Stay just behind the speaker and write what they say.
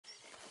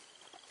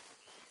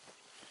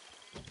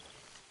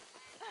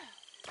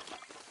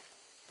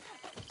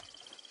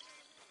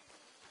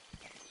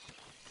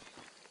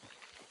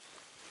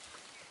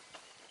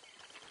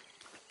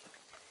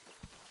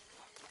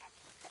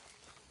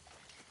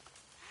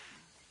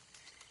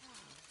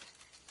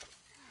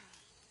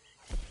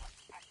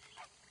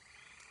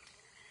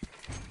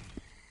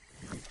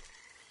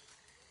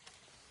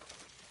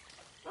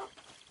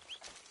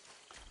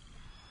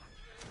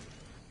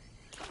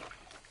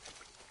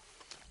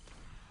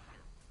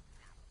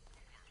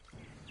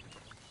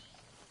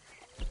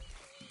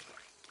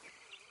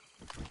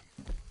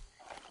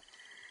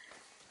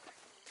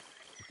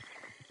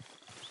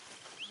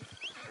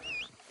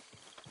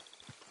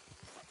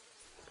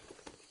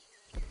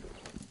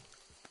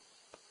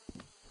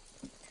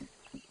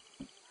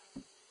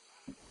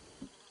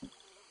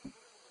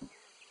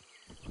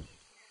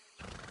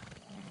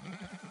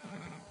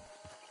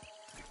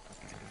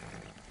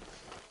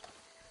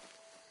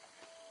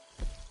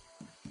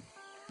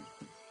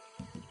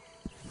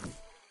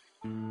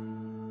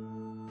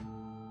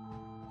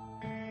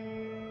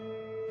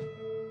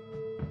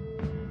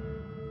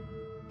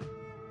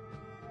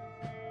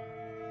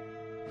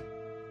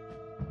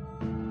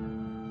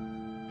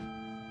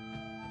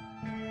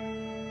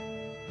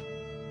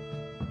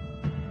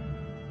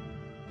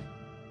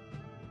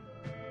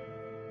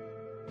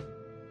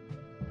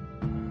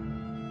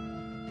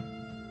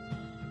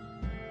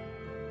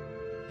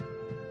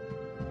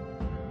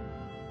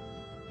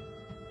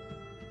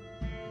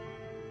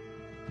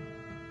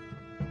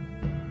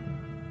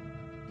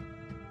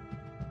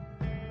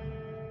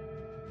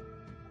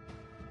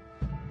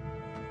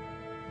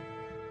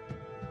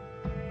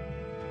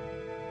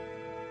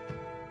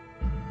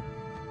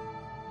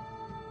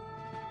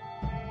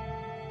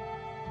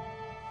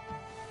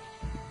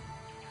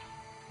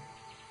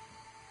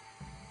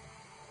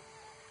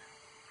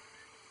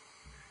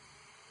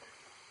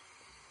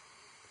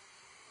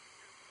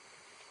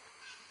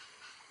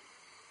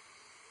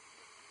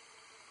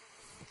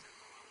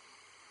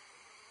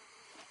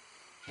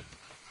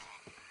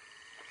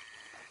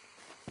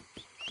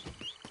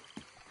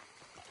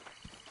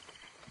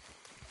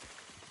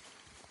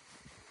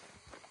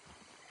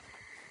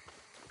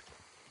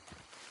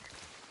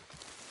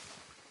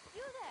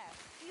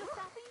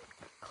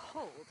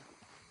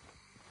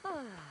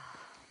cold.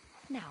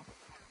 Now,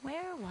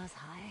 where was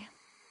I?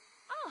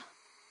 Ah,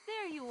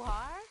 there you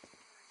are.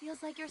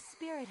 Feels like your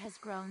spirit has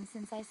grown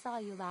since I saw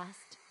you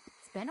last.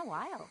 It's been a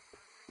while.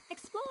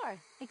 Explore,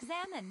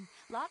 examine,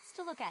 lots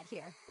to look at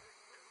here.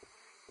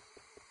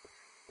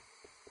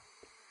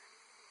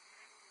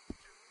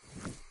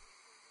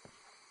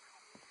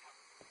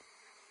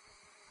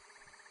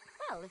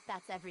 Well, if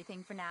that's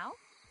everything for now.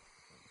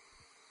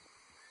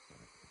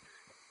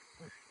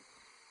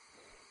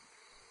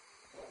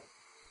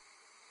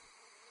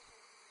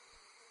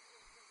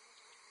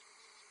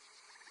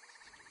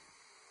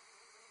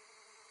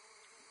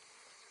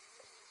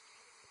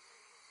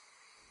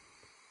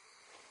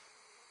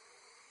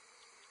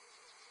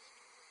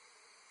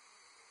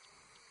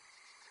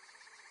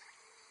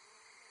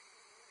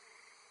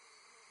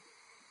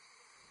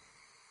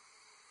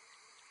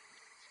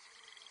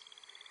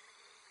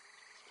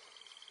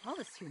 All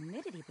this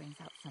humidity brings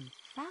out some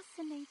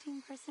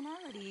fascinating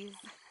personalities.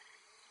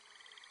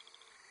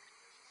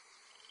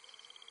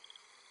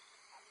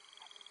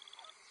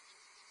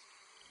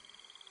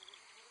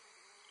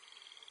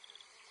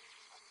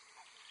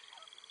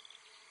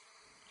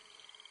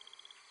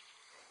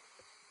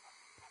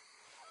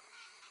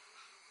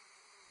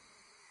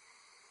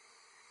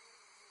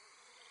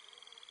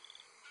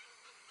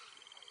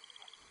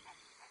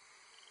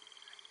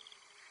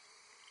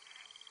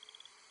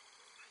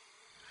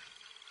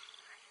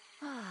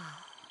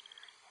 Ah,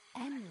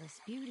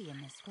 endless beauty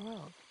in this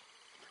world.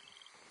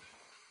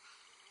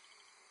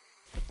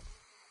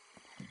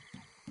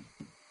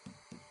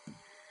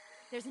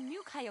 There's a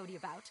new coyote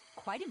about.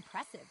 Quite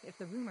impressive, if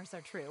the rumors are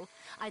true.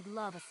 I'd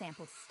love a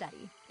sample to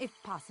study, if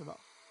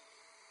possible.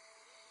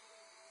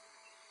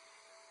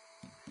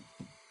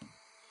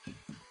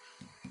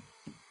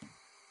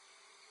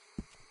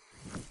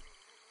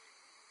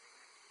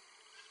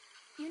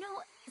 You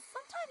know,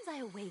 sometimes I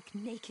awake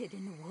naked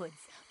in the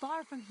woods,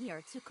 far from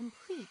here, to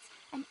complete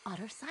and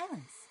utter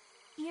silence.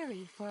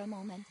 Eerie for a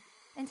moment,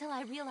 until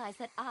I realize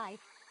that I,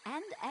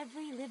 and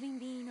every living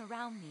being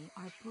around me,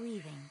 are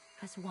breathing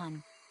as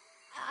one.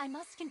 I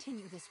must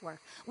continue this work,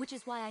 which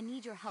is why I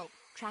need your help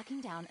tracking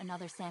down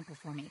another sample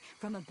for me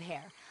from a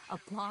bear, a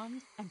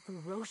blonde and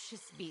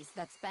ferocious beast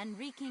that's been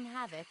wreaking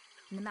havoc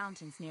in the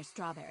mountains near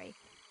Strawberry.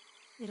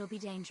 It'll be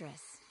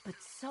dangerous, but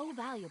so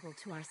valuable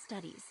to our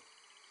studies.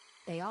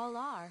 They all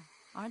are,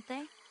 aren't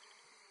they?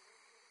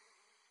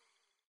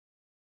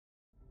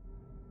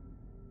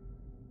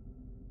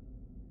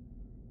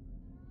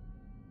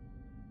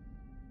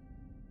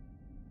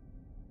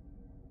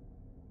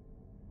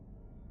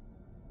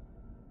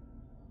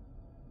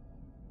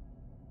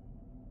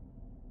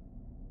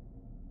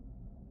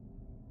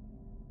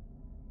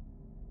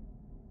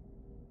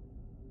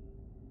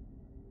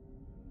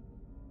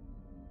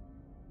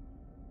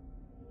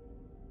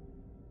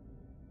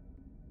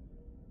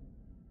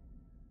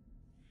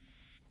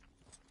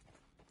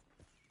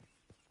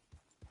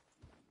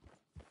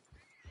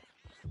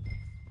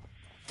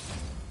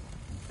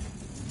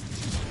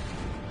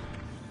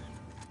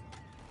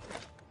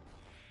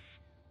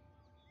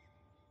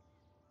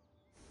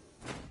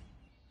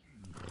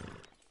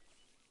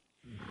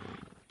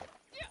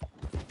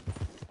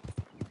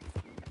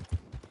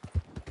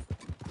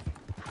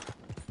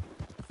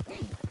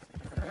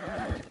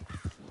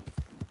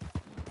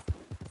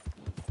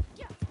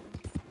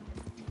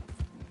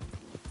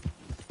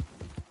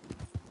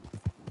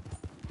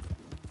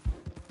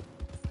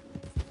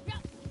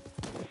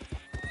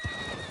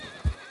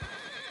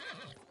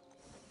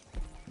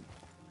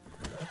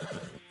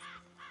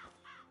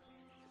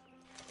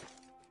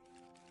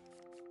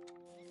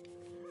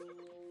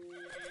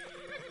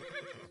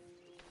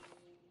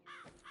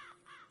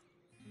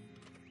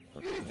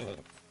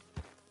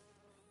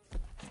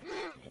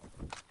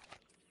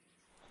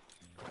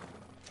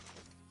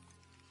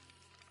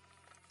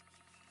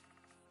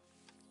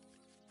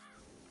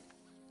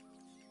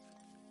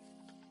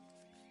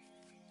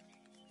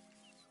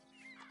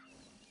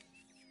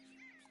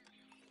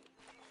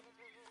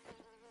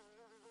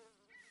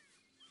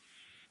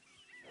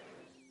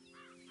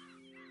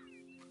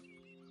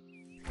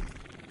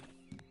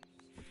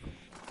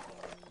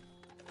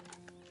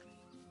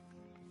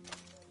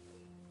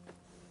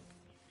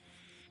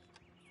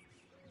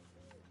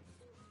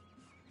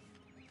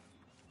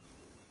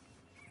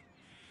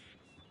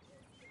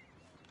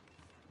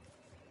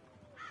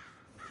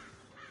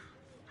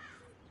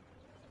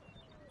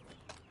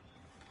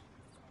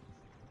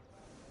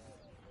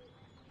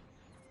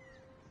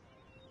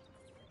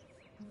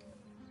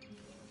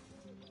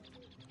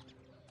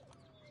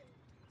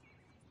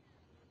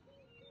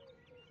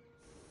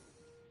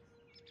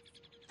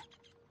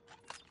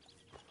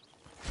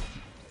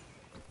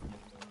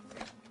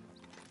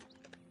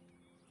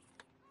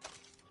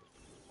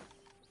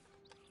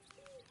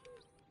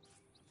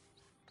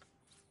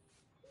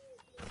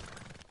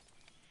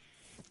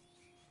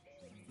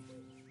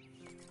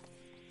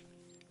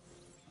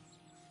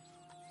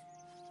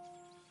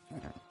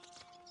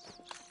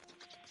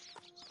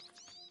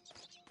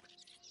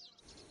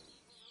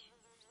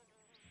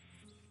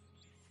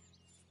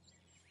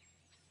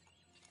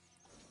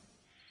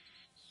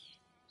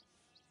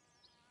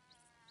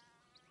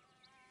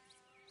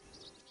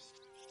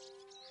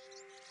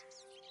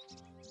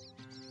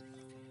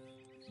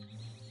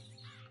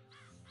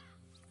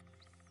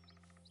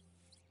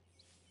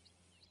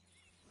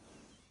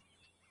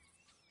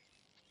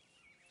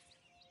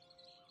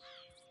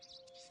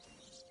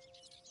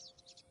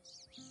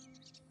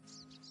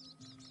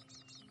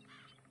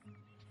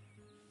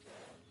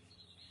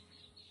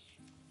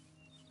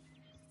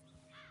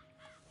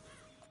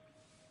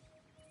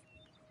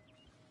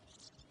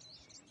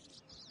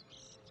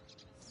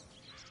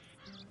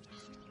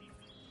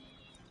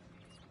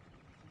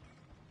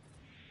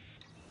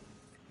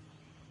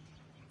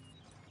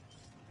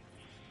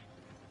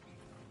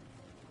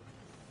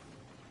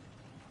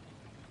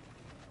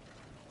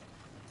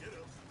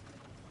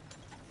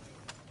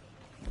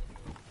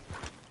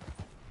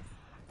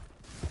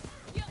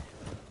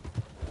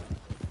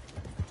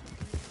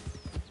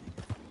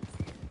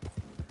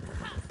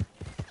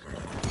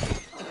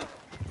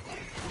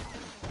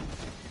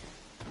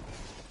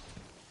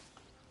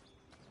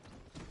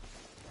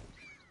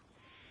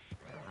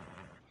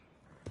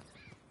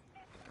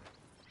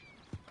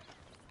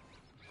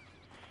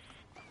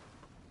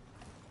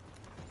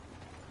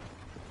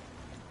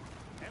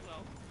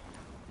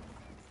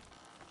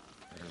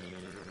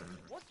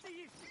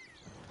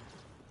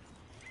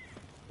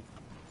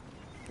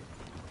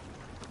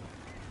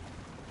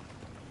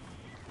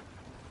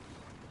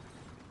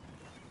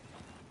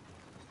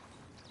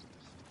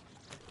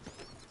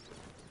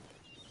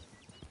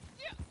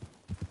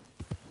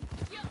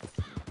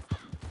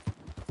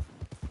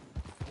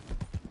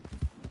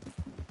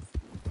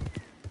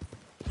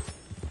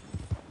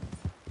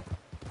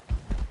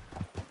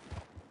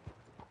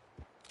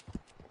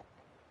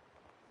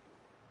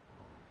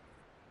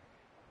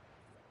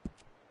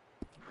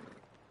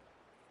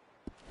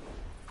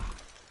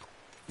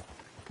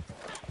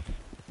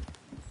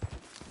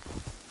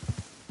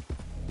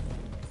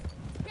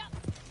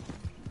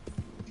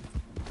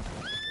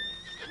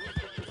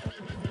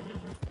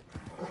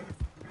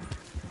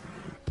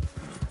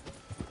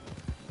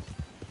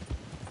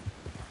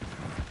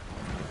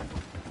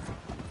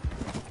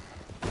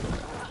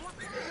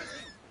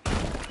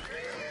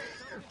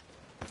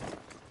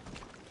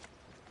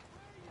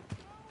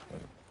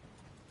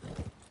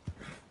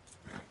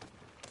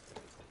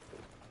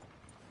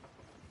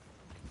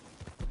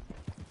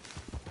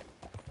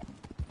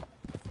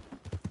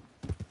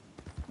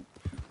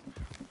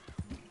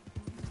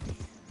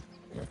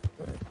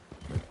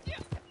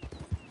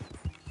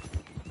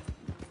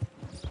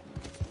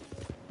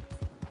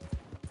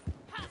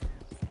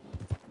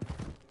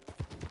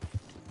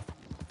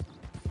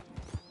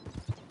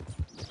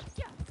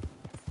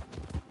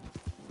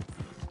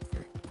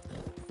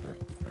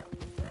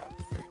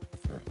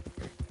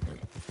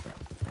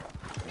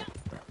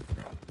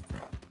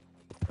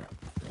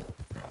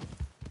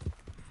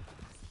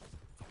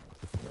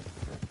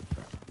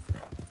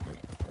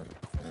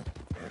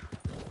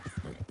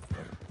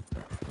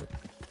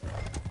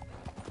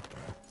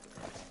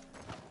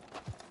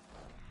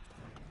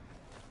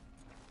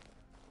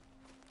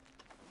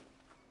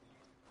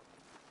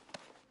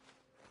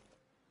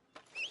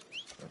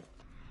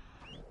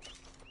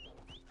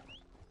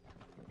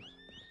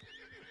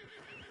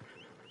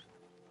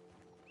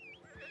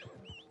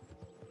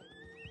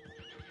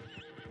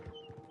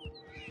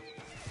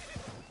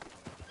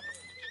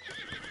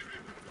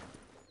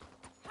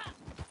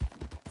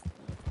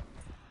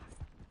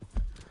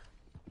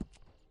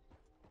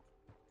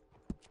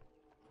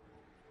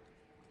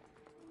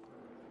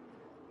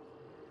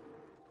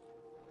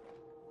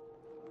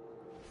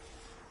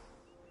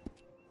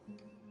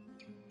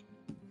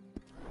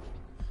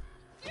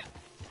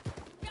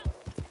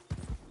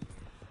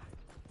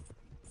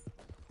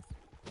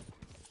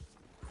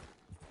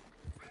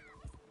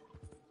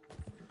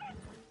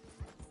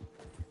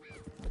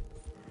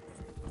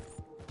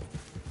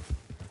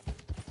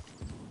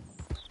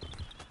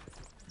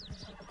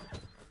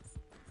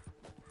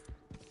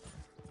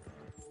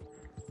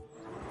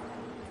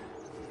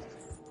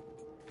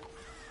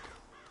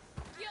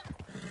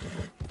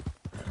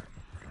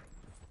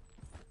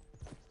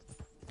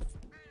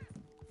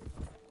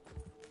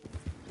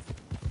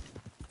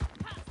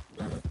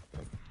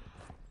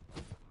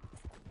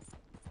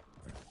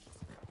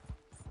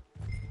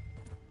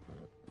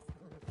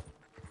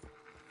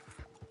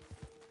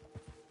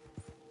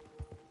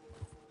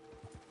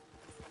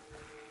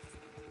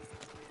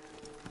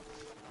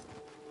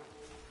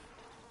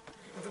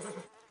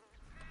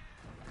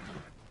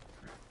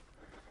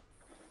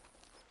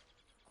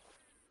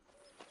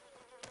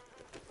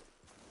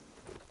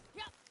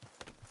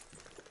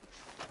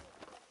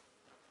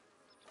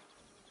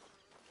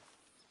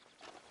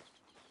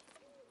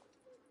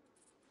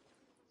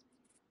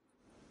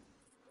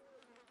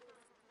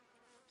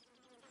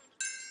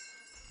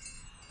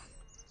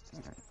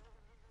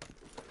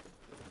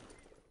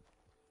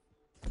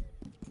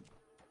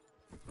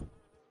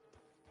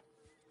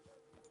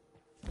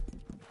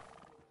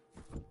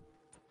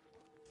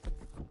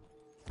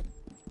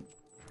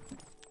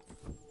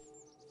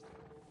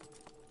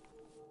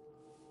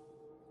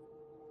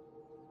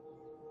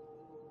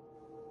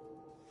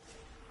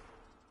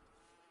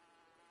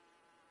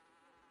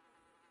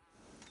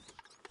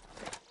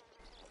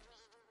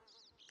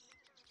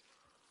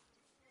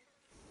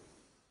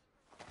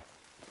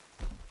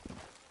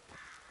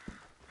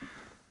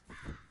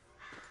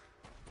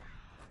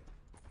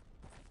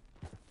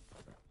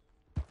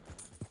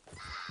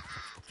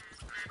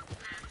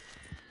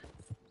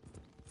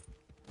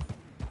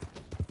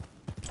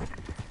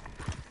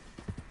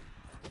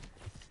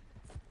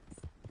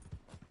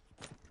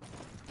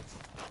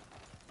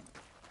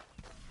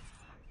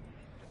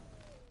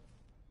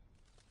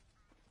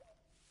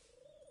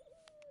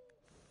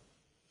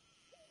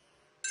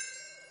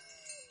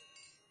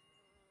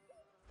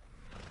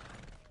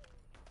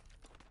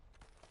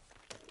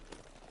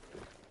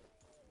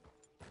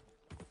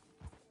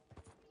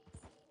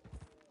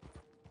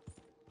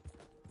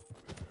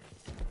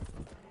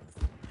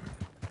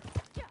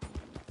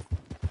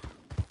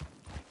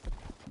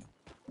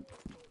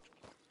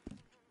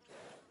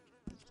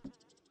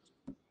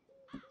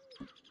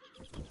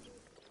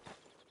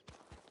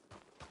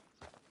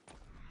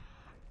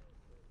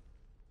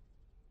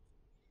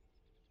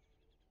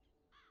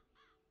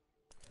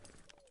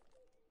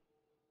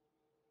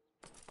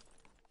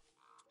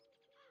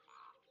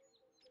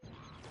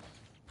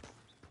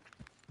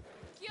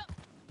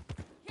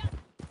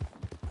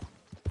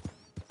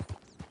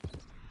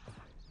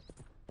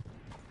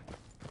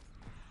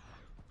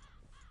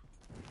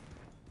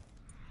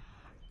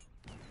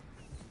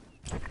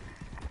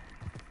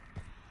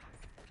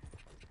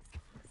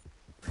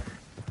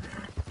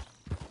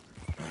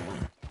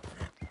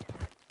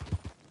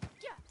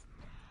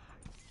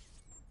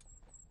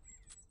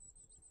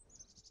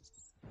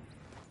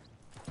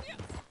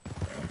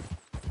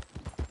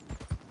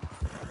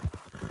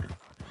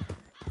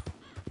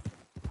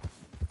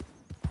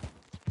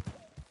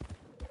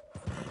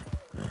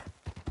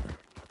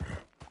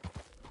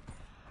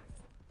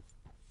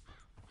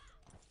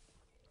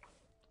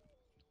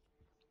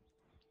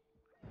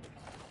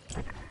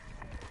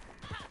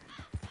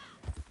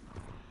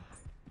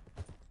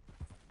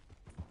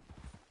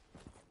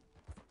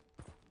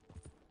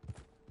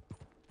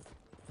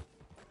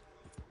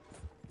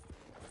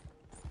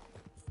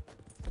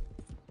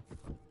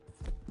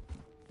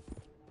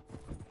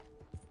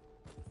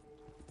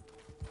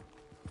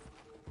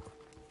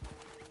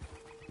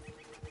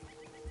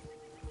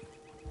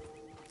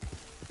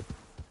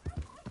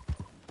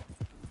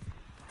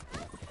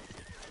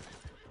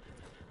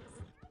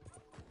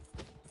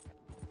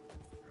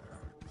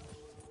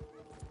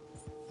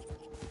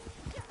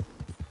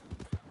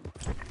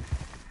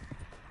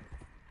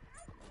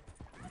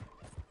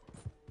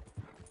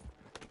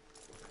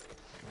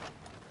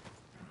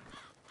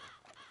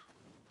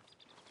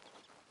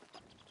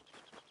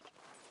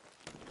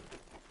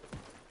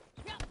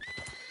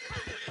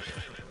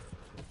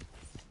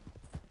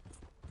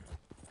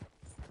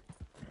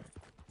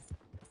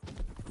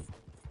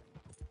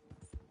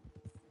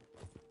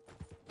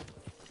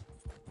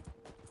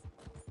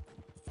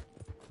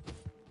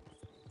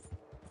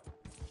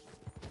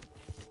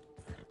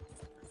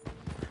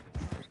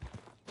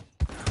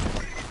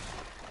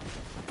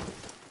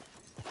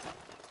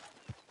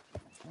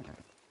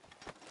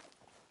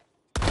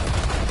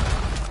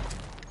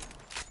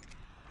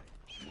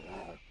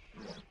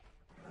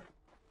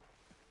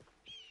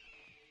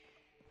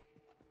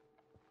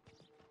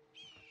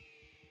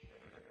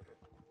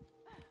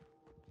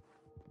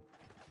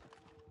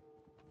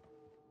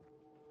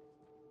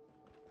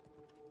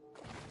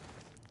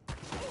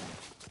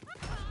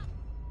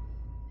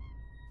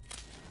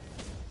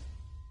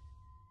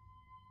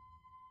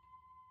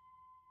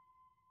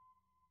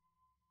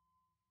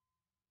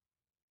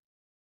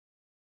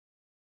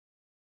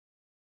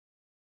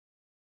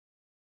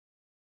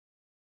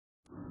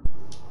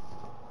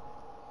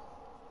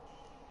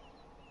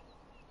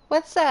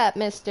 What's up,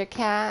 Mr.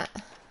 Cat?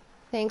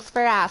 Thanks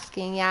for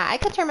asking. Yeah, I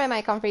could turn my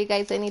mic on for you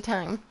guys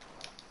anytime.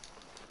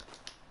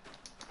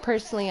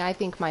 Personally, I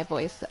think my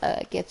voice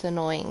gets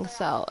annoying,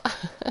 so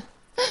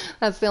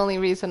that's the only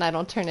reason I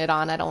don't turn it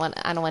on. I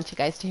don't want you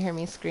guys to hear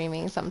me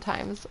screaming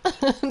sometimes.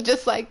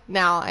 Just like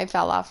now, I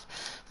fell off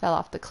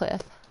the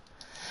cliff.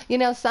 You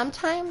know,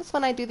 sometimes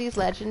when I do these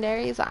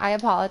legendaries, I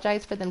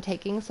apologize for them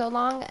taking so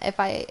long. If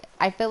I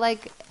feel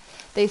like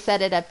they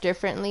set it up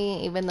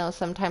differently, even though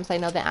sometimes I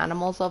know the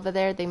animals over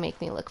there, they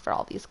make me look for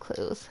all these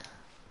clues.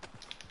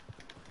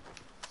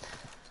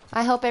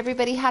 I hope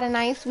everybody had a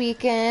nice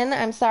weekend.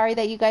 I'm sorry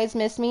that you guys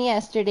missed me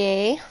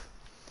yesterday.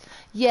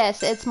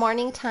 Yes, it's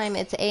morning time.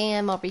 It's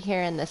AM over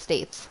here in the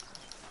States.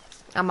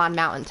 I'm on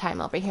mountain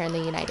time over here in the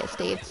United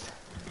States.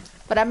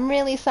 But I'm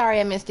really sorry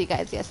I missed you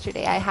guys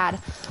yesterday. I had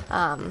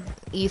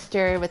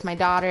Easter with my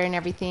daughter and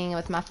everything,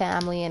 with my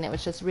family, and it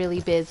was just really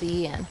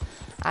busy, and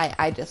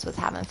I just was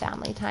having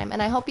family time. And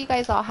I hope you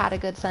guys all had a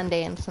good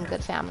Sunday and some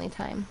good family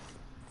time.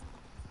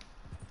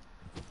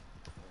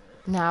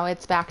 Now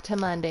it's back to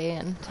Monday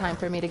and time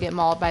for me to get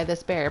mauled by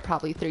this bear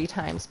probably 3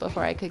 times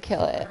before I could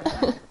kill it.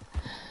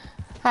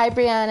 Hi,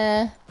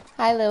 Brianna.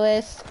 Hi,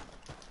 Lewis.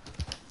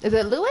 Is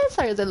it Lewis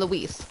or is it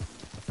Luis?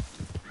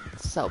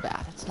 It's so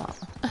bad. It's not.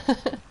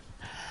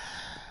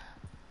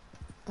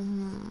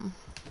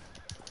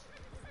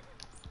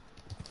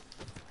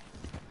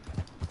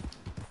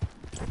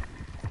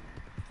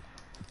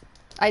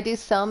 I do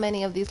so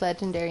many of these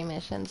legendary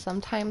missions.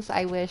 Sometimes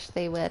I wish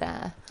they would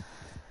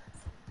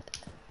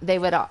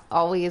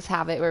always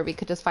have it where we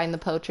could just find the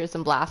poachers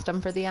and blast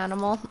them for the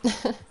animal.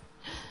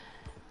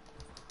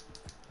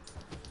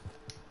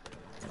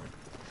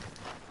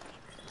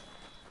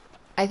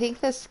 I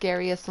think the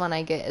scariest one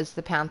I get is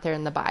the panther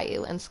in the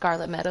bayou and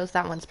Scarlet Meadows.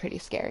 That one's pretty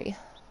scary.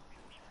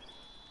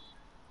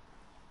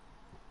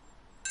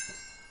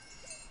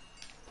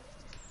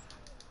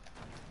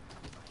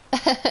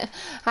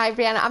 Hi,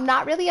 Brianna. I'm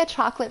not really a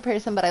chocolate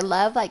person, but I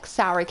love like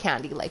sour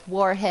candy, like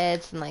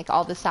Warheads and like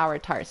all the sour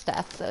tart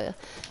stuff. So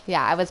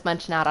yeah, I was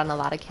munching out on a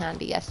lot of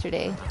candy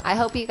yesterday. I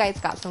hope you guys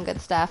got some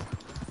good stuff.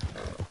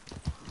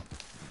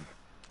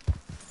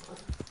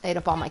 Ate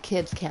up all my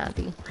kids'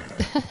 candy.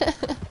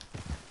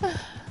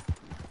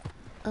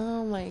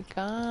 Oh my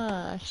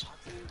gosh.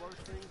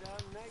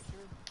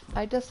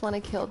 I just want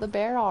to kill the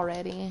bear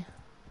already.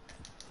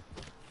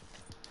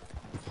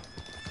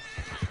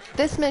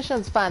 This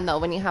mission's fun though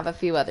when you have a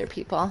few other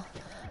people.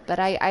 But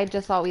I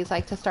just always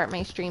like to start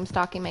my stream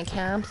stocking my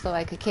camp so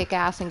I could kick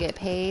ass and get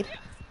paid.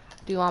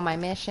 Do all my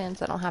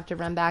missions. I don't have to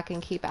run back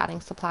and keep adding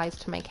supplies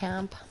to my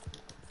camp.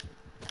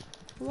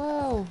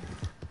 Whoa.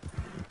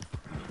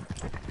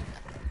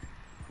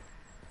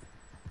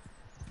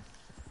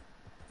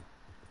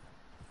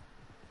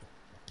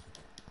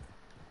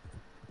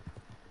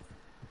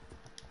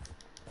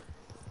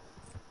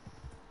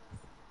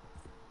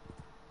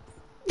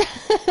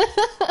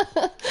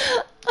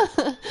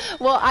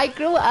 Well, I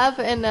grew up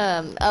in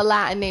a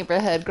Latin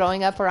neighborhood.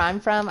 Growing up where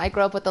I'm from, I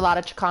grew up with a lot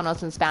of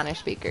Chicanos and Spanish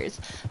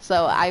speakers,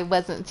 so I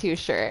wasn't too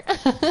sure.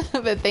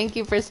 But thank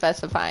you for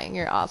specifying.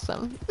 You're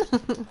awesome.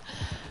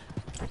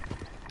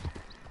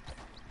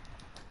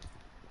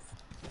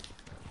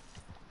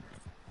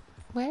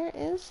 Where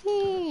is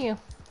he?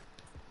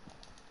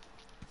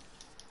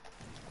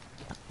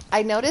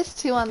 I noticed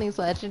too on these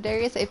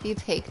legendaries, if you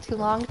take too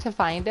long to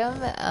find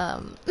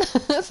them,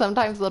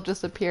 sometimes they'll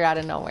just appear out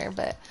of nowhere,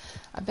 but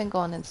I've been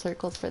going in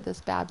circles for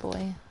this bad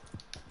boy.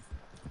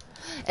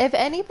 If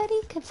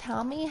anybody could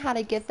tell me how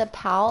to get the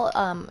pal,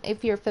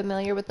 if you're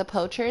familiar with the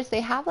poachers,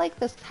 they have like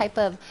this type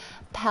of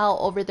pal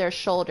over their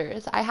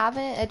shoulders. I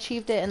haven't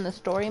achieved it in the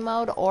story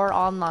mode or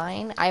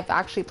online. I've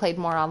actually played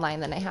more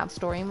online than I have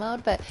story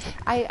mode, but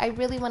I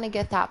really want to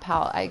get that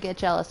pal. I get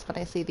jealous when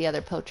I see the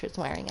other poachers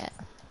wearing it.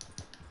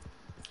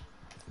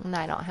 And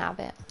I don't have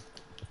it.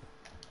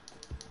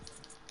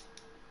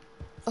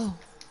 Oh.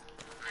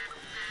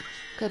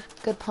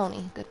 Good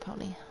pony. Good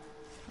pony.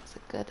 That's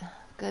a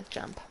good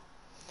jump.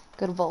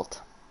 Good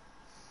volt.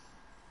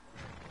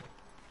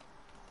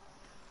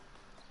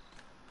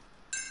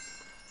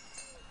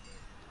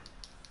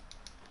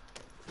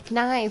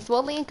 Nice.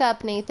 We'll link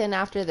up, Nathan,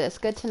 after this.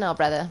 Good to know,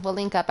 brother. We'll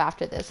link up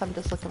after this. I'm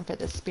just looking for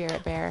this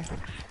spirit bear.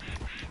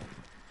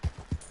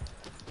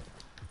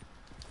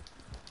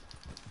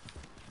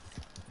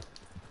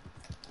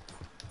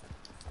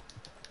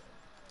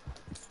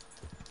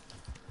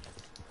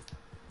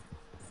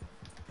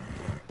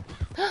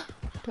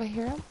 Do I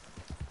hear him?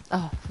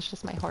 Oh, it's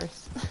just my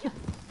horse.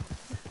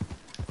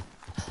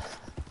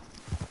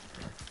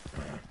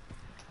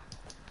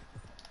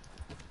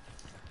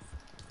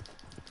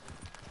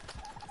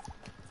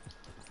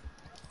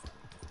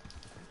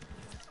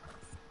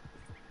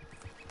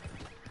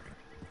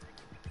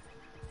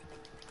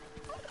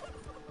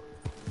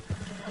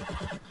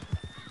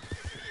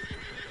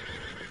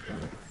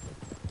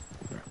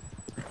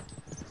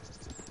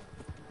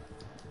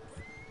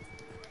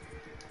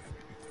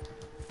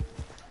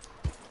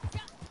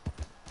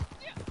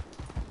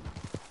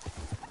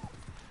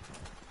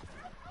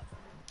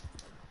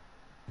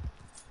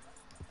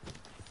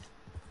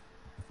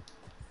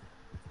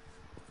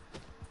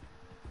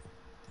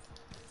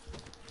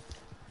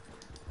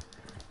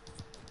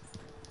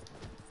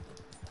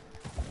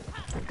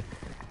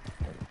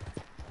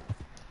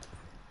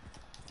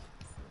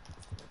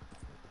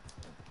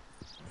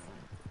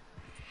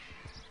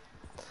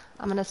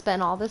 I'm gonna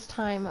spend all this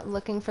time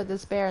looking for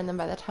this bear, and then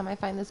by the time I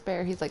find this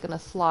bear, he's like gonna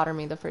slaughter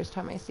me the first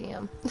time I see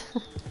him.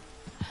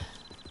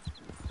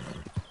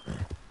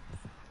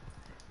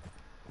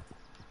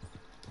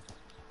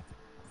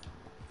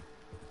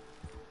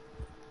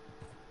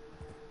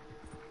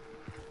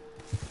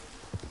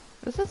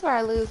 This is where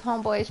I lose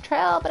homeboy's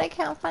trail, but I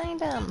can't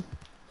find him.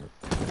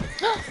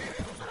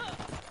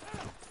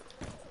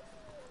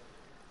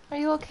 Are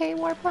you okay,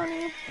 War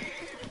Pony?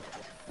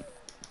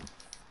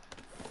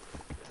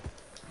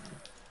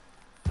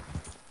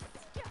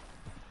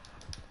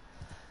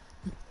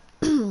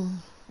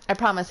 I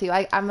promise you,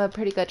 I'm a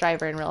pretty good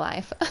driver in real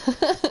life.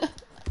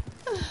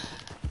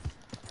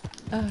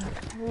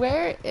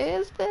 Where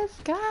is this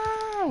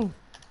guy?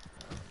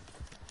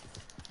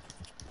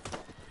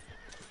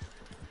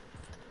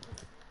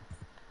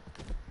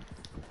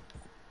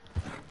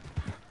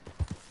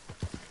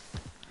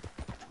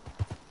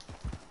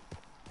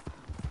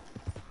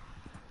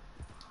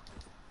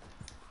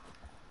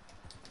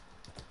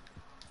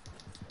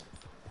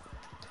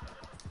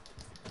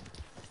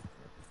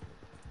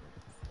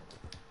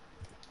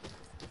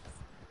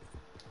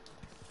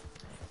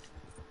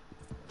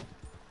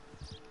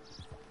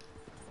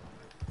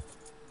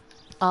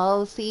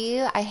 Oh,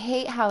 see? I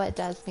hate how it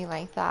does me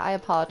like that. I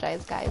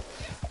apologize, guys.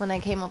 When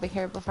I came over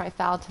here before I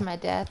fell to my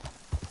death,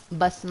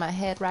 busted my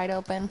head right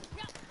open.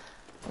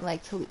 I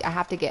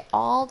have to get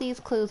all these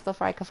clues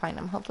before I can find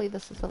them. Hopefully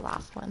this is the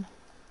last one.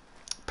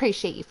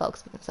 Appreciate you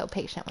folks being so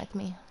patient with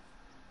me.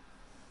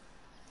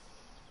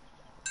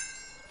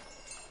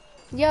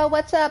 Yo,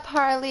 what's up,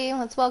 Harley?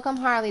 Let's welcome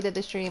Harley to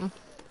the stream.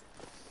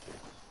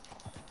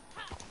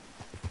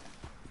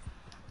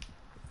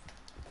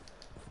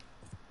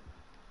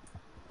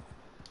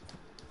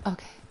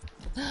 Okay.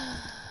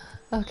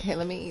 Okay,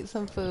 let me eat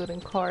some food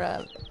and core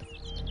up.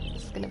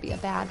 It's gonna be a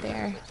bad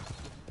bear.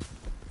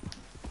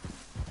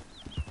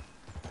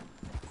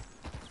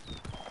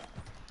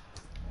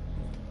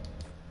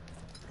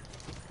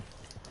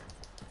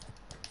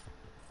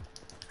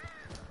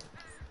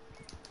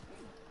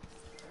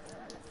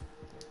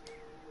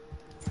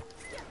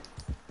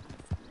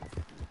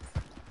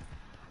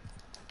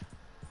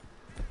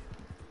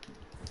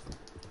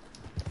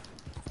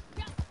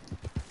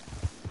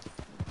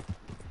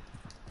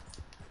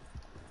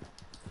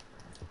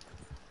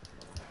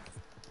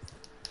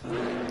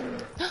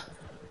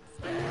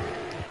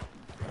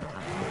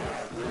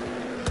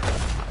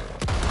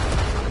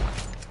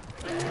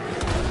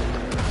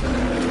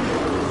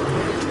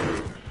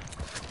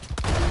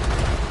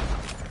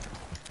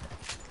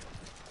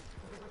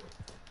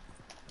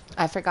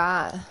 I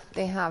forgot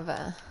they have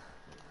a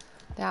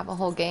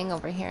whole gang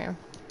over here.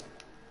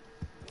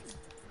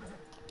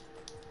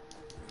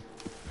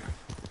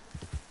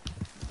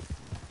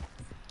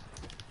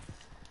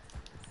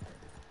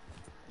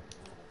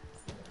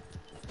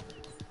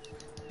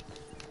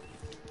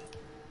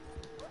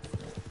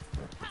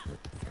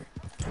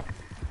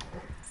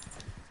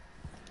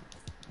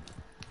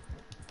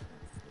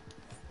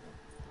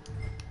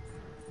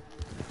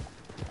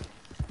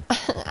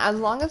 As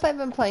long as I've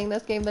been playing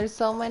this game, there's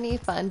so many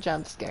fun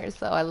jump scares,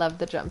 so I love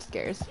the jump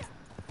scares.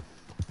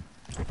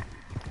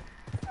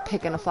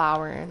 Picking a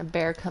flower and a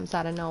bear comes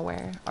out of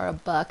nowhere, or a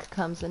buck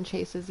comes and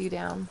chases you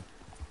down.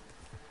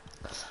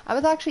 I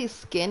was actually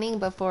skinning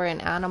before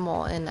an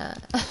animal and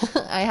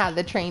I had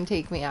the train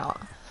take me out.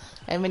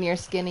 And when you're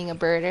skinning a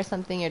bird or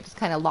something, you're just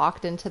kind of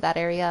locked into that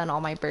area, and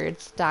all my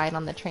birds died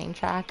on the train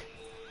track.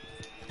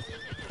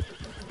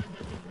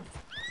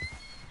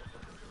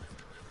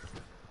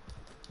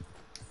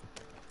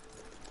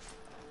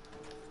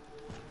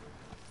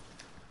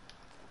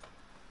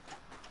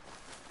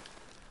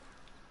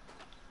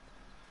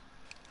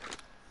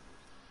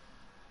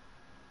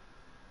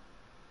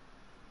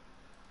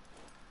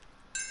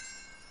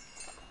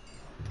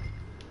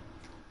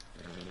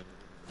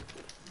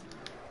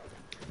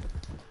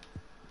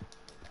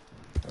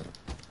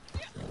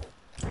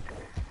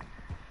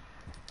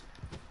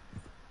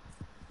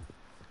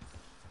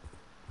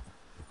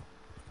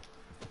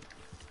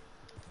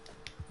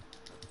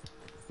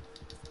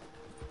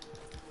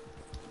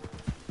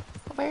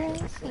 Where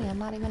is he? I'm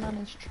not even on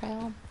his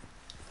trail.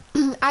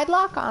 I'd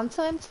lock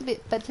onto him,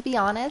 but to be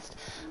honest,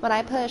 when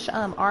I push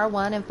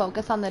R1 and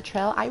focus on the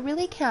trail, I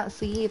really can't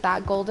see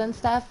that golden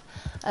stuff,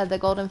 the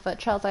golden foot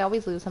trails. I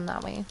always lose him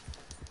that way.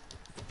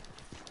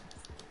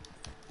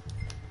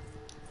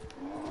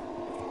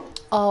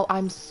 Oh,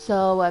 I'm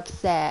so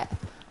upset.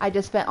 I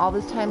just spent all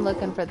this time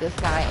looking for this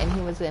guy, and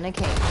he was in a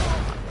cave.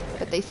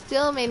 But they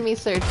still made me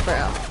search for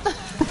him.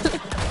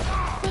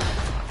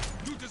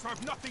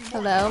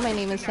 Hello, my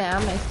name is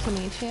Sam. Nice to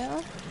meet you.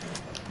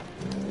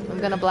 I'm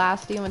gonna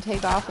blast you and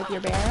take off with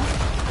your bear.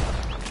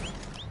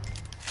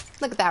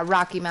 Look at that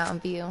Rocky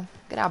Mountain view. Look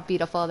at how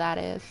beautiful that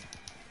is.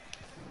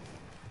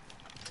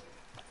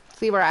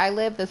 See, where I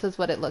live, this is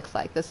what it looks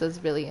like. This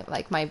is really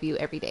like my view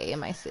every day in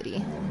my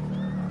city.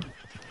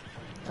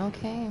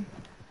 Okay.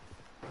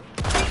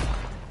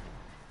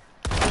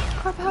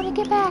 War Pony,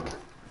 get back!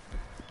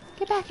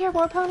 Get back here,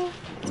 War Pony!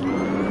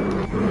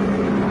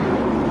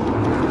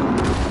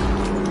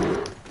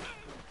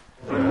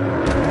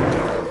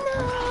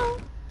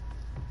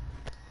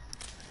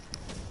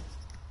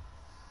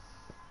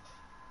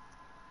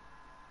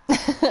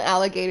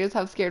 Alligators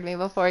have scared me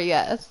before,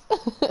 yes.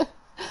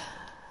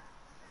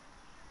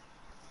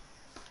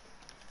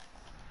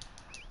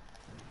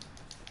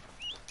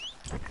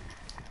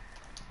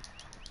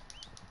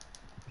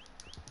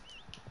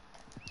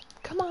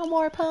 Come on,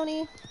 War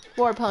Pony.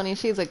 War Pony,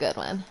 she's a good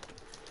one.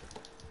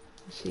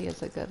 She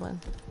is a good one.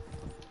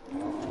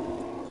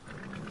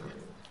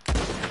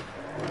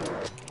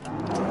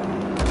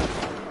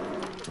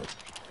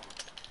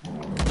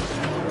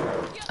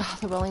 Oh,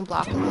 the rolling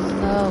block is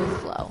so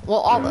slow. Well,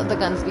 all of the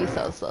guns be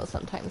so slow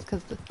sometimes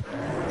because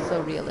it's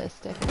so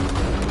realistic.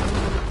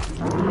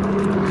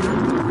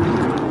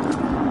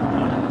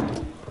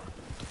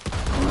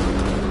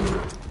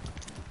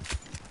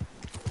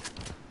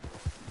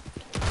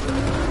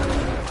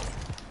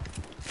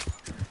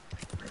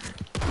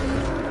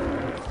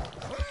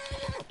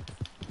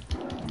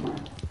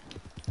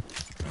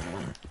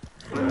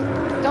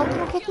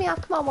 Don't kick me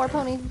off. Come on, War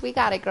Pony. We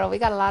got it, girl. We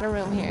got a lot of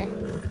room here.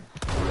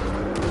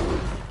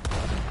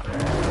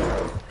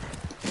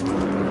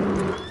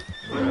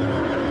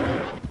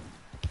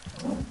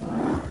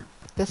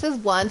 This is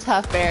one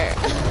tough bear.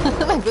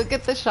 Like, look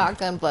at the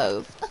shotgun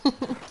blows.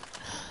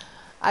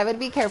 I would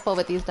be careful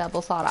with these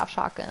double sawed-off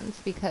shotguns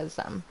because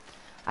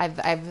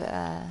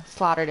I've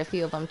slaughtered a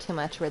few of them too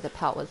much where the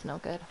pelt was no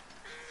good.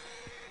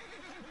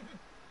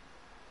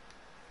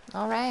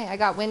 All right, I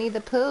got Winnie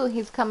the Pooh.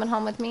 He's coming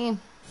home with me.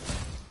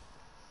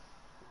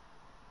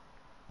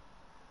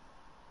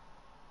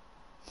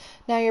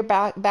 Now you're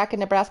back in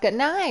Nebraska.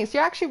 Nice.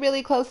 You're actually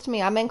really close to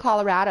me. I'm in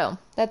Colorado.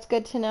 That's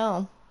good to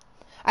know.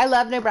 I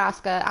love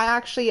Nebraska. I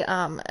actually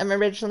am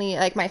originally,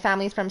 like, my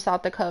family's from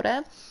South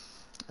Dakota.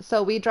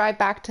 So we drive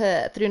back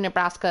through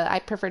Nebraska. I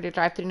prefer to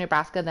drive through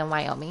Nebraska than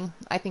Wyoming.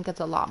 I think it's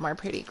a lot more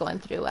pretty going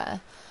through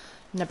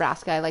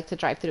Nebraska. I like to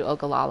drive through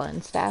Ogallala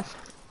and stuff.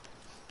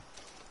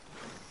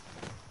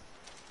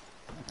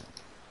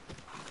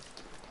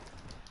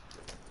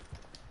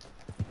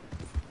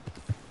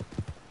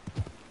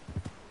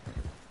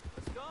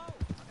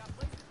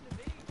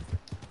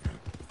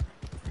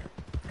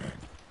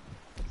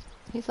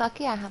 He's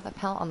lucky I have a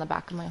pelt on the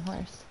back of my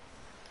horse.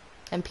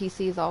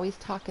 NPCs always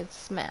talking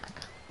smack.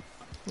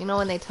 You know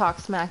when they talk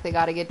smack, they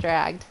gotta get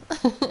dragged.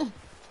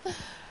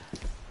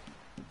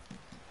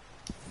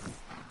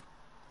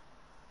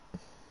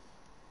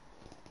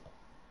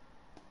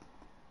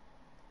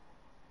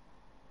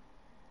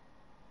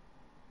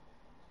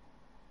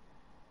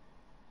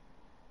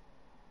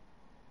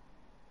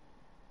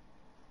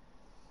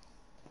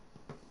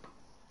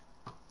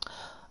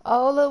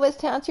 Oh, Lewis,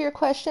 to answer your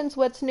questions,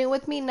 what's new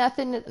with me?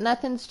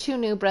 Nothing's too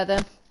new,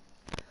 brother.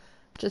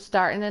 Just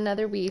starting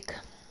another week.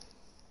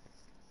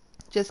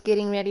 Just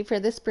getting ready for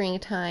the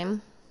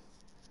springtime.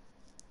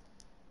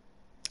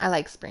 I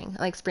like spring.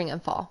 I like spring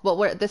and fall.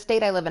 Well, the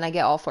state I live in, I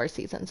get all 4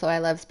 seasons, so I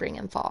love spring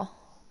and fall.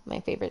 My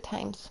favorite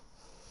times.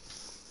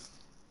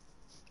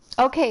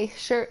 Okay,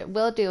 sure,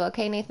 will do.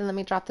 Okay, Nathan, let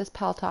me drop this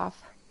pelt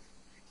off.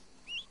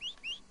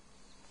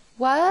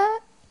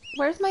 What?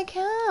 Where's my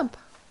camp?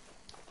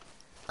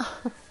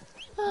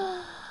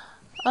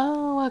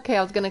 Oh, okay,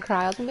 I was gonna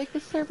cry. I was gonna make the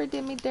server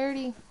did me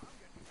dirty. Look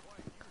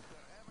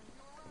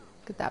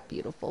at that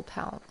beautiful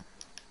pelt.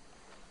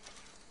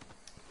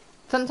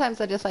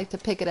 Sometimes I just like to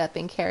pick it up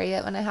and carry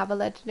it when I have a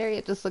legendary.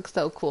 It just looks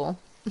so cool.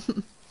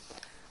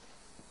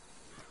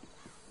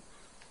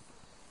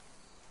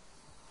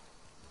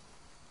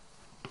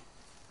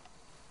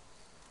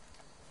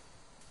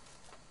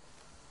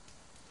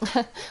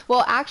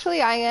 Well,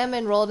 actually, I am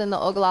enrolled in the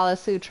Ogallala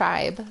Sioux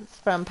tribe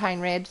from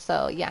Pine Ridge,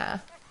 so yeah.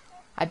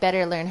 I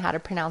better learn how to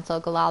pronounce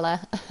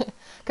Ogallala.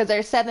 Because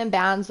there's 7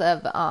 bands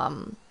of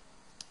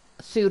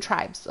Sioux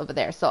tribes over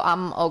there, so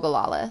I'm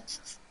Ogallala.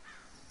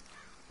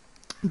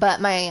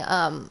 But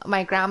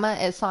my grandma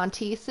is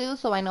Santee Sioux,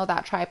 so I know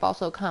that tribe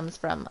also comes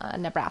from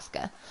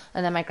Nebraska.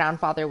 And then my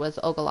grandfather was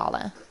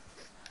Ogallala.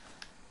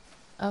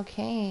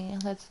 Okay,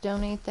 let's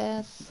donate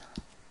this.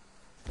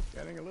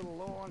 Getting a little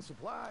low on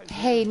supplies.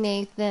 Hey,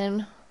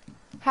 Nathan.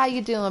 How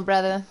you doing,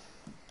 brother?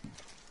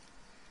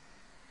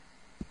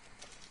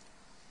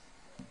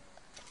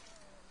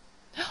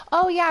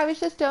 Oh, yeah, I was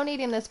just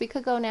donating this. We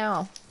could go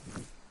now.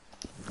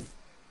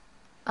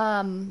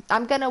 I'm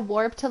gonna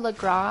warp to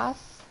Lagros.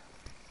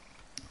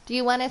 Do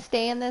you want to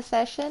stay in this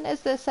session?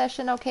 Is this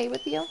session okay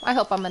with you? I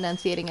hope I'm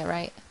enunciating it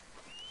right.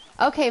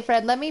 Okay,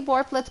 Fred, let me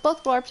warp. Let's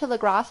both warp to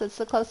Lagros. It's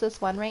the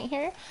closest one right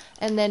here.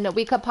 And then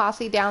we could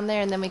posse down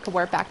there, and then we could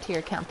warp back to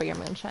your camp for your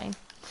moonshine.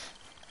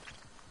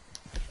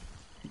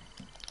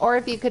 Or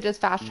if you could just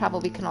fast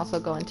travel, we can also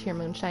go into your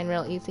moonshine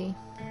real easy.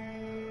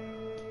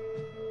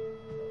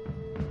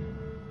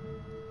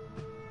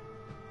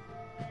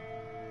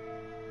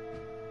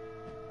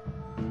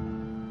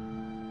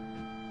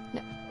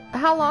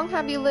 How long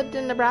have you lived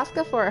in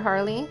Nebraska for,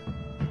 Harley?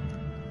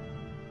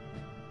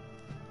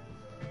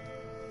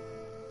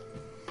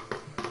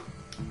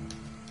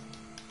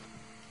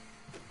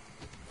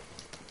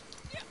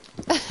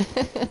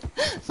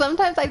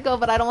 Sometimes I'd go,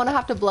 but I don't want to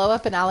have to blow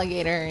up an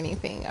alligator or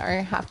anything,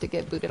 or have to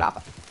get booted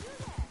off.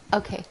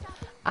 Okay,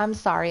 I'm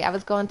sorry. I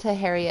was going to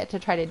Harriet to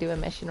try to do a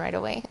mission right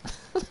away.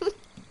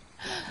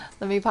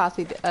 Let me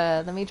posse.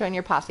 Let me join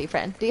your posse,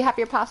 friend. Do you have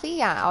your posse?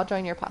 Yeah, I'll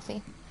join your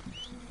posse.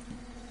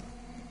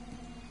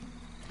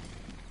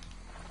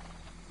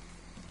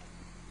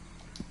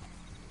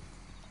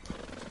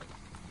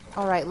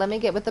 All right, let me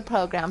get with the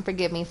program.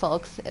 Forgive me,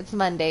 folks. It's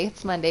Monday.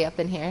 It's Monday up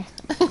in here.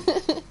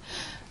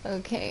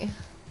 Okay.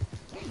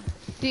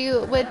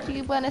 Would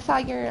you want to sell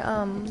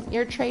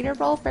your trader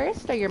roll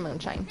first or your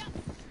moonshine?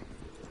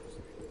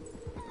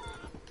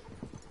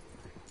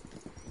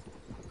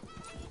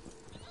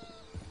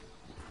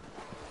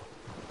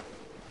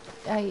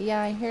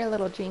 Yeah, I hear a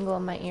little jingle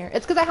in my ear.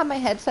 It's because I have my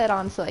headset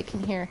on so I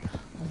can hear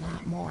a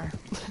lot more.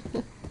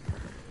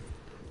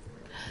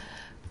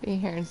 Be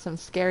hearing some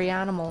scary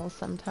animals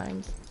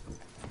sometimes.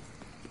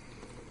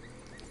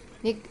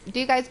 Do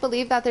you guys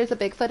believe that there's a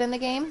Bigfoot in the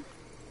game?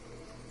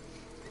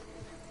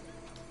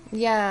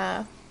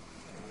 Yeah.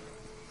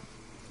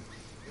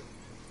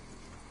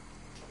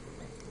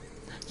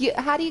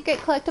 How do you get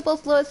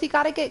collectibles, Lewis? You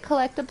gotta get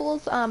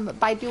collectibles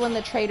by doing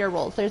the trader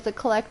rolls. There's a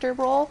collector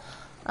roll.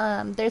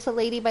 There's a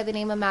lady by the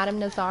name of Madame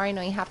Nazar. I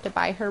know you have to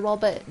buy her roll,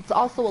 but it's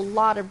also a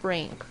lot of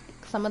rank.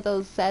 Some of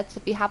those sets,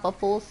 if you have a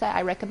full set,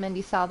 I recommend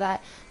you sell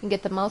that and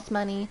get the most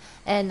money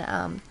and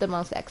the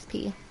most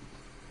XP.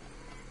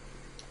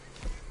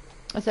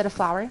 Is it a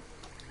flower?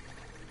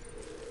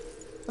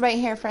 Right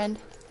here, friend.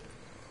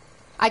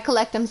 I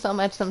collect them so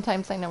much,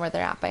 sometimes I know where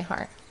they're at by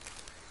heart.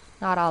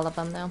 Not all of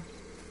them, though.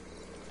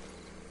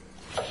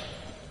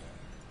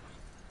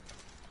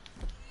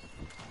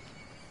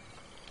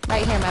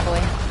 Right here, my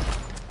boy.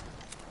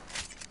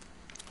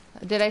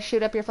 Did I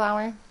shoot up your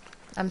flower?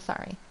 I'm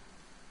sorry.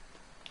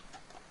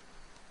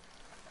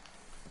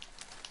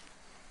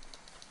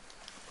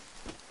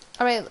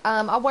 Alright,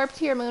 I'll warp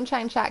to your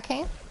moonshine chat,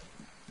 okay?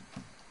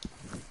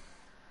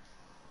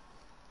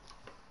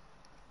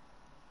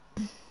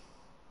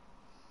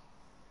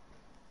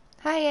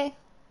 Hi.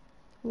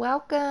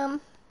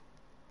 Welcome.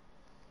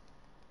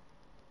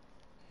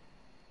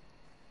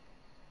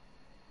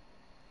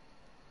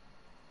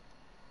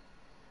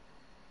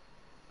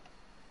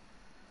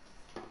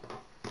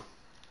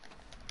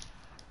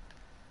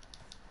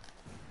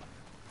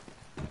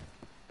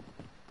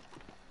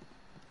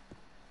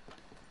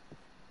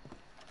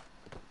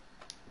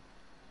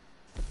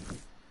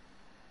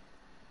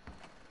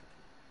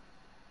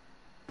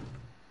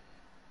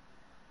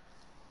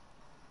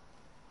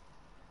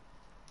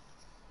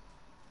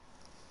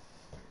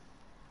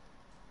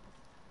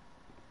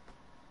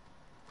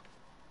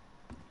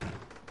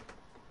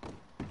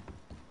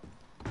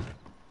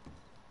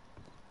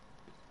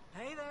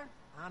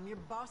 I'm your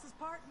boss's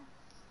partner.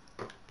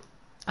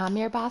 I'm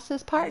your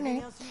boss's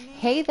partner.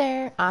 Hey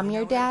there, I'm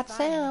your dad,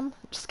 Sam.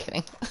 Just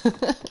kidding.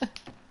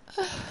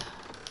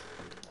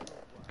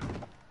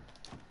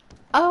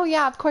 Oh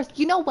yeah, of course.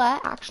 You know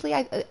what? Actually,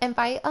 I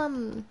invite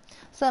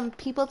some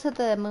people to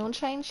the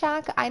Moonshine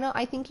Shack.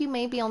 I think you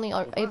may be only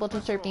able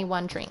to serve me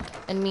one drink,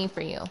 and me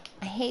for you.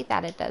 I hate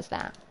that it does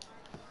that.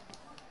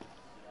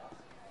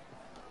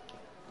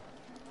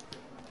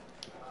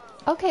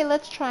 Okay,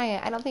 let's try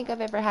it. I don't think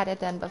I've ever had it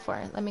done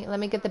before. Let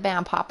me get the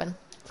band popping.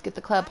 Let's get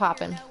the club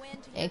popping,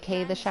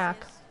 aka the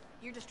shack.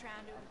 You're just trying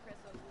to impress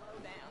those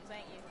lowdowns,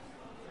 ain't you?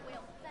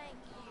 Well, thank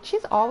you.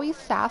 She's always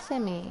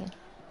sassing me.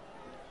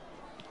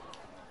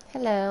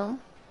 Hello.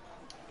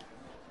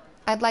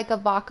 I'd like a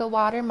vodka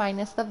water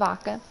minus the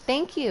vodka.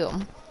 Thank you.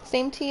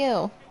 Same to you.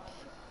 All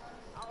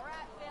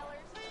right, fellers.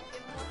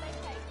 Give them what they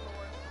pay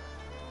for.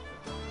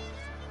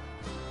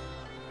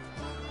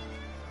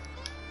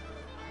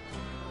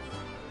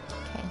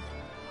 Okay.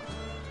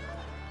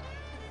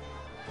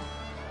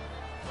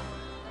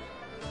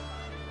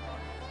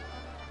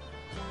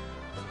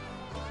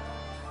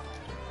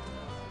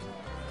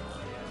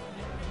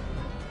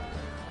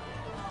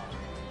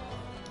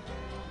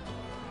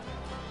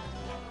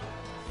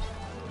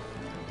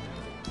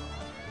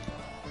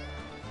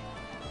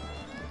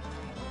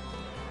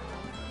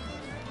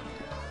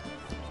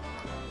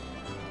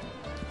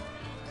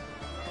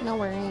 No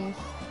worries.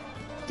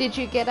 Did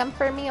you get them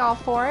for me, all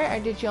four, or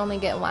did you only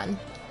get one?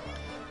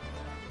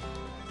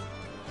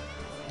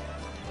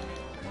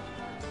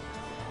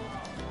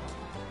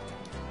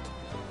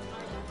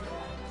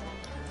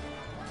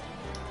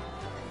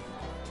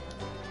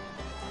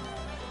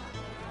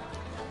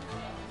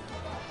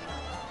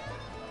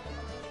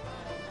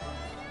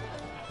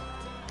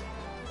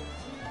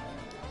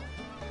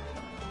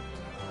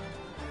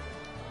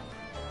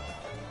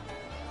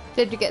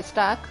 Did you get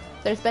stuck?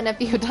 There's been a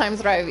few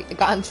times where I've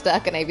gotten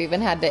stuck and I've even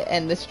had to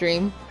end the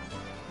stream.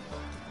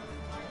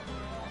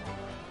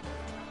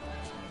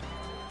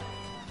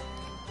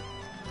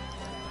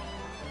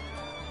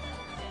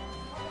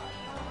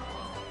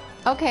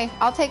 Okay,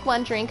 I'll take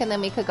one drink and then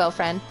we could go,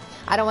 friend.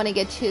 I don't want to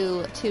get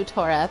too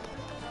tore up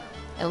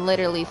and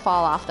literally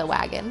fall off the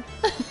wagon.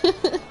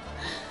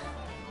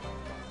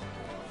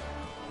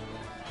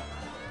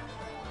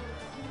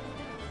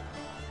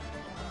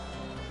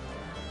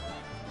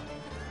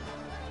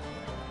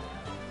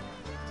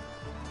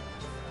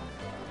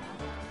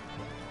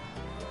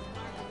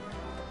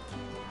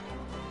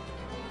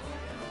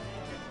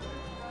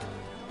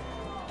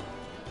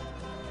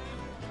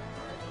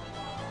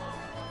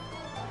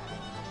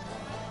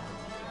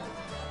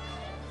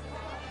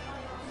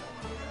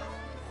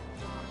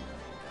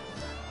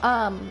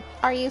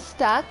 Are you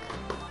stuck?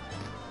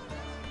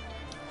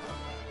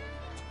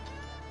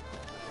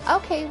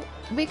 Okay,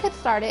 we could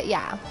start it.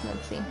 Yeah,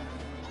 let's see.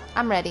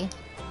 I'm ready.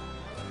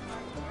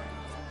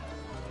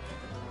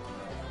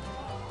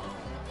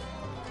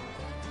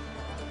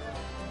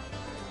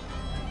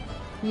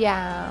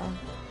 Yeah.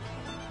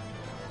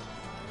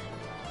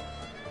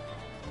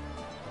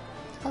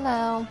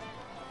 Hello.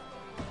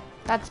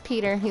 That's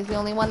Peter. He's the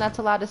only one that's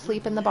allowed to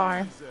sleep in the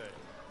bar.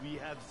 We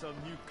have some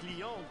new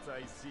clients,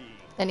 I see.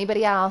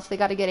 Anybody else? They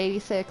got to get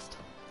 86th.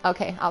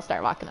 Okay, I'll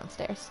start walking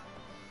upstairs.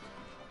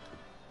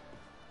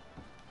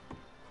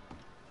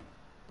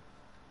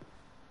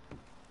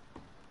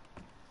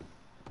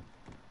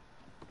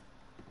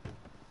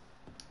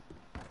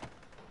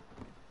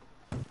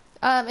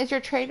 Is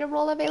your trader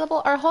role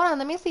available? Or hold on,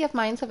 let me see if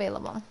mine's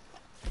available.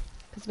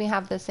 Because we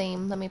have the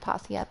same. Let me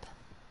posse up.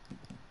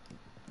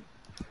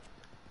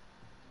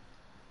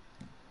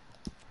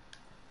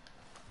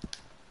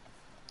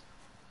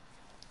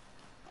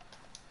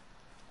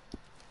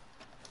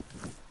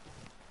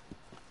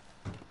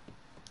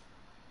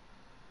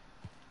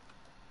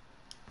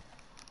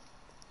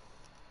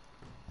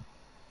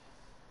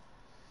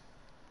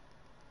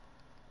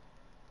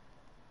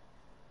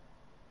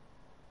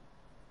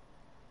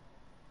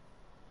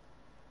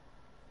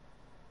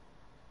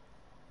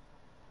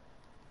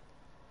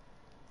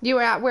 You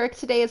were at work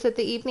today. Is it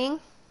the evening?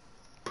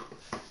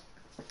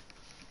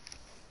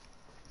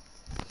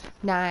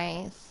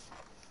 Nice.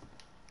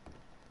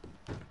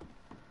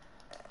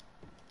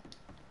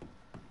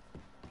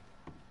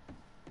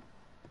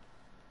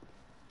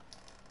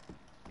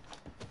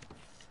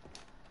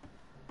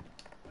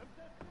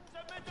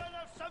 The middle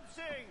of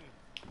something.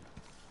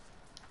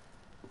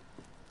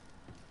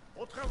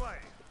 Au travail.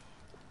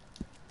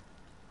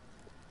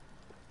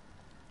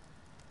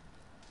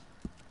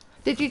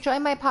 Did you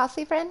join my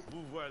posse, friend?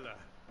 Vous voilà.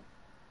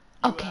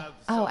 Okay.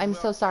 Oh, I'm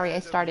so sorry. I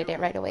started it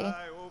right away.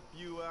 I hope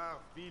you are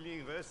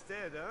feeling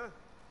rested, huh?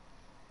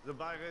 The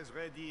bar is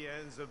ready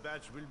and the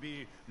batch will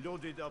be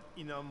loaded up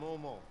in a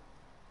moment.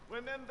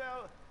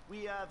 Remember,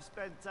 we have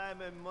spent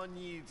time and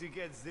money to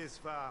get this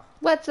far.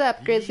 What's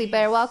up, Grizzly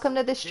Bear? Welcome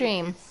to the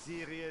stream. Take it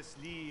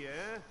seriously,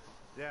 eh?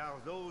 There are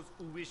those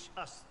who wish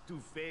us to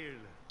fail.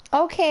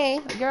 Okay,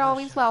 you're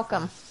always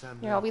welcome.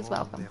 You're always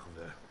welcome.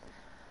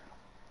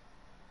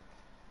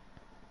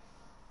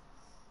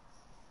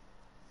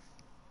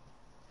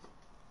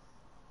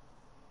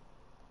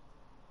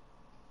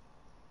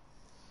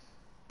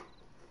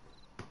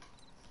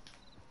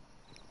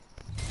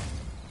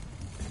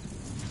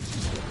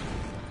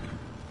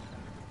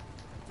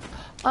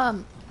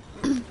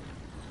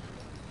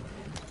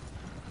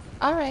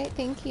 All right,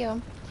 thank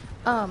you.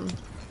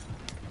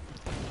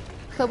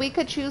 So we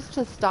could choose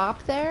to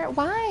stop there.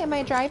 Why am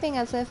I driving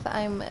as if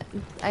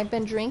I've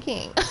been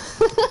drinking?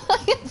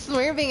 I'm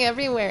swerving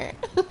everywhere.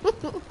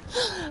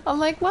 I'm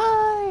like,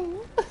 why?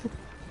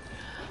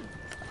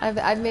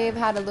 I may have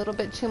had a little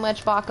bit too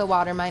much vodka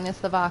water minus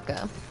the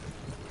vodka.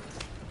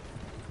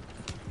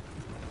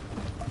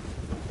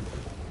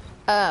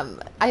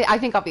 I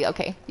think I'll be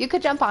okay. You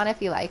could jump on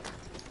if you like.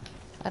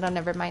 I don't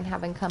ever mind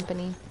having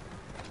company.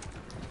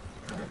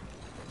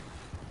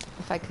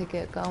 If I could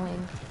get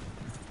going.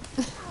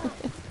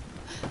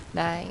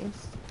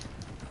 Nice.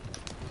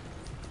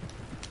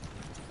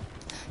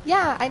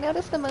 Yeah, I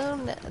noticed the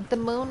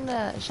moon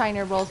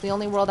shiner roll's the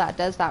only world that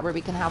does that, where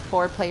we can have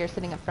 4 players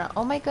sitting up front.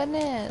 Oh my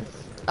goodness.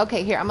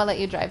 Okay, here, I'm gonna let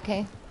you drive,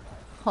 okay?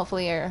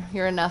 Hopefully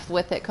you're enough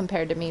with it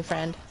compared to me,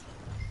 friend.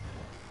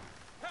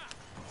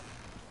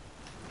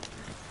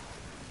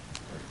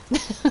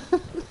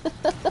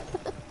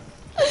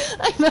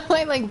 I know,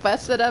 I like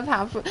busted up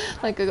half,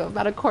 like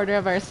about a quarter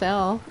of our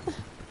cell.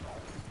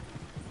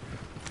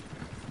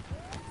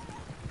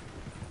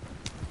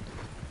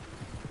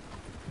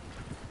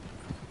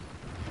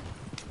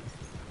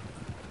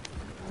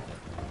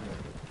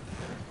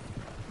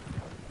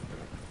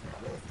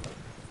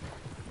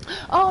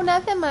 Oh,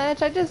 nothing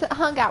much. I just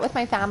hung out with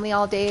my family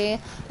all day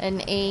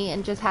and ate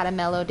and just had a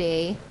mellow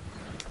day.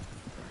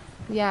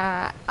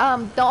 Yeah.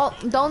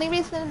 The only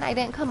reason I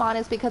didn't come on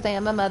is because I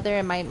am a mother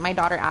and my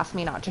daughter asked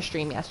me not to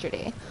stream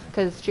yesterday.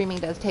 Because streaming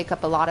does take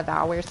up a lot of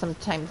hours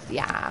sometimes.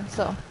 Yeah.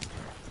 So,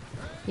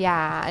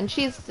 yeah. And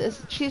she's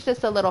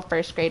just a little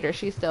first grader.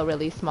 She's still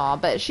really small.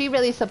 But she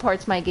really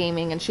supports my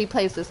gaming and she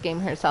plays this game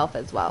herself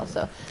as well.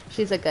 So,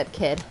 she's a good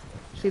kid.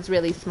 She's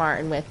really smart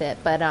and with it.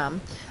 But,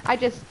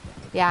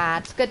 yeah,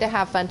 it's good to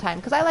have fun time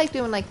because I like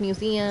doing like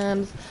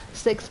museums,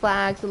 Six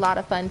Flags, a lot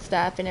of fun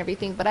stuff and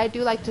everything. But I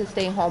do like to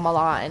stay home a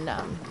lot and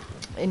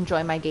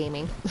enjoy my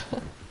gaming.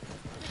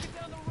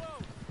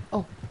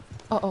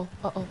 Oh,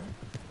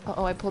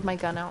 I pulled my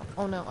gun out.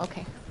 Oh no,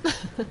 okay.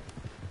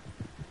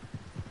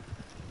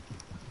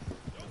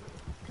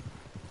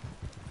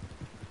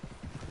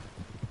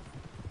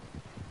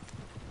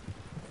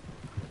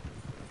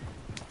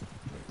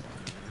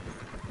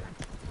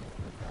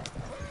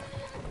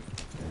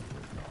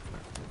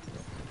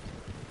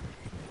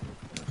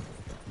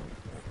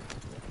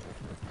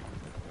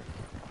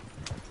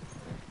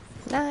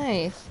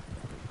 Nice.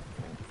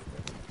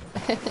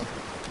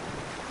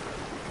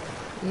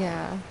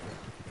 Yeah.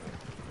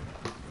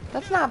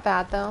 That's not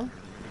bad though.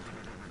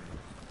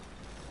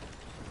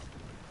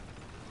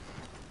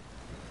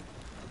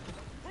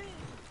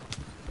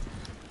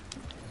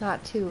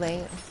 Not too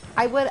late.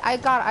 I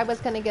was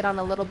gonna get on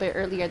a little bit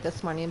earlier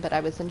this morning, but I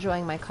was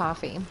enjoying my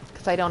coffee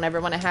because I don't ever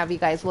want to have you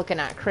guys looking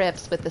at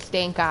Crips with the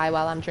stank eye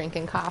while I'm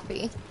drinking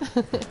coffee.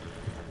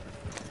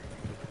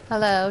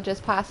 Hello,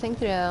 just passing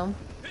through.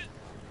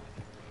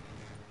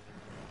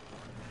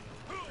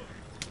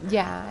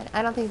 Yeah,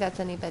 I don't think that's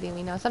anybody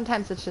we know.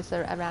 Sometimes it's just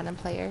a random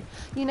player.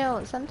 You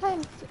know,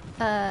 sometimes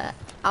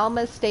I'll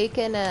mistake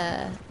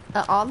an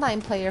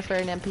online player for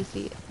an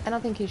NPC. I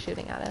don't think he's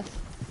shooting at us.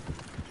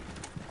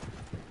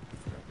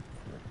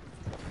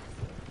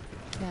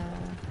 Yeah.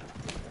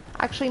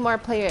 Actually, more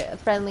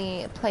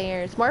friendly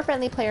player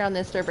on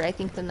this server, I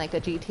think, than like a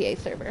GTA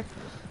server.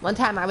 One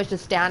time I was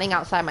just standing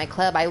outside my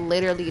club. I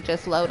literally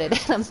just loaded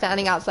and I'm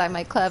standing outside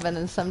my club and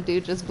then some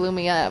dude just blew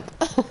me up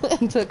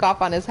and took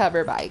off on his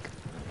hover bike.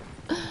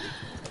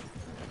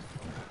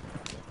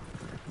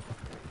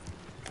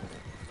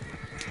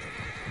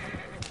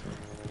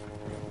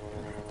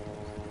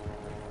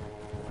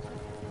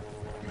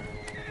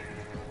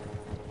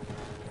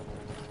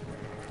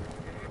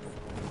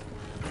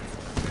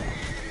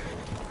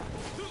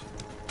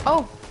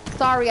 Oh,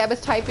 sorry, I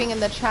was typing in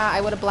the chat. I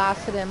would have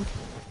blasted him.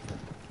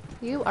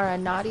 You are a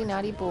naughty,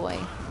 naughty boy.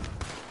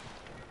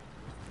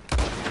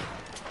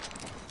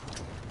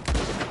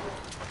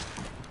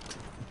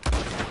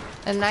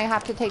 And I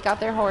have to take out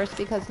their horse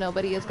because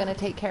nobody is going to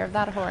take care of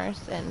that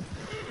horse. And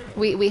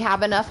we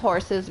have enough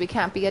horses. We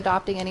can't be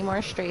adopting any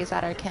more strays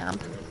at our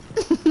camp.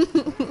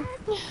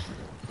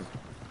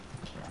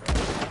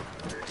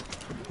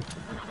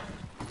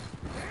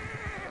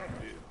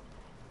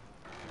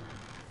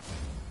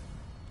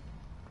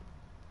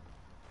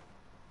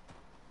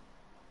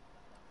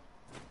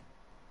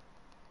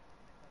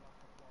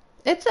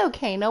 It's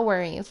okay, no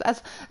worries.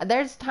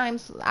 There's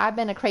times I've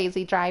been a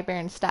crazy driver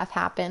and stuff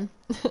happen.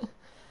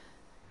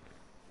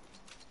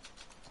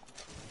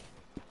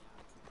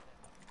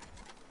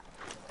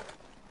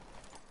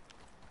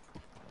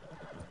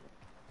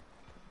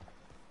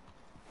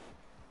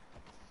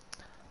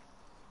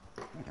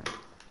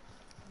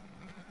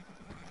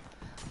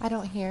 I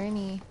don't hear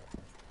any.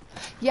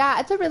 Yeah,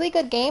 it's a really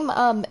good game.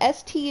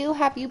 STU,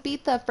 have you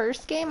beat the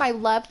first game? I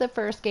love the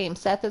first game.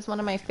 Seth is one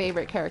of my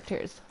favorite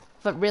characters.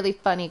 But really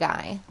funny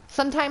guy.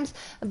 Sometimes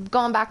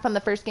going back from the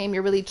first game,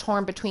 you're really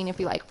torn between if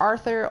you like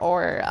Arthur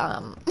or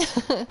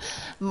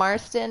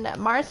Marston.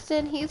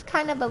 Marston, he's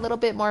kind of a little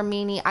bit more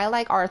meany. I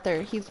like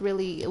Arthur. He's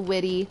really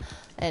witty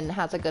and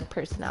has a good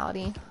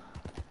personality.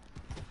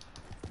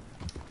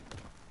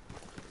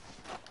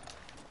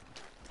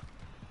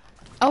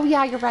 Oh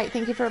yeah, you're right.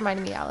 Thank you for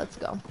reminding me. Yeah, let's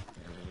go.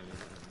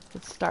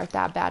 Let's start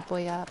that bad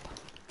boy up.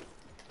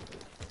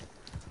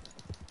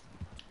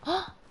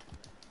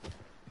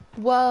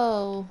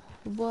 Whoa.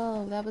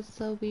 Whoa, that was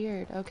so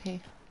weird.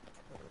 Okay.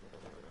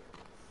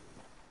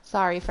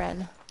 Sorry,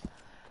 friend.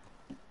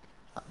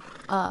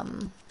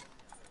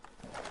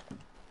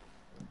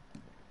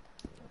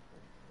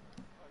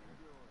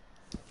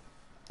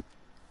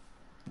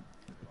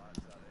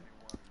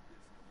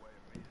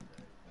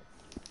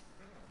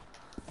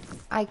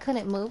 I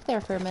couldn't move there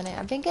for a minute.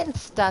 I've been getting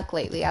stuck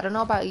lately. I don't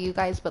know about you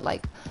guys, but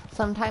like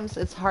sometimes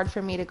it's hard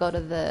for me to go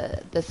to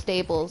the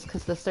stables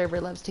because the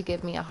server loves to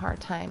give me a hard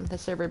time. The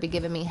server be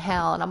giving me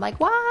hell, and I'm like,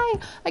 why?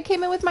 I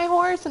came in with my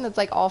horse, and it's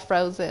like all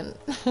frozen.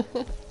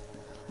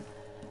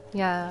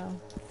 Yeah.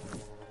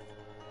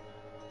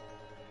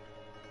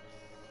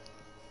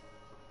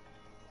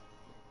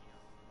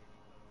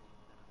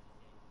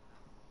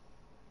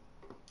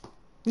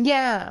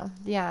 Yeah,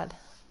 yeah.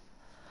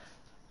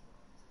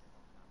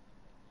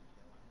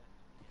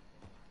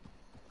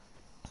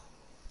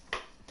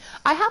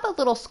 I have a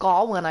little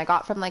skull one I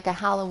got from like a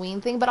Halloween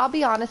thing, but I'll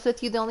be honest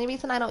with you, the only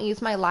reason I don't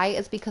use my light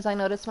is because I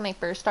noticed when I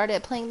first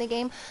started playing the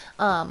game,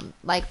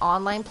 like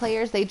online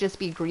players, they'd just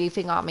be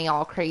griefing on me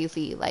all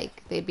crazy.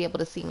 Like they'd be able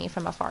to see me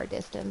from a far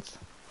distance.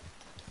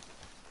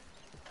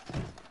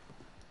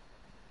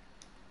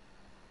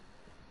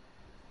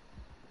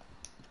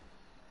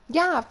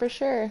 Yeah, for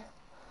sure.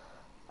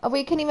 Oh,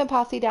 we can even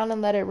posse down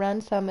and let it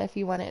run some if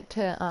you want it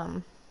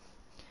to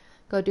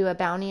go do a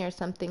bounty or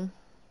something.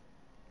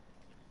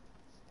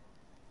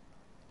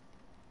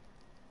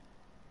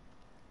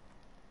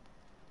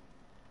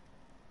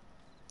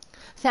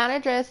 San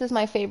Andreas is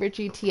my favorite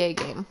GTA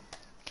game.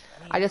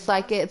 I just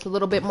like it. It's a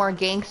little bit more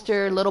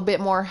gangster, a little bit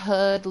more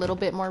hood, a little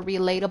bit more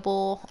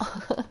relatable.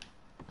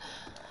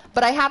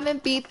 But I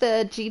haven't beat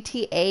the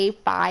GTA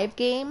 5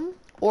 game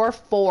or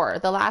 4.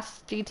 The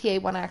last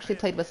GTA one I actually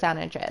played was San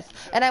Andreas.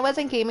 And I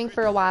wasn't gaming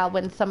for a while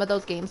when some of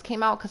those games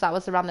came out because that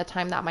was around the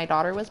time that my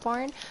daughter was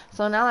born.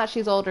 So now that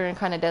she's older and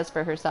kind of does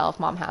for herself,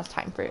 mom has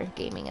time for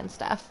gaming and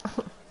stuff.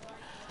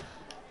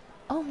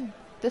 Oh,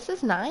 this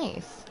is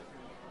nice.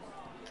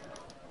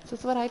 Is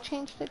this what I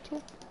changed it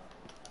to?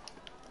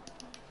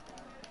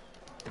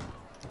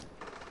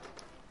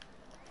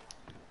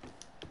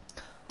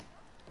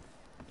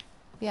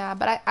 Yeah,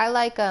 but I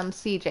like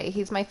CJ.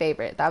 He's my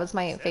favorite. That was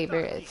my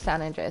favorite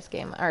San Andreas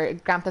game or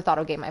Grand Theft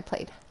Auto game I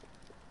played.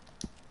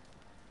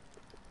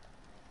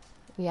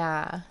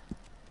 Yeah.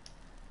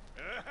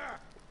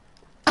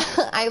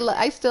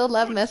 I still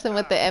love messing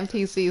with the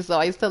NPCs though.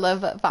 I still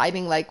love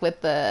fighting like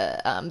with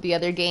the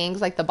other gangs,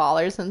 like the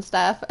ballers and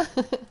stuff.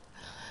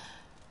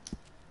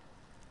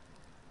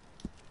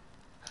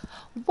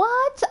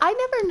 What? I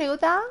never knew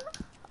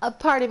that.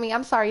 Pardon me.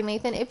 I'm sorry,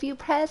 Nathan. If you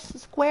press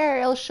square,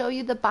 it'll show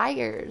you the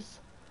buyers.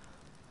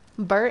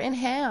 Bert and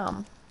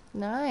Ham.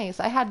 Nice.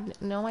 I had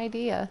no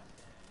idea.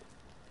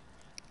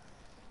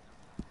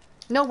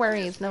 No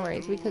worries, no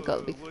worries. We could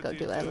go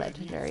do a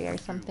legendary or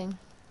something.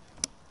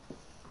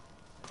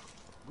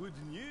 Good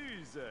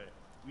news.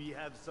 We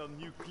have some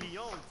new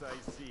clients,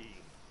 I see.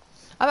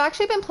 I've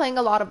actually been playing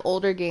a lot of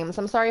older games.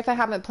 I'm sorry if I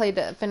haven't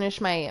finished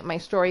my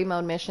story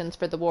mode missions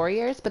for the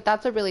Warriors, but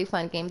that's a really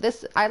fun game.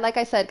 Like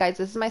I said, guys,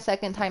 this is my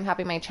second time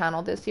having my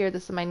channel this year.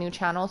 This is my new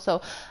channel,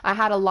 so I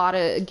had a lot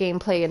of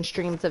gameplay and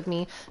streams of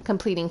me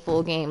completing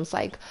full games,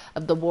 like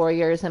of the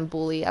Warriors and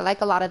Bully. I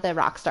like a lot of the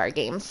Rockstar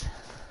games.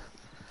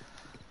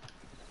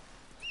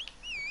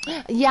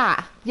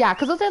 Yeah,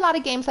 because those are a lot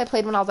of games I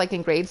played when I was like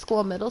in grade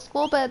school, middle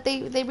school, but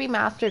they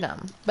remastered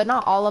them. But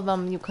not all of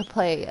them you could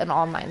play an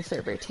online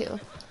server too.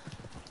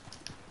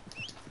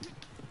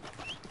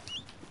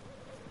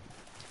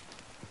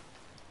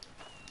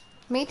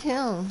 Me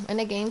too, in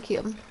a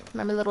GameCube.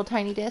 Remember little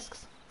tiny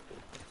discs?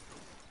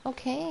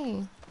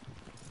 Okay.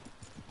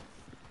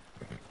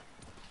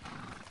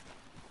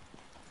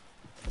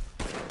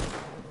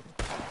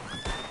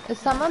 Is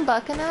someone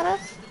bucking at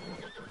us?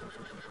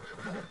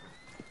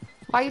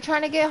 Why are you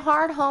trying to get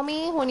hard,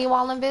 homie, when you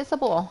all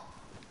invisible?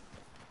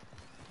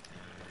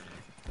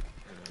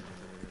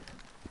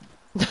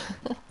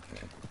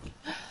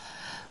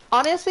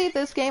 Honestly,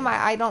 this game,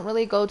 I don't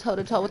really go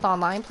toe-to-toe with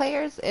online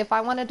players. If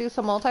I want to do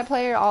some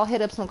multiplayer, I'll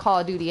hit up some Call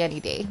of Duty any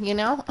day, you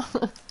know?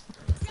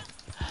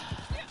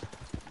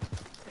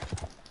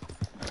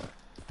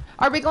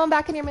 Are we going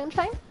back in your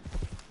moonshine?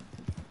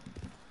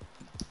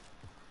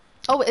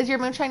 Oh, is your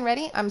moonshine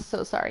ready? I'm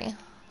so sorry.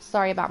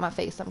 Sorry about my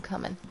face. I'm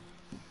coming.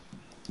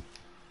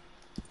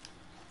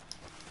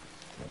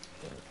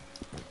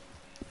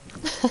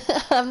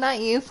 I'm not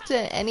used to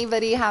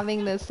anybody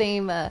having the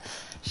same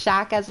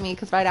shack as me,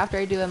 because right after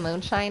I do a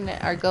moonshine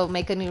or go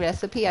make a new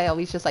recipe, I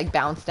always just like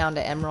bounce down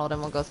to Emerald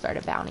and we'll go start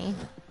a bounty.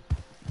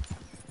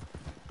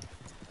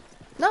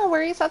 No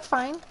worries, that's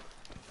fine.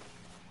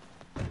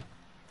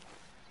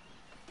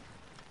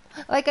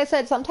 Like I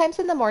said, sometimes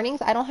in the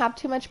mornings I don't have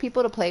too much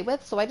people to play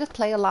with, so I just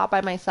play a lot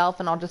by myself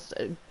and I'll just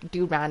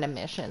do random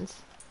missions.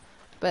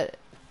 But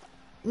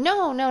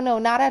no,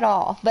 not at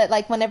all. But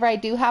like whenever I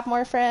do have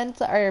more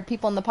friends or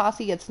people in the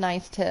posse, it's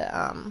nice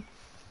to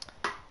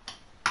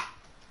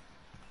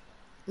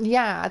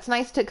yeah, it's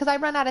nice to, because I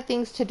run out of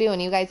things to do and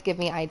you guys give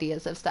me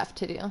ideas of stuff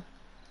to do.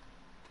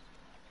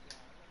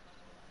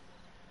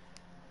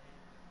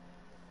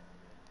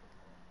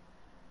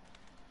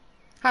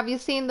 Have you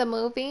seen the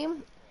movie?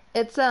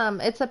 It's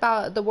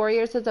about the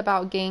Warriors is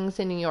about gangs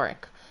in New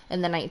York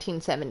in the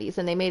 1970s,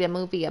 and they made a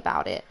movie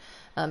about it.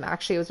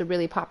 Actually, it was a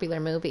really popular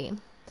movie.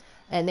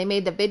 And they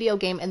made the video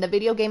game, and the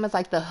video game is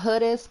like the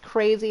hoodest,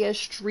 craziest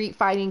street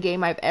fighting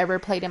game I've ever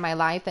played in my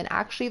life. And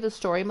actually, the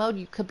story mode,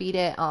 you could beat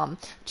it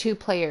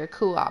 2-player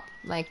co-op,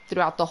 like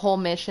throughout the whole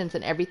missions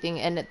and everything.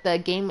 And the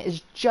game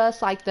is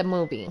just like the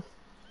movie.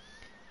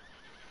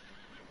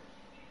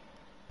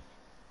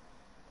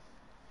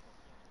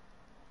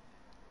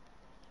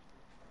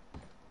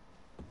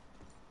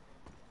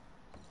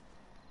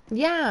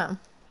 Yeah.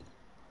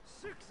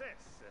 Success.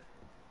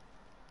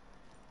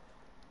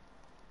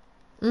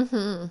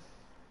 Mm-hmm.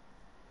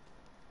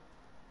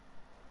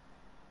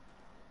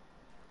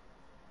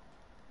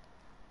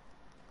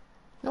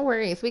 No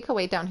worries, we could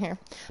wait down here.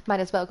 Might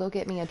as well go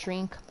get me a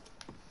drink.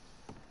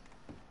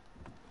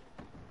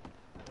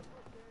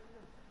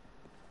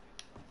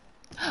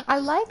 I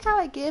like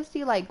how it gives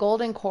you like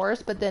golden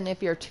cores, but then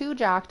if you're too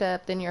jacked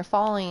up, then you're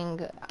falling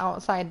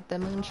outside the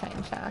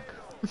moonshine shack.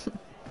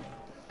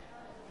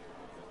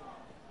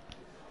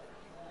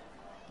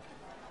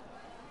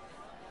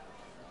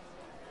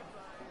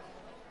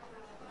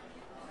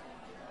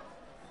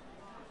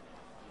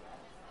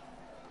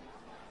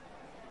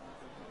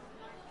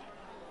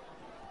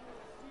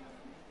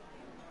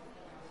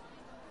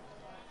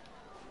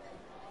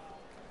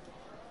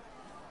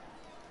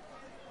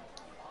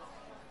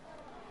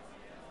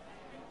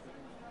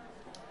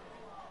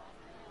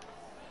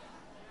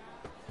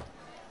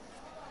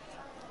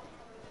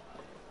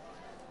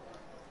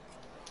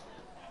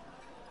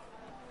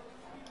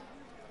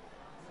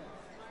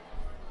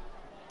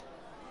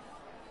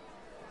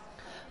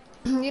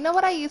 You know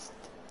what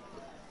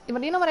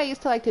I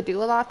used to like to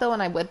do a lot though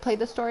when I would play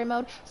the story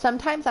mode?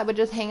 Sometimes I would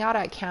just hang out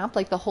at camp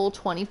like the whole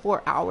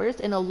 24 hours,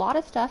 and a lot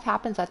of stuff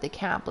happens at the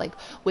camp, like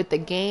with the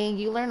gang.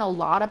 You learn a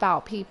lot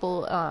about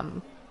people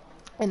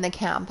in the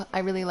camp. I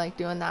really like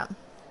doing that.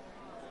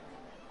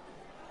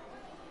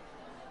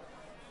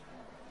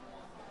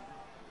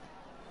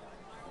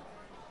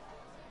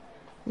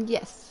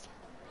 Yes.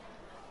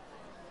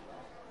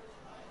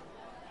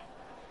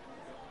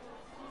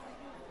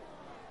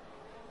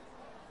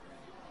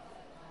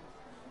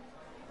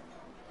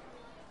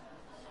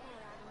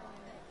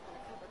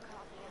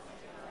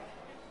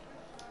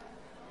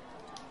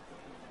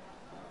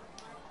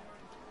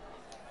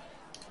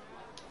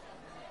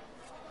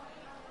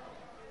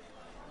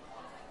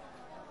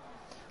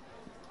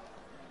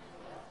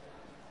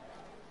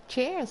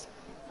 Cheers.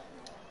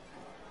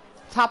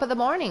 Top of the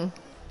morning.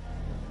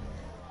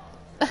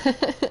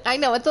 I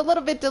know it's a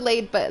little bit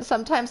delayed, but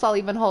sometimes I'll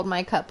even hold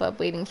my cup up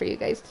waiting for you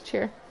guys to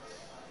cheer.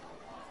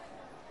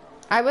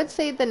 I would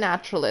say the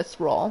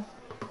naturalist role.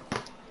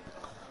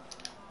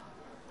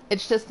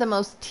 It's just the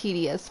most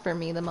tedious for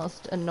me, the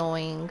most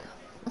annoying.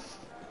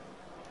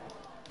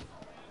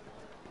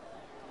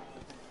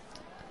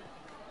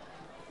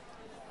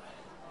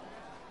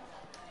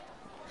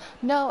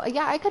 No,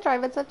 yeah, I could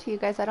drive. It's up to you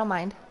guys. I don't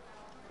mind.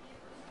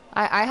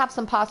 I have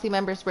some posse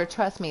members where,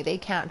 trust me, they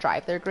can't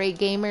drive. They're great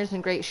gamers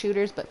and great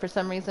shooters, but for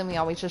some reason we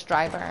always just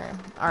drive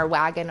our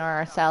wagon or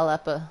our cell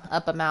up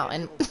a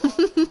mountain. Have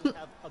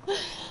a batch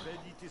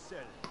ready to sell.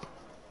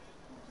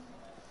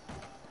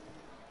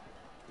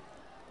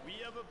 We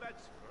have a batch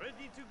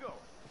ready to go.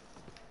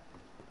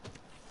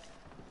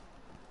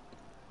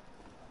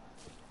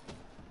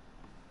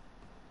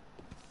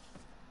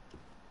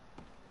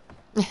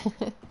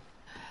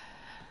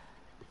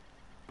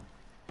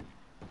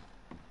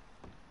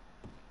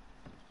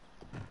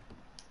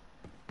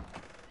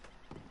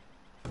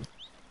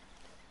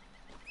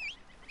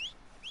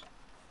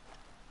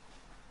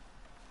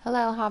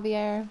 Hello,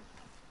 Javier.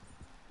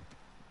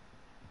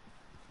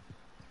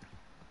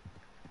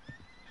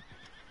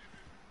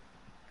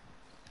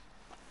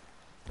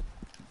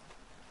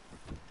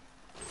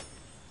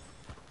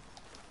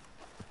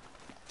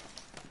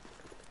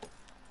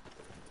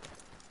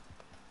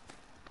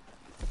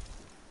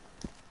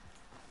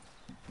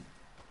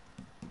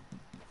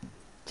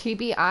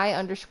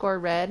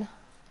 TBI_red.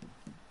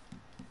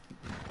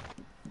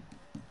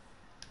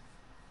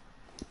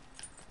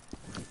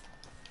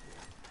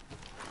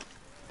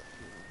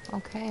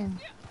 Okay.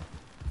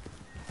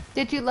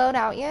 Did you load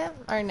out yet,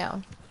 or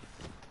no?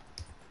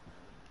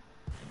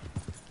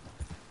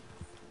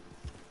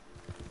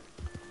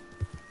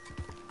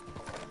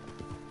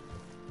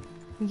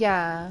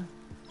 Yeah.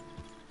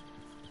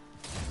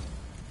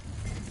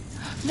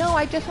 No,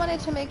 I just wanted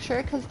to make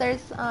sure, because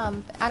there's, I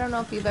don't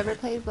know if you've ever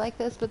played like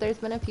this, but there's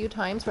been a few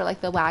times where,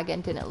 like, the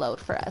wagon didn't load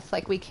for us.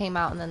 Like, we came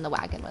out and then the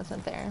wagon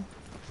wasn't there.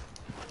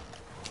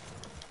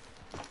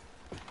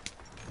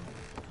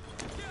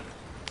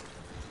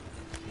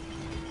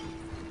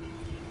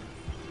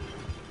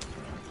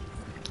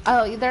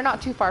 Oh, they're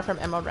not too far from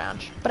Emerald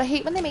Ranch. But I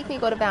hate when they make me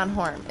go to Van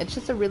Horn. It's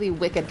just a really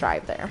wicked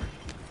drive there.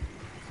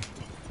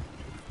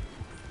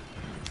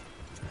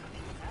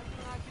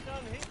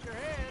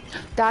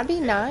 That'd be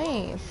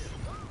nice.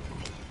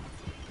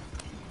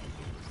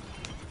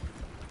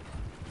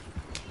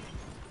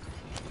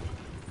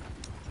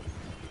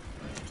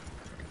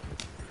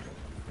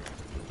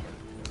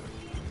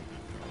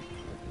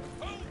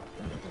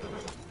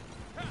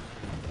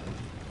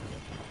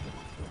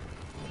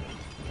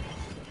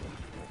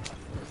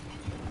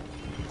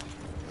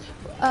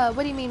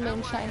 What do you mean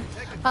moonshine?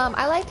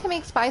 I like to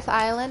make Spice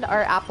Island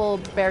or apple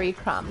berry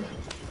crumb.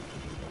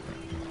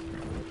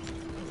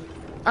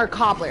 Or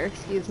cobbler,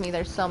 excuse me,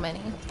 there's so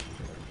many.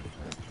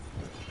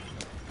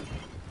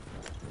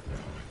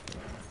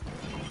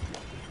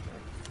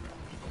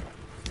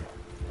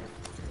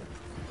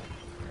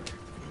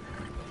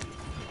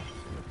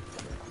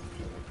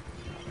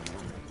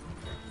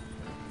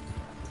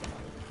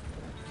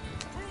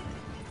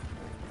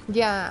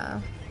 Yeah.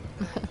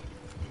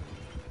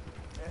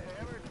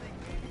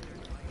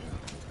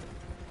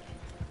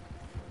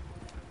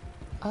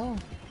 Oh.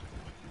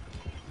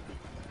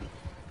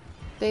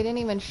 They didn't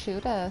even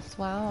shoot us.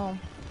 Wow.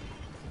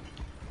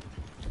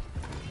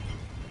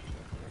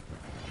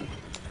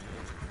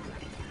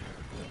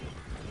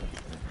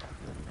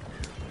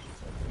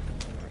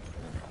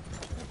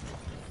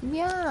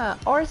 Yeah.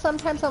 Or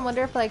sometimes I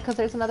wonder if, like, because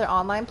there's another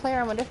online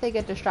player, I wonder if they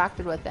get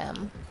distracted with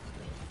them.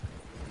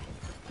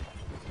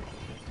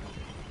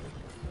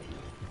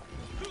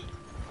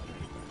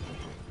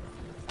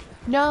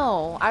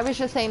 No, I was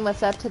just saying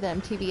what's up to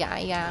them,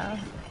 TBI, yeah.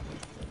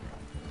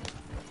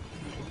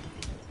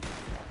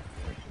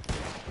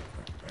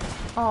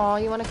 Oh,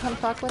 you want to come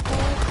fuck with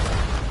us?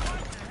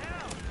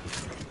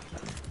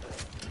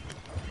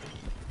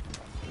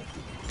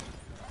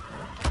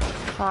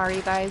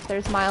 Sorry guys,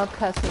 there's mild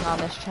cussing on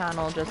this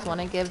channel, just want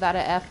to give that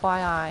a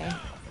FYI.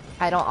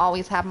 I don't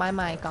always have my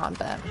mic on,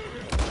 but...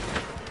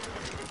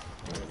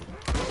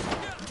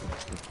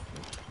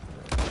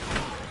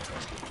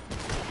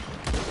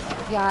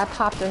 Yeah, I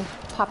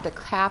popped a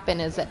cap in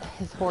his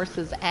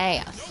horse's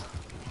ass.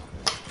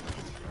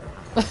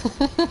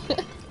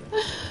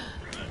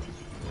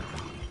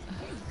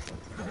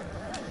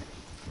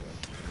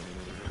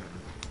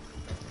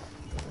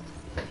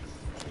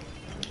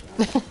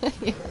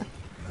 Yeah.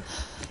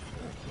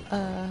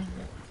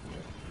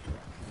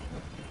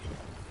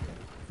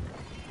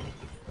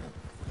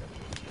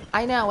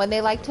 I know, and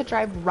they like to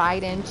drive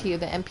right into you.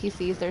 The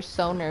NPCs, they're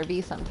so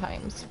nervy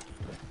sometimes.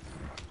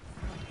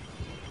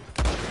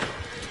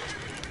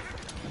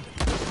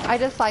 I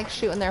just like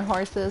shooting their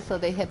horses so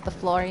they hit the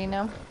floor, you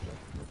know?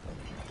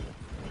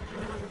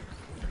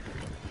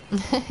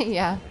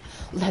 Yeah.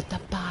 Let the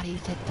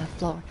bodies hit the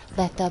floor.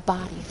 Let the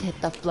bodies hit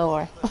the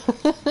floor.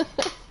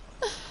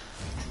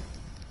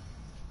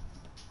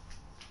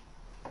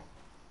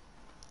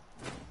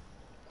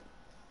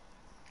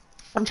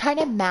 I'm trying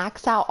to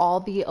max out all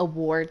the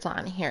awards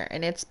on here,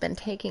 and it's been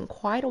taking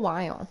quite a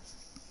while.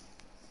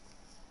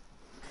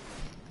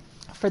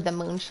 For the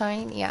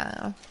moonshine,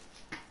 yeah.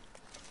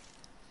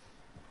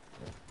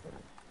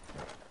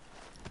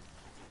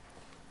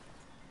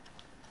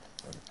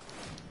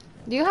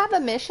 Do you have a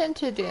mission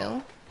to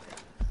do?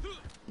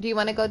 Do you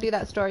want to go do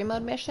that story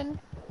mode mission?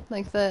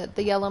 Like the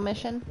yellow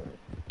mission?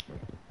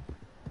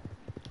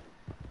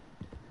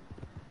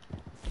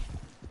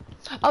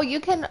 Oh,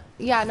 you can,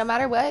 yeah, no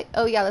matter what.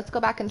 Oh, yeah, let's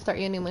go back and start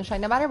your new moonshine.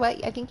 No matter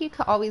what, I think you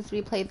can always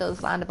replay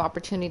those Land of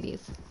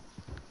Opportunities.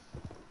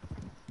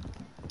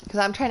 Because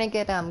I'm trying to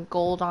get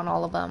gold on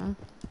all of them.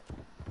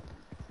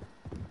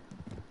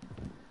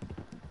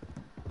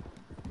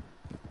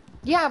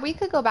 Yeah, we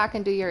could go back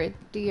and do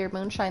your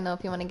moonshine, though,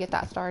 if you want to get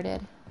that started.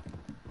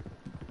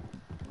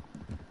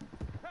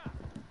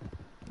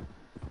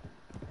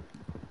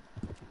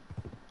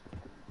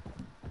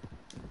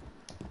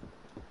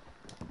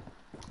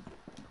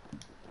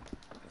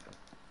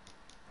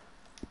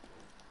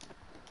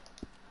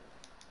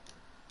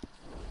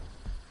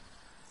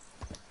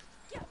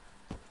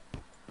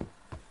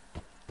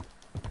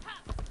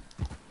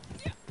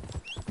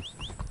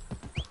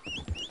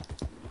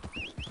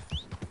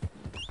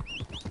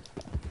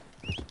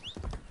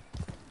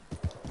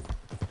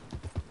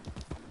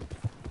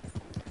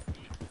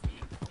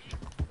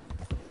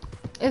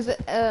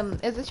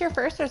 Is this your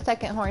first or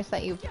second horse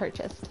that you've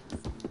purchased?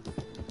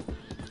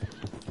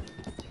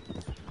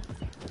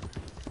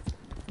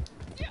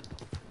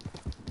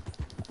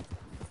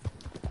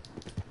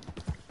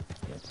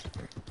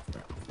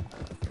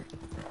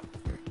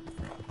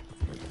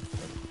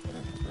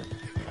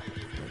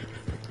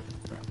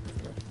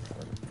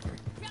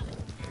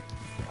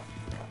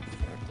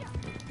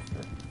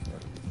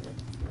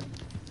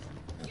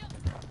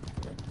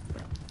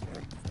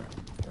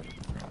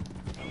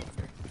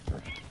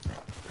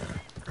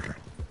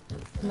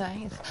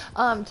 Nice.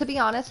 To be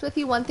honest with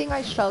you, one thing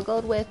I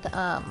struggled with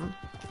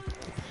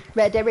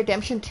Red Dead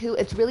Redemption 2,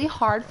 it's really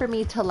hard for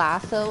me to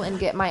lasso and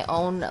get my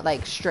own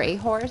like stray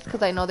horse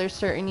because I know there's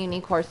certain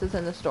unique horses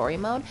in the story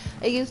mode.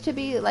 It used to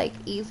be like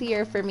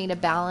easier for me to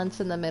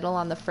balance in the middle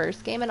on the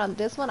first game, and on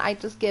this one I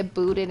just get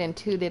booted and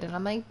tooted and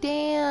I'm like,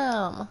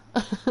 damn.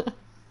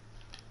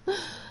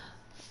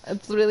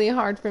 It's really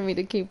hard for me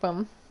to keep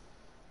them.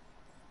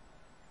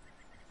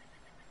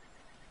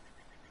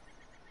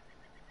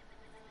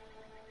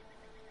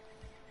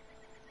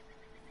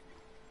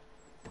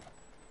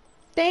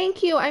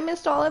 Thank you. I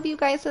missed all of you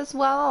guys as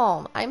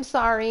well. I'm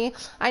sorry.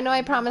 I know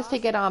I promised to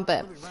get on,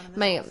 but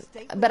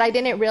I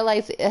didn't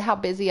realize how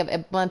busy of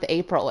a month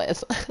April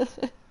is.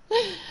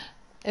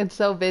 It's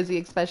so busy,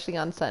 especially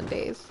on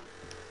Sundays.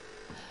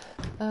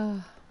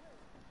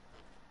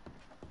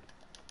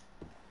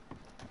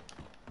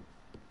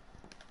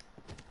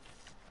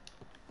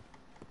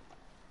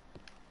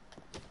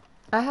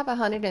 I have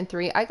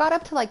 103. I got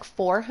up to like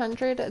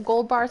 400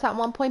 gold bars at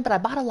one point, but I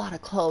bought a lot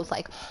of clothes.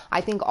 Like,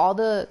 I think all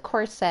the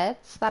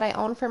corsets that I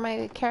own for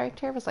my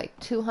character was like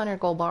 200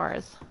 gold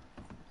bars.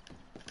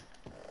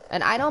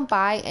 And I don't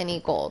buy any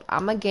gold.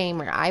 I'm a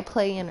gamer. I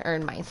play and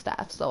earn my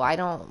stuff, so I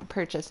don't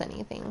purchase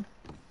anything.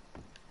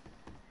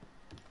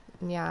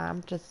 Yeah,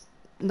 I'm just...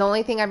 The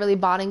only thing I really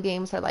bought in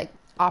games are like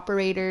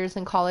operators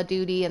and Call of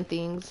Duty and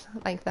things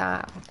like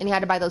that. And you had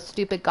to buy those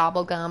stupid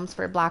gobble gums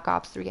for Black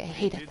Ops 3. I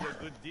hated that.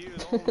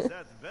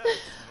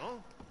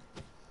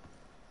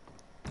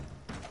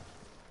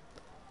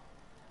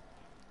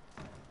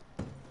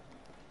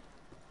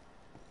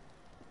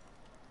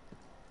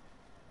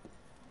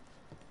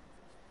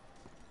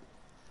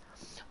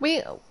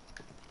 We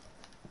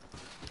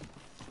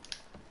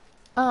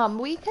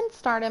can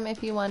start him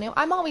if you want to.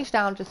 I'm always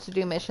down just to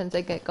do missions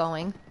and get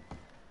going.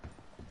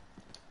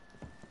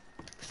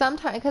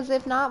 Sometimes, because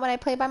if not, when I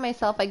play by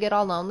myself, I get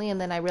all lonely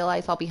and then I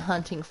realize I'll be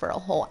hunting for a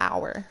whole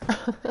hour.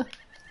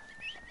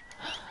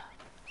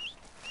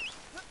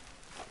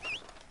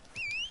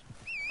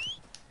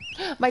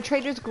 My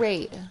trader's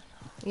great.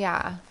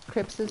 Yeah,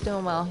 Crips is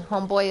doing well.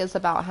 Homeboy is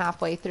about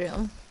halfway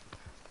through.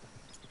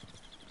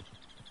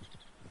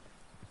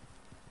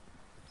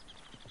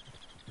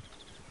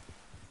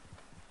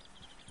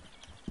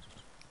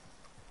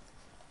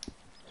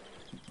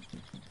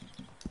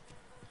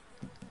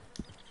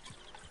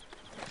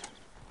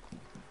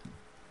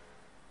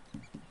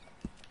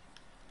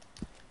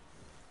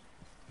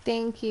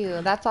 Thank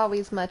you. That's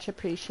always much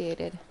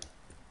appreciated.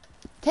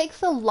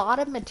 Takes a lot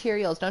of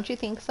materials, don't you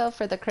think so,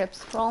 for the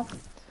Crips roll?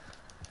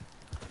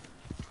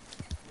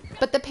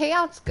 But the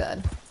payout's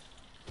good.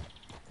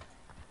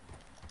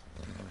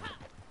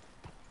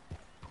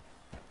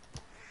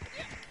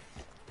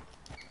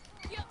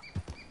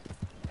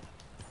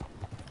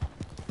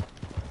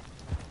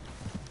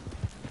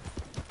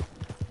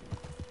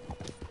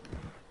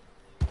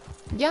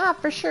 Yeah,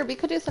 for sure. We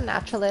could do some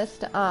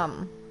naturalist.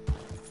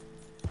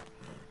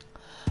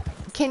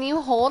 Can you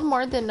hold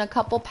more than a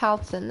couple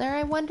pouts in there,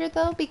 I wonder,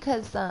 though?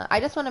 Because I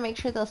just want to make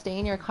sure they'll stay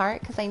in your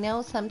cart, because I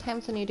know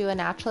sometimes when you do a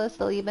naturalist,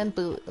 they'll even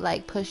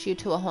push you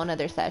to a whole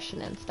nother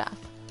session and stuff.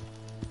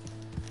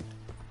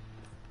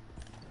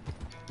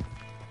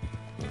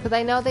 Because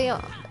I know they...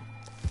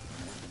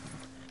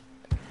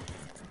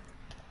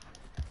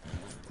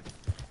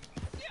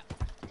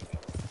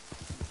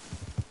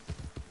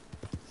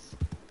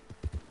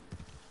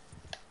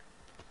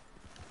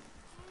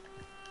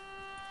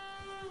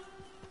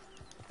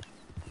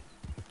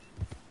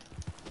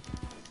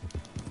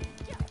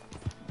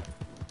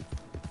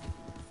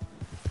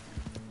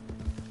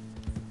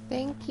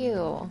 Thank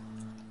you.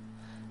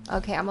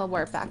 Okay, I'm gonna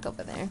warp back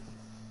over there.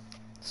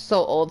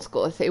 So old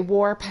school. I say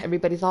warp,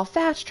 everybody's all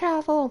fast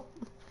travel.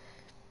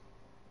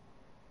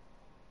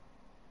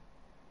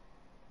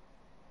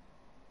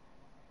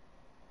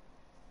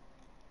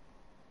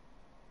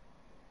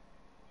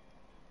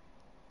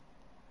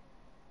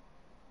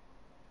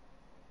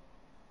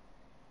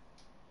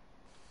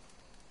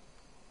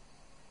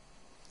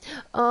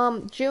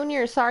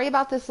 Junior, sorry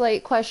about this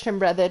late question,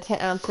 brother,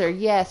 to answer.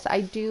 Yes,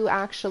 I do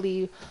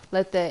actually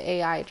let the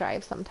AI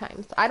drive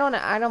sometimes. I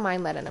don't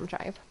mind letting them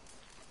drive.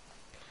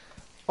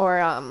 Or,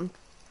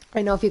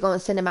 I know if you go in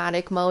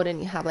cinematic mode and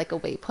you have like a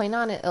waypoint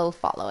on it, it'll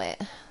follow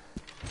it.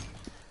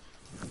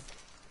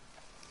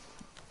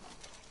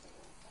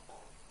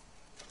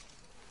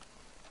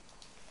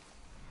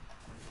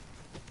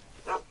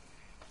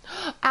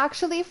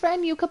 Actually,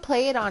 friend, you could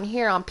play it on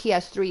here on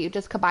PS3. You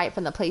just could buy it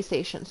from the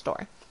PlayStation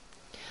Store.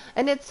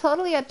 And it's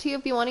totally up to you.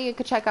 If you want to, you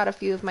could check out a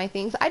few of my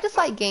things. I just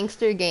like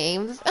gangster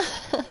games.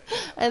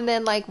 And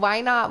then, like, why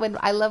not?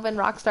 I love when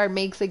Rockstar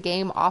makes a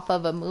game off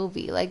of a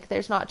movie. Like,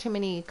 there's not too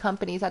many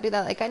companies that do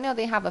that. Like, I know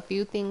they have a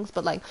few things,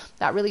 but, like,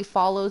 that really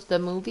follows the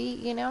movie,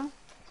 you know?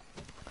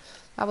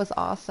 That was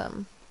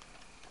awesome.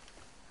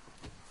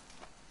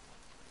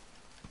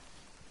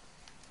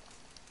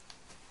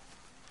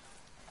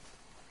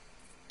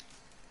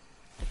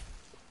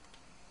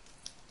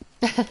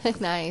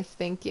 Nice,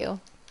 thank you.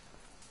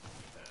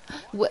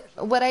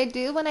 What I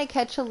do when I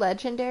catch a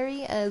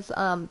legendary is,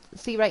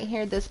 see right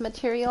here, this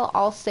material,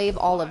 I'll save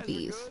all of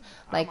these.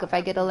 Like if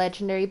I get a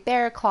legendary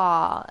bear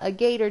claw, a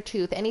gator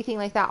tooth, anything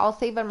like that, I'll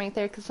save them right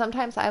there, because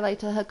sometimes I like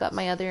to hook up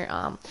my other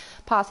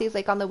posses.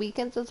 Like on the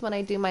weekends is when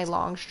I do my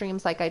long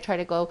streams, like I try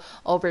to go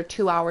over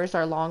 2 hours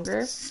or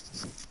longer.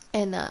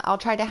 And I'll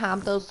try to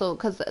have those, so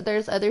because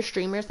there's other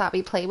streamers that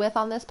we play with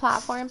on this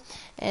platform,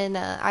 and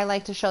I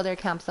like to show their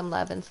camp some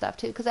love and stuff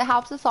too, because it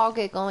helps us all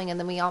get going, and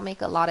then we all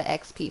make a lot of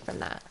XP from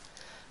that.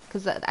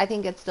 Because I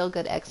think it's still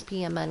good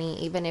XP and money,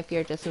 even if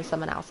you're just in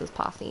someone else's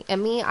posse.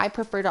 And me, I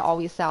prefer to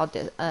always sell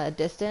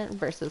distant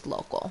versus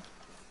local.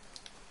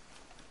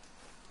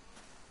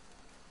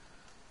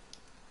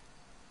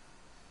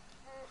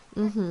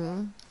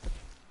 Mm-hmm.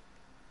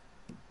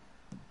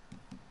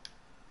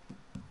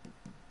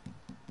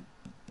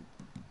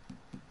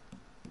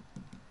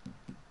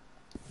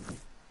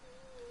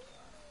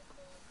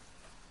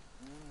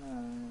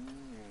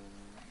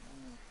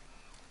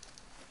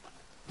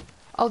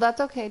 Oh,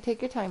 that's okay.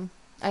 Take your time.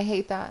 I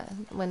hate that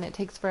when it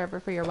takes forever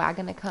for your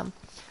wagon to come.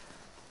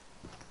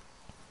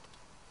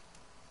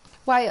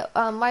 While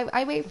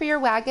I wait for your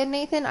wagon,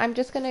 Nathan, I'm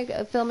just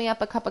gonna fill me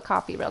up a cup of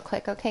coffee real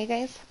quick, okay,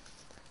 guys?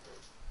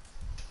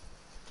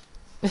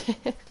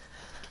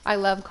 I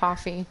love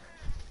coffee.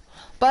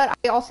 But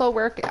I also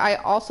work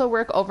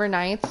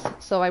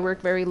overnights, so I work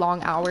very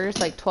long hours,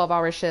 like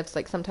 12-hour shifts.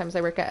 Like sometimes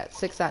I work at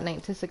 6 at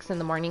night to 6 in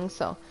the morning,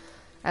 so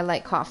I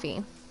like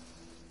coffee.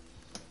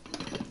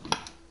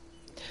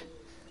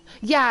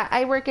 Yeah,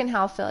 I work in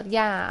Housefield.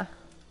 Yeah.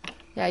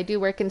 Yeah, I do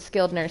work in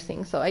skilled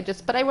nursing, so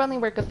but I only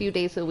work a few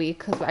days a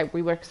week because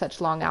we work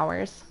such long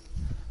hours.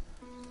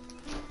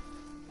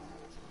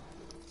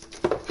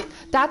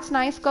 That's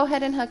nice. Go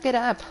ahead and hook it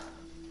up.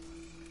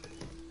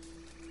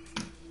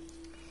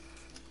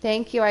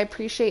 Thank you. I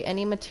appreciate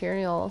any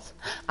materials.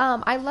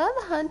 I love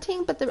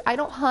hunting, but I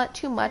don't hunt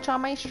too much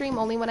on my stream,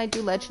 only when I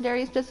do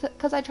legendaries, just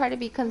because I try to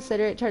be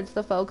considerate towards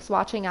the folks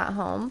watching at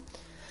home.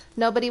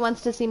 Nobody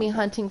wants to see me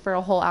hunting for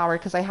a whole hour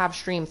because I have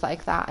streams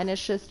like that. And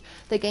it's just,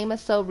 the game is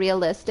so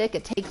realistic.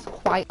 It takes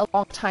quite a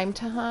long time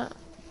to hunt.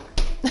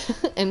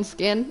 And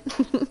skin.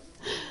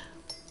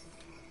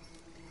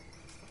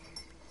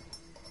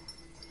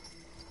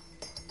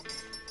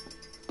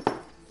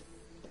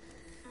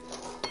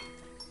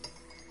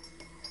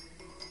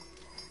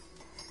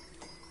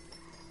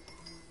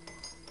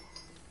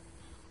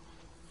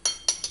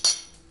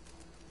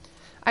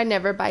 I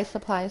never buy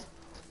supplies.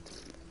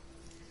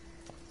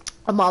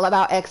 I'm all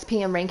about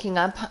XP and ranking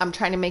up. I'm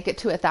trying to make it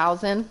to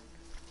 1,000.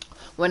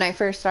 When I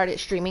first started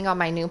streaming on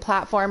my new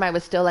platform, I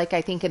was still like,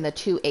 I think in the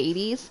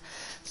 280s.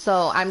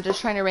 So I'm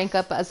just trying to rank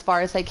up as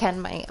far as I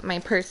can my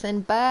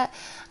person. But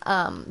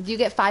you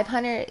get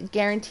 500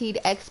 guaranteed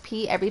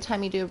XP every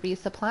time you do a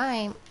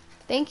resupply.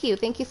 Thank you.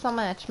 Thank you so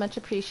much. Much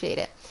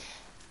appreciated.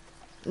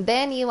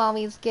 then you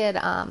always get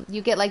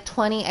you get like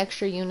 20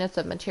 extra units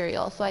of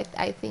material. So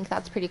I think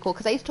that's pretty cool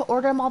because I used to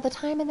order them all the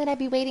time and then I'd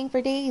be waiting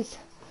for days.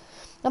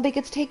 I'm like,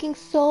 it's taking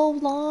so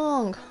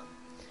long.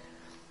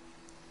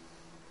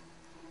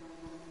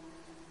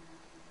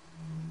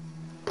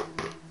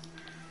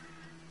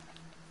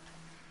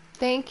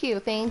 Thank you,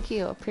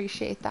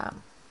 appreciate that.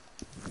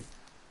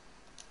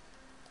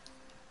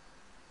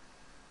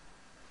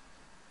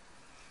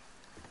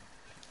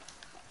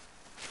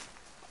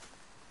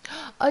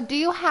 Do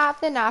you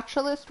have the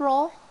naturalist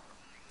role?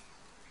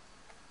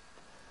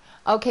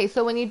 Okay,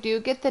 so when you do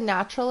get the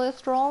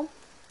naturalist role,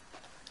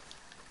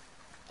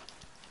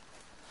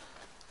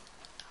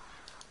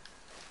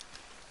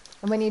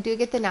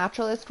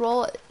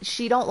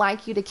 she don't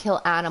like you to kill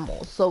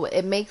animals. So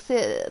it makes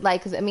it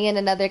like, 'cause me and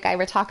another guy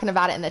were talking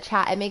about it in the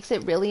chat. It makes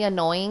it really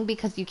annoying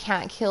because you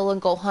can't kill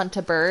and go hunt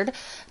a bird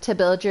to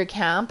build your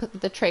camp,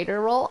 the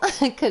trader role,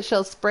 because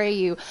she'll spray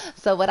you.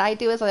 So what I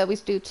do is I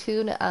always do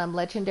 2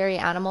 legendary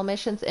animal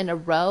missions in a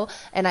row,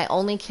 and I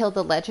only kill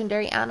the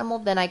legendary animal,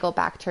 then I go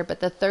back to her.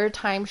 But the 3rd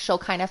time, she'll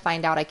kind of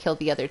find out I killed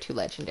the other 2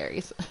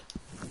 legendaries.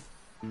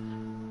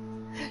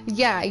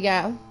 Yeah.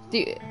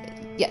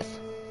 Yes.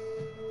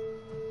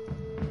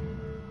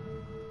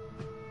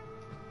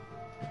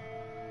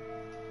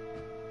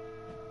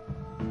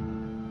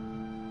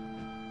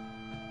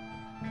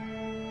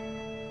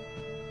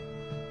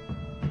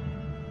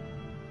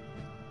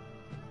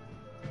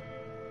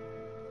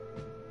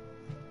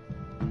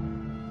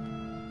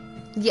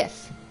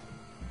 Yes.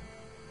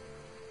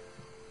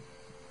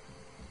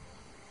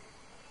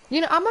 You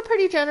know, I'm a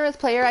pretty generous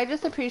player. I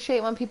just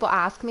appreciate when people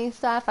ask me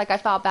stuff. Like, I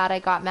felt bad I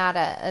got mad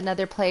at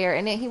another player,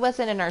 and he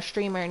wasn't in our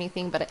stream or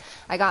anything, but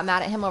I got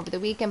mad at him over the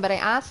weekend. But I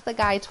asked the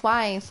guy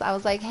twice. I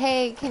was like,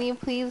 hey, can you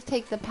please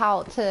take the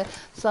pelt to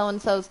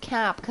so-and-so's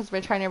camp because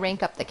we're trying to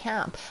rank up the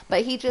camp.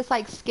 But he just,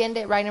 like, skinned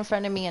it right in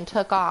front of me and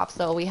took off,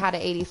 so we had to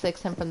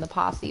 86 him from the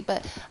posse.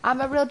 But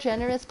I'm a real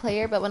generous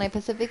player, but when I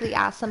specifically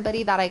ask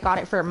somebody that I got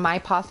it for my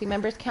posse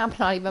members camp,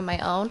 not even my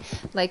own,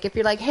 like, if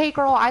you're like, hey,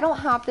 girl, I don't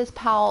have this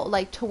pelt,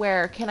 like, to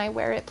wear, can I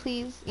wear it,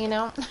 please? You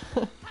know?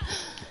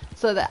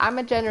 So that I'm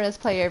a generous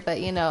player, but,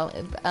 you know,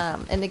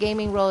 in the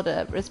gaming world,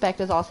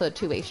 respect is also a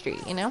two-way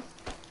street, you know?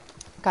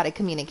 Gotta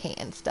communicate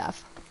and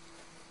stuff.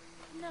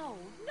 No.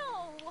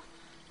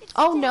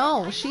 Oh,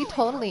 no, she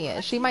totally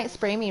is. She might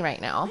spray me right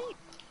now.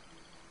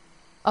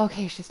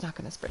 Okay, she's not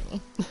gonna spray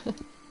me.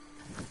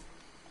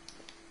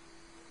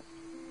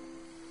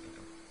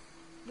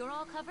 You're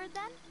all covered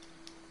then?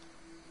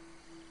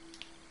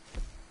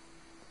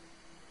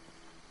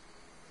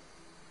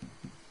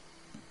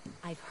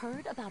 I've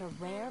heard about a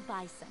rare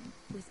bison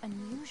with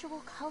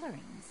unusual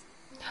colorings.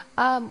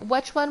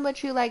 Which one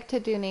would you like to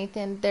do,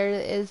 Nathan? There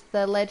is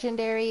the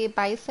legendary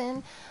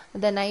bison,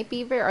 the night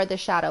beaver, or the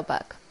shadow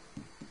buck.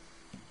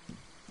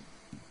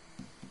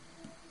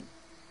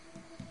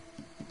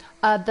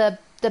 The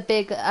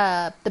big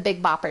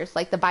boppers,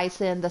 like the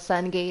bison, the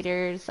sun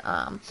gators,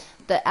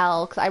 the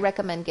elks. I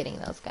recommend getting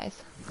those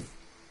guys.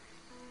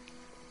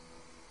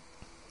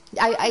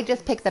 I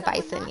just picked the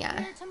bison,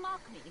 yeah.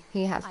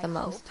 He has the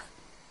most.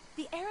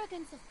 The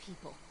arrogance of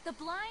people, the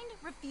blind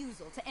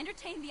refusal to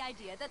entertain the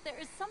idea that there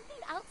is something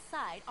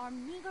outside our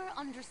meager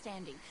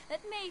understanding,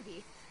 that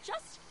maybe,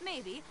 just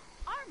maybe,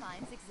 our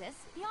minds exist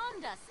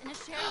beyond us in a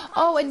shared consciousness.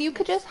 Oh, and you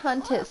could just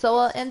hunt it. So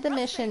we'll end the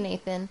mission,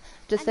 Nathan.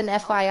 Just an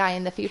FYI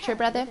in the future,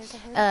 brother.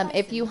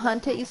 If you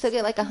hunt it, you still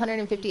get like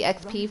 150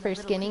 XP for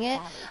skinning it.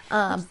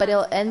 But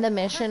it'll end the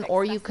mission,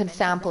 or you could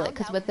sample it.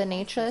 Because with the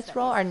naturalist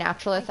role, or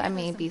naturalist, I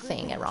may be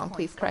saying it wrong.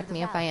 Please correct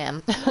me if I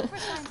am.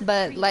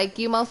 But like,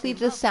 you mostly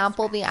just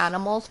sample the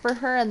animals for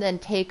her, and then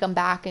take them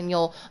back, and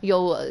you'll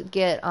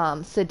get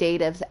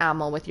sedatives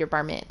ammo with your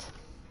Barmit.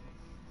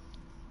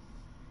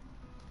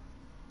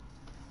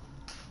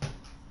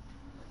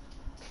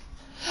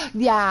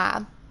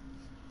 Yeah,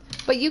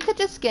 but you could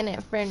just skin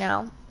it for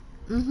now.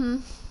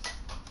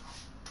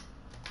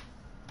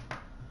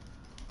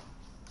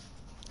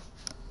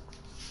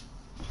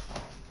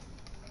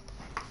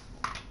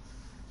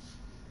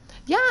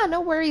 Yeah,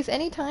 no worries,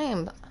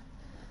 anytime.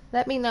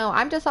 Let me know.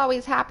 I'm just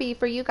always happy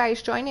for you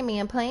guys joining me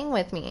and playing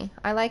with me.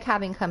 I like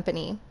having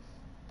company.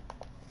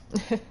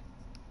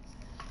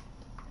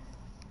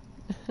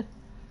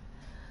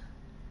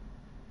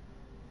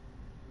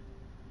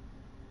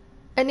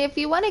 And if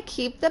you want to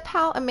keep the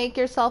pelt and make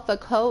yourself a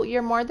coat,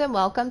 you're more than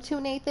welcome to,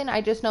 Nathan.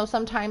 I just know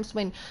sometimes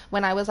when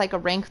I was like a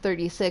rank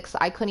 36,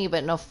 I couldn't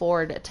even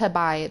afford to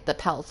buy the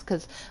pelts,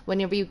 because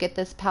whenever you get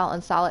this pelt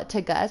and sell it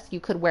to Gus,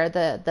 you could wear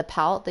the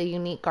pelt, the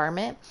unique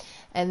garment,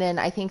 and then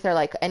I think they're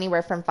like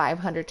anywhere from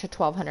 $500 to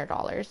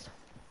 $1,200.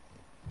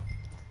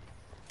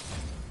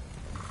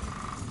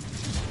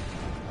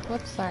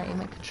 Whoops, sorry,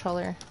 my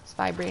controller is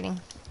vibrating.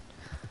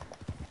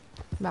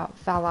 About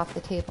fell off the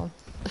table.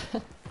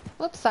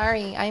 Whoops,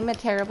 sorry, I'm a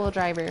terrible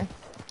driver.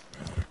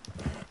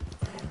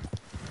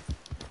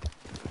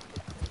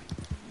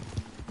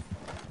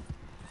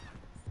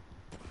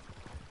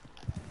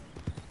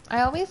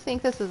 I always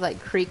think this is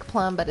like Creek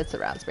Plum, but it's a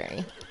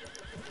raspberry.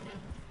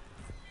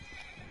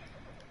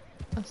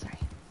 I'm sorry.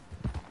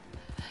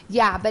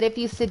 Yeah, but if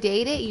you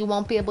sedate it, you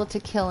won't be able to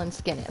kill and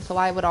skin it. So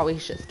I would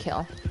always just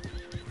kill.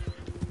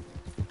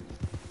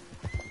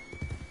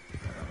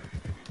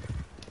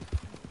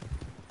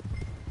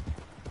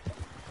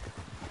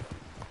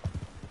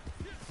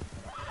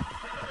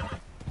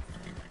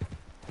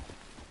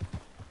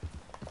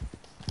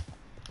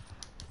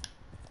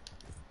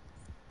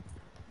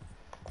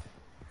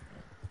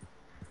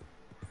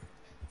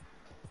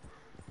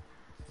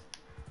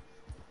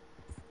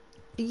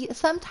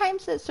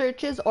 Sometimes it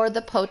searches, or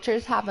the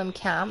poachers have them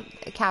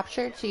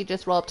captured, so you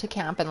just roll up to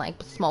camp and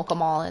like smoke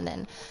them all and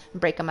then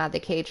break them out of the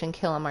cage and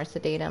kill them or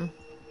sedate them.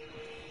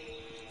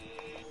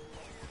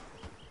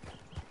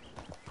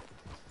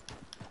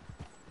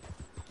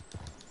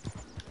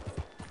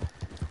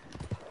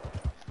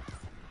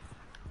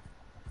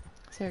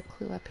 Is there a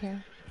clue up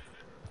here?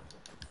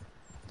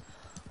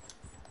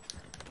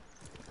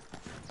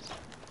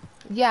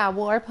 Yeah,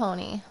 war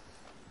pony.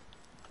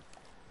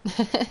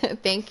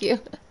 Thank you.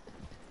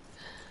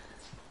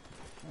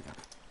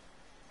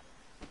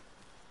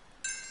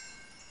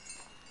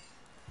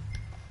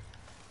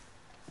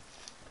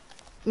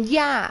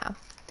 Yeah.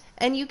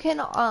 And you can,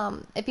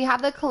 if you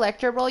have the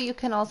collector roll, you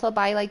can also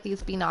buy like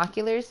these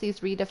binoculars,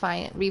 these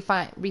refined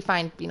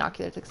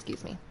binoculars,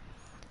 excuse me.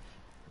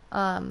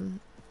 And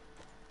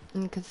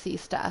you can see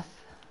stuff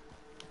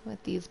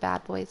with these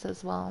bad boys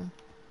as well.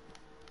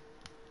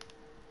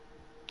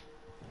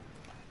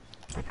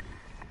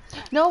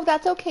 No,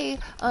 that's okay.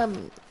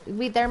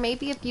 There may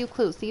be a few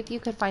clues. See if you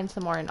could find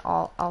some more, and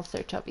I'll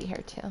search over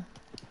here too.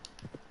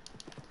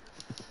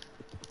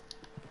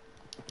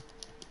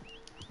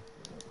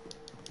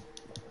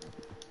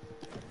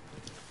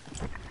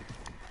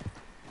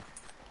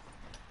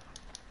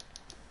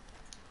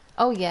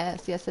 Oh,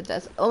 yes, yes it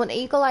does. Oh, an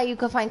Eagle Eye, you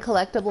can find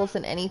collectibles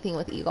in anything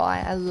with Eagle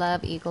Eye. I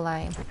love Eagle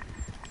Eye.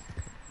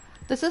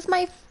 This is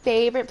my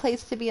favorite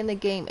place to be in the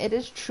game. It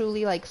is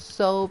truly, like,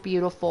 so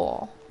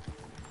beautiful.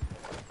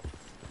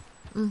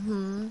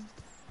 Mm-hmm.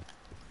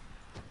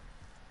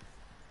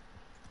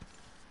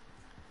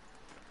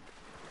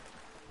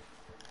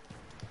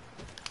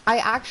 I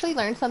actually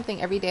learned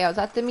something every day. I was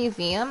at the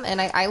museum,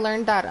 and I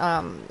learned that,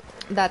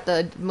 that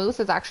the moose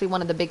is actually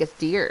one of the biggest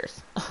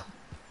deers.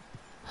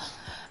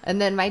 And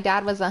then my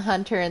dad was a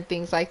hunter and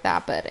things like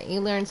that, but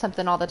you learn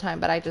something all the time,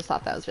 but I just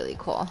thought that was really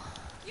cool.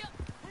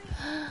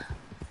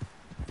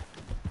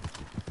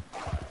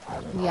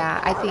 Yeah,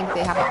 I think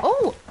they have a...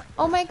 Oh!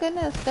 Oh my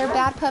goodness, they're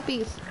bad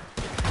puppies.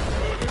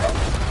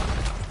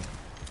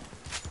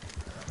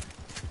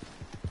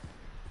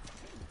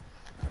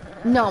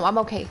 No, I'm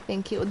okay,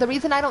 thank you. The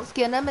reason I don't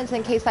skin them is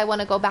in case I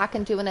want to go back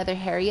and do another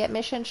Harriet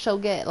mission. She'll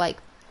get, like,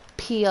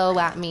 PO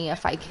at me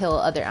if I kill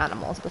other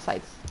animals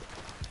besides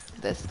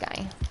this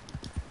guy.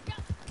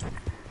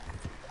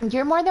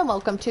 You're more than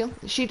welcome to.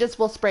 She just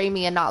will spray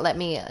me and not let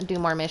me do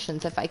more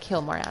missions if I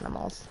kill more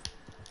animals.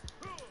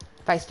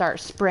 If I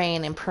start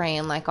spraying and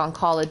praying like on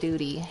Call of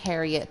Duty,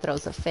 Harriet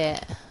throws a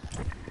fit.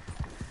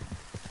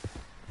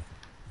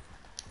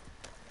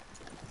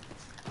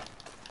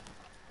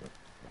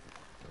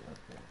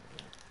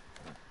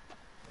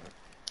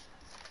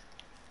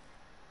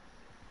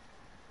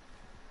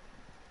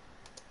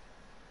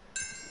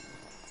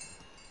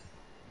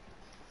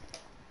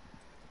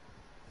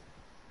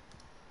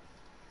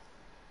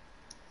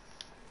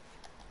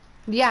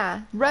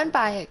 Yeah, run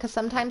by it, because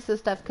sometimes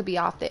this stuff could be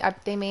off.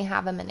 They may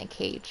have him in a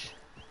cage.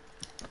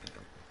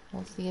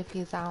 We'll see if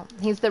he's out.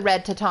 He's the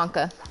red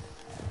Tatanka.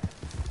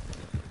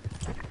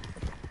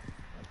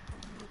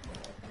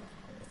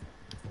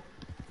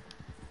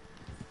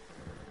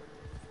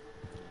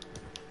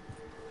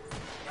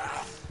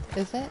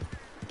 Is it?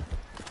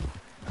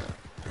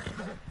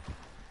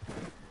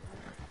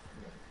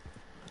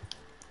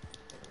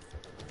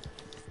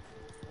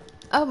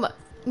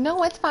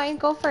 No, it's fine.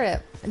 Go for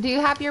it. Do you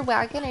have your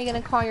wagon? Are you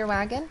going to call your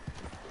wagon?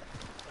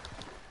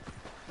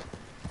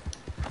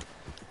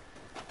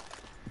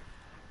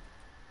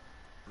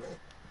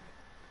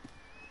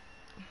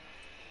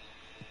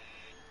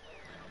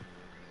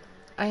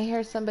 I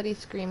hear somebody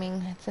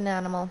screaming. It's an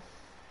animal.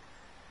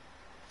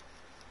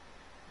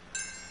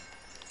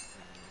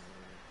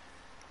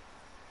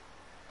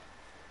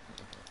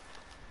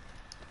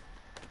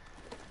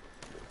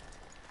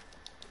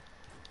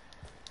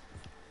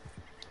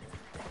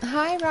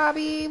 Hi,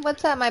 Robbie.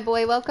 What's up, my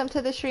boy? Welcome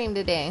to the stream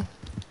today.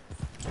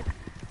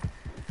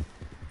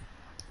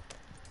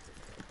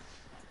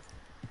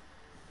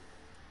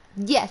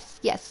 Yes,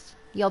 yes.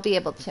 You'll be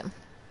able to.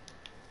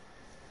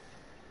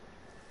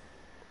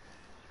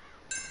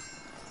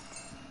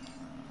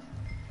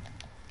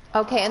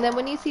 Okay, and then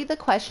when you see the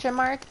question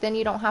mark, then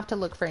you don't have to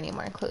look for any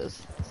more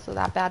clues. So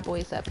that bad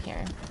boy's up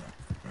here.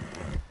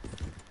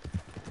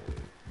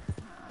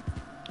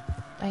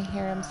 I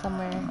hear him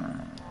somewhere.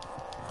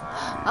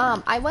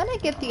 I want to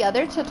get the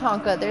other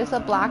Tatanka. There's a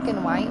black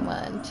and white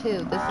one,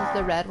 too. This is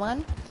the red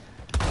one.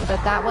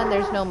 But that one,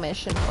 there's no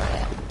mission for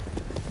it.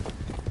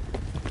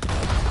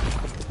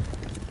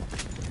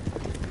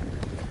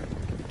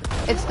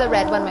 It's the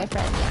red one, my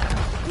friend,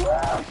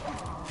 yeah.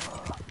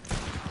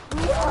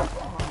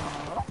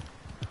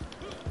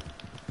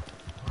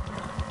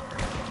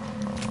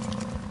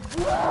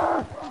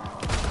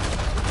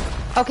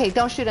 Okay,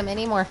 don't shoot him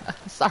anymore.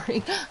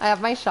 Sorry. I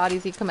have my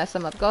shotties. You can mess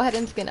him up. Go ahead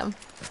and skin him.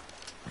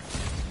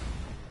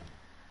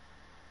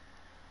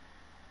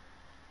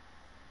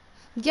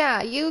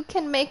 Yeah, you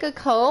can make a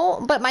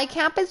coat, but my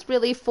camp is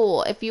really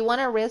full. If you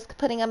want to risk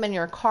putting him in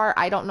your cart,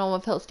 I don't know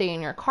if he'll stay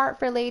in your cart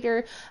for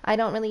later. I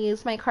don't really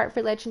use my cart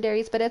for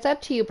legendaries, but it's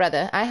up to you,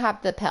 brother. I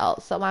have the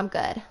pelt, so I'm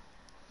good.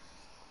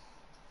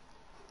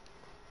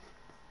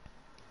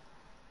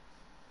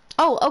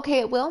 Oh, okay,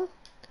 it will.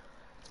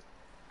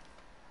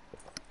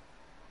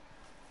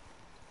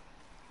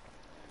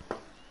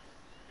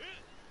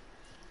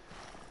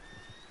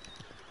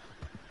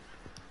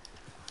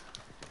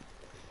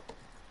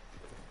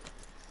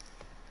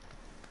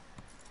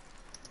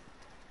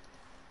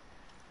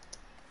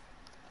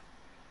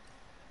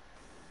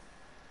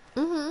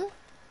 Mm-hmm.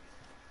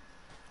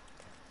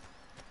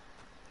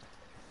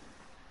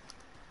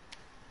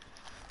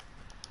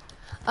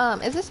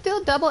 Is it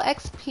still double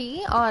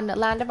XP on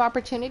Land of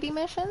Opportunity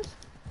missions?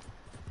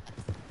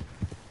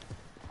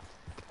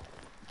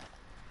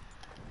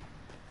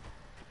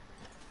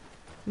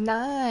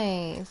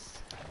 Nice.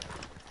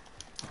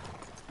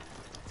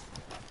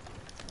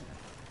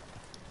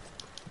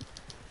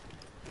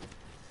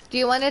 Do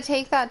you want to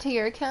take that to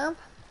your camp?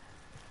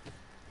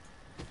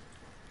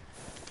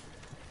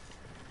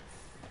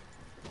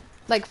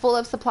 Like full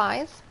of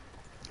supplies?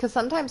 Because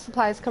sometimes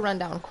supplies can run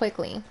down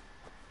quickly.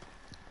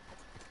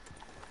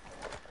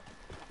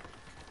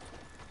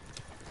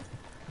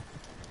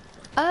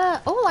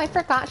 Oh, I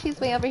forgot she's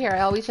way over here.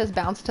 I always just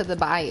bounce to the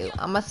bayou.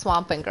 I'm a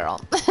swamping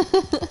girl.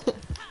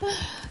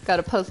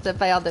 Gotta post up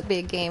by all the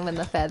big game and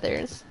the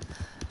feathers.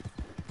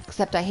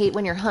 Except I hate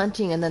when you're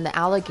hunting and then the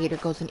alligator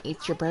goes and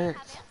eats your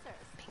birds.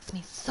 Makes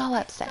me so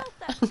upset.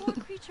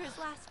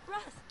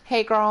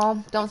 Hey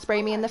girl, don't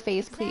spray me in the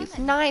face, please.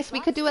 Nice, we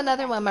could do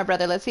another one, my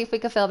brother. Let's see if we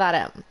can fill that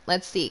up.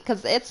 Let's see,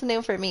 because it's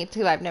new for me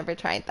too. I've never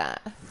tried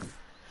that.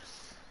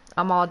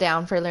 I'm all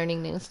down for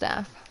learning new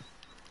stuff.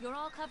 You're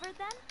all covered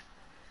then?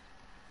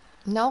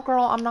 No,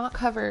 girl, I'm not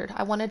covered.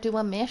 I want to do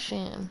a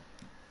mission.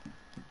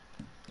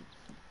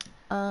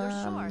 You're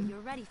sure you're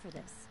ready for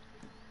this?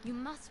 You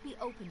must be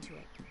open to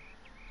it.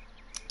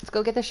 Let's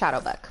go get the shadow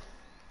buck.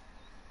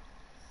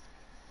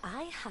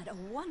 I had a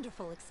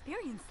wonderful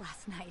experience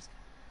last night.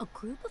 A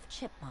group of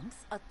chipmunks,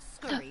 a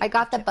scurry. I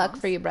got the of buck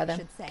for you, chipmunks, I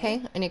brother. should say,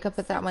 Okay, and you can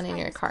put that one in sensed I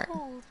your was cart.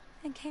 cold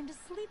and came to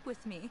sleep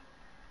with me.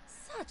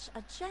 Such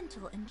a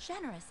gentle and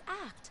generous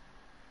act.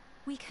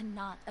 We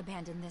cannot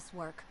abandon this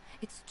work.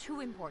 It's too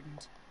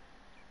important.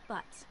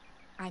 But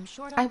I'm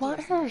sure I want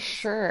her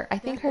shirt. I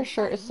think her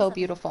shirt is so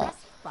beautiful.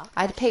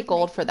 I'd pay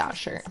gold for that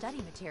shirt. Study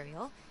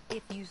material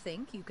if you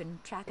think you can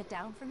track it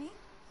down for me.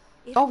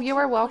 If Oh, we you keep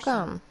are pushing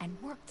welcome. And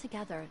work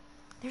together.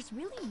 There's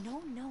really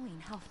no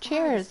knowing how far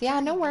Cheers. this Yeah,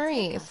 no journey will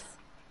take worries. us.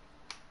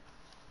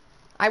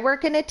 I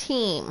work in a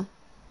team.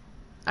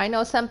 I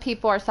know some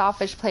people are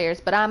selfish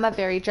players, but I'm a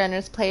very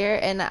generous player,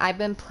 and I've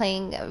been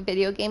playing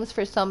video games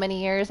for so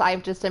many years.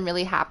 I've just been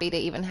really happy to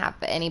even have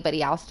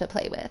anybody else to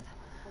play with.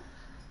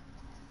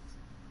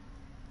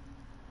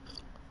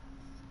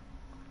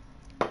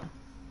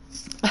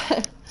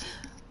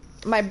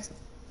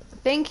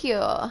 Thank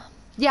you.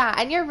 Yeah,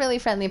 and you're a really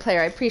friendly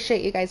player. I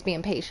appreciate you guys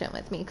being patient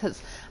with me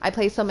because I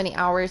play so many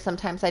hours.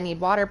 Sometimes I need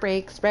water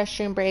breaks,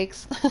 restroom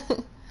breaks.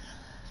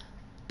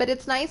 But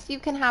it's nice you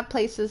can have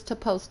places to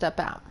post up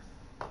at.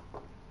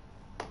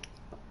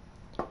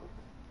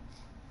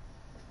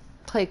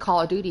 Play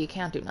Call of Duty, you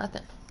can't do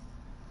nothing.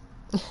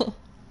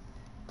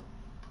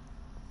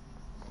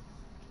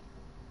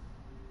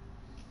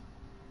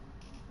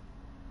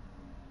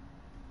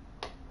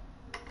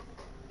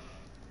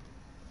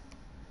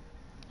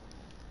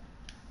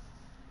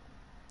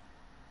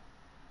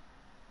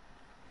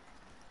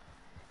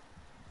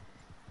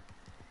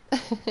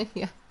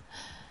 Yeah.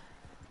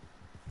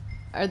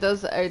 Are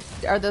those the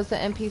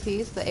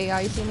NPCs, the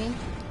AIs you mean?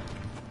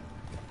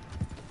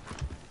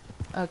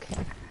 Okay.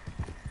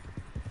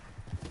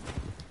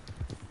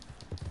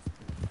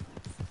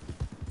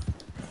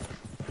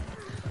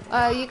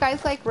 You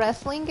guys like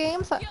wrestling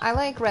games? I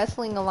like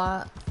wrestling a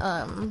lot.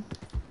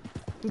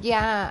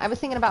 Yeah, I was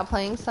thinking about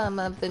playing some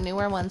of the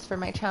newer ones for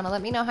my channel.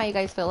 Let me know how you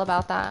guys feel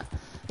about that.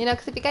 You know,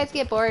 because if you guys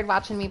get bored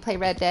watching me play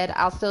Red Dead,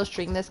 I'll still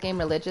stream this game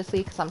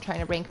religiously because I'm trying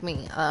to rank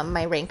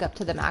my rank up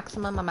to the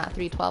maximum. I'm at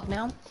 312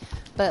 now.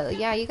 But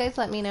yeah, you guys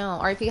let me know.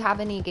 Or if you have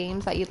any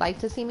games that you'd like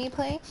to see me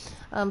play,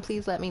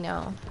 please let me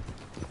know.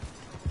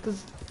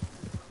 Cause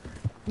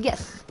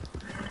yes.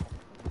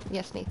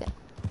 Yes, Nathan.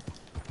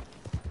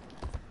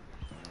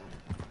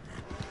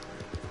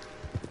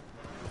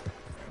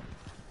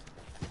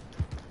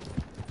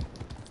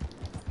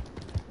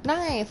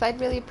 Nice. I'd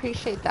really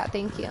appreciate that.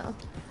 Thank you.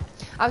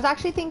 I was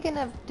actually thinking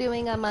of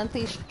doing a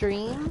monthly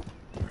stream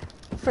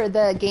for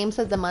the games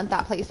of the month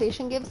that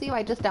PlayStation gives you.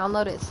 I just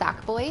downloaded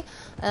Sackboy.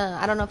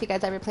 I don't know if you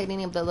guys ever played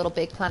any of the Little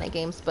Big Planet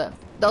games, but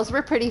those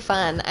were pretty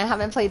fun. I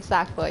haven't played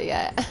Sackboy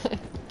yet.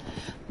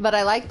 But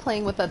I like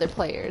playing with other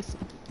players.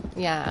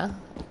 Yeah.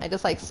 I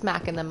just like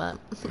smacking them up.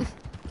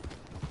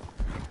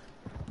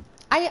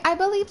 I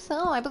believe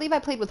so. I believe I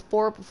played with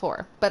 4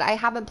 before, but I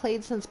haven't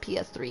played since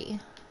PS3.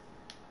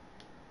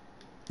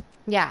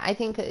 Yeah, I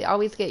think you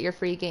always get your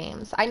free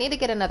games. I need to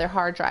get another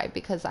hard drive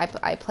because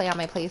I play on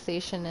my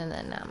PlayStation, and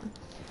then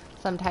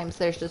sometimes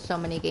there's just so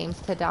many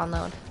games to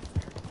download.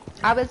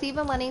 I was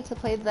even wanting to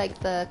play like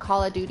the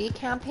Call of Duty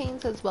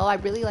campaigns as well. I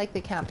really like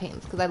the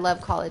campaigns because I love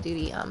Call of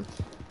Duty.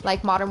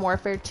 Like Modern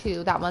Warfare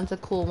 2, that one's a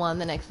cool one.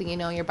 The next thing you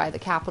know, you're by the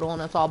Capitol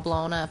and it's all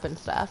blown up and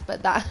stuff.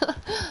 But that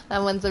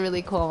that one's a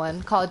really cool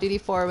one. Call of Duty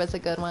 4 was a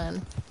good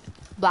one.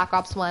 Black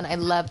Ops 1, I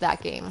love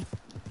that game.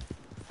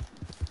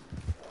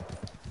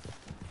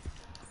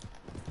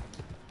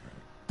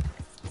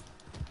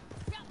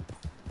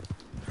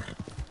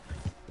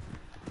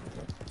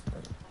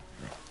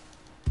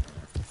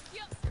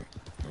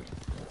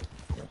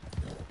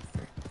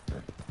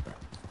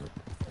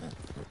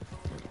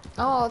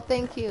 Oh,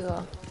 thank you.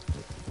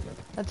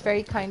 That's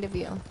very kind of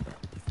you.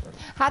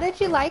 How did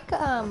you like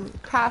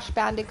Crash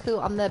Bandicoot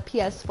on the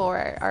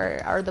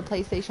PS4 or the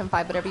PlayStation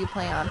 5, whatever you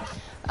play on?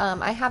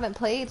 I haven't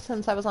played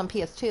since I was on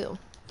PS2.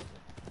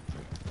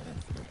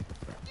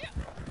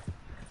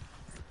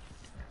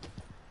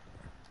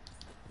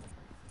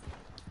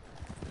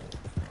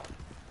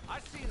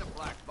 I've seen a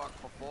black buck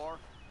before.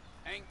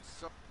 Ain't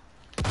so.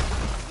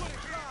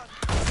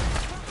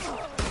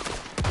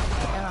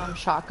 Damn,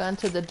 shotgun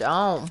to the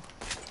dome.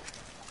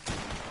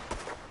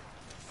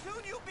 Soon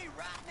you'll be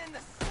rotting in the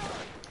sun.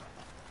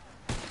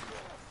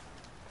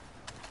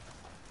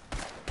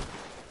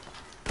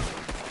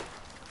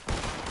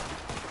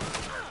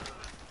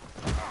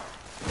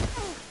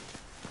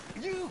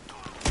 You.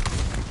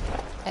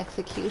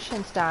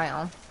 Execution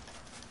style.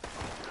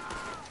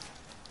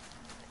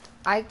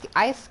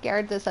 I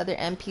scared this other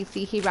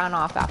NPC. He ran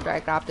off after I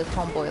grabbed his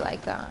homeboy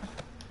like that.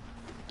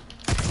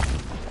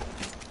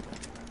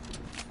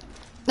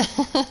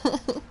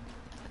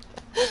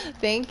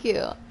 Thank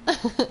you.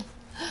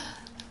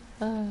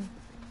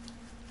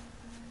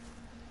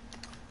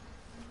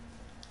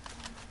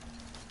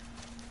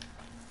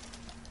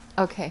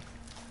 Okay.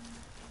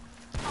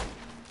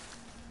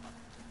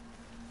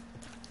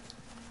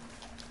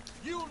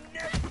 You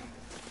never.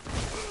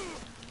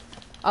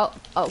 Oh,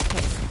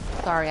 okay.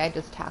 Sorry, I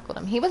just tackled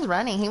him. He was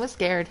running. He was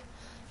scared.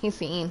 He's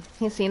seen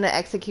the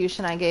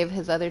execution I gave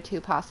his other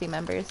 2 posse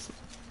members.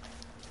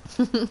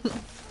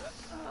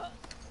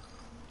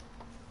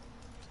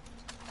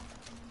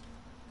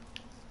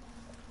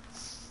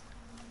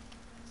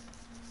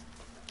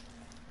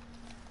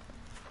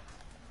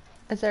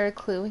 Is there a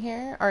clue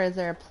here, or is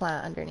there a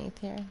plant underneath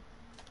here?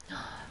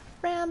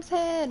 Ram's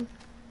head!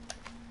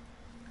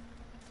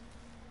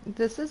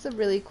 This is a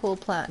really cool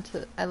plant.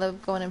 I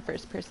love going in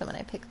first person when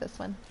I pick this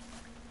one.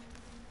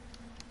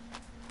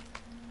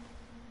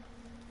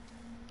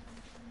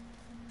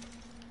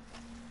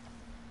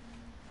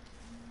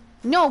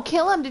 No,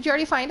 kill him! Did you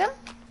already find him?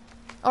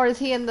 Or is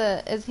he in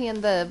the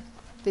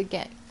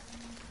gang?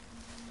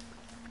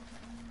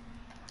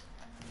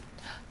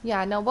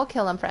 Yeah, no, we'll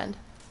kill him, friend.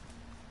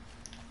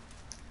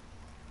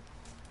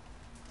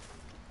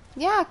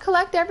 Yeah,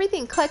 collect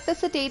everything. Collect the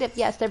sedative.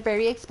 Yes, they're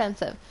very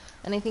expensive.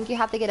 And I think you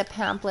have to get a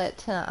pamphlet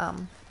to,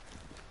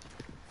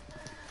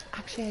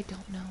 Actually, I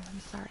don't know. I'm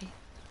sorry.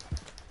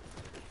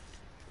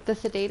 The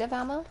sedative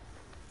ammo?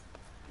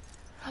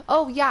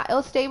 Oh, yeah,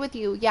 it'll stay with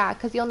you. Yeah,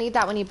 because you'll need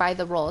that when you buy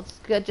the roll. It's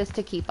good just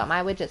to keep them.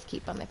 I would just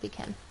keep them if you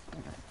can.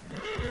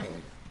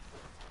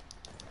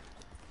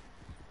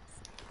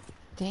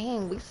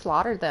 Dang, we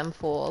slaughtered them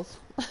fools.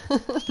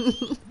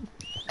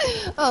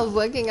 I was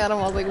looking at them,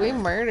 I was like, we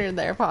murdered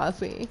their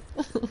posse.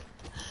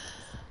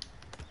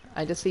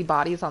 I just see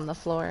bodies on the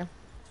floor.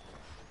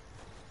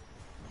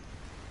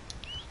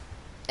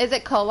 Is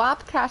it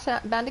co-op Crash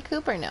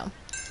Bandicoot or no?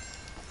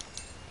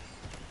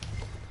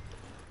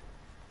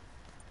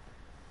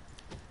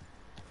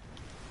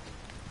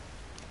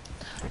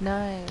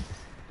 Nice.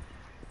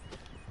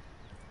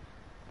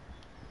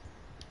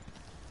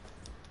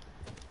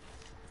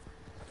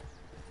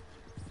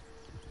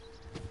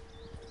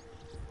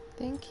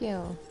 Thank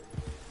you.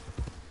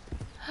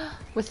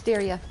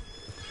 Wisteria.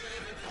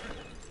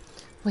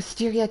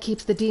 Wisteria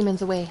keeps the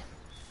demons away.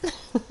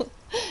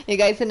 You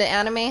guys into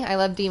anime? I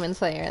love Demon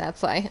Slayer,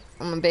 that's why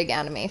I'm a big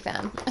anime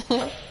fan.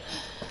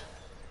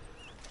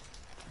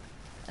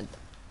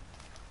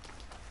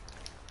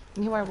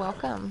 You are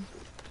welcome.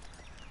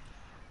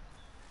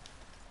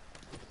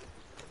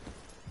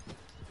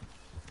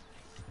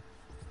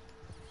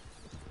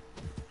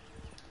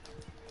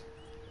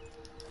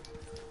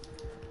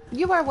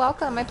 You are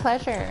welcome, my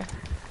pleasure.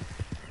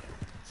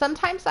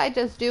 Sometimes I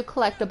just do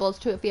collectibles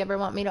too. If you ever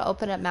want me to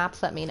open up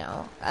maps, let me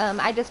know.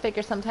 I just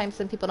figure sometimes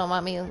some people don't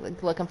want me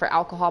looking for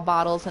alcohol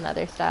bottles and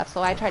other stuff,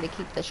 so I try to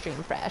keep the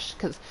stream fresh,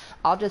 because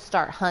I'll just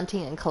start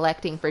hunting and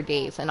collecting for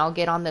days, and I'll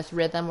get on this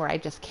rhythm where I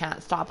just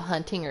can't stop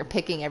hunting or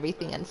picking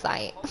everything in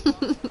sight. Just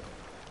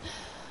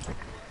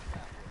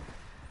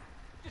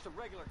a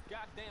regular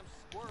goddamn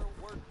squirrel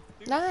word.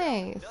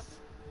 Nice.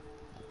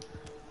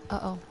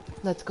 Uh-oh.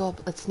 Let's go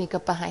up. Let's sneak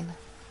up behind.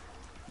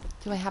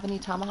 Do I have any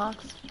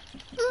tomahawks?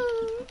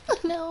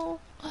 No.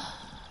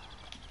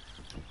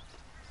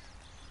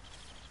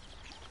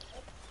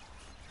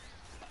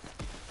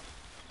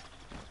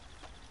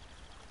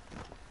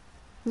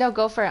 No,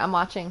 go for it. I'm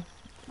watching.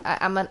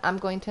 I'm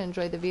going to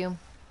enjoy the view.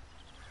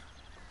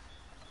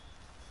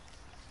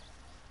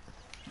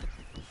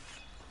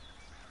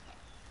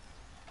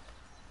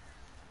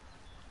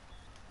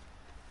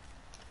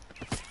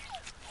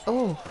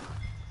 Oh.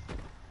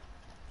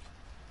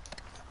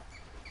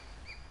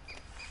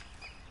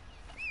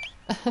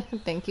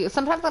 Thank you.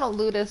 Sometimes I don't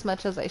loot as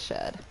much as I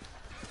should.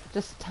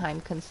 Just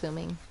time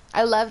consuming.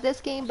 I love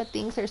this game, but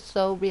things are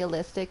so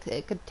realistic.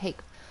 It could take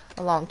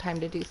a long time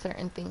to do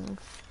certain things.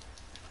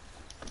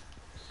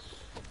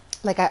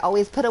 Like, I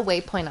always put a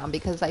waypoint on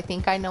because I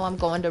think I know I'm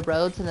going to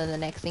Rhodes, and then the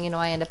next thing you know,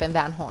 I end up in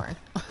Van Horn.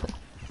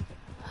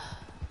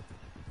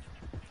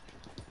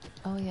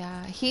 Oh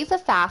yeah, he's a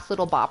fast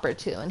little bopper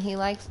too, and he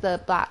likes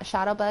the black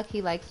Shadowbuck.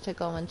 He likes to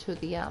go into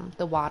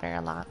the water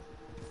a lot.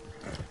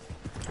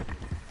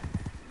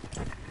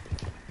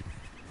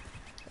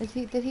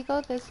 Did he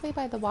go this way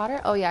by the water?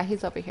 Oh yeah,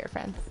 he's over here,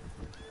 friend.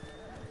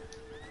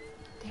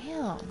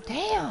 Damn.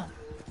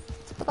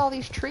 What's with all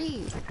these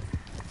trees?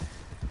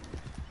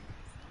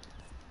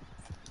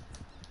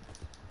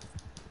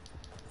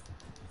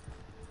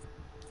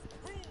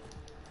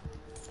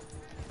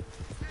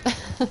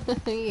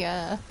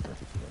 Yeah.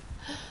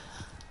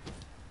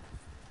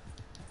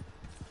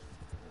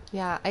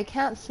 Yeah, I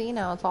can't see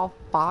now. It's all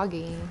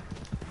foggy.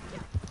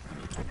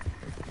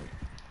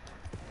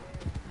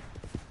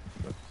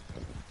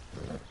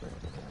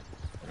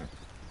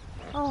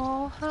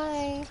 Oh,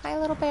 hi. Hi,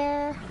 little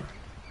bear.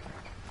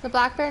 The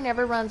black bear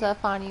never runs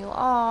up on you.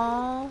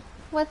 Aw.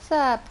 What's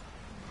up?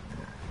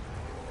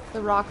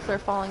 The rocks are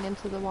falling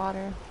into the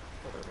water.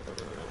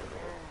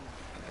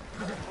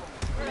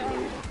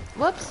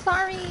 Whoops,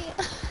 sorry.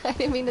 I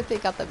didn't mean to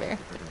take out the bear.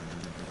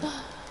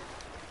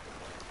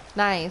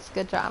 Nice,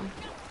 good job.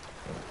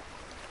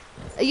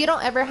 You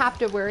don't ever have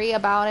to worry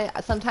about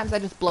it. Sometimes I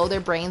just blow their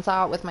brains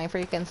out with my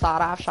freaking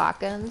sawed-off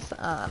shotguns.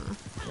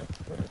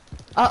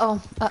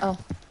 Uh-oh.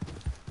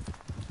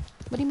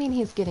 What do you mean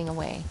he's getting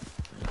away?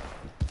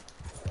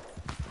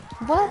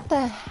 What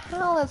the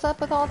hell is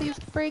up with all these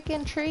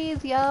freaking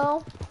trees,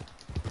 yo?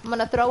 I'm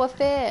gonna throw a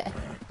fit.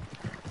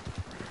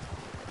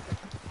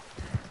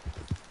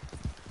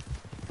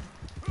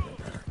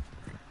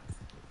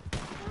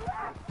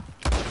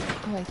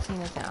 Oh, I seen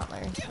his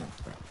antlers.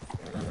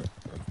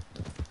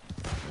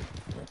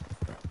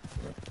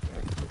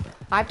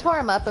 I've tore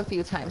him up a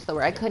few times though,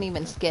 where I couldn't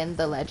even skin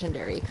the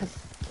legendary because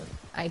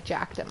I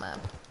jacked him up.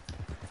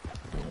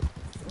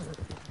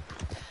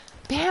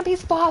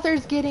 Bambi's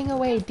father's getting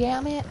away,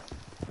 damn it.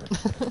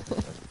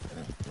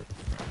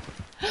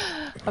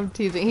 I'm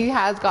teasing. He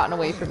has gotten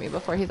away from me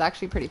before. He's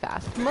actually pretty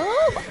fast. Move!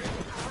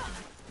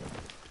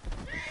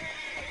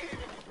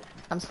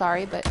 I'm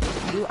sorry, but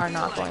you are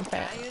not going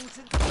fast.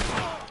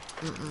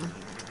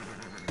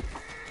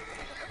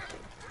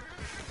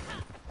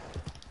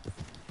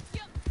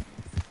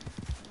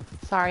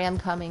 Sorry, I'm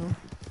coming.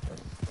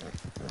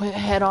 Went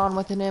head on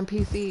with an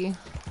NPC.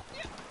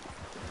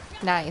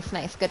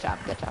 Nice. Good job.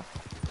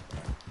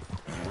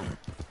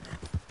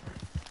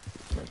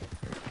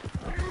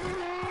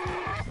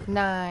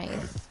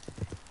 Nice.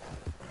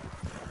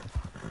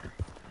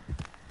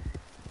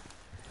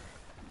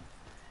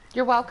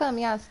 You're welcome.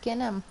 Yeah,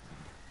 skin him.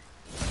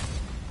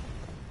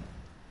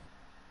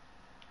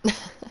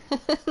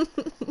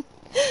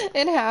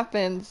 It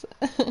happens.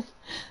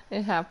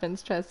 It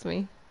happens, trust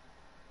me.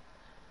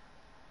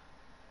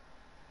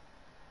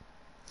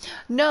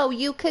 No,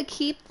 you could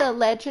keep the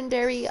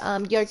legendary,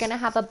 you're gonna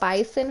have a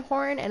bison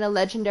horn and a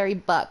legendary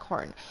buck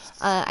horn.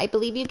 I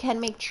believe you can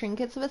make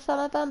trinkets with some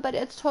of them, but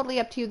it's totally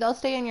up to you. They'll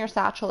stay in your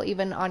satchel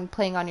even on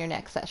playing on your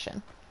next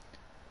session.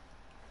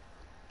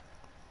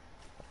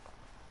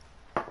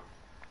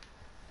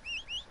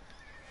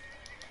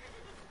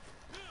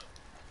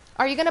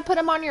 Are you gonna put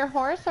them on your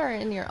horse or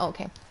in your,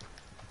 okay.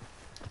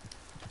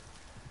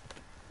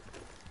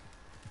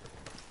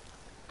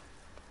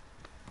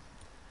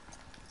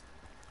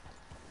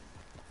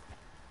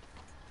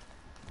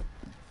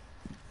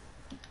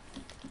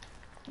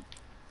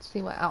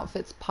 See what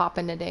outfits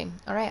popping today.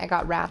 Alright, I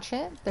got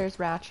Ratchet. There's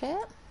Ratchet.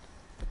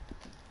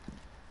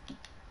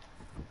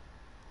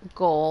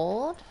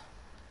 Gold.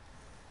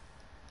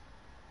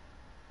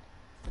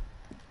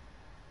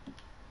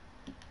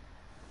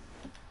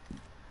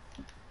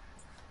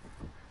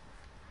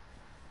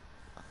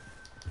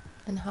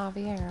 And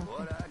Javier.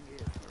 Okay.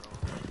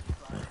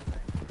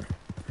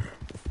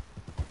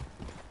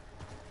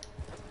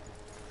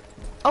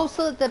 Oh,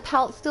 so the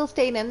pelt still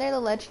stayed in there, the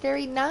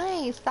legendary?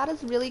 Nice! That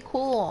is really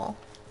cool.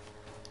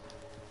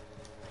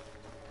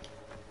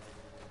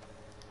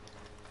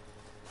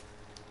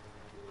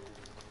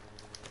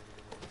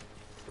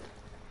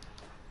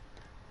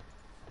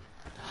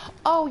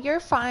 Oh, you're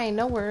fine.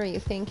 No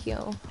worries. Thank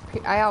you.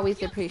 I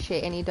always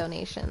appreciate any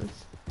donations.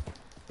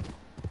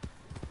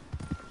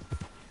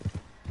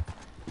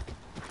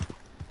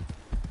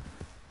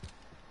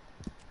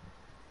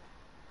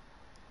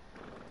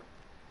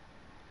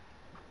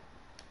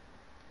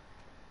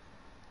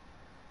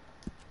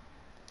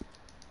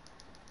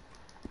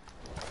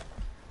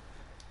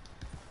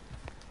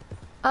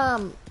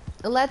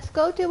 Let's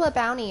go do a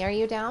bounty. Are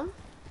you down?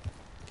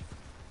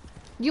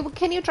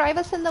 Can you drive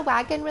us in the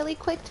wagon really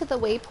quick to the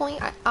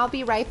waypoint? I'll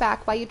be right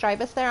back. While you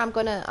drive us there, I'm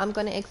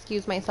gonna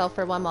excuse myself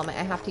for one moment.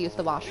 I have to use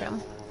the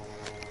washroom.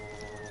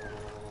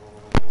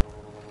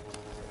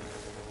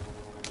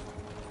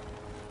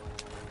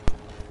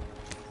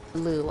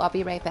 Loo. I'll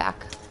be right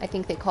back. I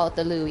think they call it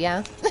the loo,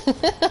 yeah?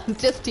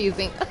 Just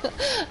teasing.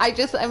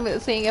 I'm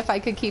seeing if I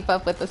could keep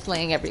up with the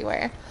slang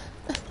everywhere.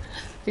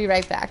 Be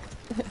right back.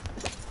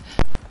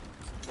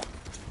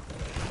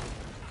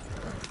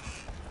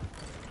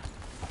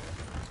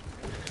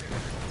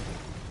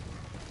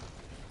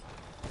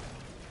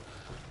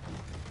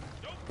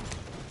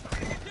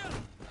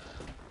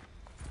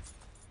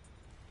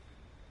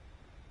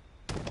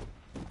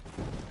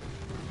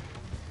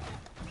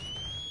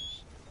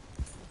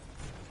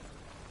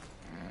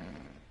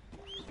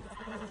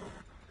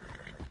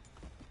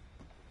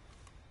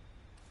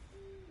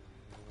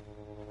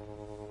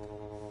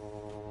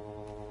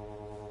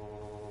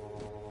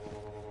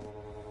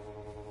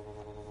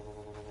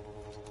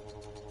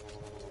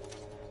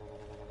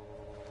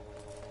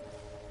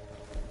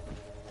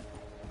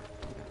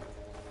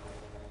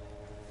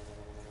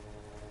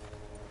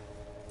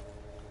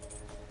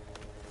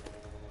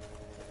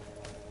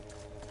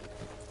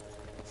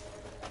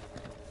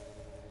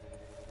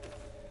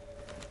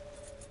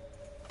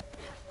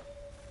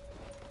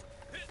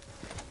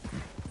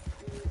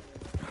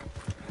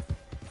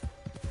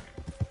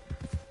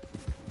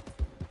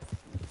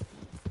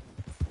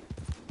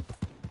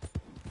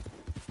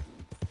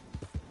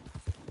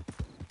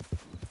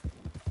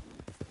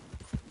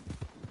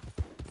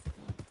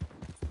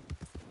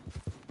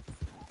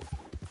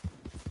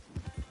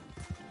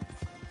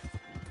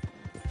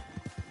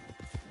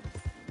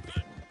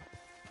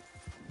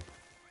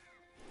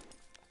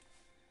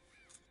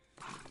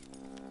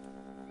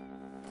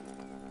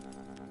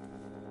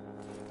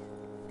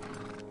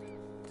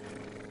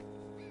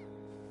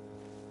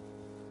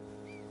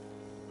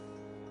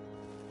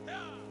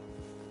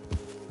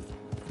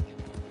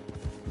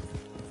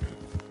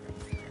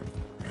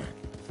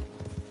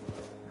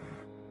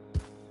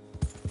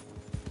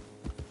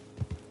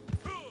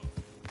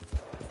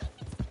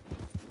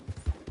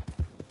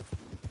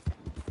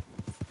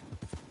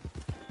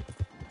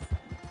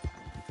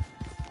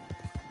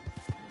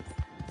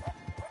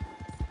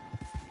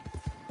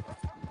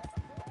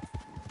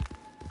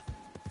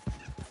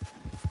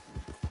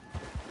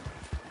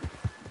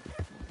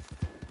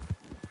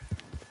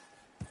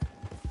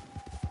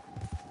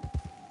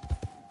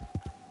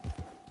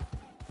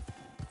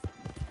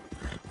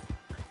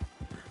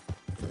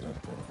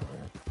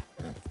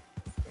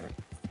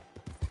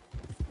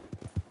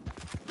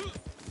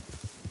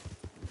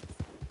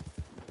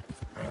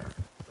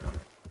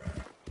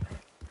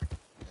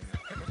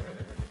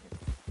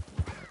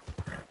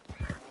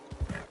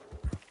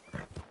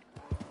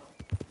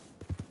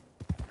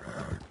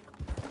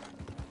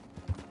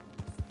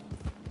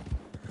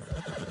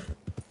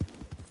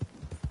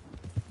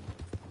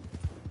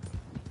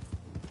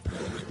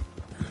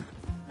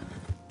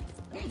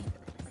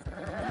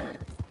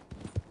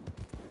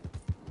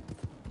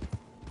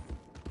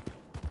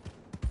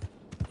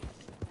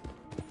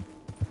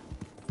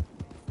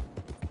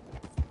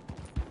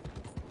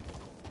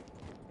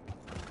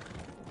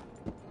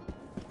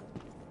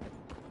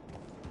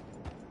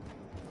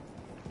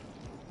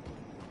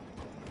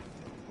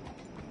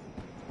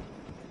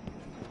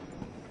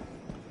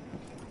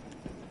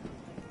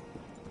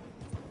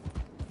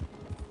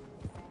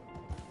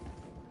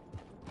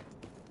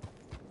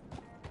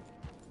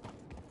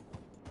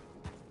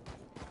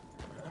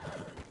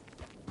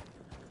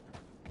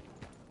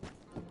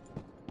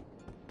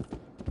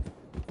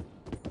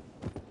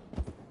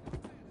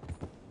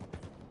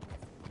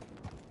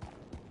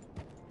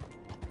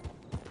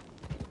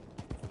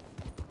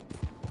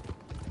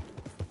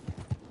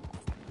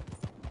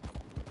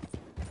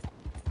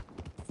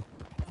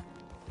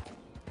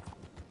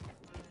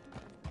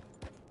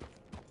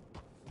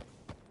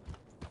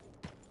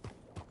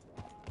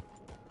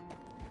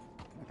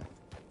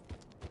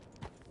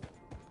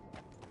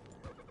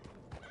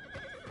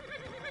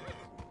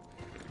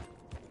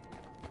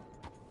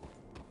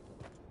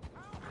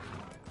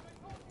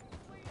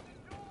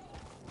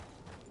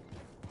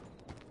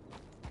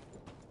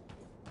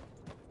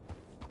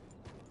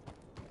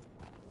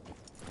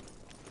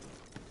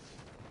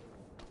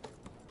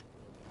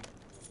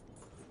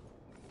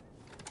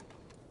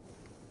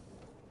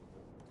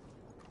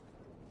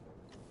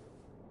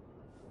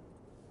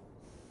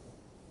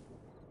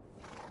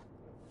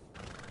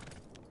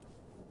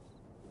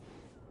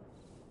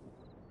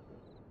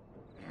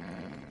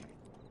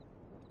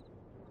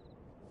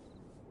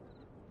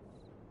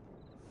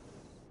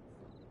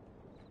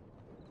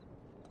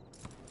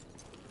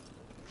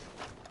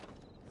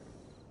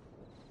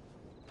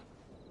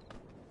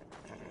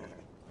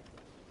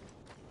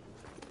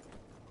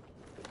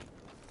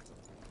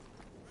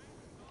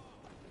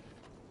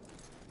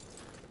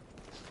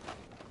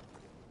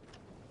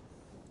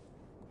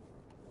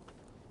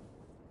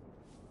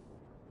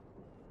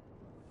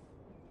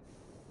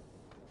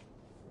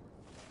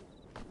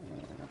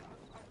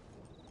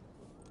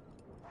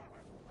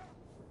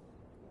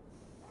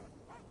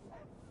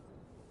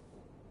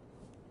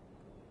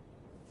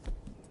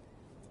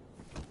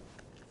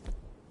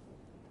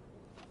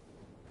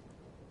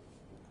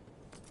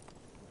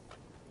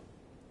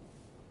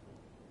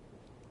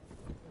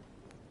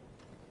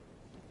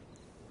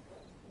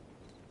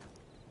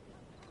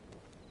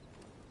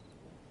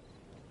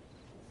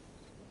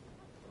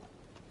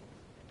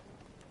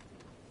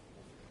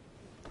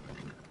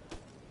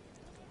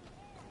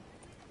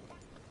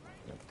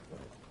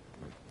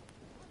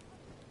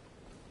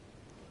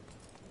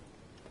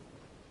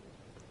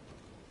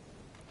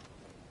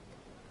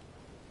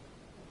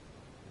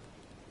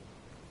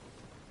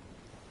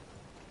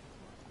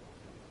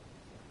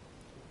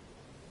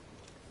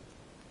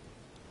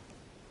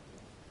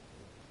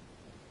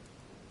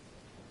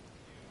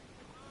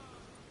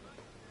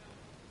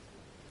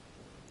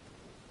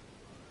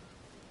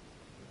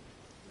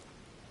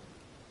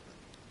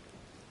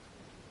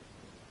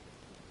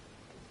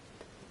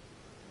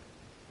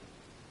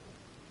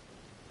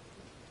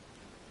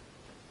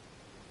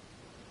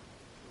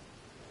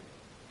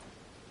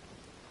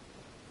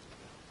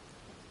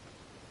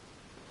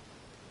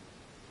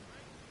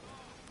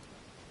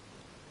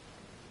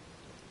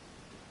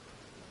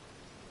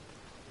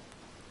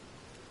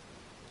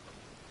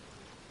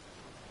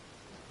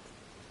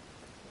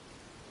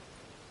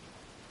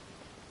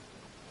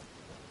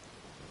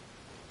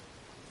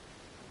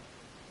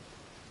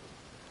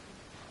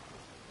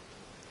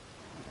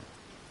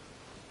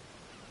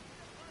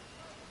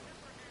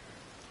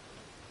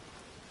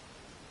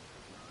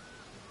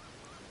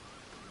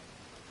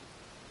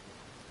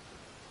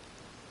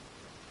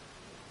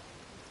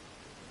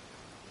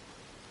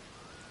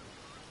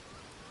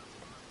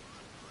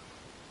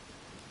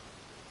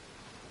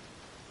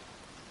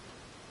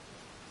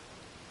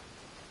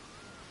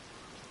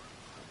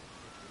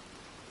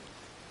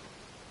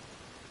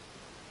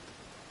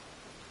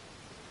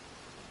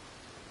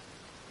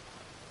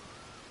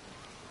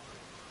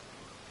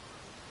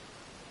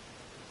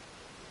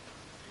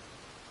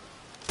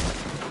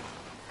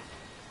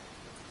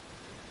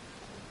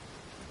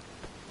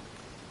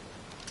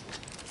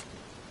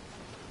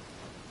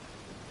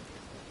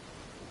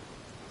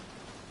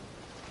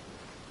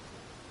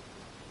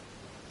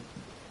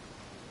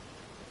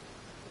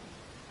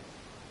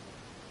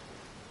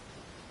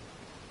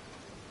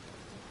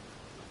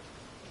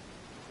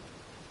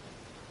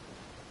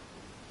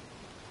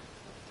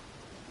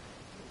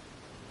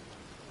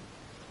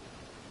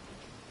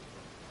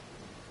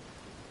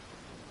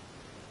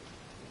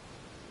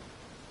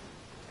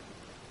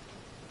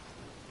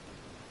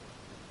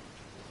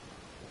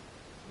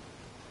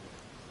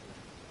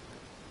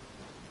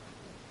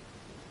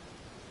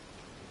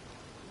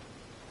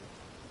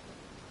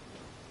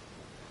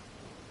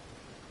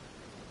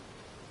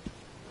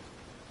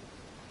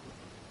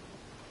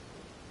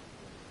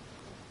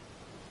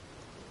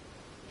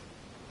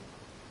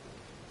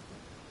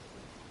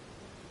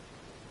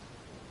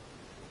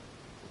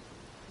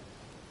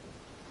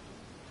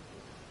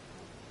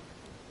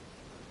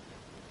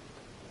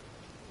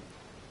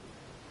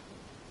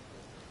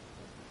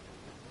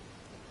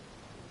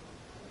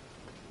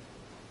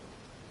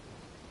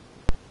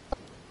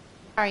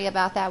 Sorry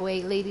about that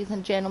wait, ladies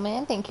and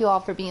gentlemen. Thank you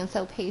all for being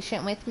so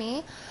patient with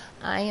me.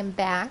 I am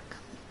back.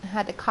 I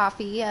had to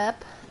coffee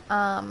up.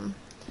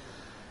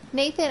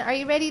 Nathan, are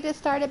you ready to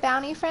start a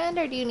bounty, friend,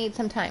 or do you need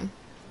some time?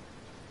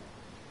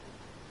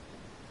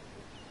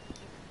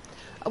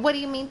 What do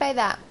you mean by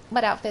that?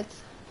 What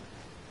outfits?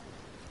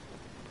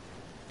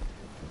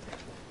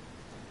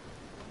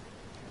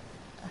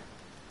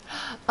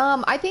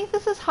 I think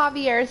this is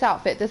Javier's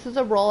outfit. This is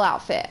a roll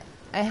outfit.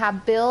 I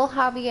have Bill,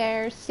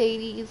 Javier,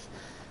 Sadie's,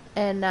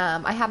 and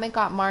I haven't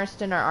got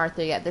Marston or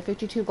Arthur yet. The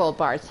 52 gold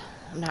bars.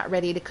 I'm not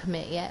ready to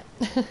commit yet.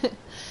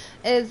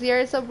 Is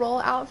yours a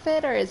roll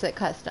outfit or is it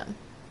custom?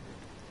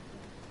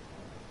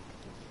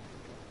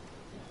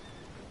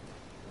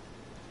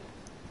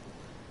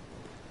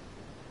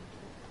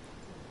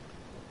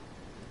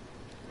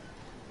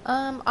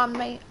 On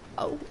my...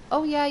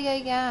 Oh,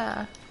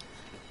 yeah.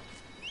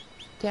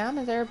 Damn,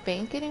 is there a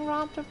bank getting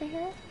robbed over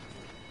here?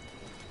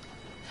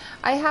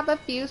 I have a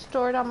few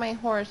stored on my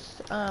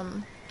horse.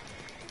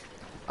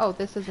 Oh,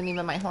 this isn't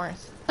even my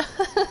horse.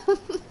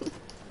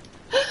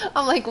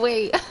 I'm like,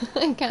 wait,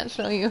 I can't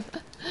show you.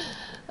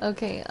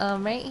 Okay,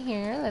 right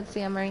here, let's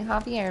see, I'm wearing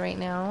Javier right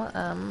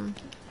now.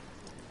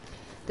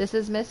 This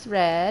is Miss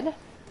Red.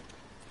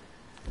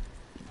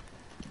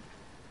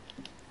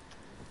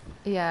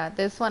 Yeah,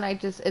 this one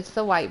it's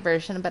the white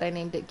version, but I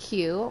named it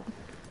Cute.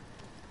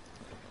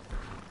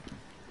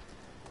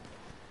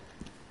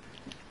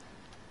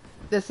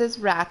 This is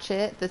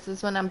Ratchet. This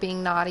is when I'm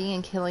being naughty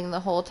and killing the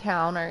whole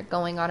town or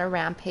going on a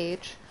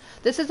rampage.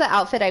 This is the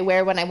outfit I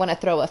wear when I want to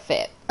throw a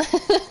fit.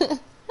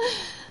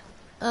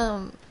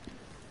 And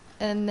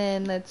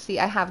then let's see,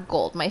 I have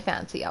Gold, my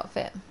fancy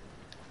outfit.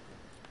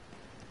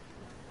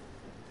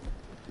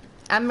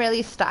 I'm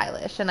really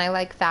stylish and I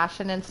like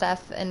fashion and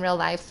stuff in real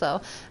life,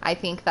 so I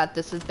think that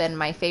this has been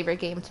my favorite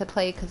game to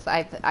play because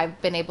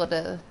I've been able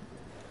to...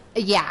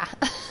 Yeah,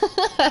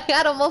 I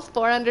had almost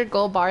 400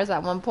 gold bars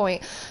at one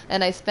point,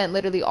 and I spent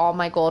literally all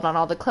my gold on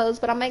all the clothes,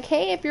 but I'm like,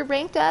 hey, if you're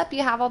ranked up,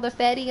 you have all the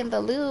Fetty and the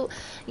loot,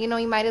 you know,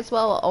 you might as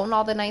well own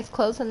all the nice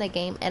clothes in the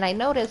game. And I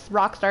noticed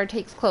Rockstar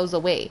takes clothes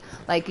away.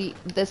 Like,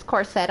 this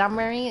corset I'm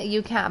wearing,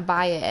 you can't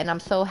buy it, and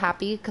I'm so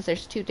happy because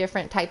there's 2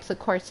 different types of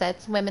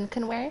corsets women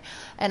can wear,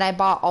 and I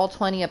bought all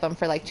 20 of them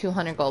for like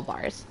 200 gold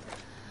bars.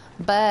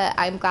 But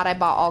I'm glad I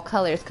bought all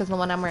colors because the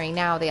one I'm wearing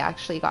now, they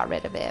actually got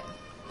rid of it.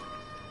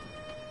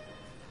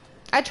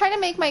 I try to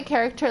make my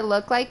character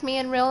look like me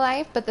in real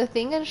life, but the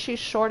thing is she's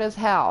short as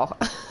hell.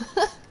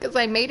 Because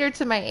I made her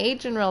to my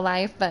age in real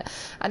life, but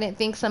I didn't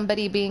think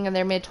somebody being in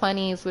their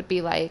mid-20s would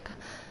be like,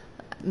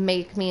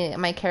 make me,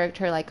 my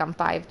character like I'm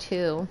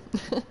 5'2".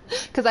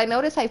 Because I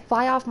notice I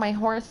fly off my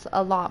horse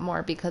a lot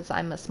more because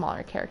I'm a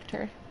smaller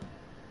character.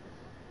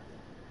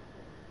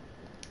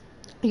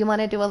 You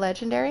want to do a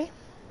legendary?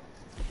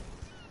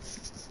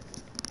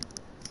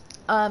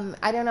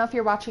 I don't know if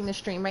you're watching the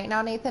stream right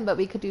now, Nathan, but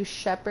we could do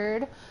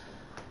Shepherd.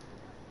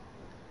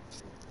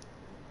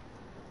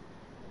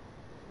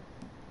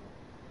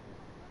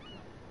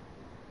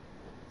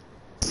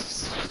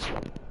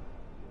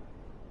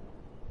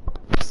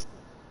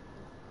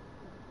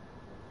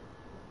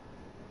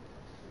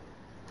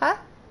 Huh?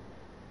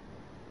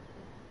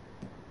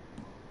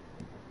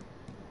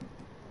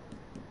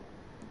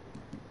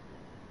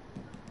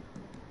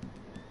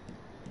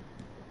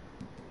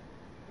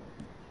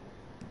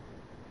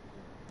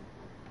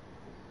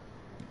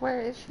 Where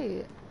is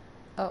she?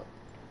 Oh.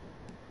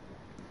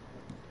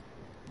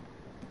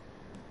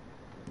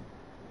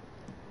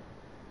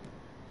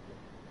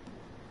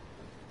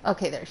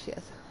 Okay, there she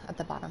is, at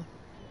the bottom.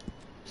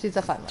 She's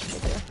a fun one to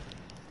do.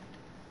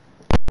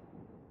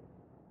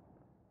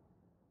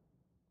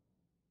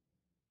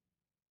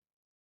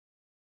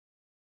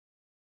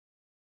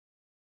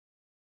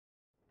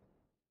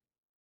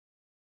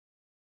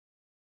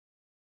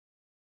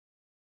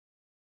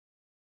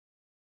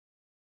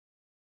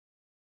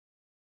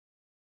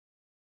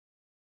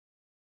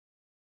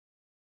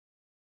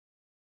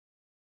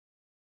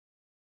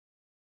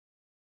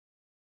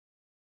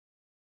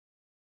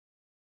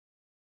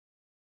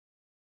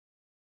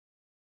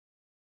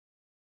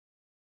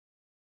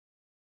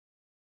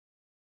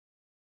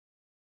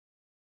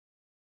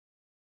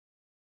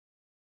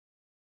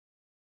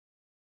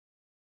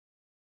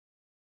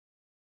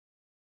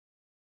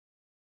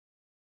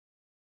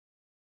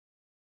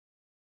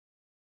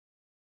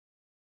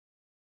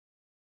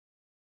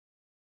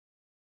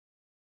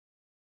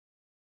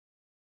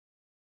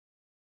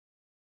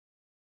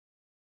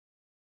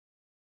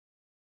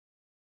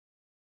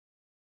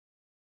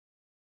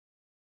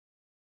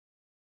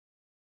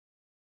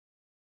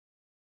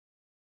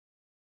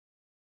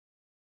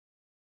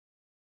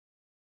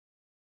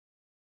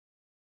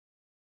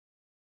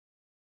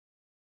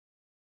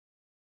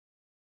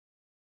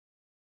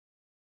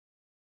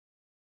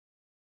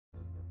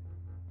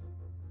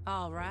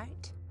 All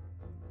right.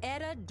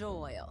 Etta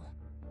Doyle.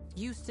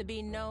 Used to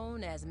be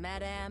known as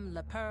Madame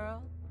La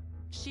Pearl.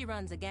 She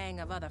runs a gang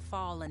of other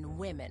fallen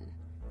women,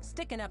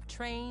 sticking up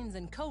trains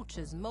and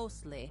coaches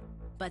mostly,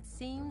 but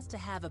seems to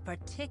have a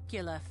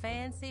particular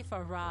fancy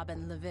for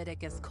robbing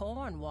Leviticus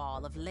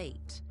Cornwall of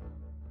late.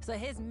 So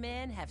his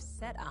men have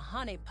set a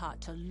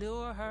honeypot to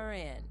lure her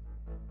in.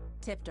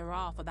 Tipped her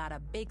off about a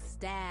big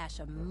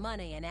stash of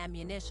money and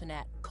ammunition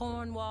at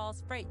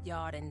Cornwall's freight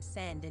yard in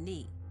Saint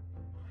Denis.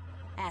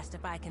 Asked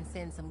if I can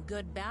send some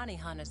good bounty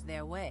hunters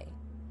their way.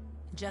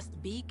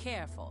 Just be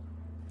careful.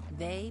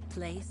 They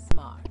play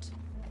smart.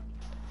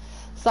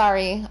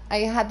 Sorry, I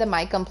had the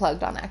mic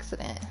unplugged on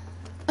accident.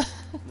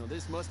 No,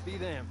 this must be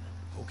them.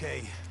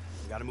 Okay,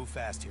 we gotta move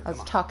fast here. I was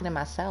Come on. talking to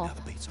Now myself.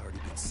 the bait's already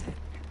been set.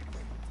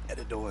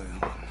 Etta Doyle,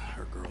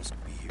 her girls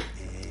will be here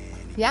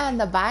any Yeah, in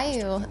the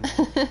bayou.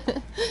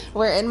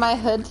 We're in my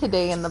hood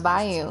today in the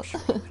bayou. I'm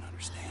sure you can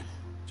understand.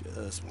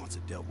 Just wants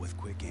it dealt with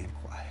quick and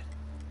quiet.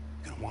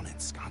 You're gonna want to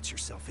ensconce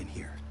yourself in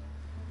here.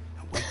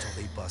 And wait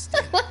till they bust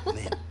in. And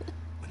then,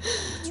 when the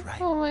moment's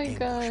right, Oh my ambush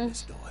gosh.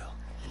 Miss Doyle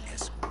and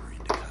escort her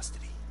into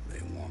custody.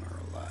 They want her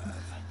alive.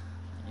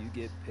 You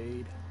get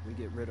paid, we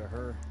get rid of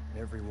her,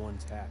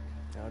 everyone's happy.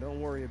 Now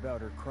don't worry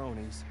about her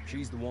cronies.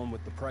 She's the one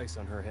with the price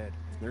on her head.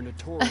 They're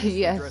notorious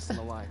Yes. for dressing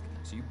alike.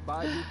 So you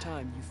bide your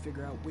time, you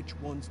figure out which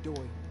one's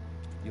Doyle.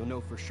 You'll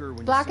know for sure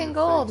when Black you see and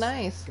her gold, face.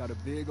 nice. Got a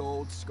big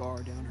old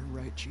scar down her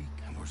right cheek.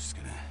 And we're just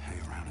gonna hang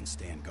around and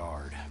stand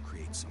guard,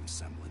 create some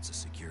semblance of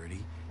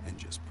security, and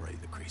just pray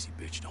the crazy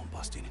bitch don't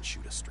bust in and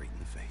shoot us straight in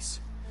the face.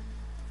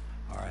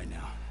 All right,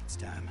 now it's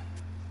time.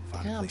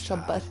 Find a Damn, place she'll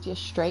to hide. bust you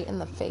straight in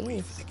the Wait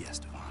face. for the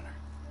guest of honor.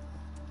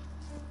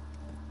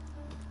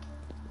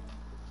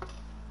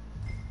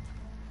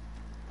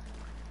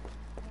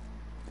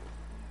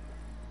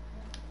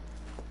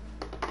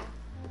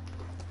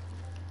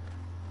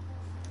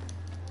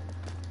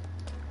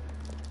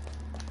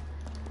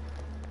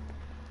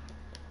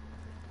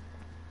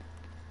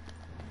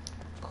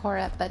 Core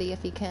up, buddy,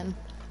 if you can.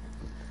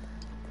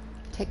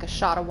 Take a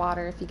shot of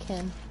water if you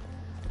can.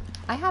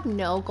 I have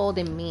no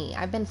golden meat.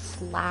 I've been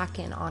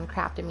slacking on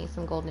crafting me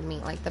some golden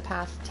meat like the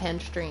past 10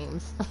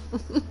 streams.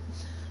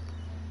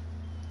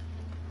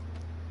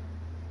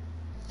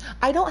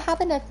 I don't have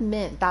enough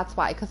mint, that's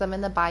why, because I'm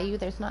in the bayou.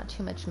 There's not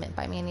too much mint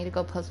by me. I need to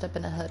go post up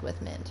in a hood with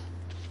mint.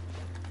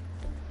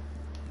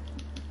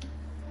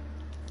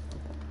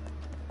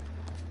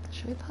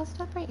 Should we post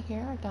up right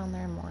here or down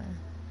there more?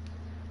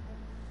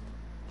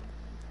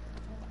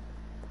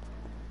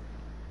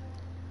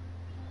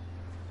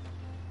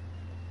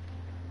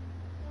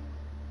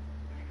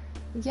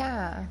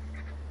 Yeah.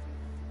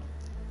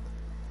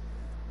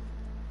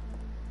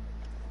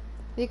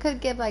 You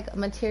could give like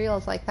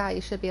materials like that.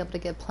 You should be able to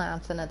give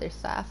plants and other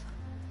stuff.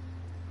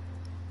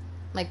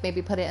 Like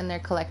maybe put it in their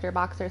collector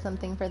box or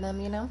something for them,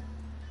 you know?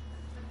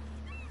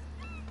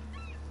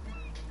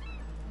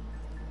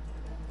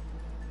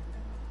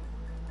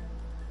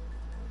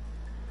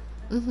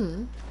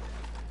 Mm-hmm.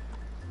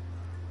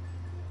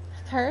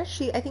 Her?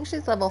 I think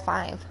she's level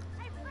 5.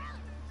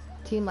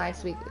 Team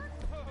Lifespeak.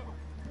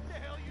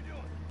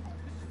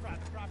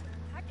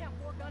 I count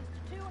 4 guns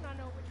to 2, and I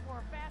know which 4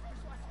 are faster,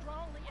 so I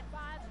strongly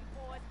advise you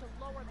boys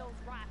to lower those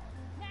rifles.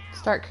 Now!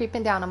 Start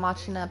creeping down. I'm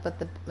watching up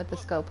with the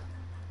scope.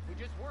 We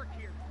just work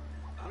here.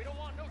 We don't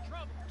want no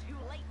trouble. Too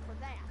late for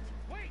that.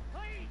 Wait,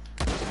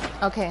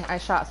 please! Okay, I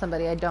shot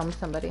somebody. I domed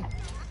somebody.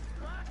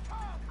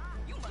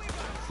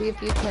 See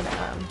if you can,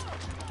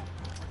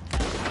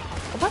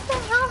 What the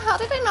hell? How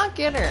did I not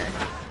get her?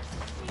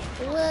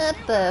 What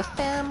the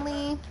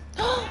family?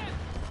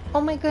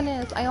 Oh my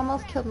goodness, I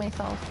almost killed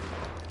myself.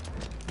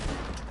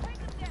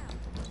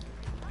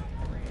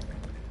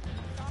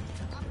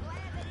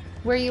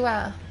 Where you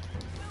at?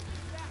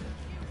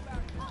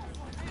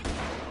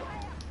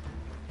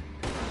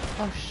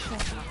 Oh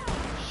shit.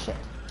 Shit.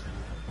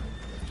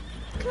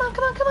 Come on,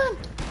 come on, come on!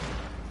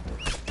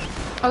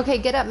 Okay,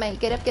 get up, mate.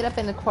 Get up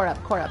in the core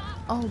up, core up.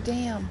 Oh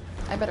damn.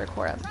 I better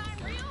core up.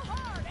 Trying real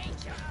hard,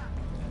 ain't you?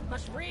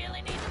 Must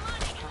really need the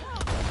money.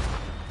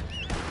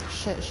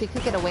 Shit, she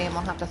could get away and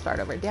we'll have to start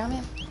over. Damn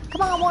it.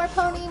 Come on, War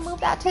Pony, move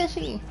that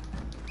tushy.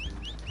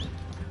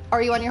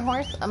 Are you on your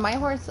horse? My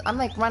horse, I'm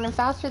like running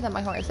faster than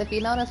my horse. If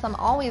you notice, I'm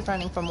always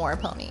running from War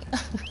Pony.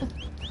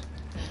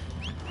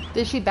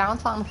 Did she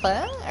bounce on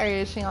foot or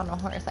is she on a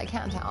horse? I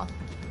can't tell.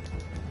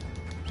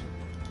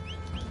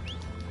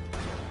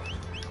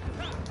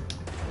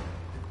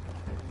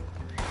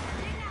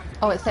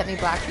 Oh, it sent me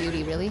Black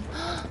Beauty, really?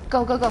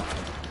 Go, go, go.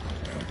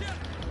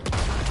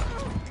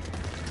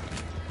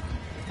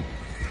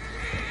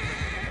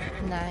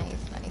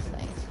 Nice, nice,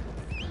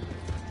 nice.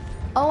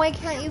 Oh, I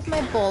can't use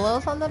my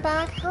bolos on the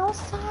back? How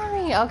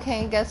sorry.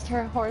 Okay, guess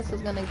her horse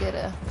is gonna get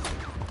a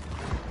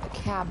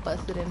cab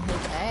busted in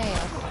his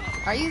ass.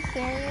 Are you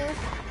serious?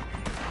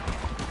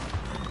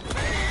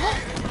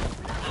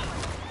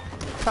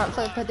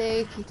 Sansa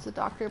Pade keeps the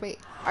doctor bait.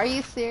 Are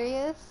you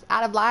serious?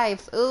 Out of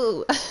lives.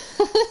 Ooh.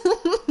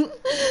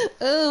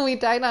 Ooh, we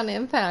died on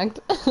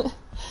impact.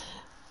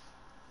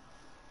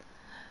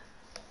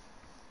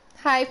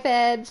 Hi,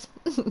 feds.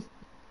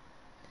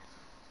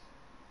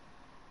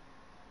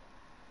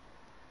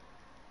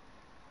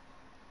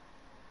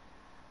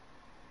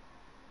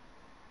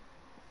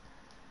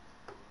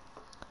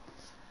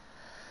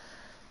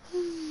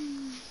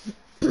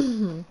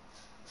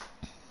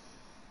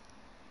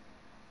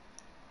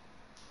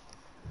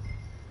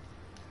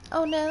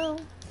 Oh no.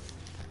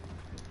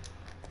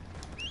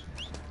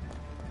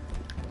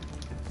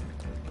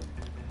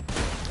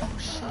 Oh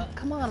shit.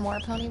 Come on, War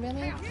Pony,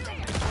 really?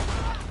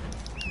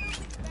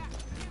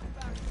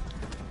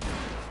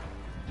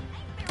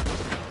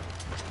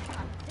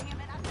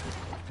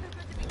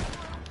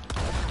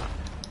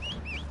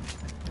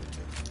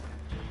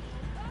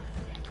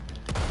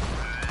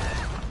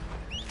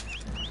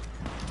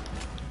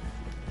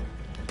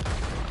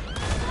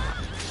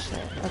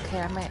 Okay,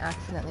 I might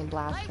accidentally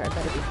blast her. I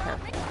better be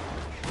careful.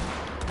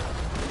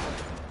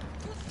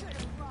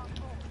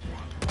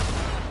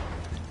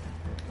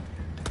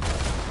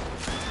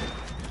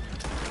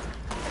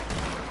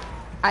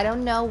 I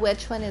don't know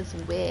which one is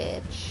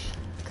which,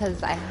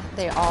 because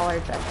they all are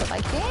dressed up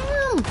like,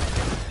 damn!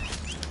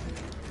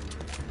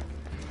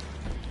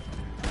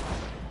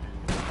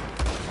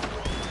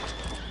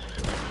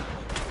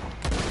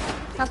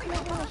 How come I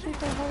can't shoot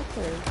their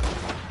horses?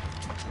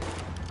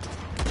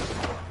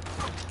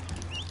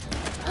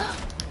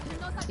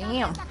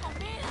 Damn. Okay,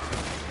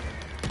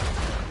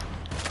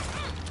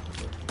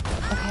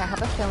 I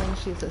have a feeling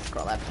she's this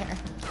girl up here.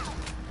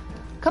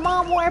 Come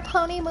on, War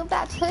Pony, move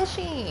that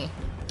tushy.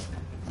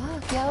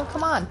 Fuck, yo,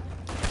 come on.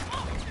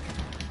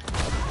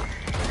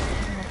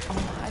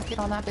 Oh, I get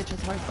on that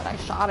bitch's horse, but I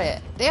shot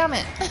it. Damn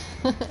it.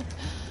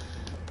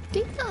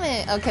 Damn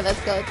it. Okay, let's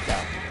go, let's go.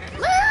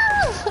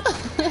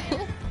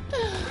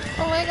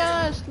 Oh my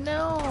gosh,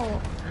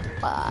 no.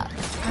 Fuck.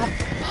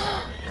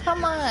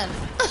 Come on.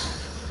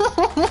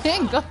 Oh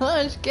my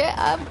gosh, get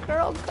up,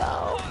 girl,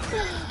 go.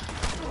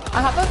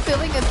 I have a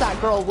feeling it's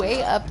that girl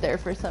way up there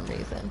for some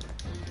reason.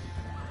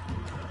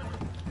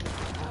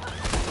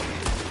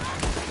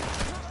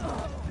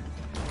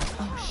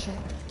 Oh shit.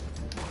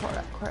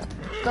 Cora, Cora.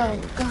 Go,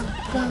 go,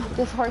 go.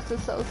 This horse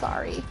is so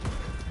sorry.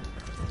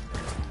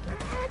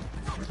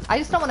 I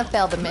just don't want to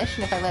fail the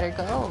mission if I let her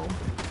go.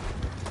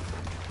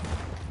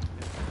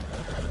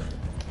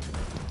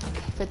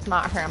 Okay, if it's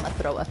not her, I'm gonna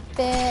throw a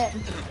fit.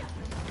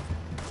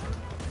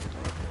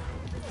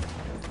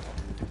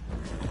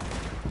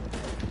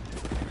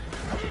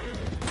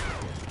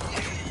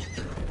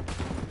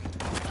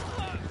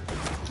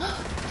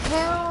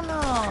 Hell no.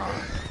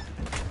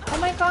 Oh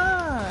my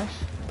gosh.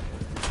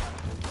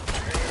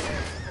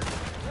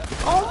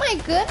 Oh my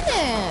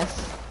goodness.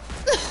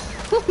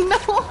 No.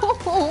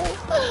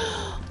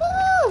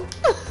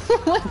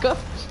 Oh my gosh.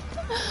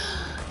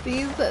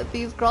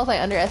 These girls,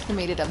 I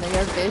underestimated them. They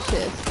are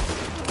vicious.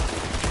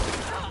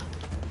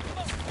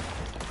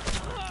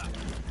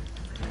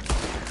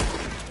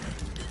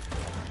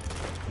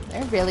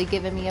 They're really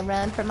giving me a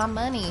run for my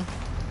money.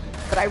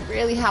 But I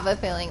really have a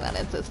feeling that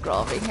it's this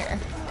girl over here.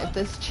 If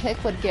this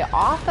chick would get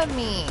off of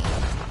me.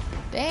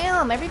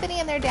 Damn, everybody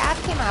and their dad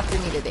came after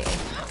me today.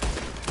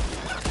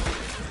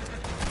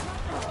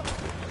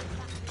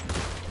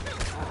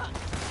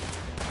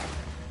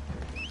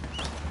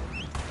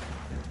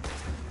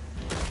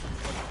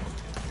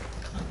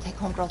 Come on, take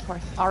home girl's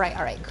horse. Alright,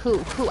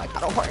 cool, I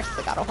got a horse,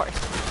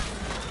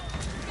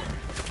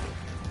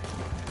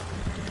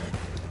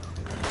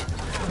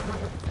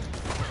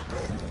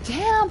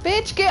 Damn,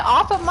 bitch, get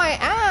off of my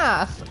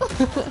ass!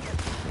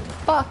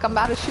 Fuck, I'm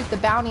about to shoot the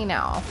bounty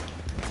now.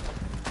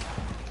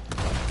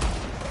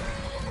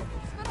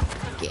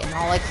 Getting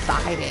all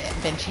excited.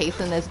 Been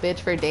chasing this bitch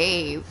for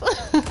days.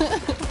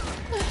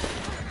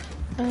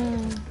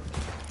 Damn.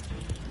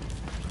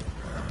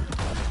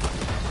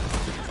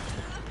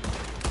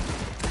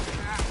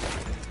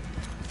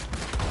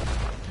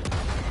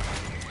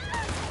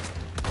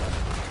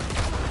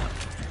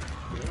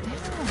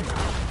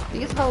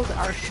 These hoes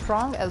are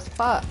strong as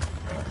fuck.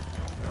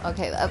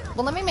 Okay,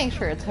 well, let me make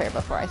sure it's her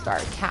before I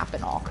start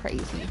capping all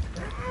crazy.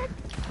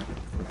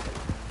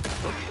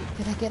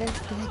 Did I get her?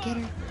 Did I get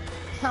her?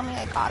 Tell me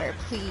I got her,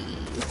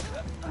 please.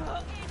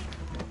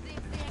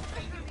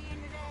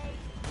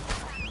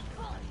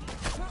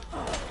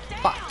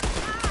 Fuck.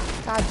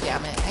 God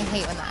damn it. I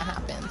hate when that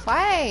happens.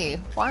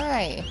 Why?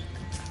 Why?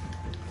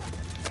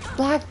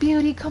 Black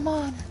Beauty, come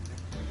on.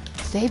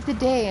 Save the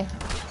day.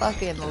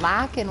 Fucking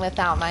lacking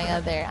without my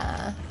other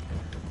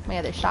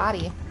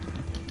shotty.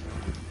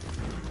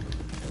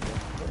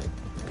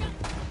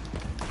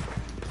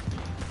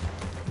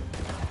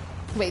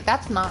 Wait,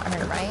 that's not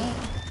her, right?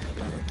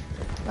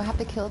 Do I have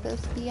to kill this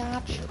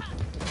biatch?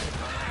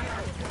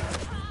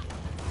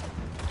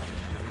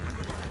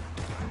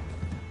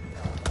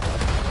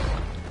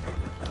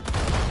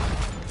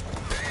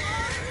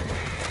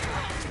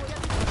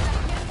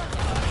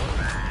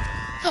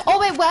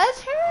 Oh, it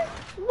was her?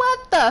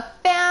 What the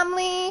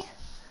family?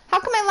 How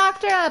come I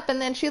locked her up and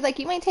then she's like,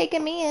 you ain't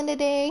taking me in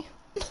today?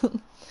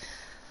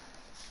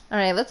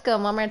 Alright, let's go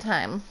one more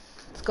time.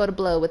 Let's go to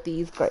blow with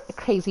these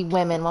crazy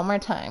women one more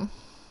time.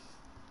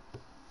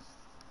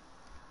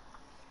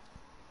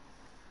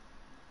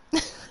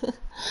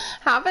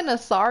 Having a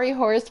sorry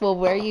horse will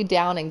wear you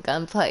down in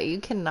gunplay. You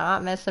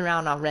cannot mess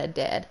around on Red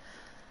Dead.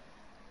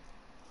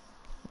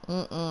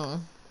 I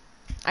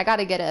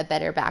gotta get a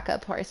better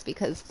backup horse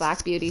because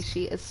Black Beauty,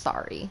 she is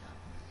sorry.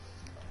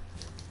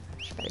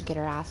 She better get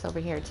her ass over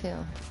here too.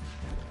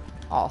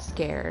 all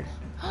scared.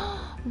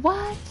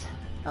 What?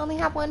 I only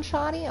have one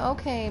shotty?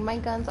 Okay, my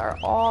guns are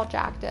all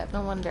jacked up.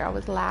 No wonder I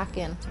was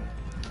lacking.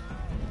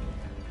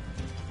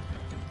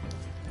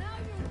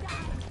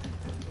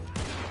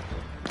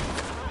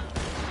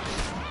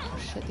 Oh,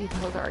 shit, these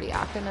hoes are already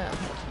acting up.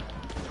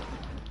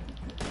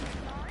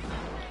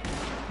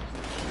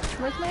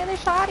 Where's my other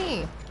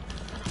shotty?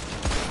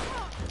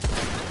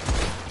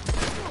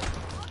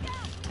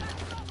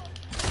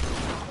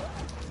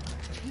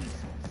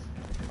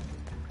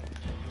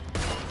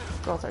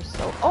 Girls are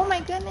so... Oh my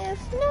goodness,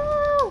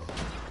 no!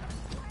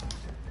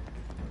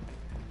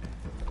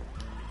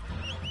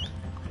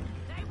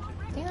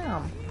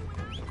 Damn.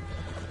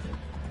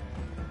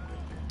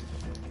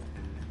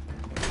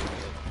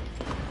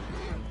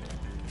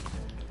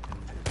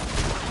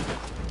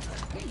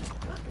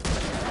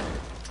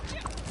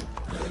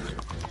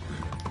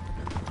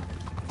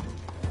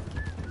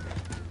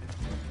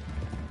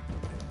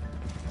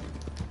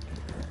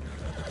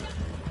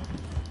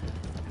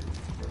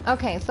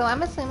 Okay, so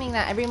I'm assuming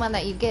that everyone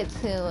that you get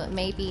to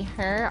may be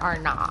her or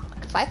not.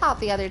 Because I thought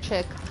the other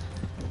chick...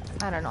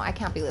 I don't know, I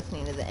can't be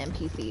listening to the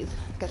NPCs.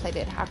 Guess I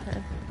did have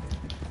her.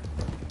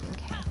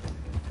 Okay.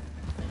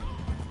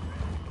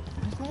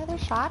 Where's my other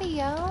shotty,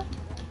 yo?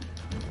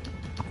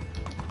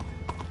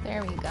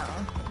 There we go.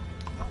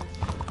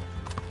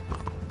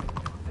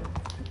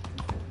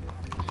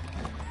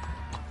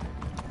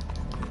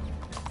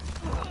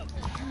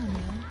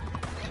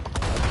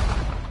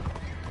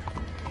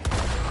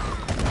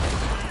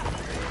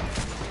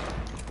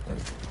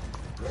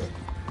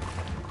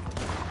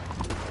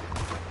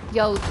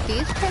 Yo,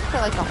 these chicks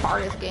are like the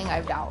hardest gang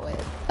I've dealt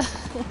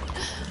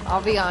with.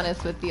 I'll be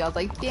honest with you. I was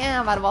like,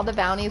 damn, out of all the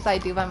bounties I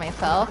do by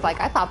myself,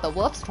 like, I thought the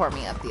wolves tore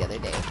me up the other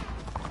day.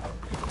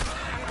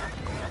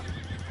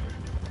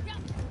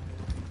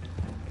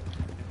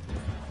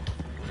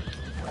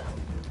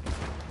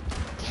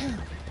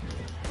 Damn.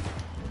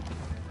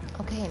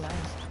 Okay,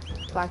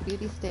 nice. Black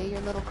Beauty, stay your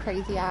little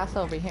crazy ass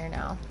over here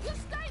now.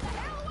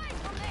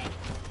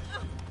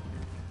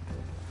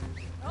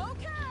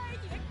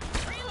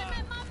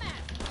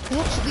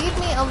 Bitch, leave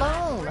me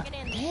alone!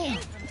 Damn.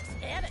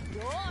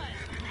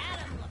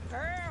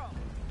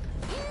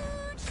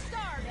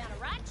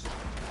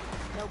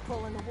 No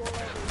pulling the wool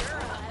over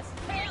your eyes.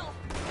 Hell,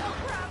 no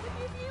problem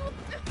with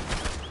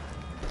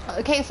you.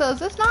 Okay, so is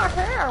this not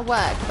her or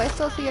what? Because I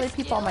still see other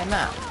people on my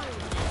map.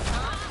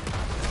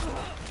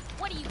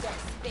 What do you guys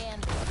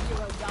spend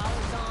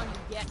 $0 on?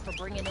 You get for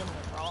bringing in the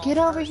wrong Get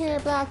over here,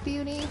 Black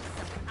Beauty.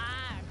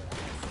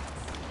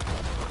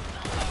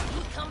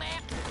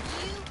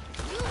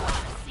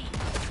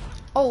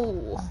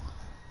 Oh.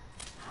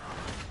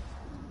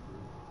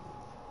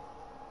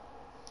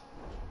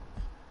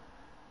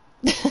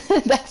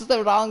 That's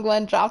the wrong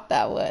one. Drop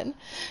that one.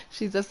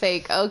 She's a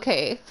fake.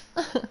 Okay.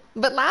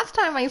 But last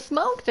time I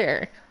smoked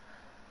her.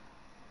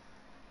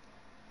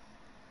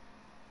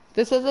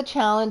 This is a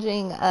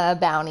challenging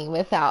bounty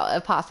without a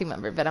posse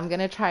member, but I'm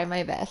going to try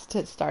my best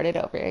to start it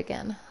over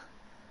again.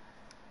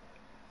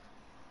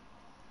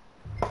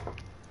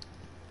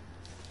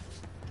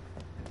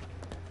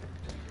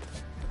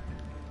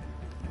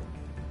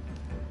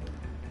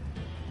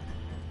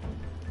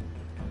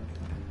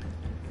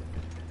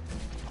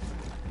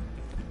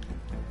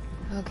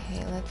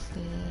 Okay, let's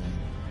see.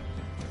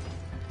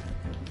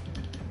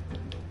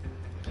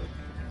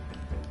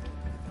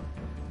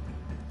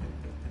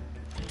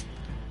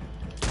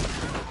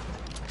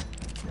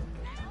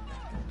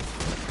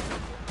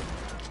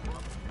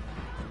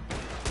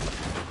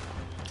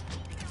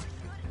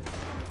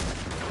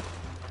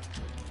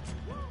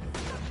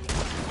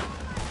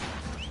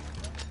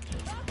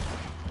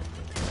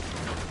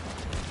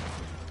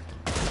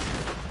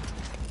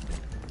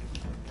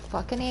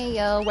 Fucking A,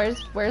 yo.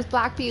 Where's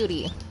Black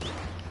Beauty?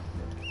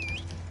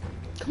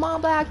 Come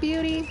on, Black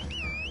Beauty.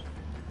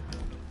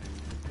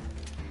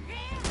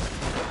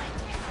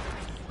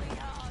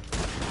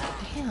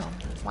 Damn,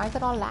 why is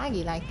it all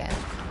laggy like that?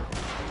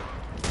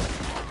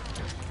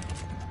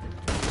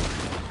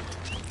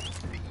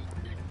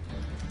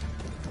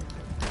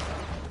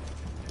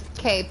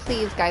 Okay,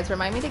 please, guys,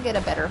 remind me to get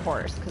a better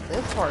horse, because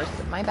this horse,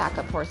 my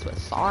backup horse,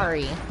 was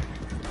sorry.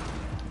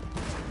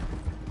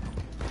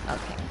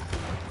 Okay.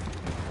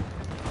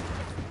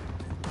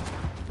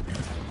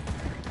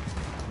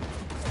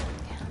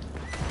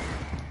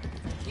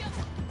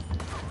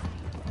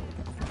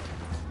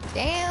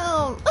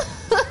 Damn!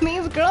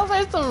 These girls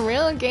are some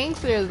real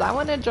gangsters. I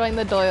want to join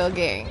the Doyle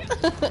gang.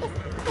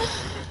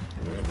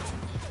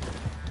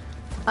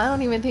 I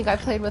don't even think I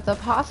played with a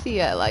posse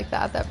yet like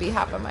that. That'd be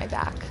half of my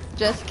back.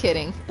 Just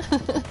kidding.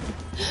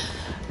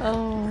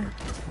 Oh.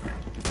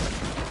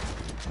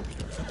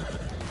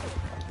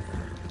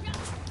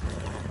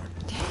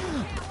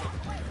 Damn.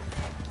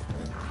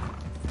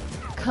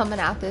 Coming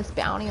out this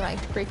bounty like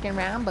freaking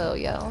Rambo,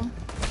 yo.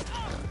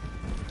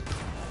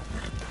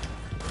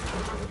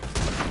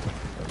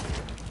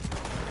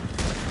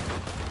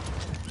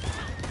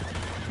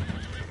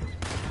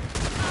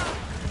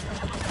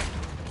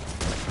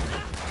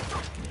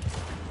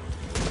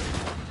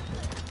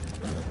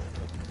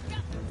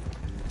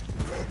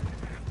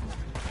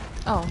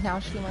 Oh, now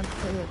she wants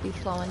to be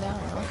slowing down.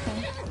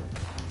 Okay.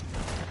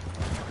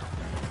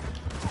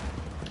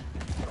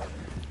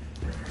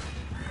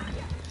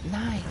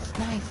 Nice,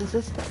 nice. Is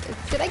this the...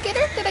 Did I get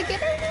her? Did I get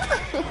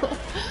her?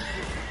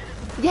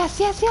 Yes,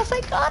 yes, yes,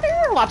 I got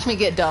her! Watch me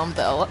get dumb,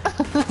 though,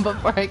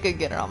 before I could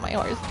get her on my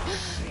horse.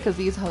 Because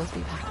these hoes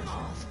be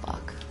powerful as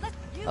fuck.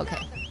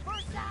 Okay.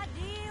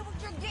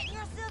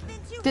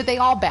 Did they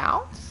all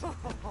bounce?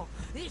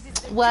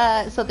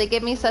 What? So they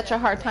give me such a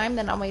hard time,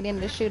 then I'm waiting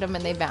to shoot them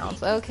and they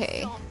bounce.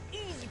 Okay.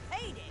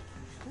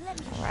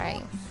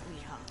 Right.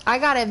 I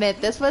gotta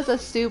admit, this was a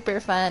super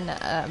fun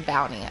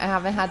bounty. I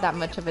haven't had that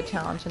much of a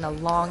challenge in a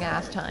long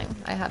ass time.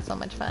 I had so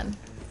much fun.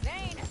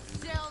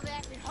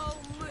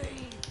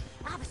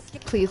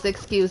 Please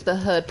excuse the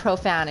hood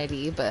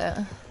profanity, but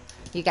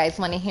you guys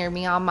want to hear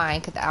me on mine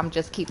because I'm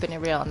just keeping it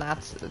real, and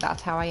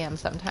that's how I am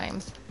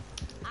sometimes.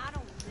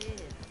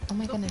 Oh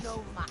my goodness.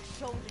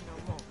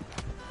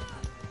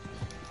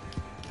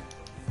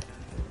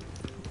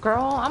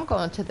 Girl, I'm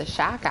going to the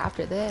shack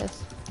after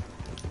this.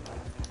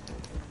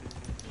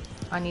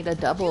 I need a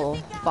double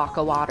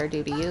vodka water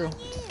due to you.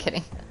 Just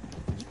kidding.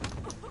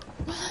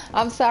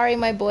 I'm sorry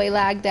my boy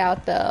lagged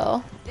out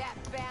though.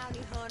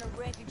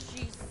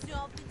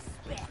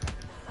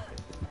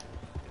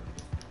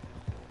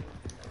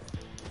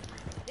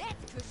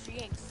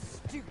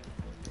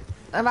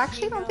 I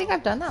actually don't think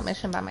I've done that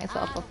mission by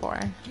myself before.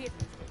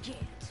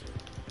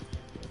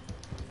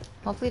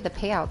 Hopefully the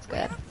payout's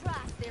good.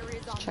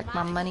 Check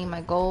my money,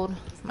 my gold,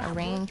 my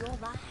rank.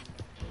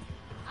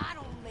 I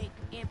don't make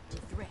empty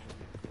threats.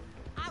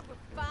 I will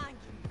find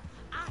you.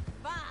 I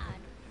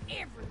find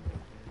everyone.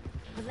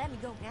 But let me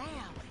go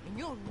now, and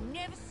you'll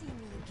never see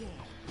me again.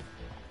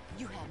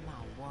 You have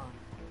my word.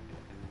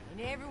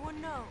 And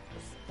everyone knows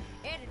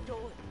Etta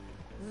Doyle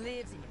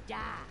lives and dies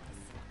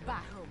by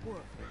her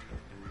word.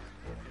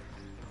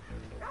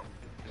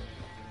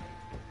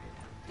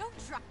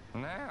 Don't try.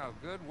 Now,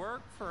 good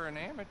work for an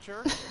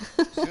amateur.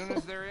 As soon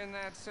as they're in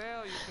that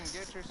cell, you can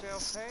get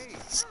yourself paid.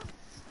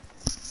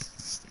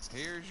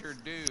 Here's your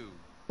due.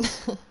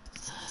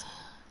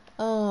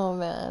 Oh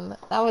man,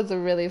 that was a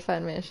really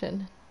fun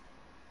mission.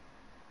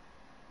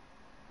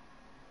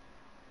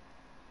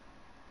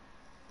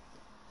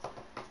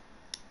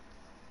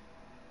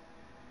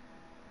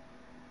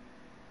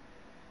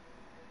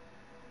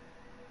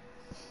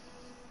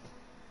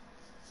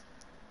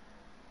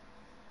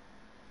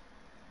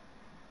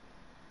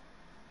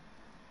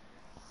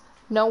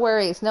 No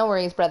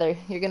worries, brother.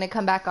 You're gonna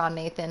come back on,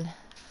 Nathan.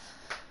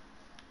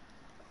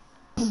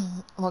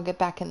 We'll get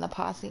back in the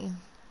posse.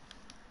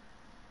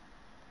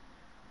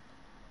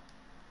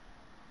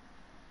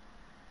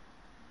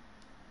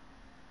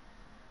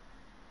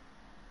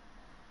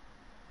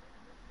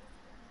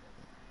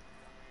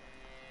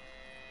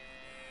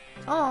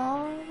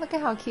 Oh, look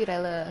at how cute I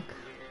look.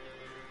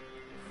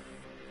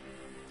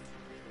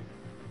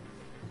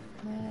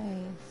 Nice.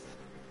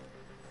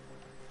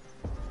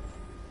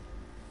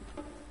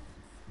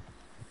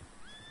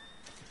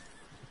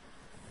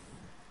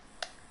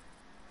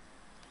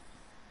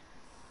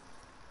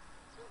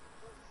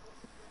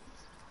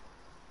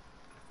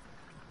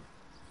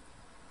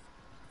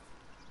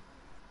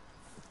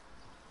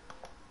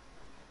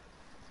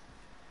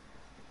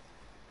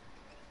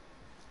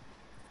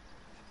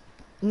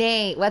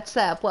 Nate, what's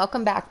up?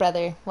 Welcome back,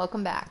 brother.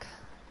 Welcome back.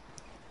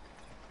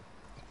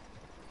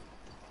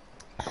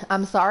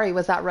 I'm sorry,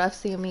 was that rough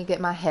seeing me get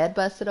my head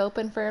busted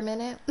open for a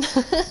minute?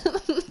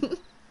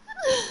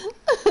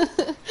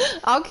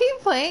 I'll keep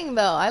playing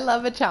though. I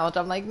love a challenge.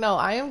 I'm like, no,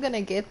 I am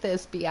gonna get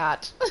this,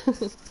 biatch.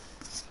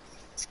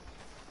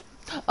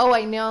 Oh,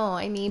 I know.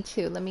 I need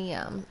to. Let me,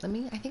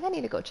 I think I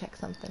need to go check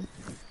something.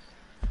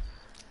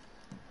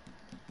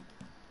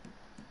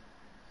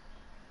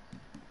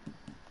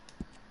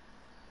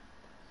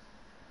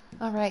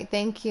 All right,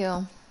 thank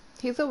you.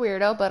 He's a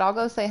weirdo, but I'll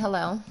go say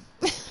hello.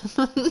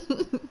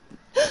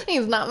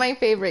 He's not my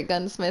favorite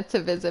gunsmith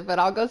to visit, but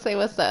I'll go say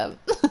what's up.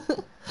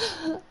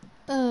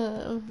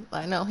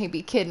 I know he'd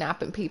be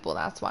kidnapping people,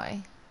 that's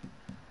why.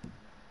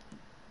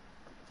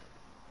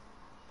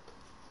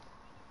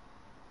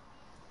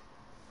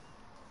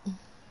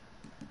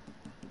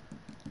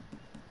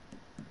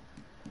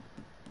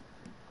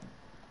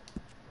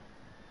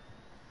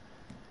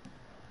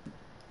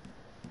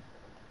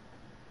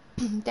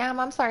 Damn,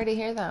 I'm sorry to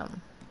hear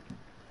them.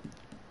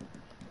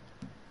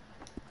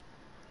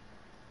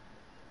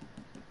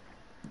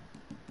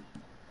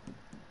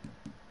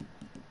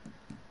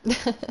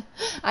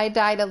 I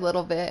died a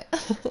little bit.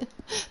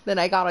 Then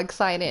I got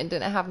excited and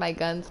didn't have my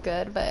guns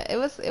good, but it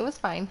was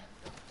fine.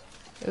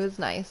 It was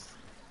nice.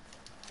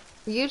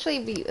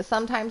 Usually,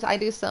 sometimes I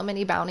do so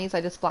many bounties,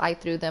 I just fly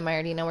through them. I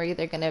already know where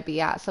they're gonna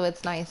be at, so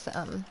it's nice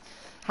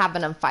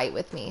having them fight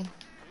with me.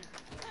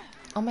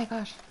 Oh my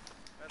gosh.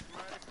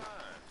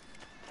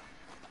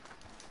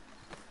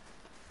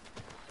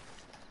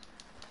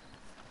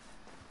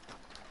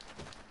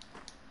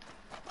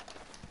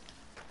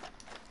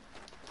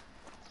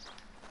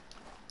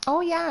 Oh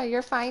yeah,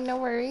 you're fine, no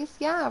worries.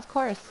 Yeah, of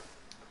course.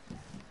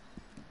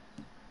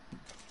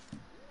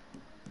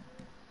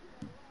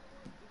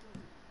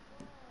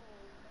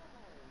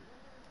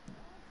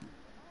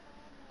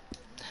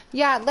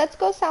 Yeah, let's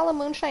go sell a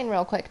moonshine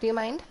real quick. Do you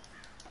mind?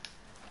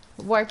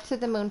 Warp to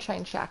the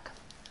moonshine shack.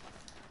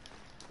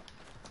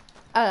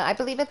 I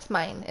believe it's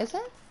mine, is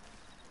it?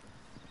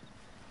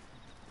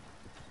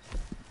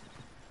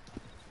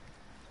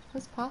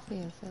 Whose posse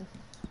is this?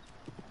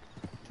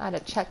 I had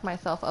to check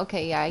myself.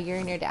 Okay, yeah, you're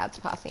in your dad's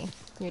posse.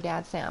 Your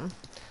dad, Sam.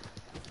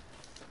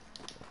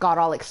 Got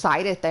all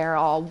excited there,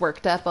 all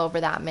worked up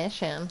over that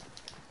mission.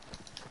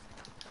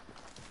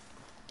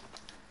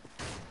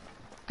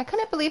 I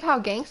couldn't believe how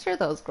gangster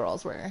those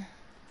girls were.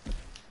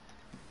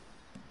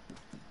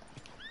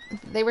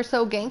 They were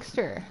so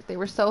gangster. They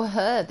were so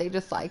hood. They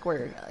just like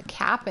were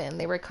capping.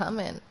 They were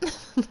coming.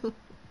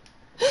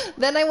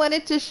 Then I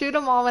wanted to shoot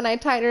them all when I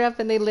tied her up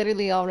and they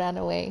literally all ran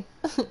away.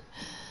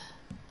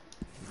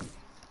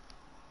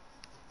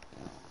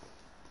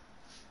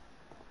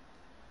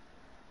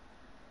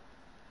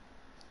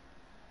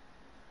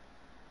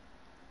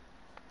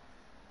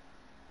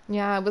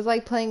 Yeah, it was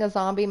like playing a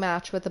zombie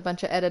match with a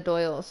bunch of Etta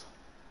Doyles.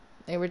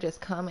 They were just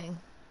coming.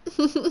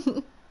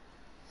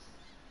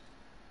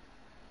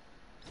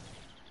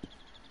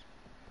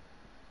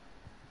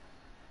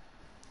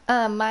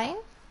 Mine?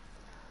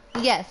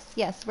 Yes,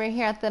 yes, we're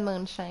here at the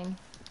moonshine.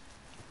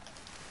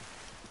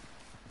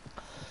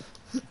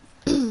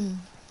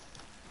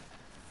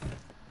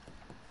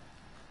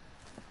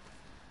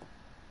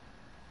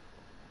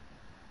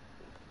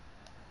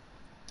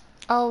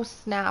 Oh,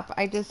 snap.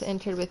 I just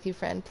entered with you,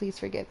 friend. Please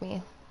forgive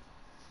me.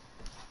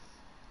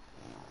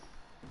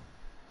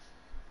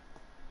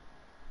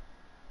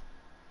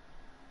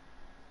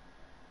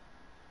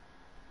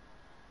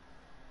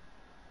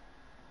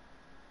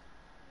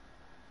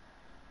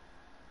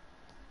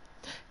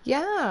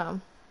 Yeah.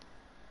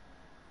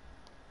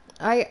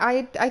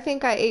 I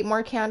think I ate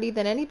more candy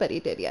than anybody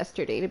did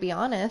yesterday, to be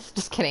honest.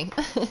 Just kidding.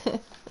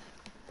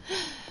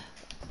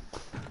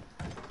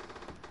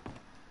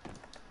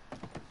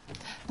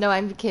 No,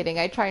 I'm kidding.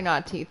 I try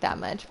not to eat that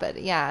much,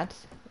 but yeah,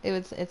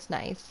 it's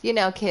nice. You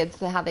know, kids,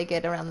 how they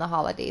get around the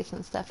holidays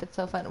and stuff. It's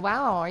so fun.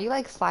 Wow, are you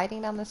like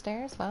sliding down the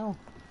stairs? Wow.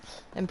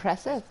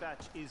 Impressive.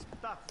 Dispatch is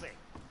parfait.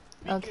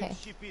 We Okay. can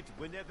ship it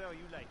whenever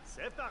you like.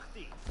 C'est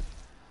parti.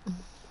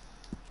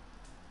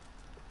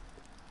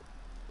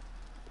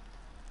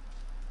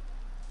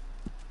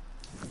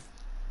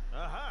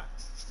 Aha!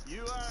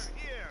 You are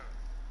here.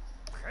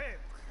 Très,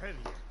 très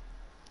bien.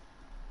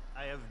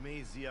 I have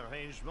made the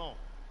arrangement,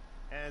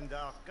 and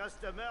our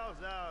customers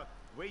are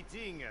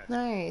waiting.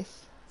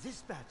 Nice.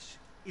 This batch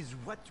is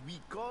what we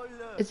call.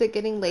 Is it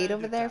getting late plan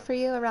over de there table. for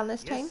you around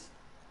this time? Yes.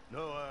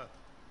 No,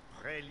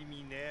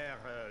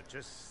 preliminaire,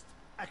 just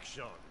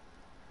action.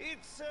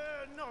 It's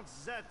not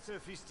that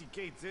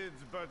sophisticated,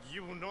 but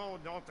you know,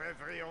 not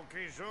every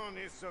occasion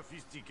is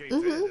sophisticated.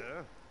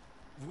 Mhm.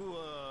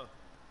 Vous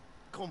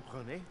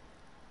comprenez?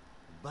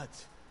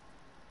 But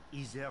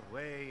either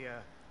way,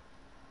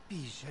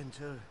 be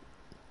gentle.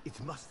 It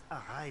must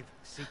arrive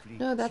safely.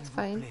 No, that's s'il vous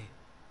fine. plaît.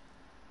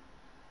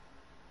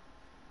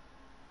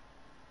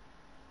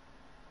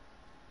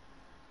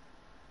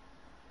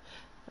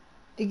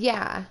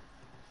 Yeah.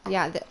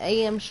 Yeah, the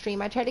AM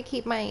stream. I try to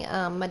keep my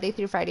Monday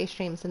through Friday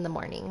streams in the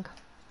morning.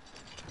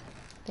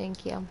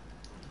 Thank you.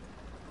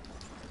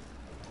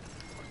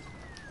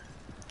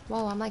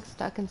 Whoa, I'm like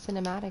stuck in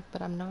cinematic,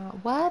 but I'm not.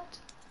 What?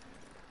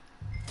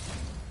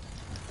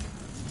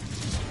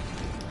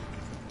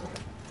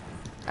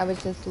 I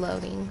was just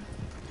loading.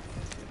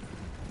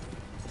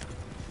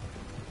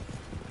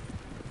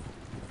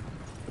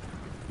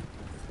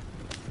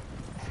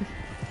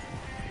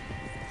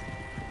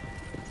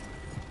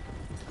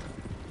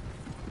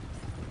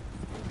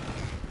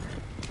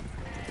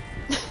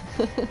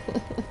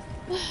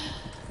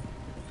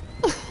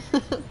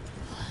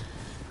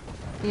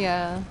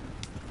 Yeah.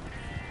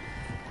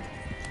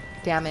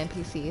 Damn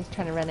NPCs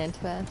trying to run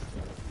into us.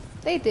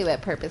 They do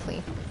it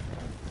purposely.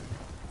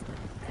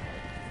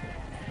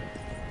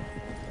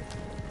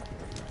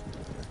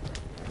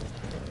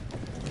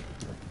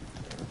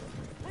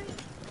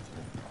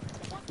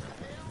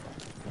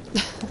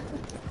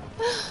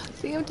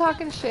 See him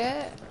talking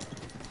shit?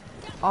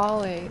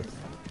 Always.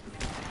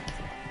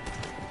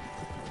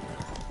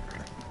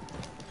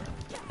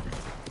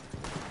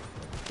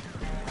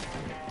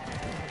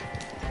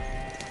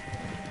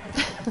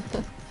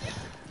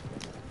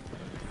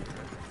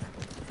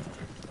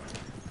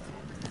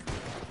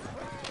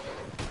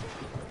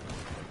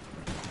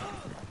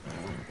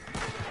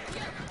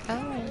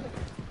 Oh.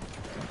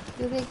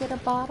 Do they get a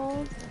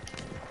bottle?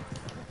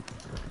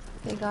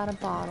 They got a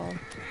bottle.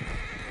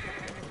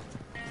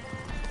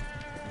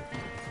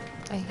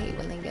 I hate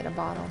when they get a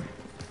bottle.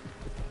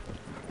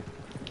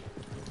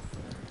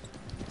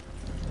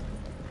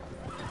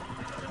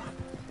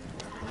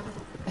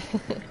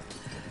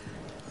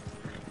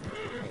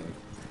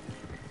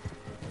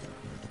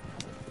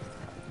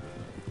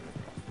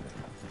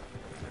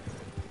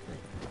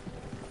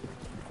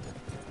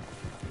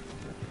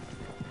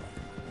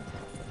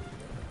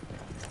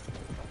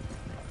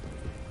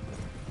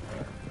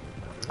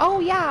 Oh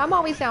yeah, I'm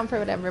always down for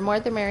whatever. More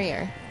the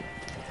merrier.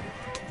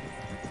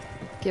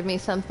 Give me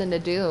something to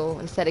do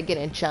instead of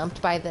getting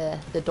jumped by the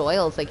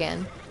Doyles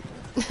again.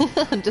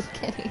 I'm just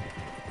kidding.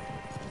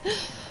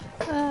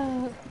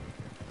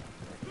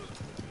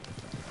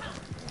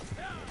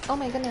 Oh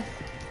my goodness.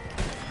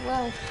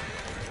 Whoa.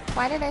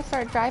 Why did I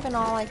start driving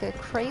all like a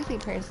crazy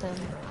person?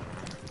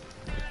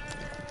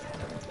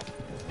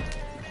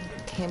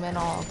 Came in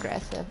all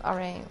aggressive.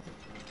 Alright.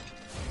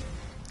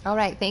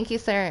 Alright, thank you,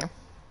 sir.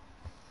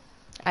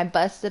 I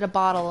busted a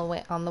bottle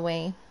away on the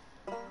way.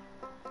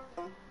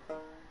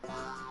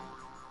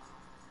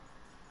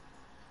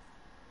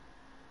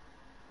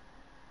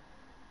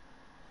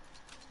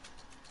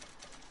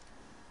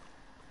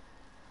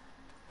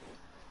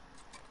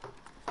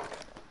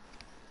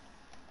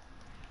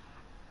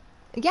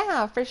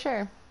 Yeah, for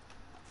sure.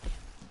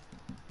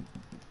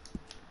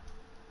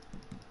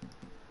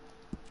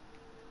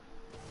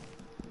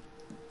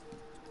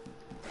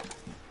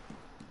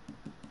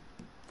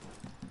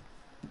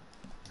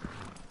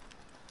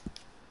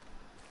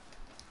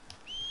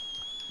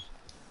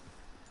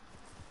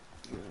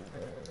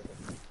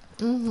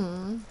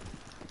 Mm-hmm.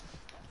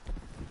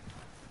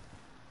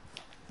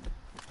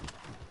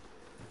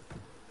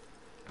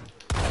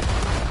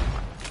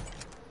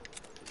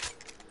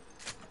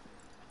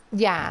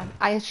 Yeah,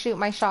 I shoot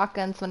my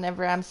shotguns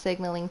whenever I'm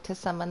signaling to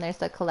someone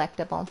there's a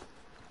collectible.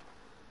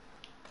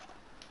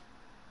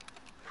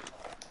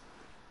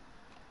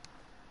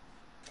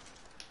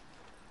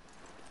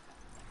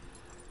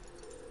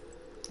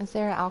 Is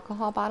there an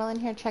alcohol bottle in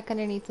here? Check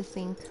underneath the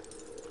sink.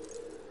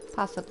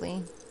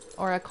 Possibly.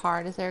 Or a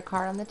card. Is there a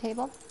card on the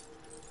table?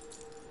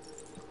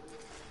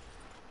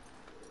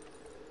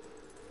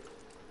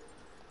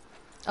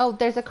 Oh,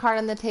 there's a card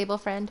on the table,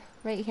 friend.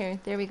 Right here.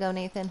 There we go,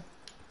 Nathan.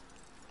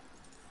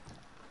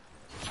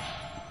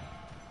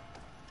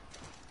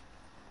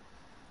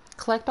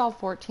 Collect all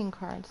 14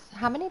 cards.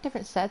 How many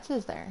different sets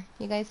is there?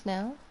 You guys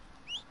know?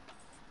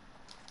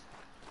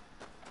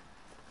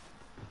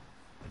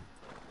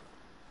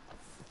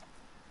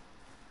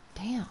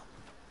 Damn.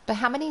 But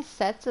how many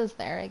sets is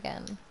there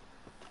again?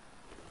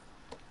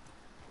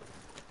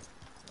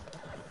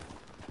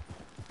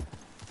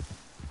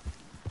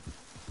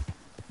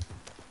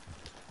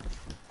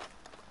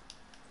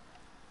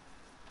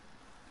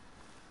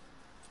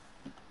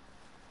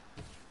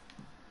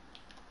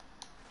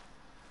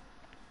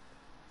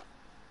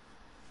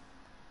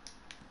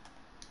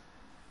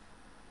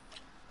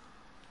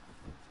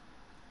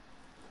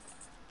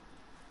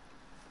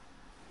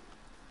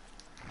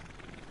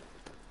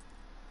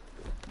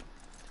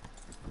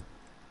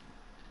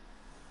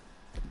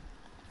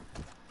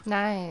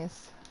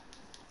 Nice.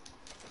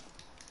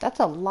 That's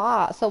a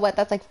lot. So what,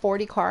 that's like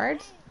 40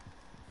 cards?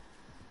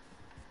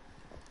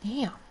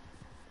 Damn.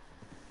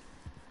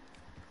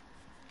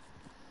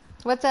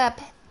 What's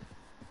up?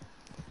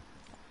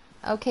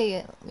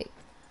 Okay, wait.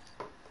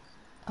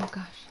 Oh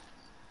gosh.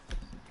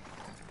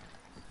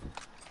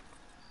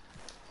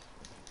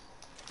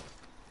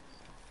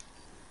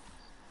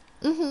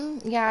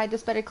 Mm-hmm. Yeah, I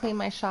just better clean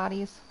my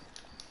shotties.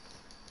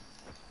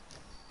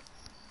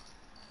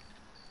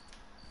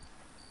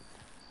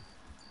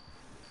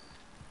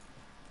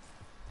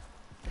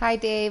 Hi,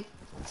 Dave.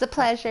 It's a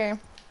pleasure.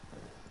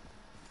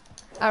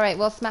 Alright,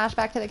 we'll smash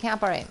back to the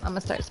camp. Alright, I'm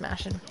gonna start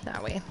smashing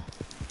that way.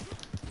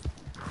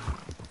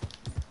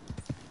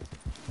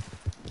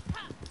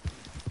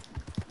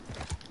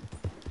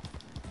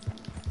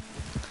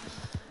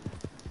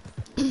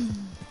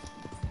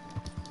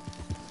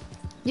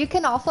 You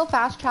can also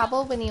fast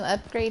travel when you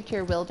upgrade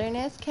your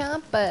wilderness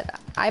camp, but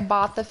I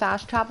bought the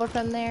fast travel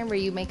from there where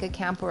you make a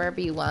camp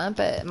wherever you want,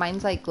 but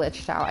mine's like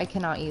glitched out. I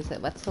cannot use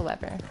it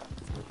whatsoever.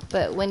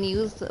 But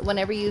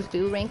whenever you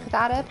do rank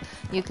that up,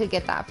 you could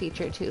get that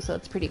feature too, so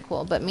it's pretty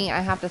cool. But me,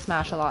 I have to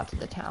smash a lot to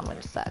the town,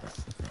 which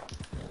sucks.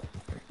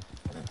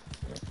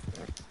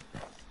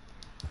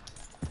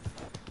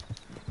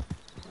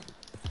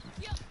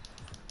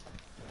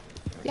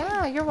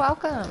 Yeah, you're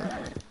welcome.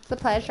 It's a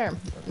pleasure.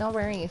 No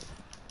worries.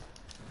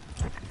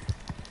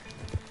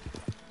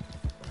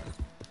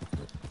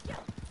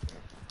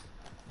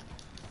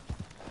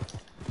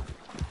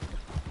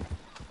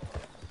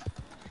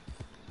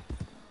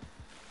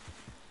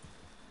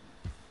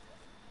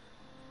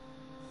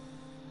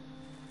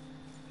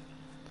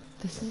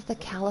 This is the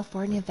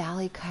California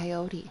Valley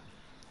Coyote.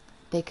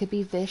 They could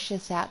be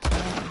vicious at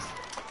times.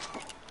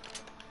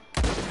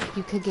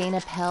 You could gain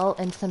a pelt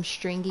and some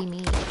stringy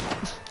meat.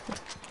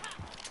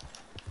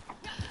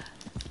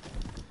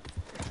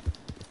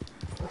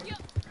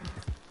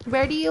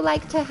 Where do you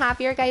like to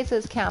have your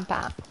guys' camp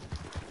at?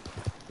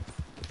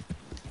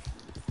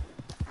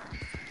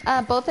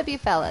 Both of you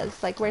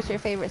fellas. Like, where's your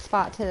favorite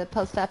spot to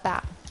post up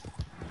at?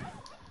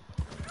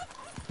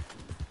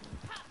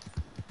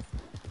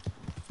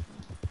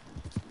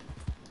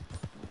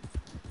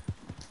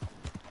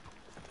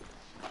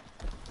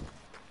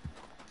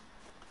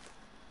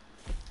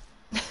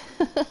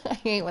 I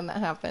hate when that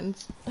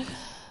happens.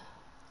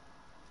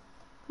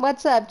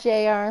 What's up,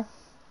 JR?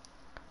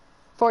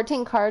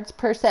 14 cards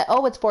per set.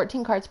 Oh, it's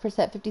 14 cards per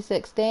set.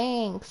 56.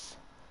 Thanks.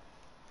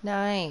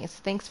 Nice.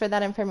 Thanks for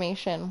that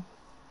information.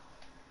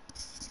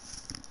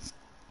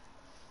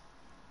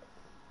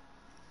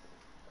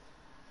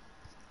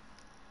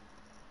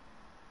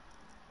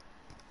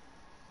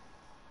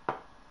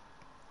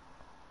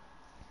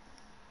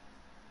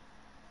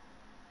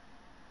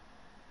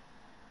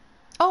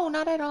 Oh,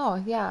 not at all.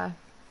 Yeah.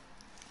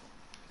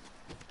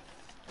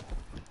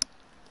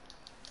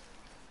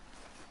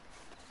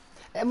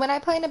 And when I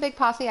play in a big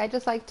posse, I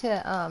just like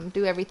to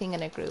do everything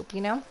in a group,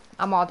 you know?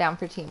 I'm all down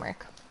for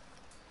teamwork.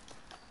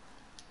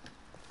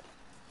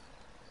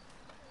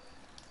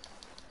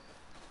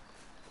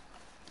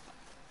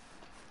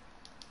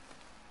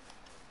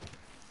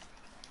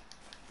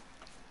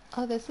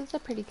 Oh, this is a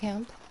pretty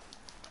camp.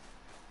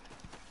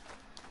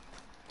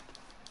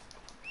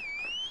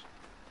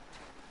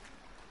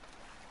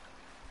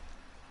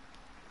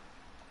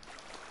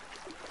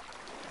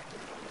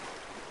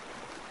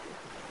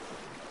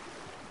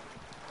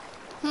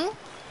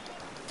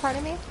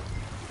 Pardon me?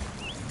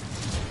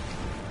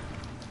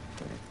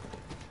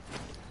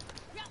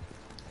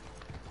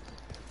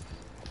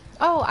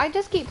 Oh, I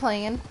just keep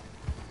playing.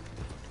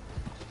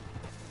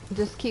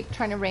 Just keep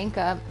trying to rank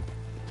up.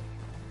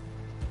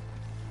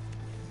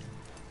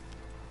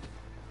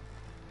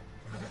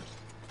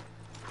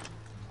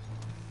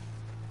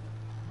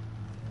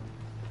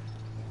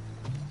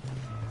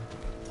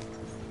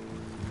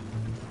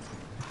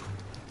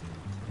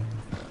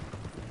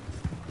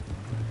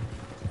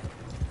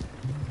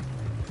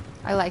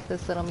 I like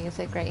this little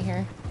music right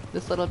here.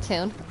 This little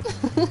tune.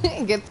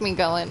 It gets me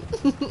going.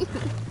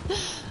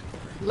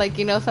 Like,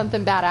 you know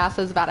something badass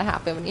is about to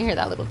happen when you hear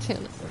that little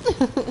tune.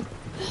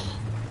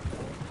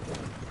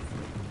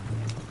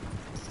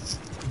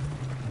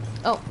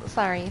 Oh,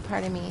 sorry.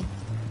 Pardon me.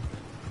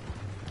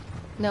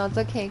 No, it's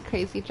okay.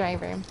 Crazy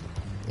driver.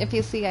 If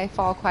you see I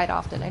fall quite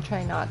often, I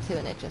try not to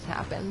and it just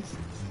happens.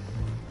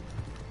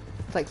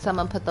 It's like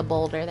someone put the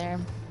boulder there.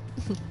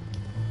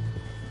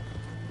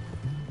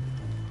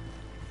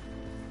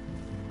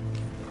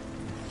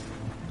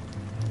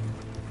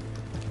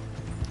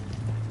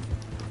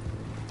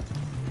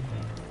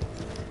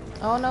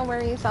 Oh, no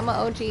worries. I'm an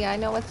OG. I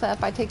know what's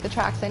up. I take the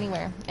tracks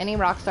anywhere. Any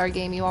Rockstar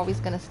game, you always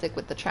gonna stick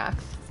with the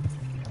tracks.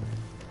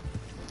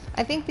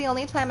 I think the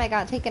only time I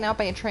got taken out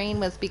by a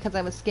train was because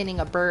I was skinning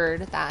a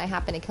bird. That I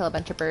happened to kill a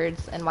bunch of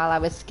birds, and while I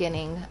was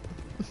skinning...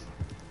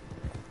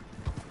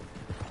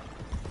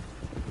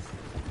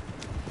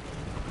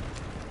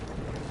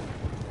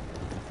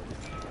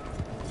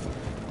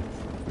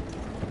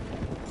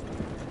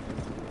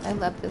 I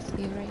love this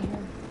view right here.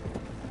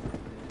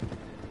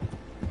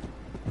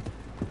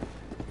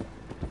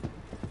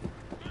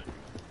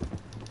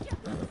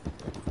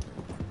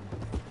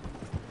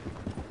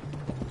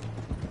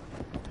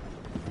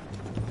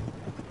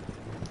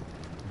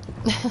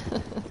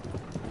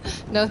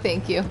 No,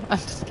 thank you. I'm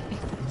just kidding.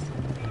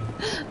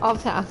 I'll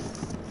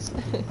pass.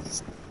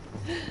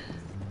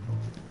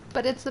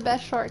 But it's the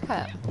best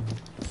shortcut.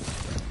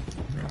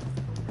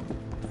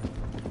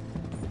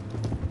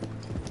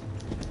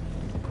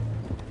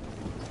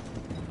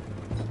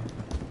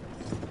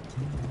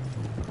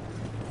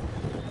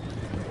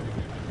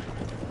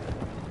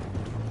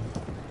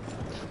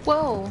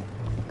 Whoa!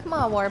 Come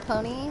on, War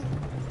Pony.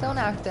 Don't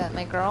act up,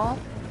 my girl.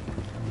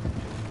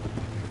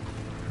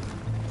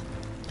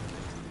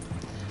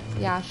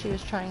 Yeah, she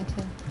was trying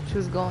to.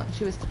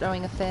 She was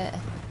throwing a fit.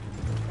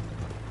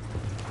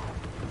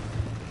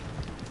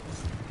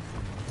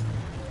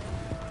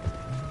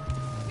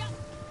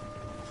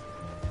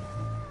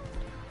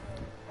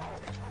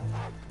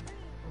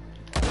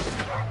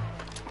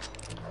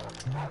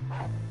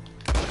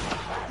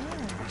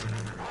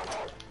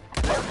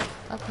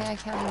 Okay, I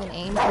can't even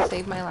aim to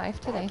save my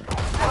life today.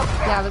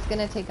 Yeah, I was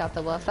gonna take out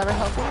the wolves. I was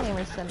hoping they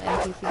were some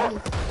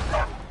NPCs.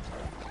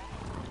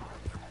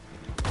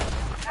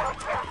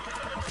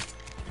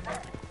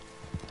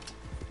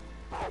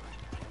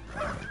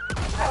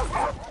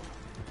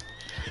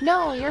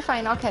 No, you're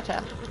fine. I'll catch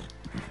up.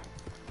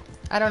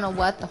 I don't know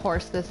what the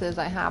horse this is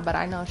I have, but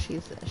I know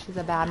she's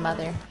a bad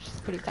mother.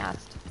 She's pretty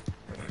fast.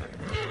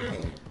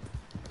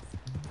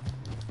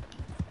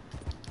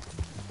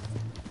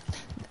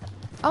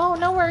 Oh,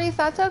 no worries.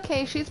 That's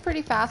okay. She's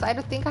pretty fast. I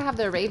think I have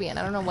the Arabian.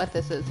 I don't know what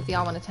this is. If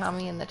y'all want to tell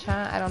me in the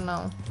chat, I don't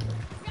know.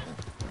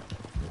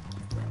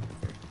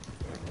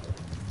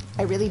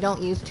 I really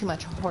don't use too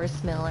much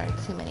horse mill or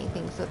too many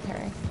things with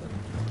her.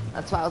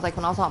 That's why I was like,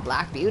 when I was on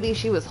Black Beauty,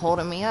 she was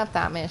holding me up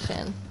that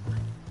mission.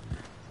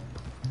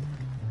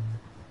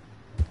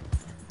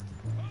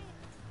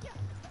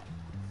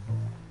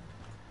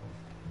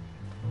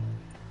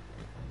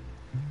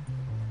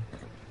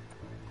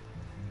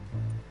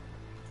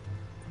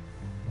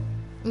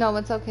 No,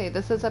 it's okay.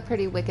 This is a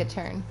pretty wicked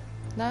turn.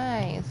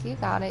 Nice. You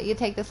got it. You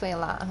take this way a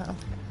lot, huh?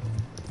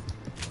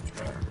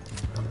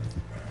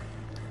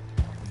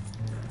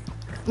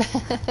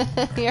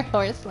 Your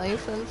horse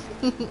license.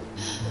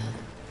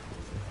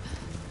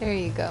 There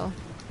you go.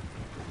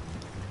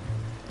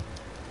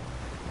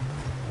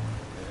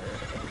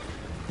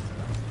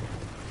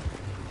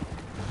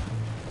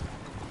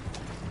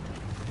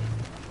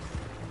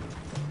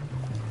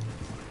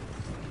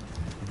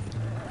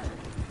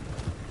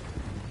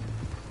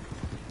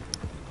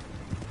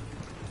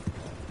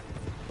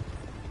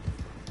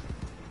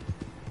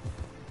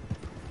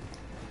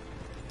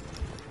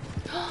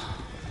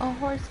 A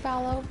horse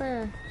fell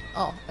over.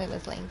 Oh, it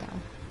was laying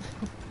down.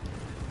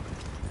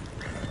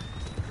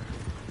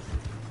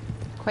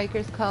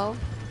 Quaker's Cove.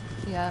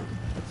 Yep,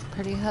 it's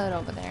pretty hood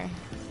over there.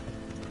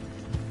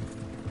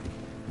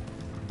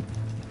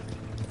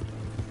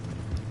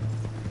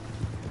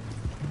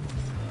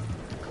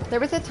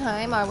 There was a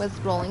time I was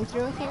rolling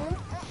through here,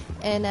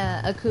 and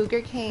a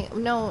cougar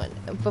came. No,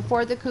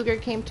 before the cougar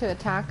came to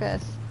attack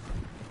us.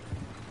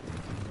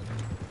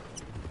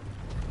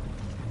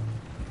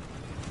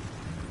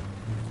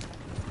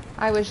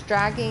 I was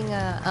dragging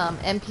a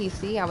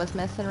NPC. I was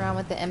messing around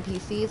with the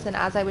NPCs, and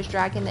as I was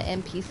dragging the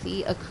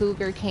NPC, a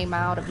cougar came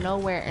out of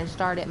nowhere and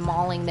started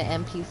mauling the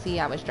NPC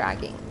I was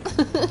dragging.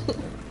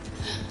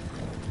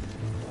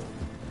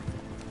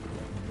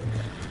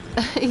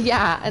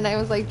 Yeah, and I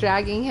was like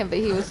dragging him, but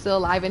he was still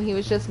alive, and he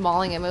was just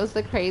mauling him. It was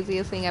the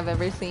craziest thing I've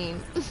ever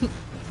seen.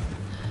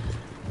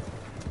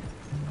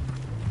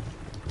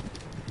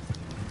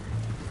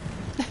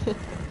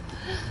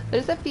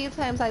 There's a few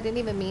times I didn't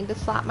even mean to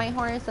slap my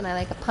horse, and I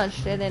like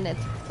punched it in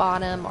its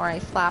bottom, or I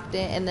slapped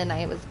it, and then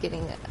I was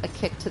getting a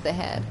kick to the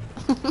head.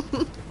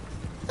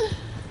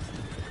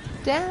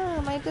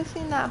 Damn, I just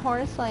seen that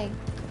horse like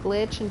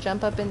glitch and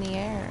jump up in the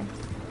air.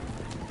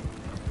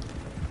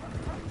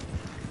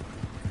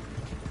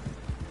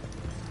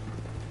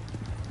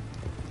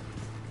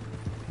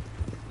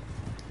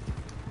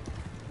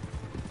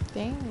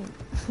 Dang.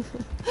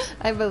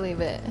 I believe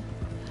it.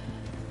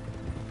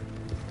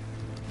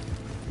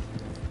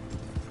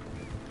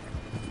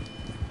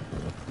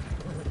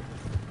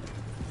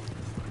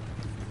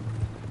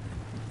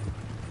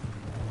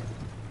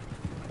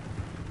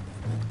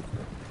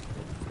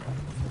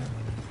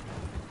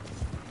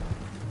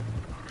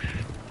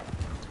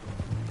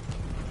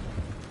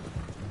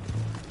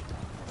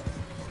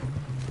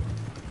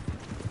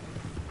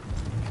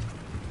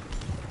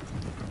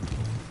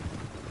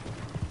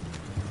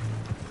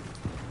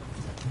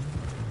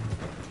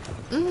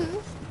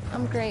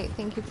 I'm great,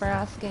 thank you for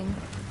asking.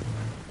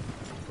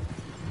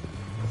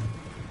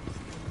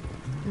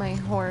 My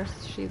horse,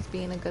 she's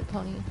being a good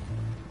pony.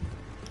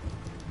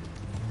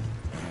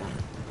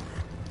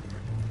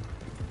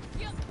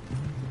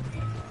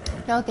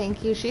 No,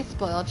 thank you, she's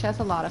spoiled. She has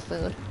a lot of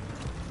food.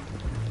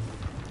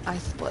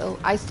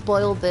 I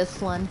spoiled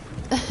this one.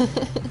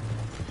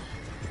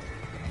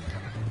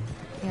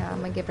 Yeah,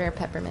 I'm gonna give her a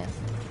peppermint.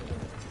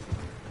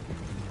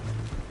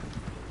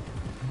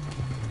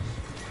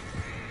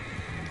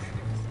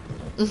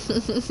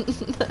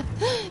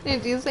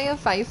 Did you say a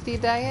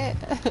feisty diet?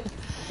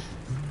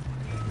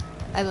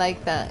 I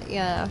like that.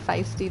 Yeah,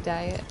 feisty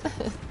diet.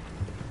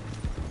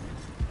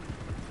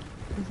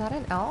 Is that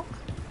an elk?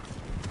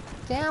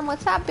 Damn,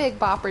 what's that big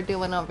bopper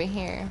doing over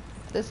here?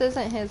 This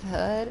isn't his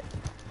hood.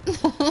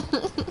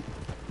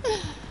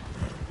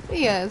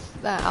 Yes,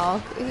 that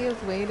elk. He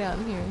is way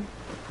down here.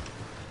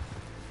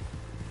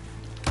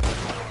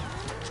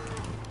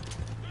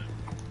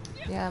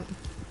 Yeah.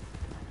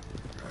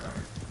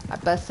 I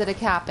busted a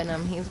cap in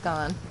him. He's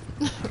gone.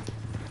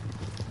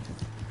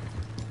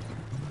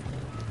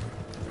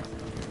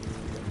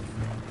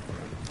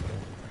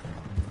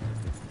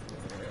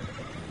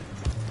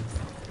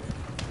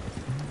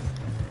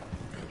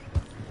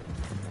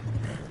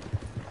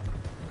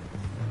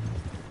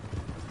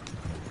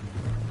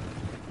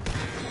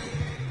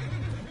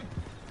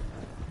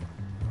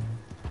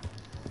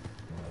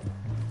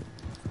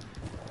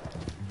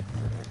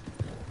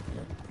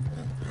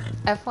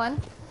 F1?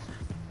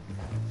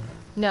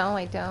 No,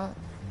 I don't.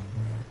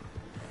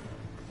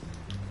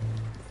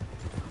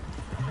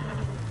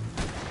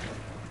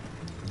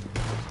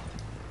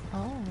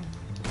 Oh.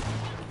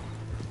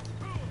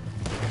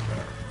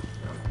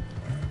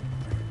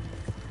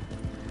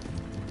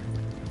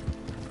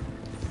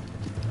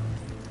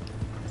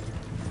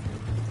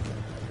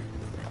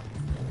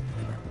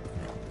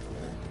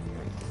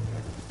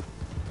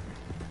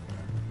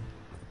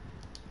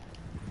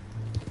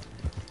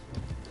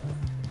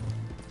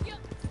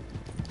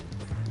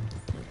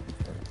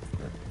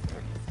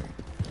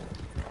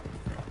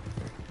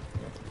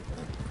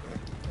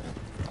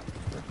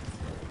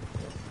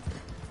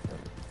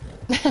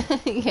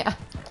 Yeah.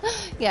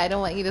 Yeah, I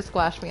don't want you to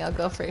squash me. I'll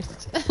go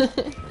first.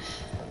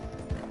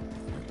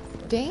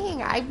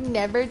 Dang, I've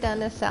never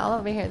done a cell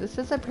over here. This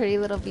is a pretty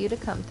little view to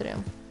come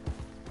through.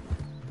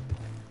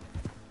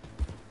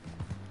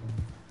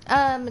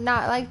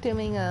 Not like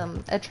doing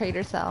a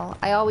trader cell.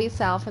 I always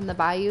sell from the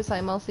bayou, so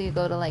I mostly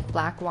go to like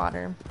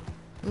Blackwater.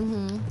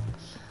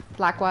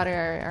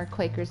 Blackwater or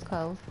Quaker's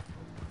Cove.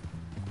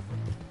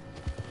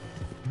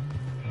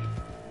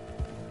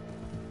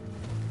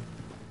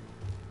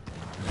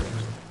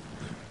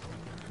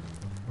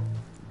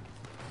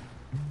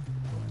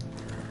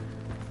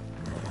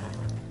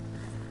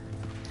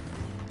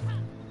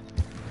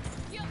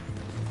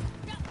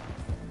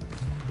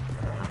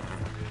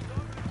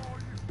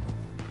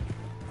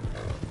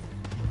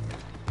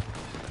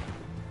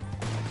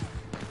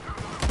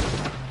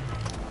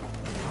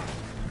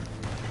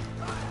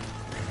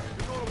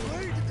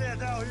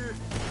 Out here.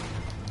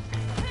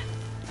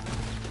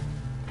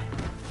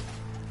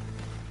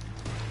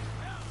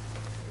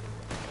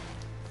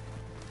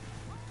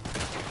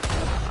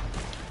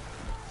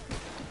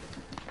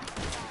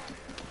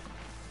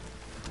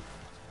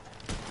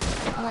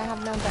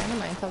 have no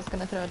dynamite, so I was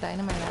gonna throw a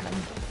dynamite at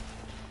him.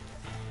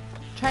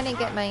 Trying to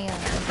get my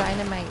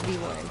dynamite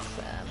rewards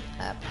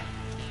up.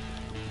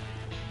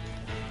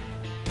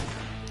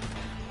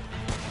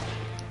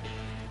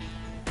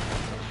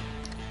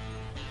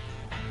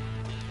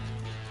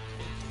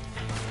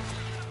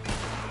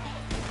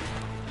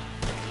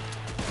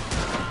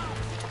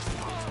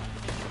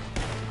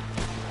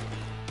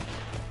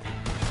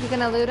 You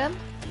gonna loot him,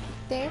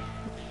 Dave?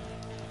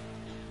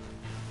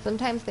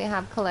 Sometimes they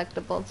have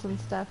collectibles and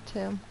stuff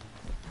too.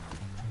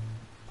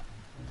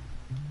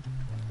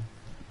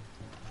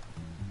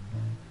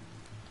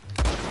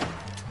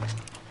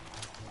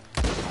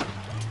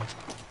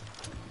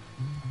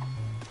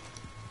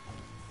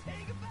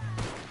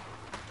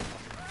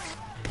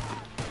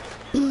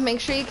 Make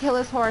sure you kill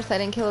his horse. I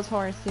didn't kill his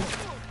horse.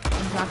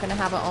 He's not gonna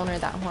have an owner,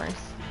 that horse.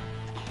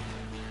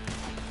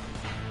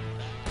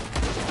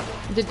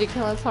 Did you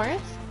kill his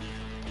horse?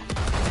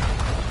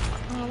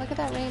 Oh, look at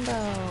that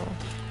rainbow.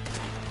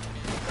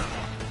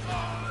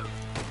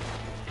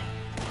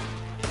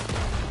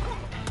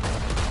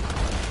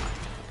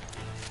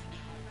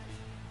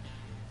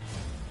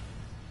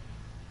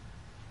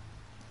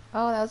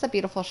 Oh, that was a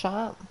beautiful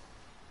shot.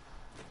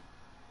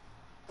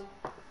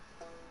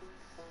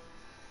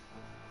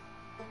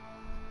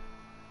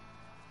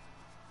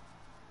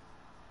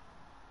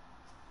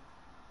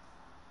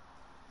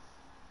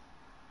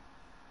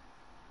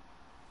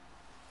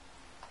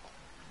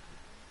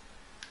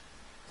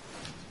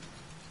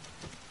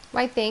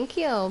 Why, thank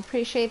you.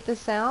 Appreciate the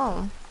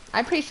sale. I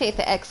appreciate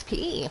the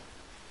XP.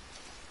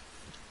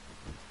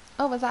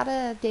 Oh, was that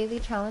a daily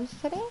challenge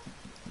today?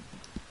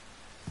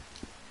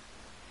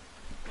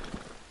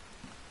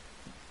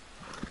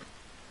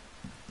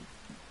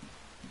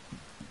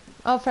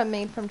 Oh, from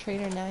Made from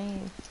Trader, nice.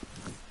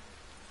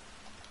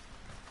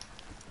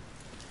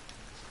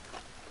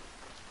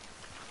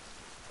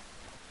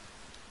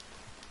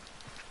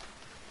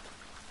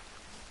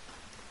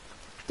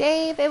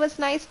 Dave, it was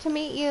nice to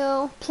meet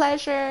you.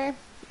 Pleasure.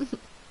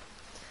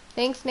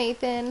 Thanks,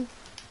 Nathan.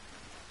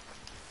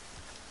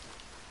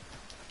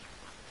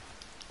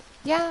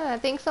 Yeah,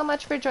 thanks so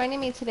much for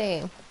joining me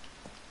today.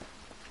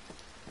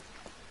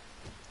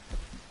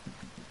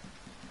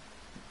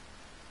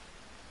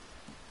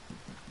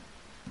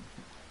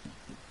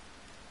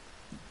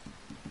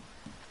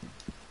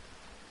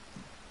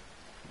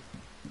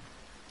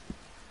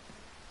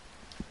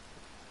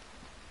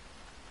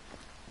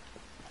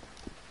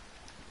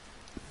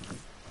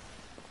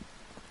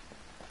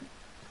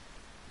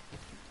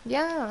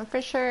 Yeah,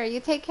 for sure.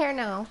 You take care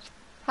now.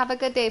 Have a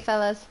good day,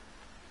 fellas.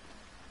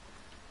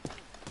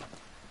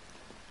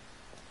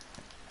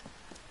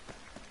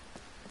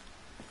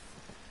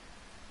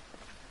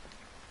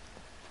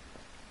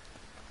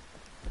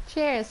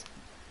 Cheers.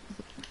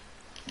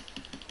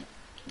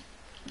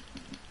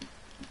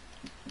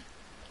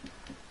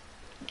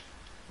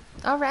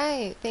 All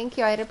right. Thank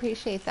you. I'd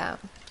appreciate that.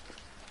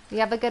 You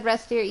have a good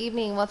rest of your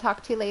evening. We'll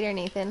talk to you later,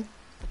 Nathan.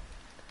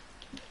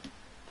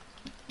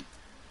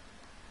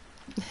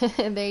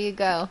 There you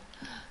go.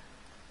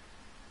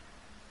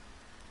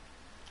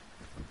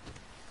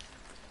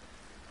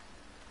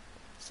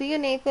 See you,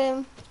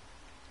 Nathan.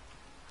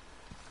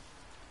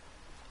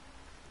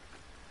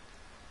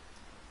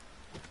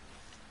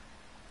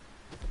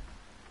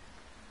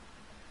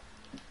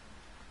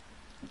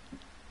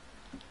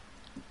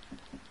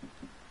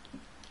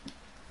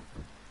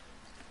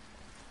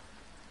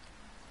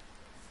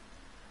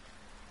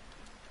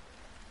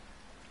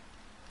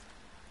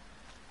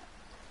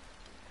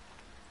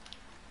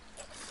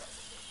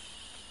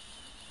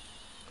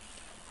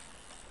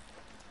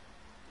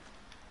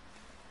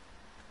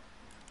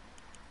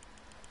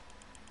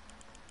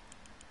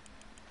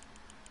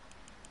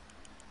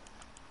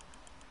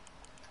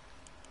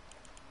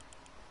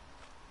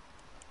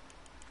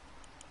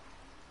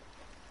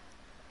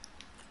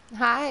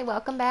 Hi,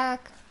 welcome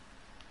back.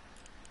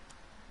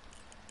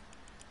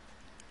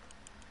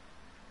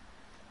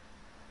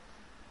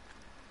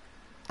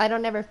 I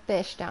don't ever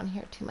fish down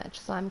here too much,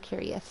 so I'm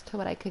curious to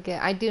what I could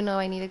get. I do know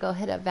I need to go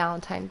hit up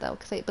Valentine, though,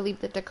 because I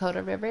believe the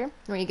Dakota River,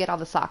 where you get all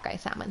the sockeye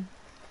salmon.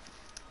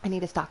 I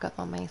need to stock up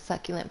on my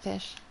succulent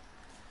fish.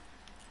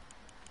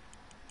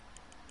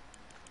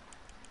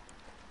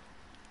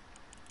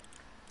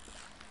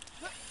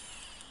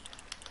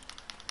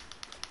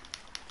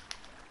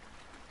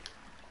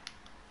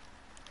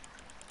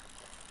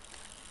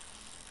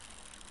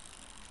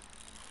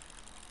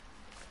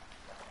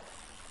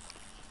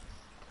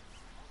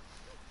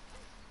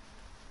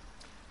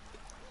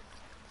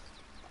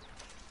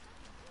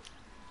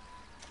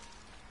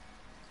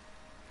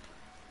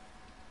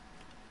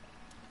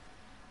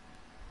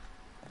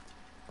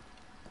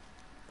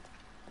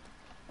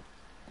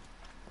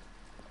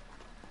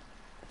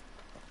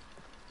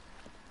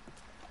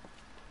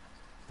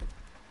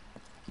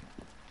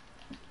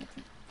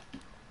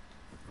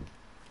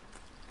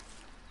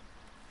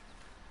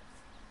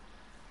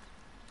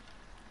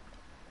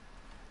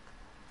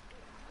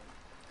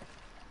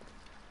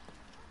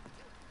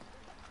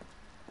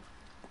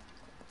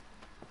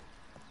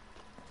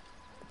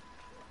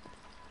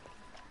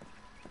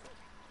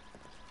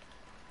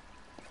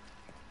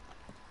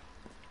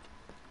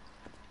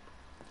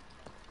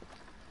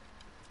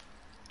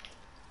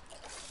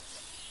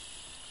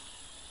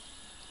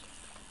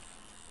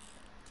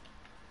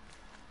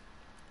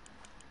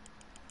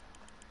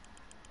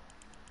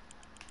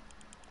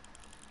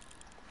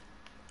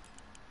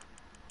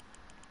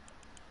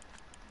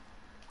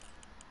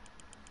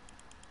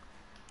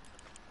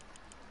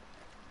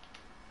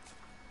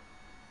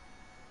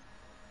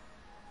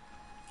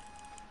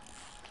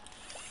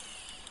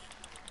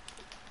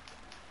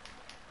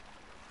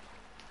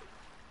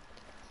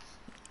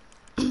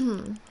 Oh.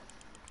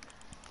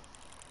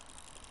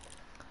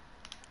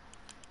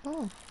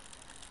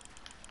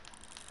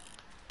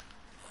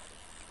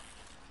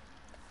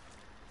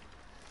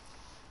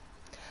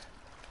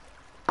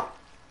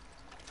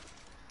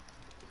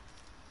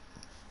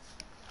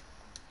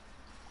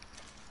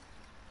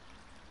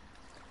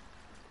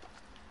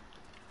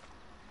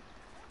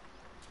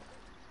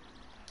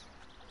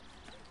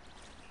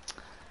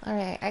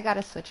 Alright, I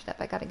gotta switch it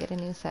up. I gotta get a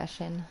new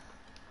session.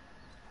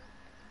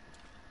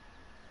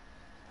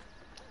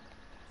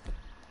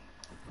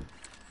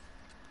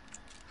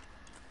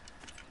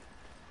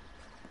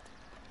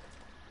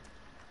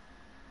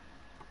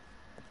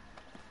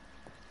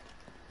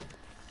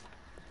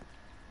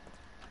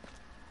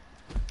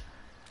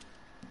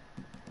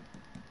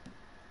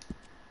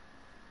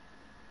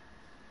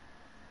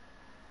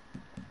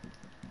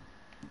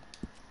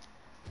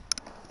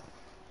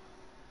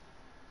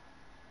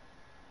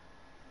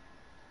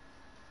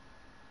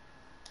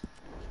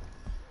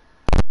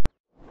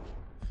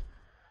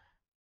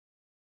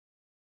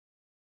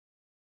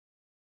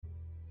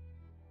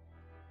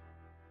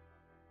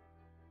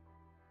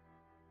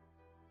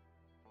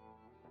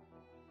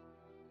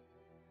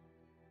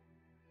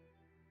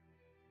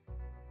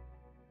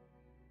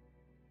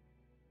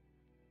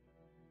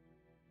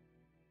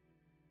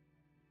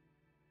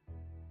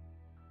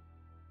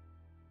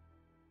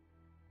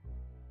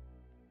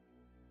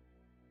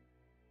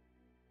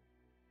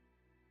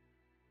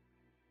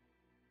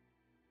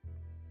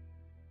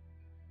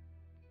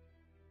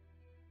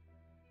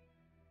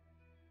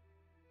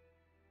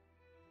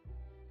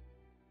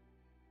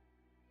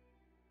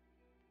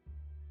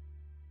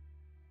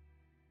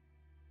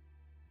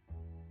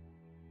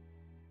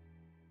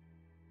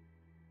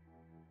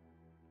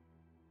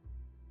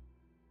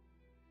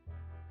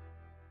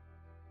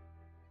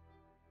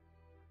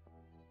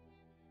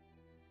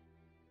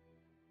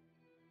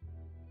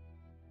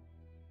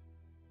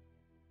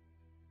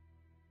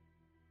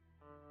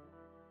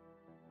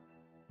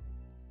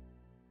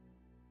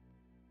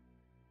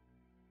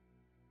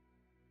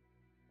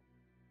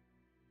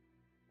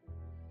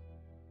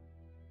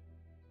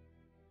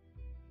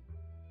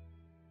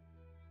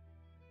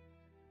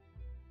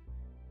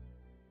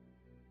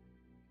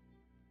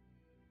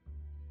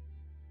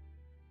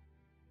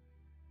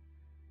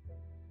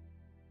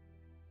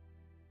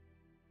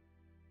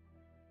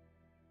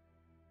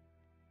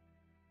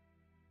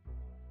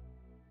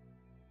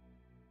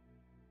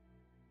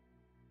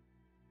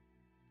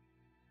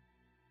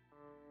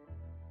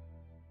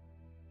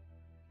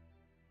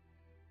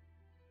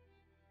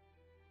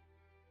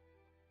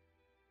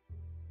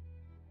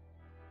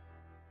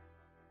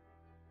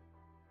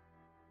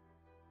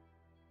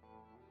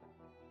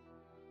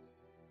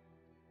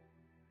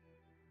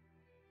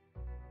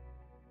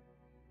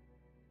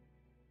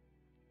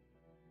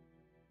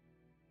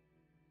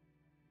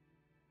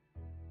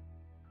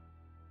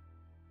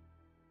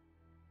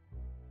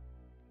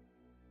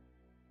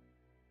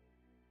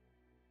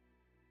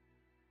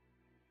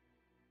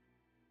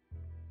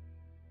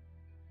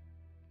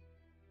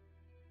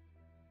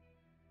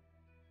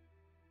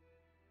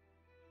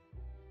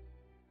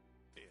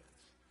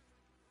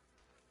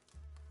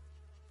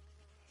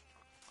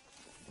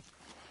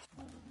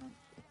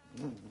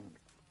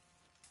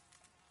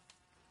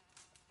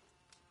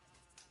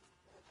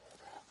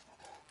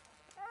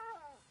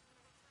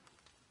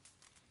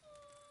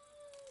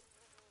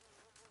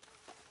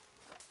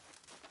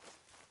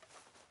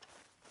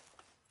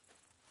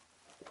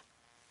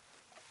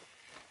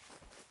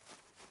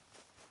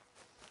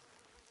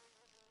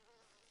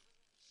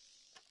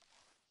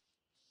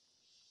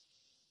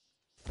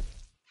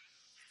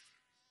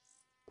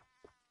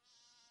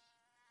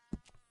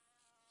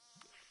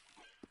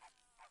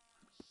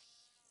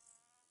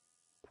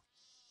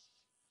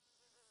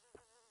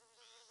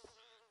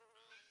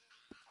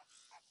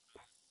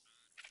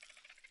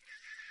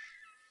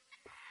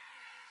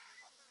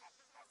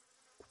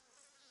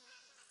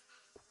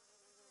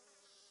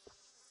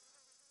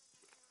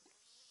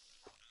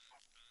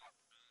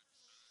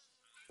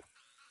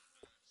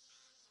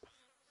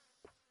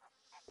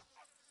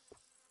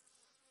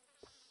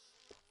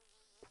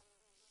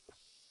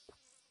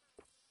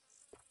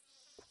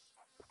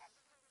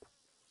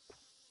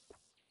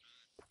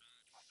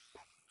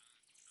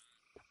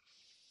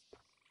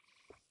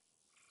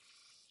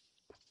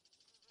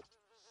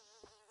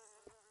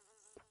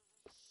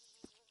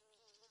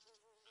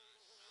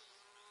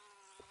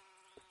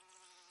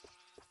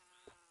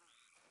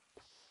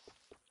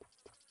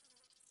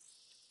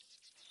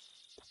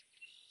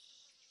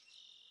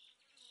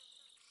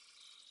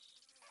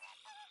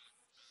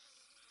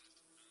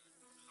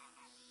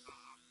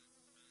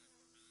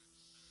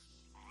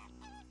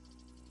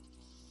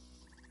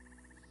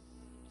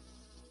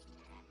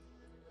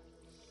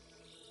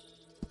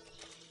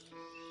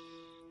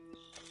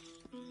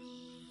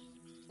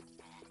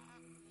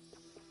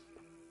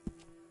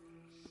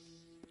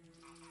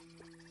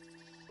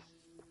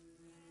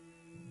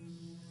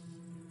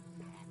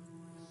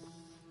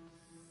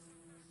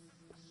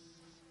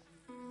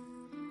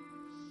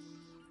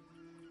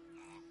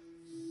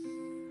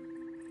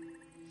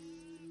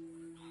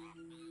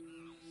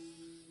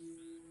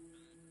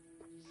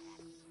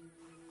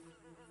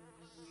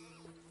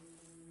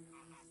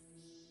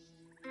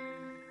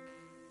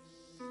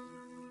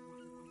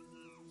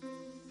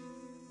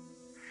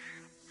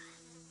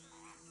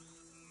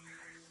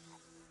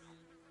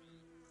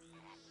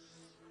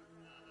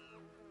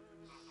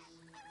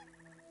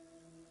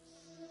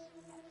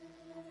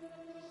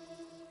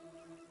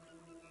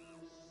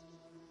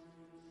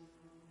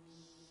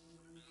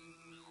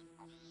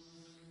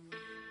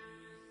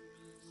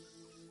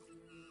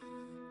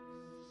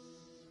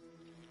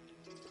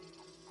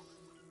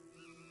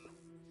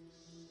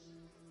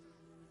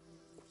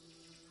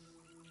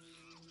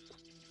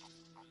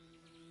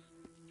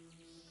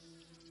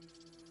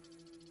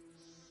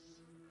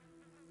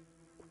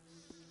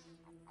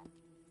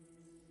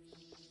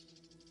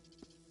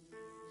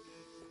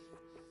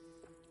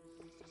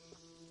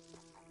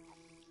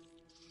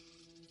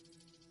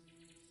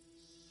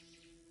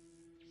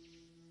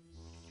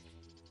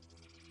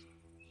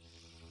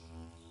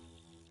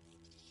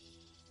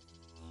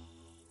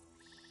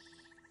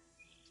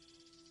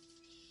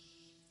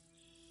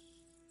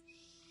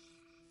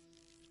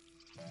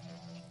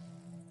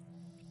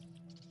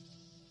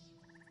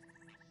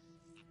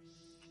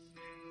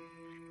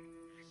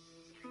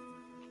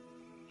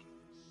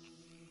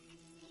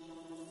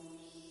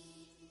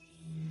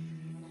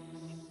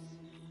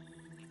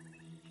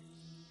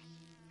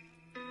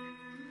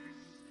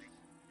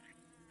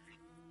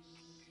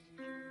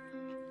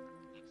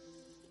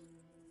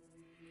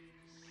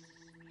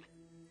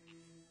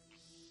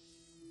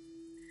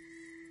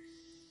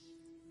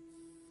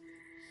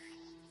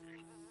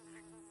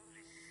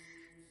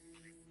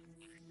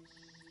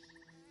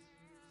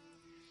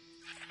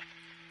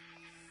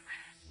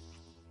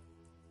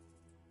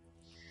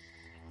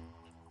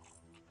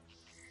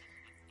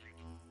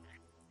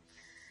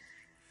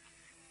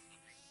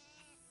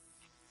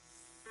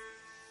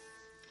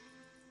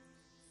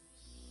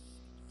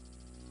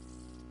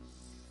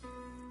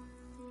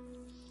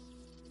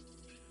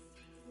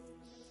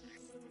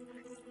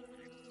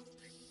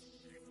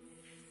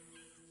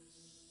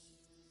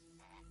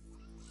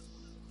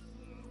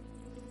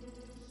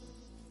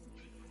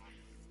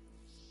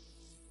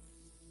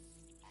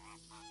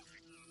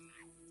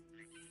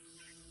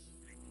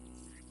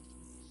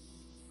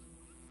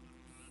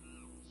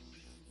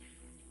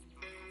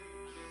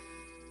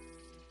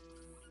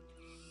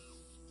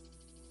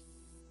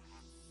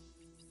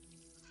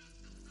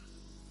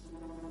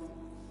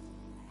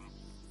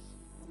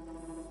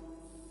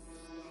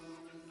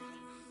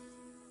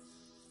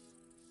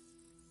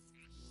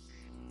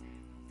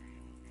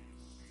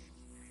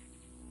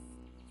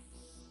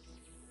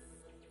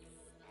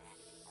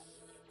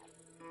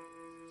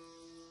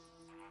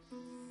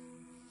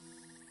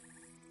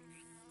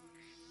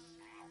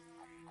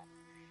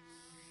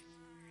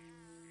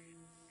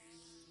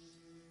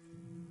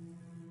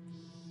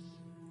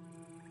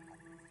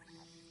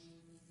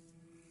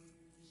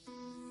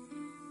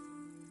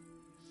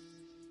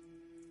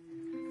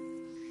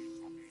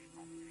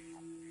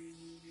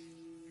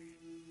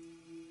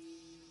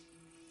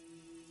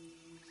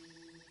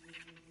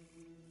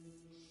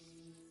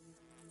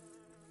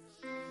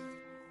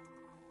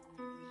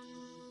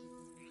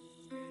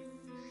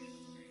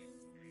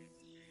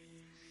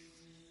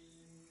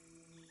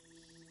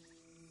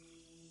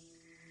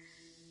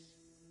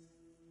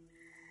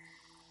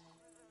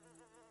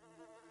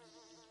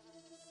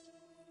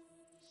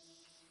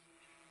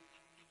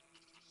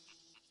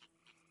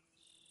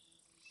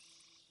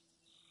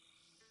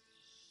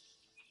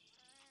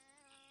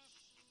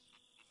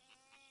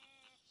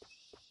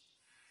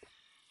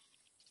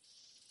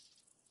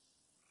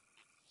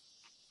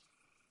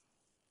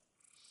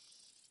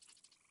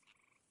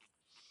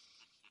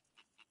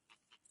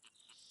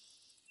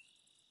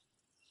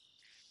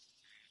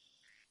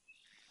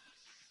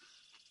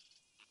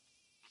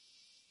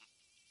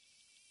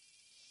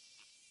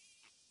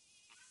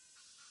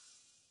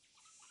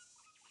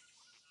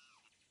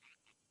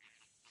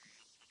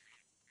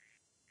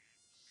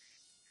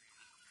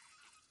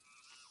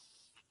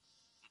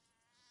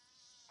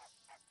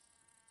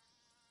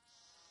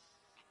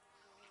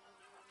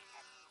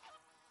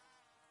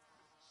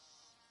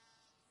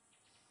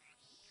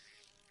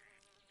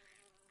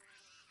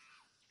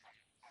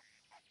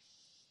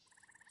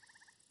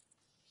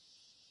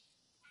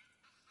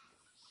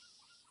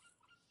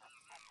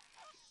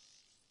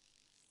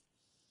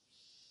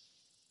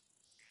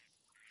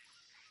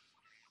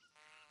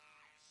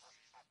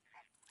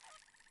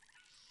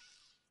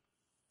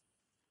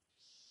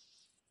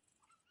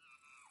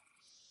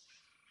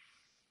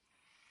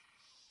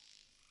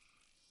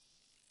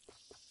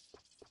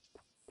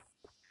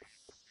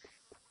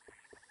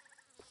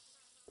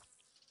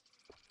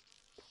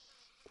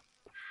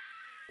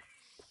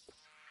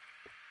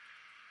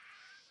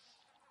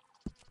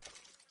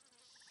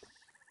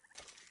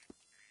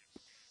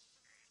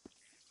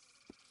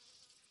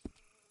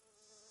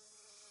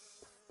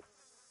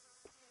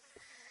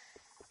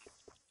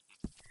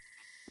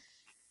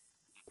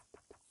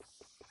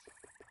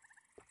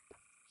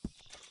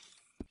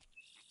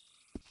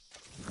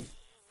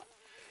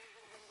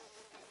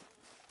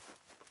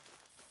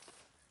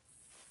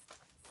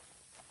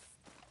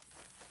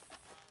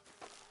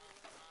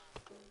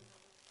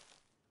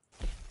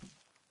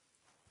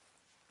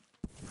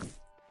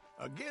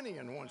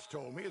 Guinean once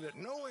told me that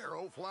no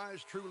arrow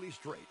flies truly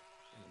straight.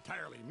 An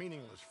entirely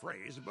meaningless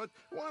phrase, but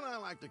one I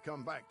like to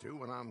come back to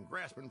when I'm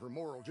grasping for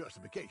moral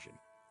justification.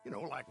 You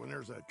know, like when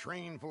there's a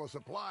train full of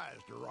supplies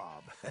to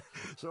rob.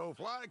 So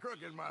fly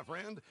crooked, my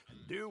friend,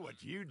 and do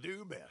what you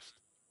do best.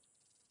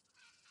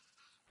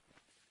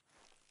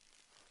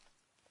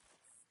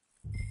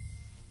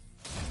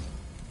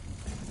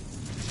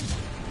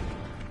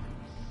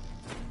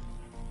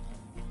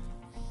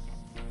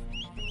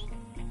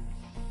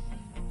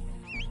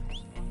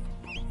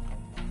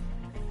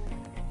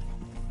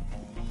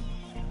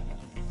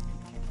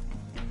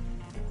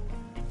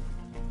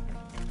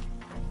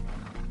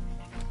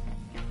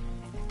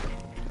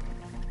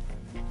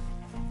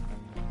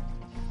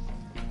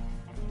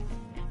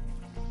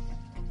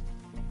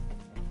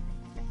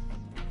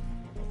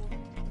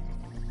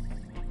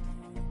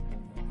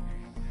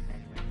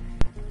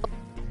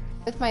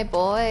 With my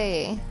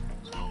boy.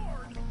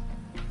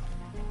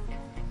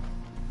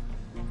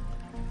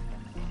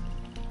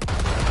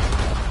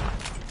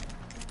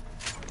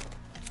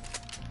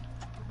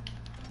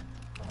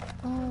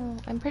 Oh,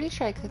 I'm pretty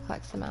sure I could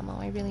collect some ammo.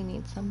 I really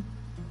need some.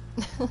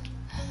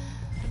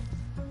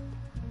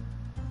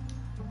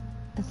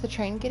 Is the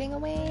train getting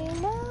away?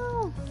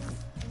 No.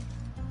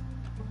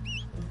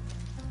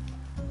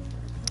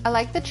 I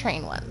like the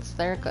train ones.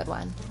 They're a good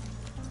one.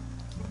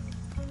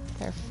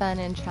 They're fun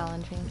and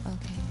challenging.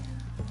 Okay.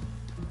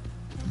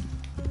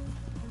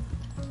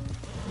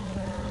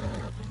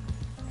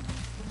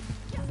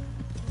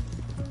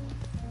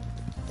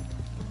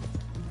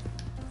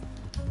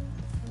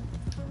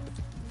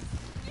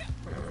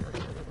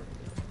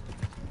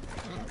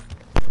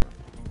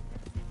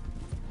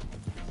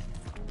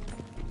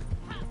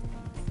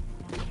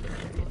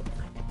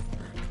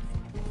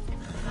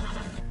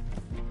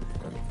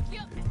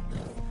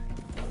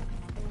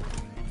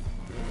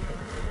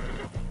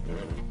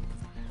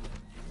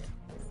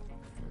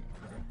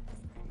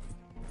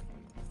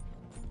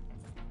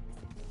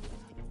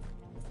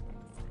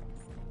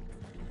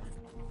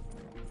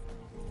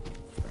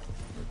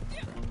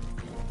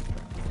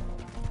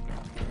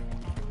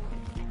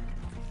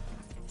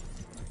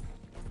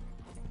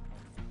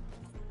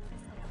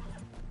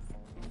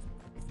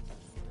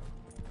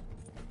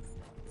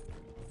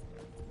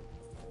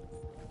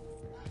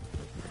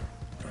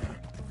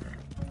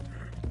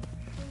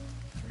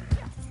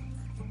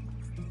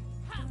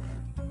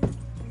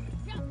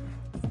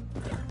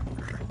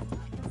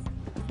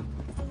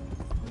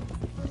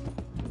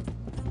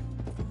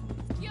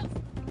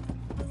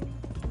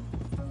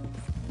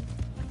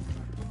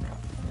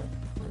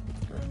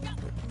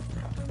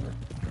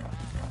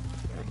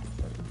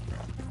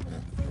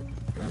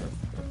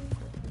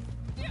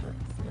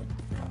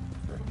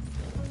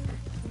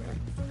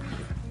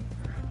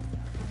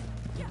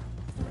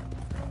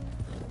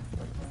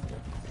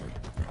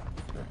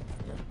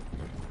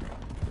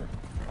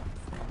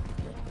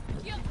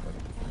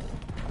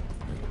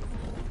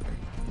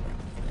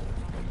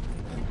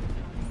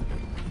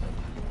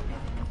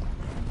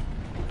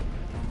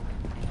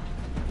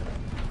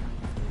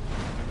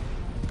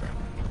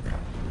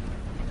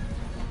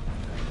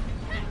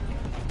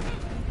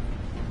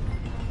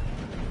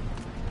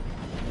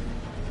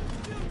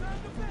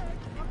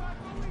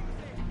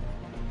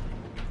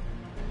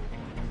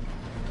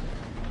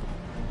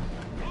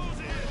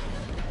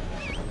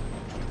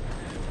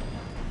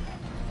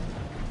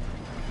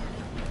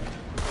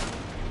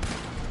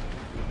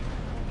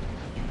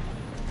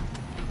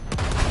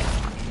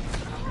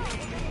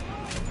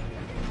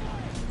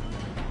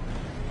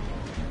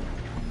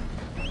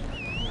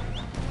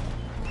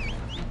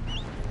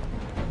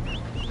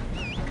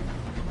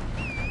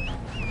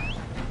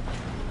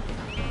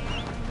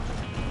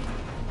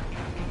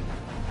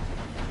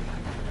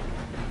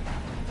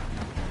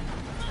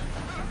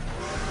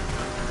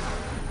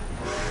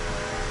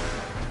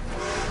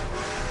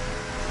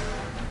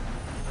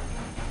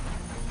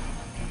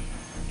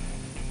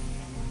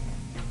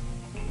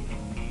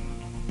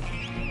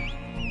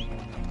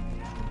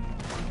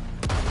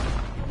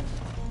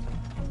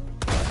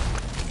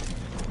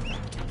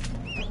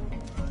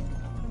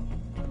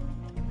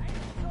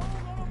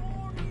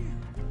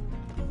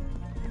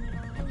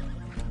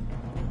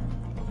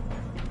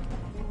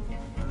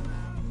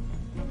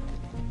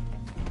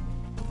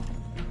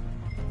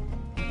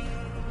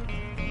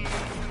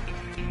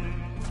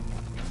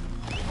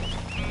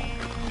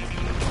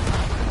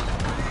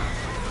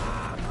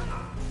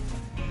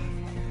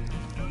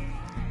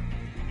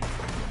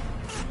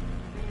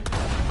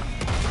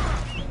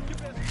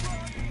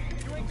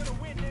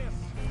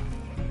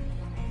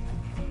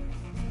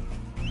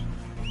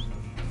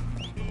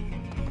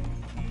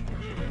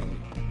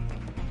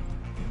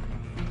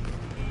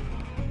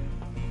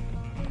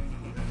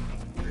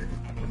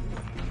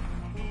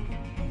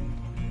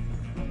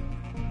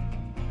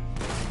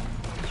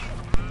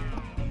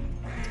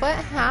 What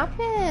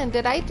happened?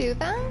 Did I do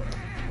that?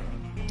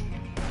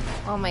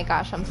 Oh my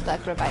gosh, I'm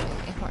stuck reviving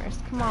my horse.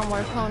 Come on,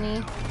 War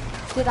Pony.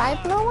 Did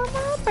I blow him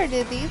up or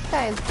did these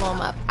guys blow him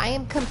up? I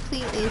am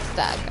completely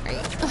stuck. Are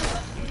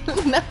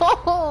you...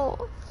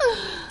 No!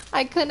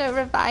 I couldn't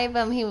revive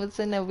him. He was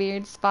in a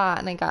weird spot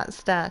and I got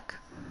stuck.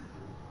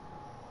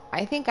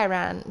 I think I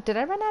ran. Did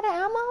I run out of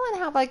ammo and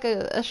have like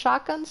a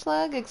shotgun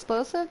slug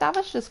explosive? That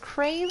was just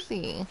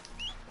crazy.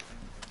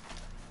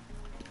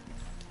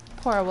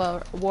 Poor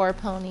war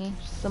pony.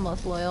 She's the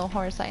most loyal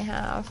horse I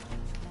have.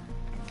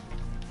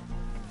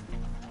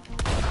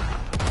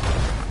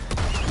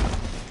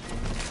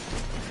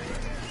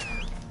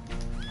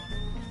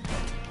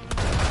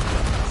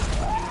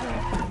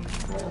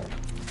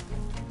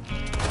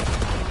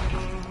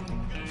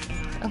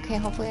 Okay,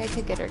 hopefully I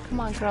could get her. Come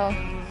on, girl.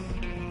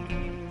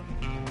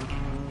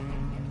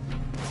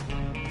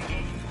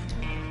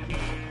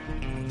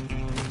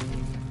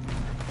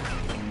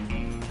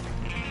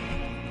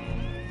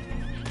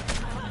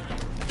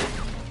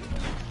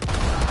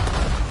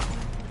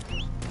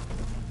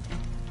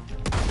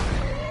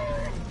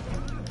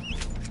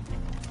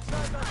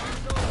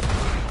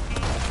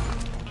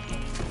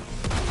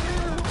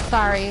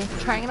 Sorry,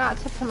 trying not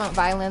to promote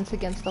violence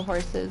against the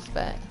horses,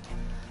 but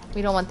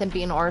we don't want them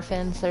being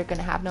orphans. They're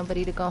gonna have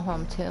nobody to go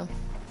home to.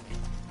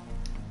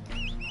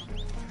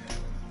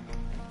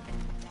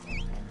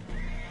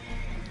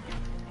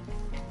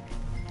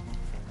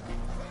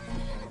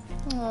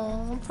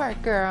 Oh, poor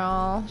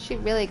girl. She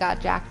really got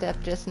jacked up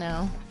just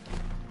now.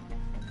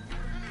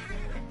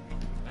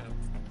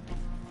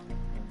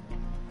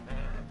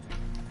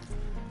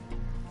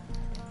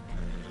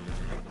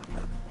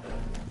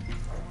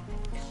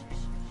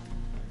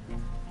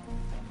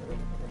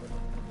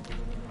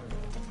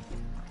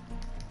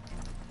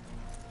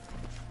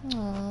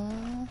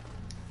 Aww.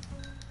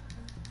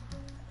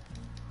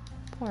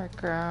 Poor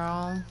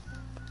girl.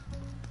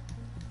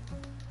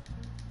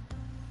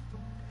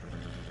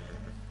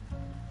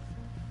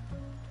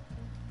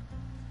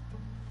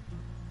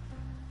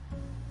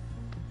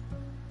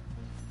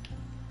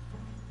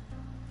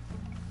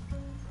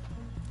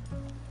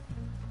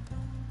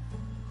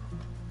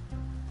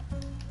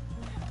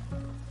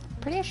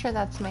 Pretty sure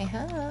that's my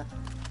hat.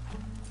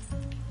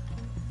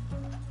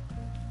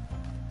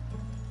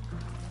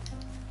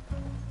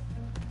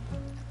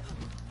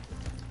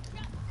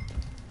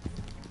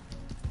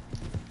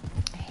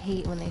 I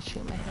hate when they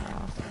shoot my hair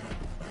off.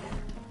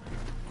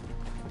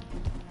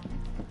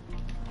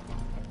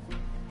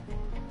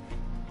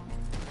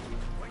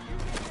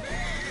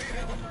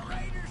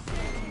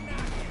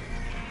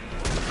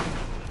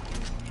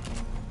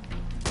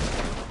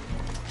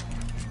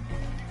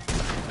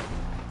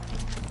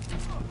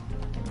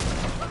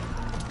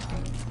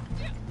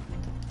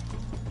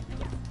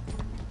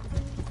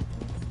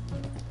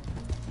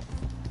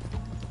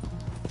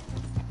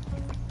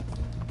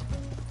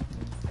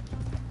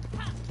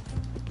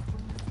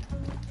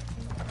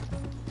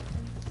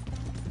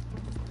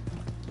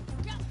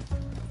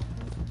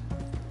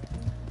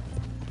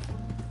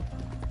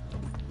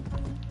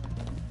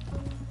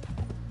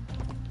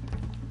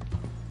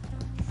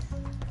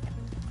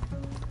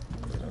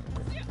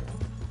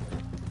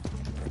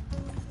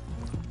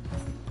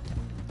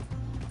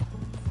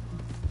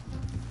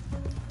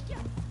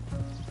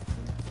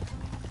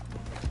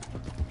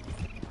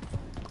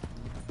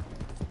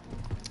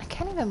 I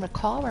can't even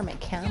recall where my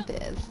camp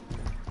is.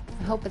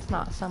 I hope it's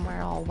not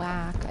somewhere all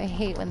whack. I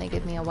hate when they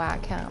give me a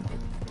whack camp.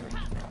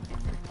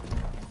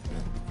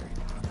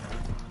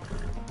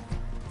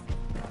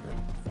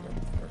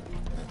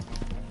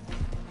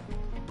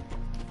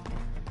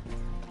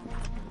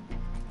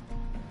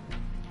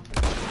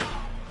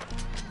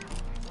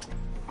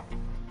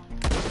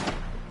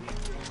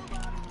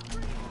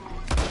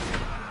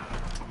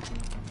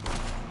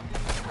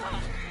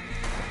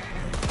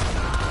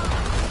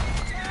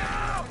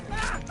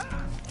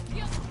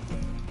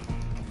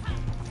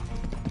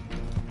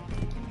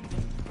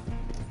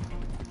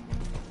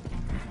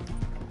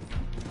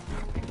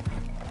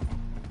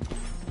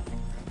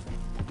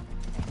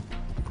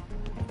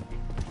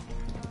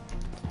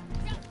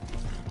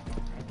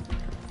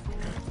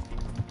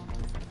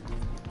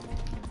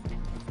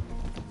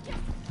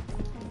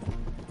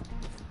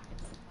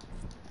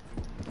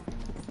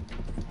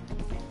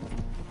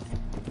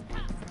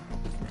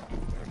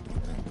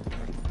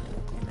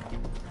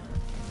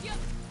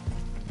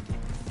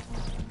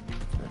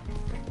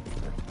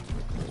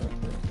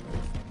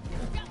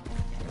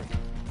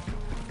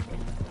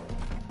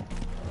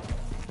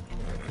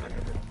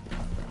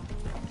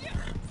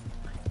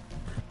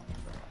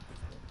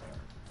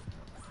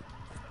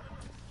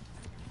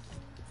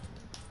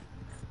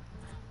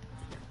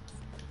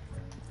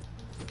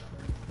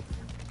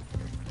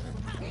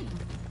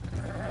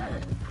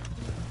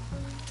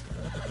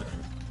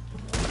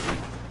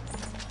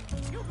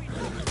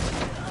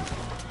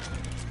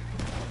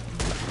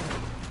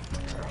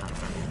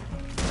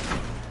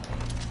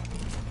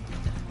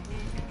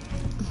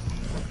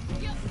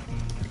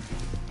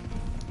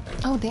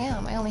 Oh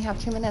damn, I only have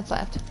 2 minutes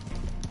left.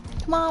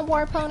 Come on,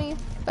 war pony.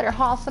 Better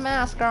haul some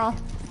ass, girl.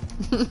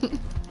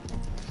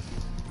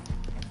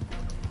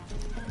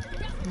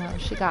 No,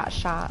 she got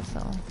shot,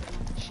 so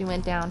she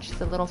went down.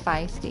 She's a little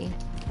feisty.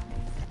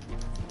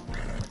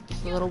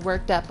 She's a little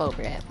worked up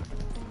over it.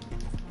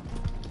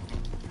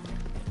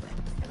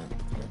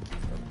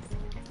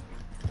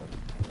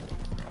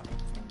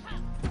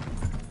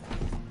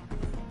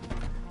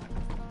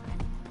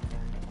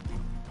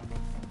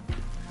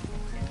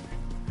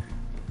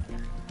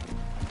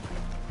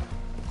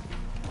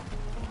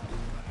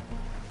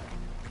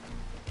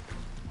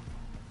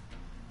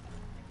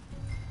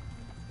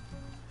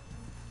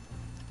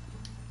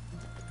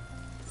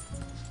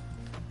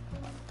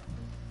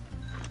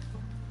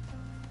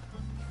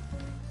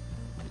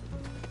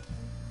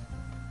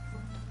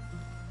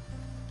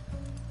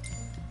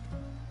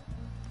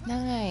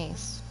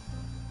 Nice.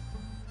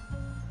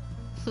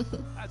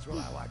 That's what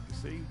I like to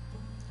see.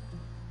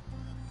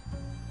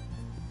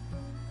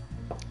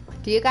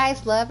 Do you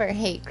guys love or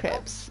hate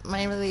Cripps?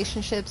 My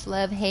relationships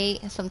love,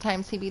 hate.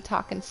 Sometimes he be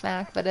talking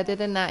smack, but other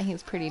than that,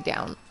 he's pretty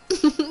down.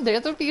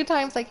 There's a few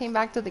times I came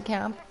back to the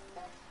camp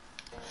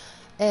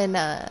and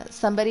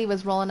somebody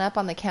was rolling up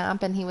on the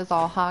camp and he was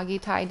all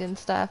hoggy-tied and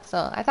stuff,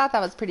 so I thought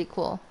that was pretty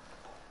cool.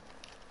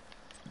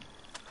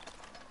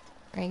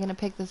 Are you gonna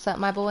pick this up,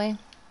 my boy?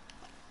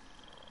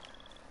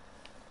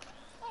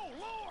 Oh,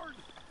 Lord!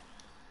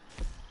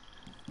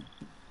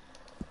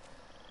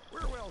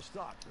 We're well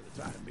stocked for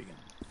the time being.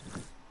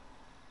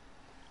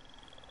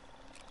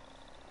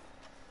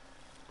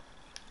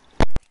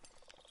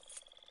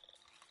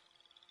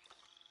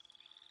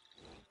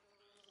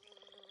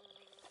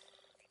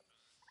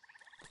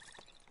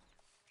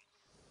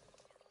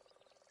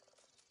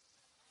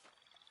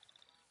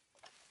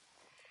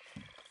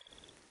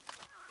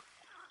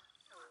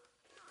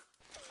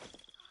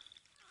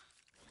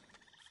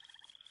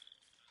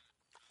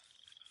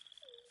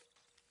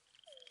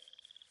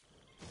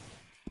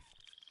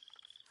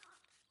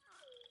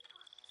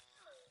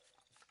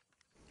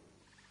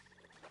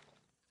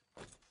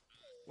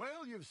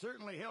 Well, you've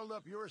certainly held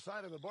up your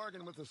side of the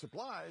bargain with the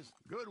supplies.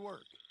 Good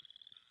work.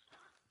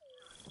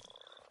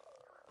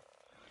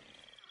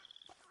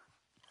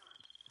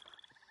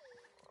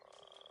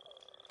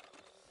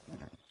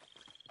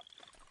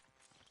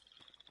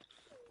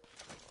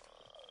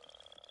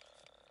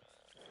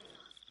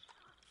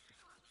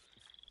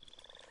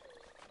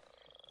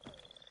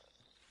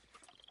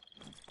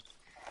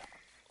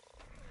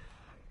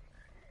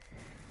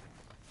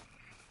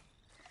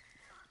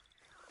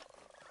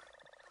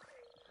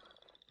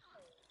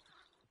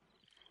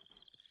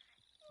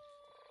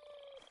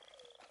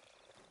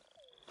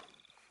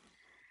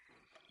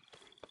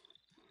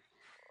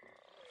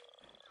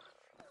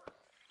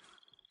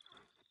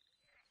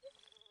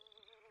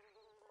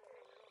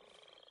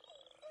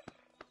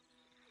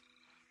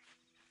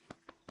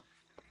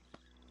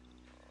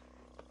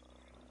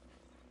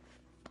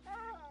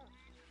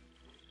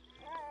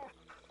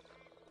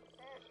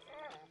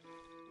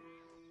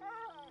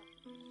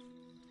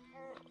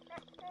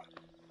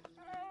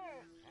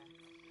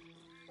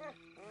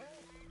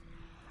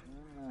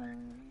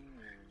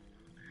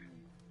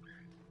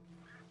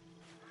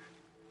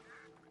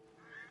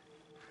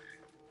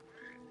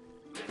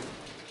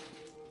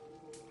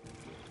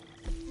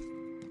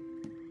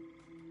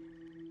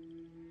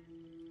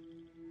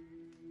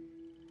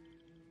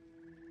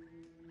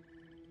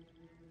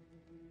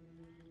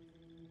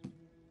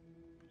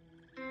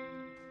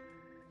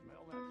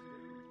 Smell that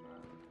stew?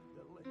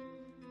 Delicious.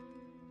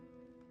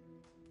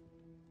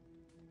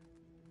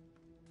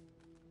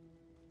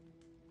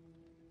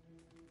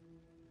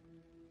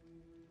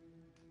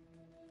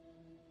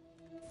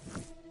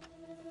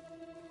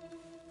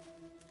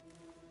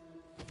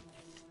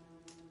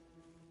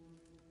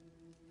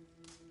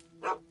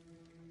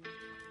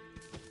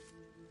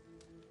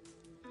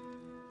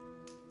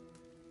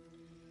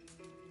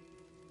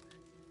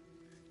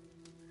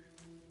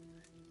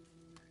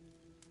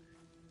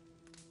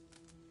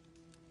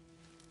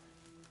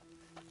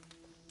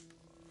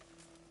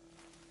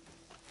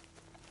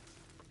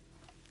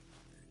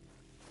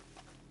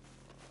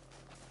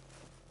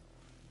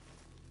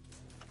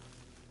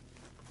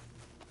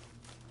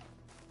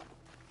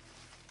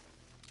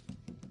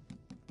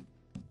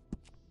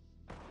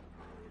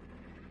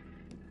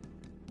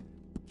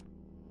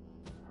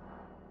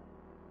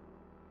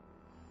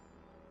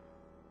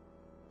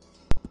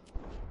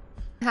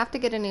 I have to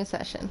get a new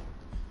session.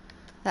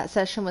 That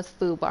session was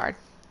foobarred.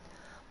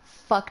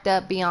 Fucked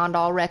up beyond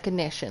all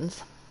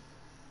recognitions.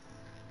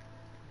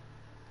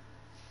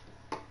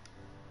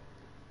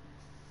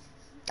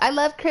 I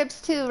love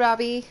Cripps too,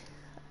 Robbie.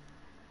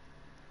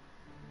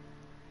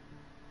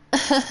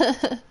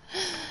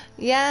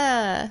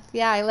 Yeah,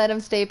 I let him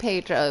stay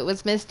Pedro. It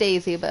was Miss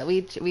Daisy, but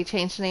we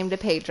changed the name to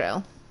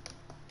Pedro.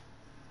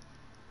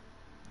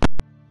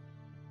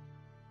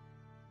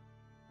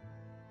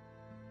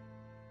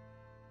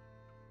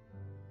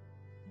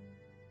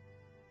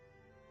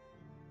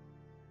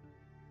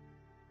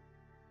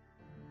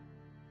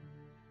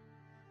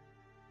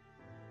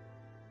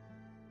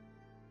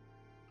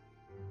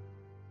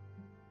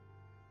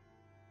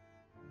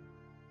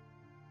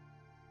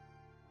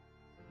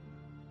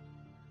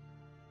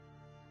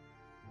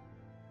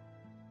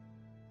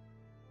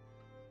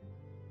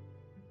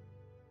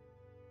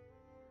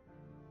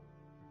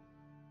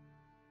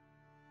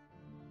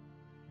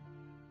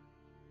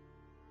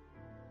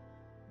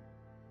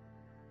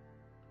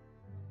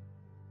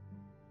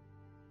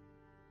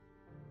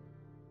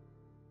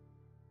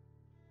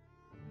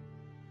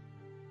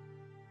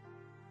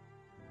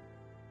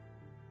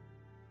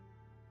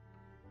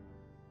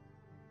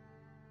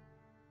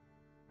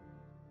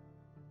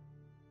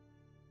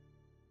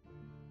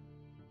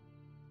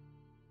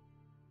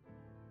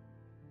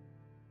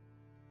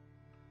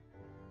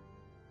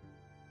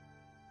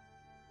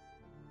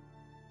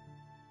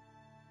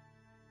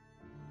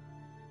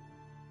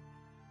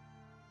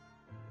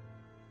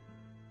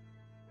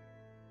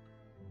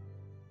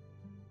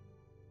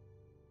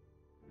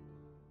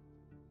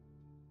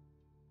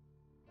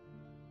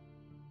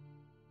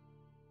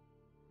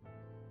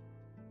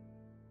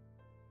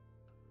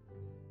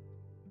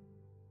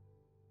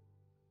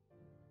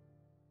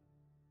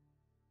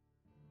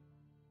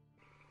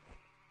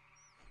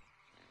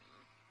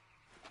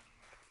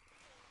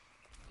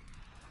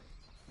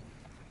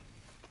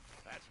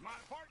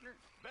 partner.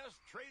 Best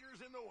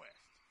traders in the West.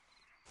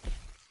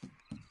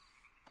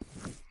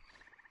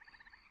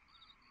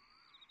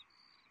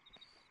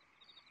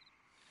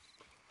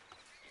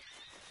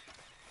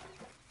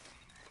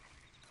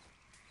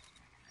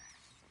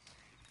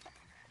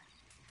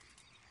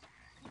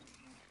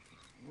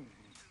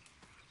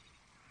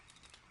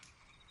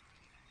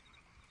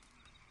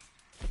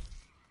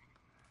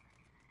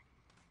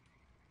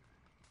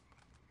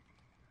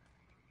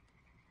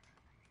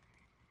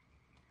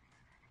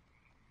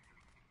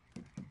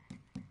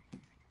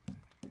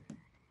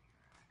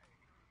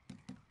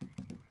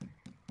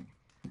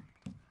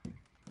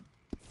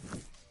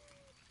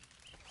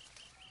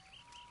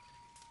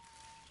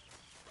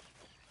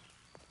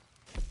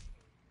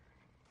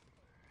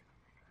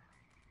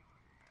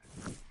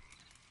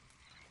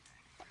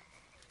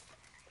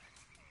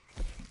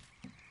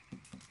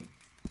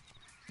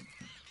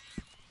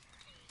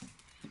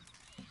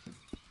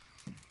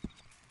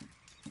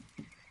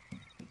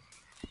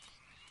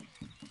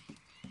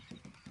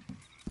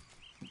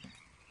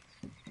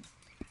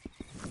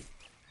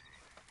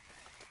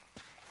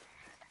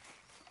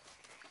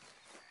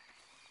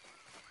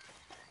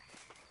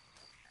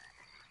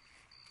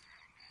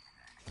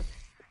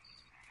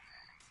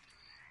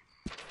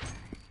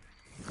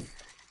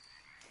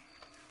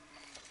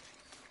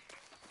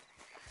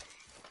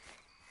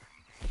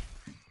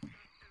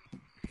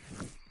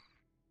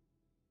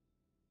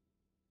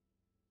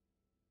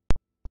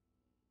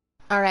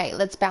 Alright,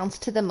 let's bounce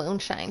to the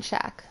Moonshine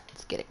Shack.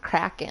 Let's get it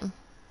cracking.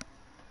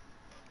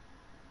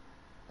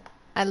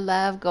 I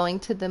love going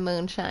to the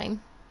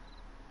Moonshine.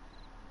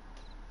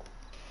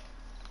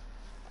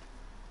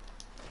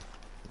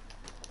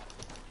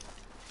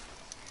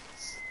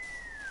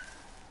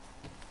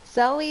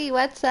 Zoe,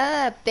 what's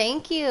up?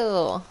 Thank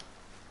you.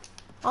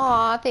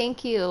 Aw,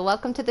 thank you.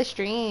 Welcome to the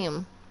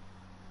stream.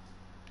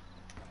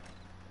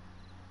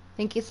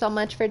 Thank you so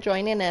much for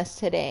joining us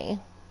today.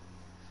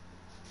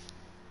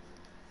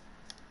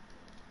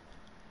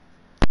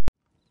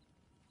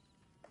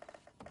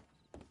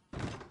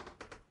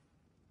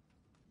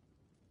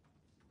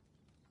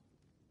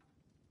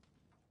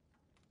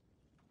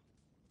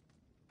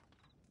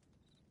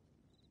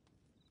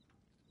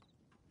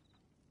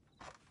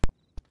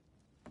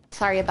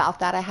 Sorry about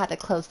that. I had to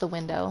close the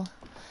window.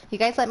 You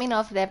guys let me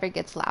know if it ever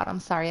gets loud. I'm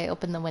sorry I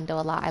opened the window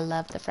a lot. I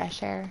love the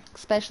fresh air,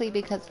 especially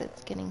because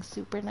it's getting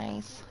super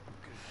nice.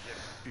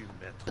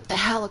 With the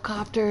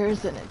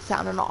helicopters and it's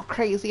sounding all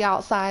crazy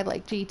outside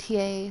like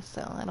GTA,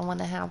 so I don't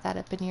want to have that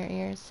up in your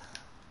ears.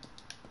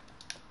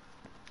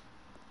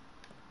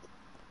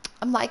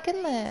 I'm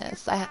liking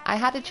this. I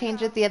had to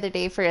change it the other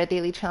day for a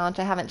daily challenge.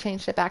 I haven't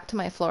changed it back to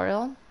my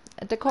floral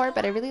decor,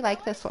 but I really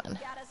like this one.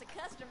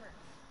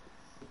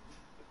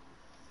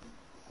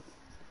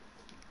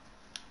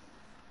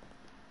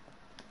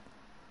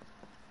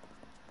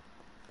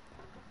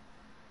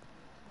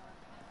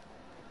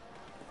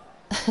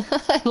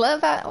 I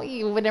love how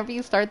whenever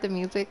you start the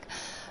music,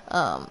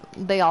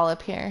 they all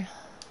appear.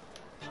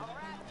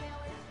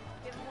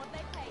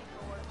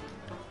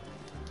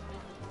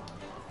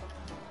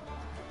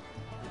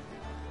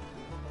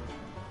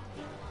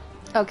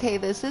 Okay,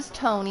 this is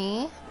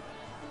Tony.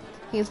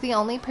 He's the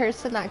only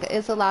person that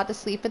is allowed to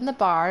sleep in the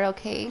bar,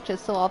 okay?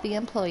 Just so all the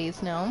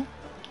employees know.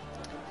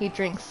 He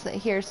drinks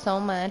here so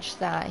much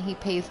that he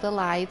pays the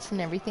lights and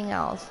everything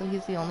else, so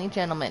he's the only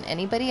gentleman.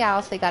 Anybody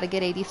else, they gotta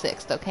get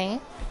 86th, okay?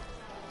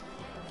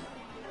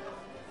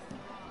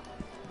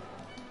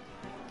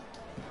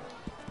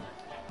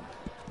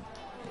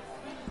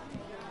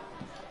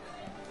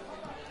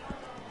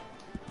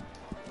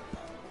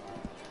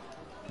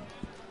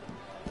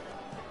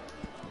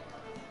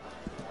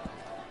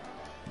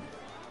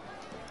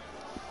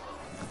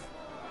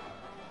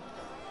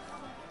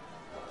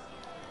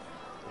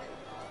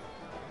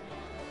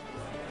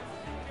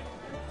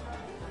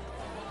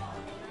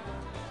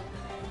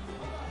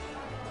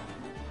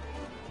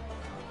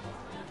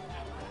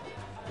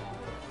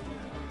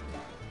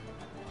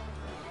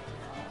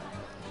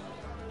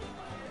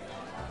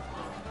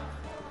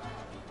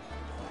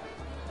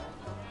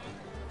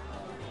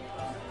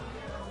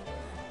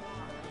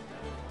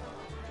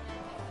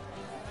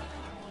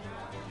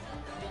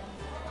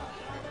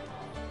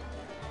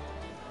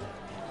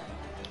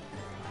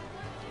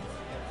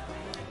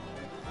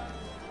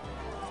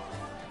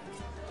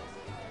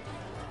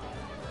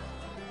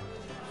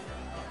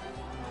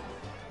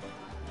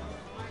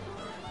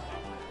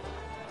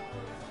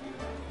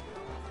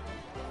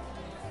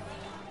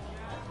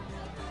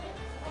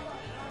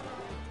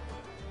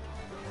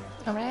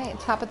 All right,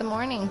 top of the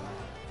morning.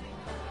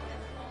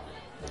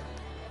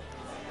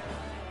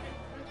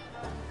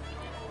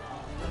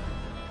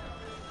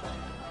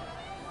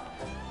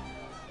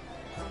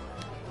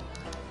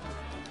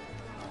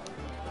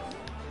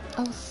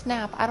 Oh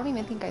snap, I don't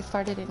even think I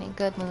started any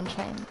good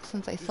moonshine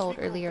since I sold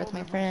earlier with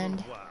my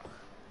friend.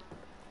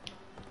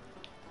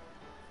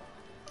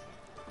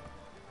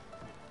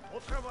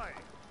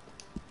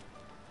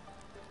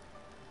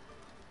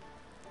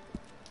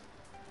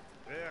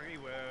 Very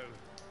well,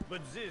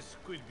 but this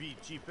could be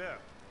cheaper.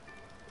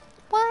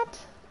 What?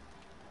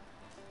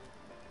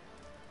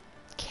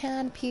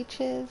 canned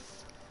peaches?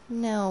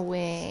 No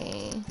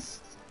way.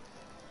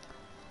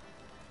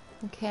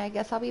 Okay, I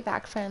guess I'll be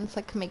back, friends.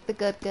 I can make the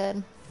good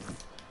good.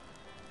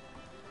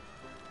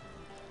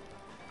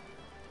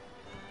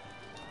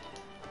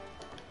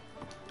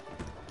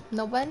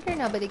 No wonder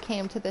nobody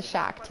came to the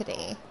shack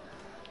today.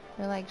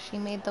 They're like, she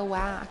made the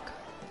whack.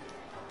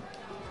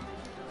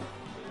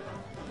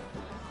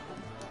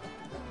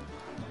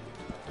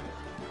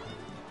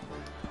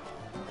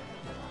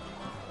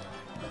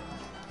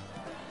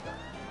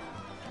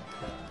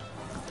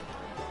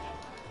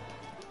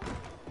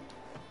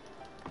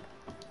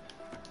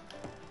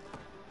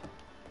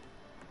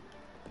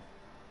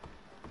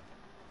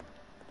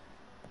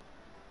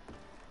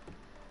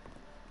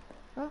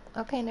 Oh,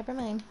 okay, never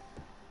mind.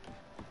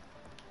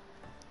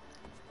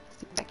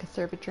 See if I can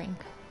serve a drink.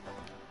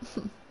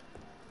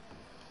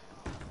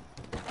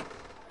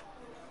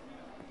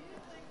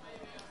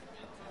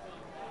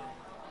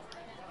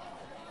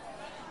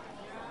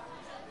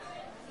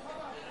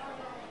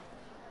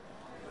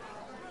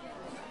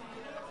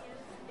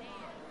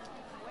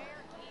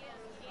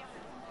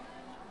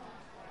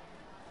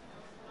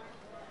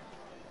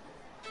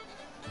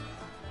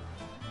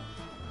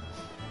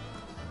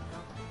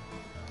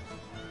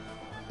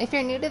 If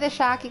you're new to the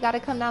shack, you gotta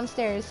come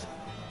downstairs.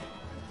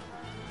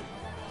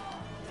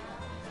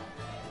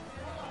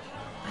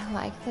 I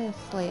like this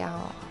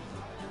layout.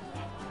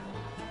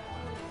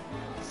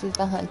 This is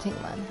the hunting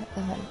one.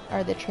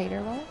 Or the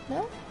trader one?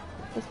 No?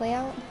 This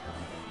layout?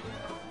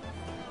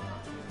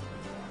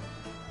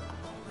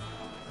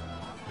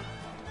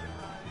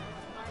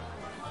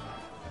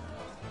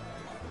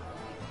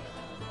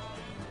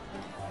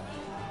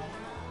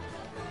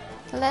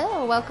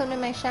 Hello, welcome to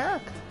my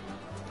shack.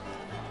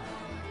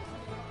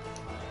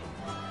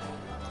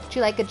 Would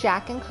you like a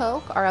Jack and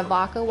Coke or a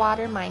vodka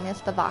water minus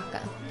the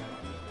vodka?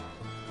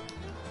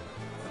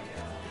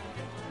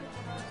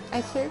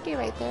 I served you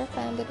right there,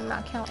 friend. Did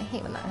not count. I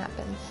hate when that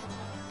happens.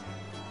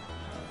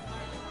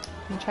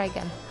 Let me try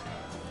again.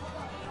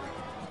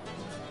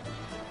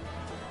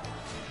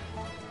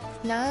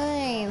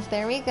 Nice.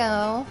 There we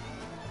go.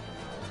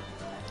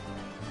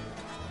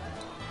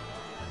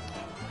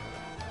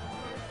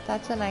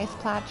 That's a nice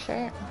plaid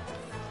shirt.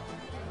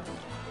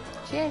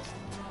 Cheers.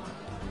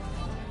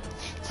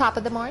 Top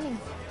of the morning.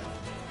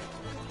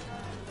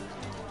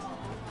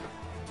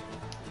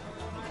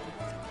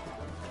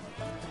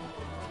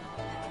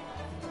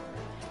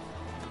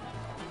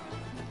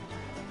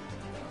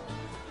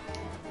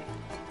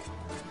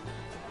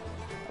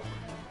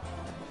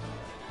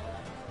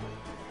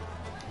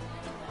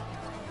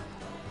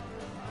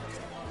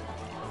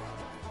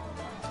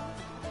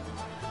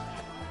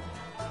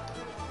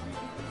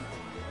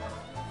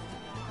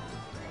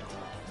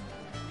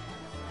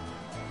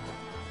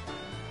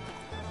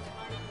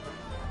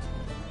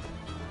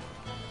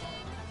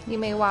 You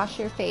may wash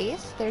your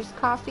face. There's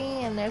coffee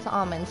and there's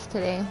almonds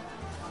today.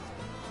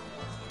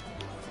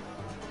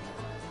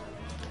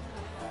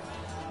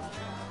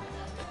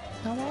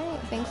 Alright,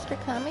 thanks for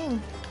coming.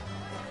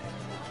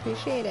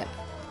 Appreciate it.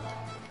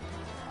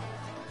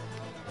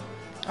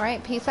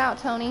 Alright, peace out,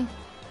 Tony.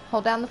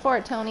 Hold down the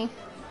fort, Tony.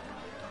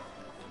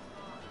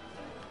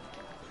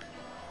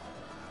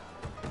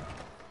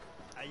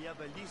 I have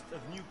a list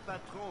of new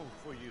patrons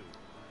for you.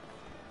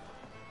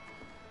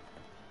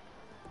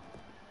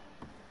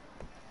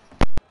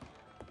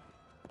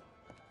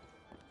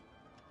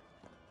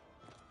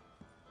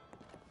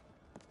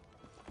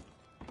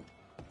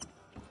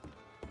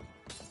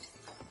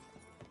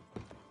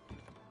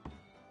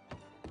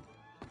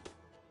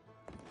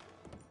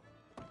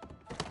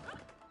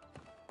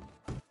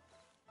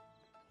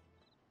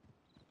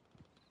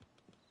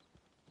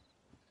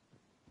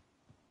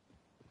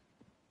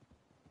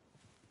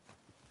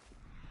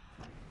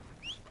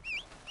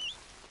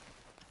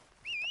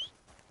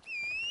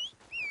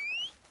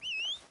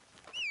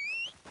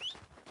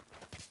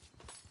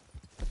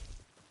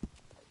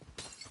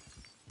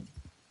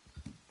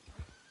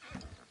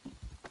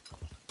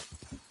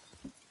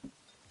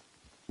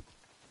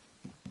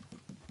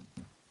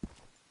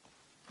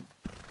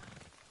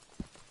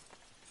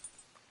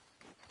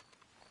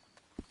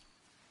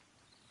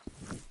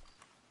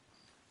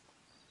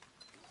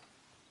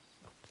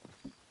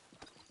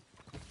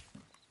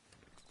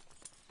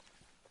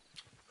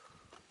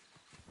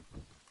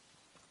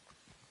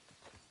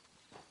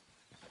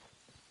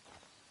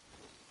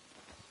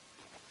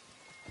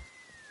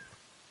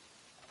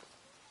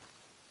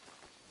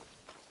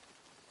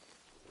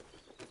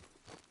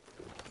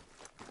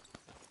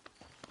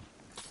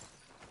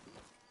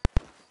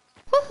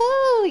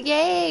 Woohoo!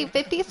 Yay!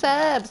 50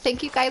 subs!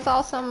 Thank you guys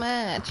all so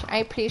much. I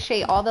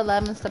appreciate all the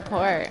love and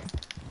support.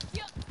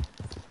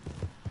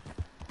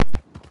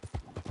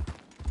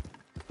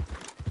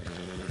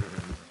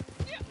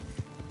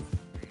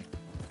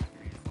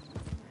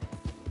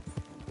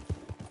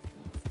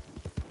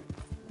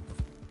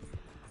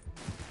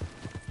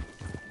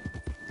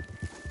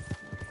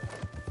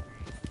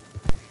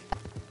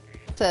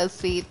 So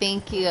sweet,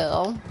 thank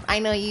you. I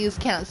know you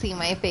can't see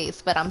my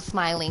face, but I'm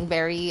smiling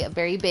very,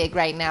 very big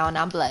right now and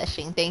I'm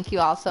blushing. Thank you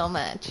all so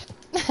much.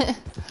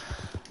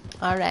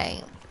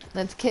 Alright.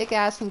 Let's kick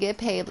ass and get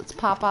paid. Let's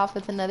pop off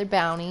with another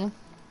bounty.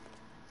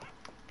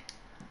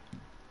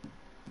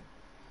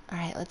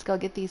 Alright, let's go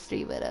get these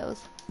 3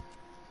 widows.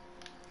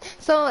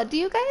 So, do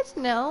you guys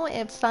know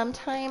if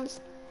sometimes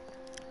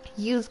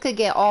you could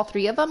get all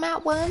 3 of them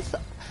at once?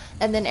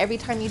 And then every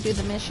time you do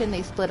the mission,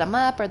 they split them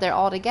up or they're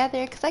all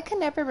together? Because I can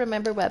never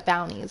remember what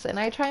bounties. And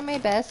I try my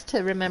best to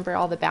remember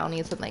all the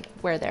bounties and like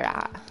where they're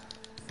at.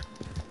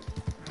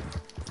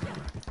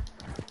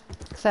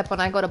 Except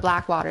when I go to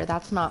Blackwater,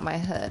 that's not my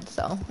hood.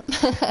 So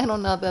I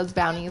don't know those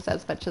bounties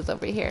as much as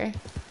over here.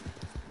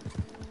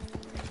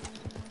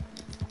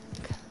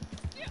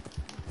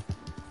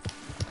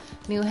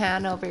 New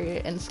Hanover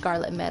and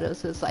Scarlet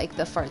Meadows is like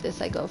the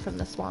farthest I go from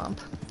the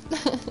swamp.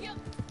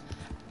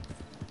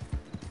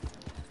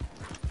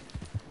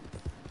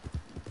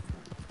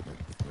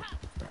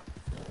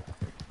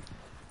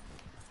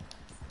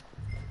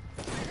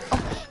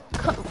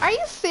 Are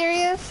you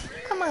serious?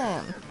 Come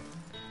on.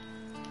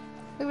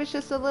 It was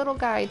just a little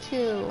guy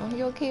too.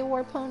 You okay,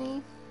 War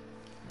Pony?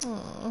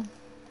 Aww.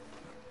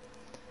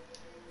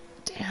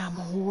 Damn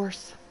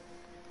horse.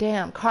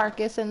 Damn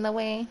carcass in the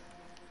way.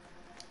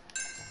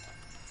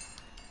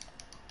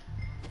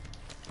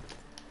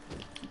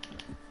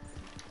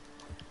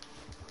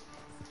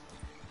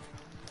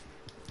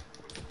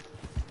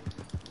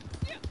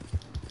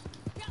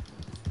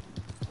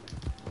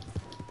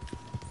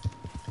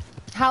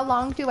 How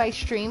long do I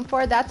stream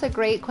for? That's a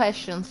great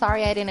question.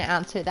 Sorry I didn't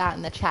answer that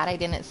in the chat. I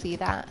didn't see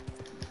that.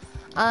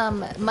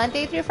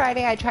 Monday through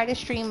Friday, I try to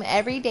stream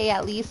every day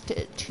at least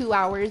 2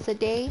 hours a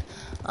day.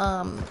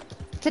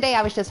 Today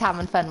I was just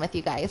having fun with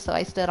you guys, so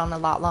I stood on a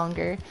lot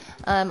longer.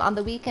 On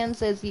the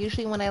weekends is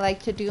usually when I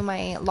like to do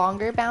my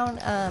longer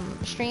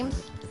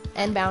streams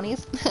and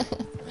bounties.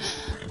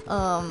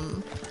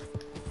 Damn.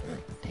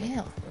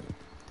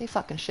 They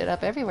fucking shit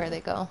up everywhere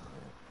they go.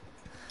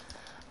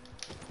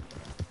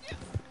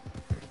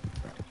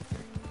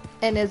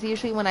 And is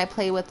usually when I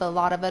play with a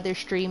lot of other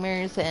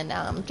streamers and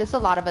just a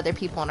lot of other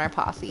people in our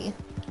posse.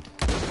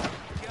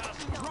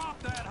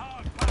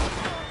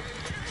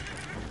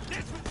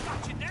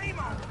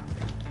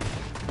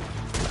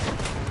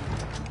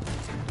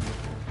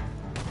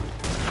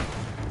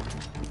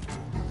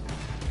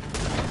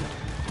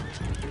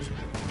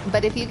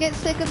 But if you get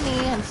sick of me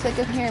and sick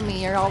of hearing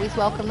me, you're always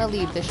welcome to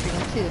leave the stream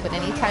too. But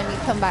anytime you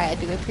come by, I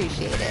do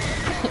appreciate it.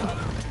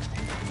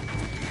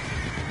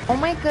 Oh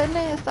my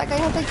goodness, that guy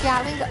has a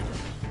Gatling gun.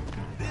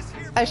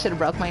 I should have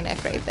broke my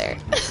neck right there.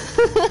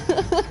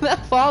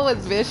 That fall was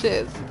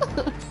vicious.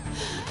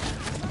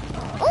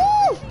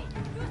 Ooh!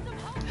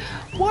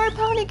 War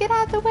Pony, get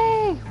out of the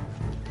way!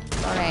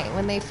 Alright,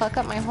 when they fuck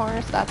up my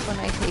horse, that's when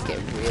I take it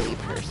really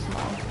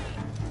personal.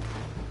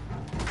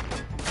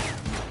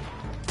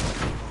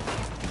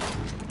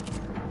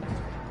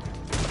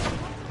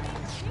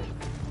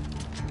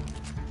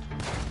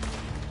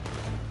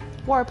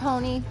 War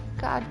Pony,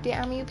 god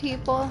damn you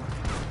people.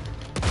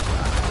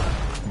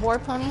 War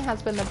Pony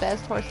has been the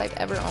best horse I've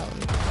ever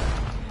owned.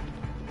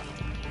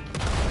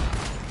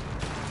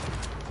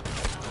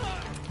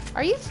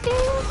 Are you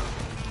serious?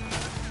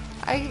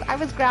 I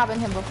was grabbing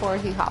him before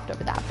he hopped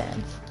over that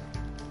fence.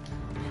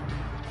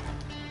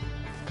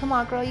 Come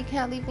on, girl, you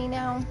can't leave me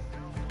now.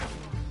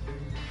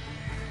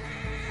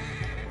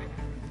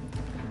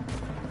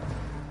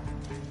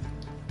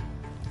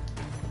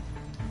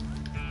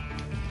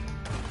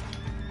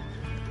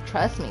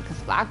 Trust me, because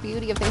Black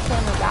Beauty, if they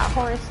send me that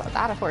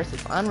horse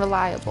is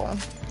unreliable.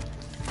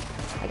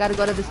 I gotta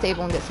go to the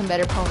stable and get some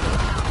better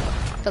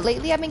ponies. But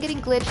lately I've been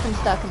getting glitched and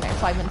stuck in there,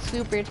 so I've been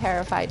super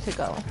terrified to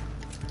go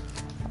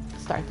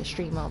start the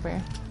stream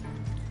over.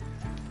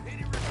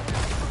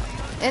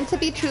 And to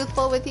be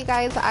truthful with you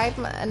guys,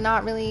 I'm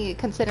not really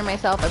consider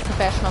myself a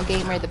professional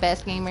gamer, the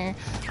best gamer.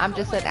 I'm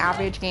just an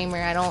average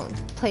gamer. I don't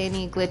play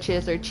any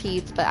glitches or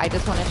cheats, but I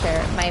just want to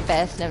share my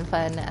best and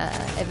fun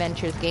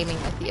adventures gaming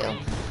with you.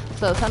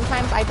 So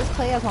sometimes I just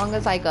play as long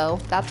as I go.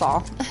 That's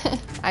all.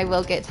 I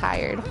will get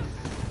tired.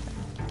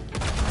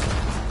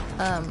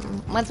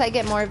 Once I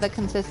get more of a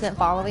consistent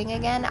following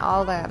again,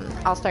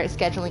 I'll start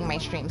scheduling my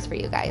streams for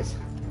you guys.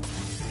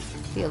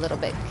 Be a little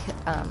bit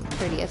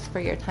courteous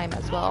for your time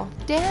as well.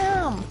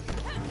 Damn!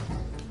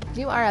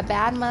 You are a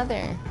bad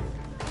mother.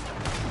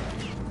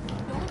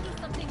 Don't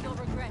do something you'll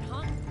regret,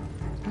 huh?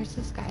 Where's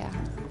this guy at?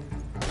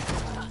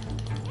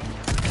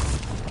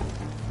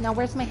 Now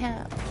where's my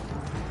hat?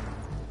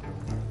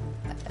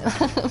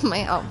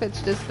 My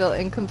outfit's just feel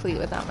incomplete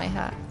without my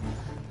hat.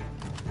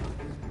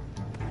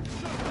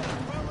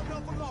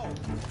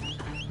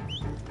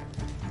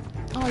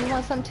 Oh, you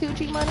want some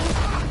 2G money?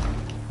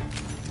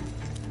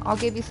 I'll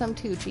give you some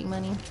 2G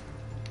money.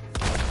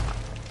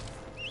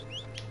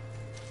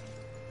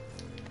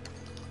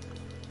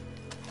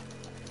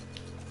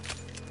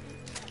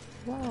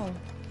 Whoa.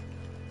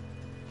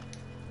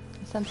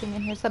 There's something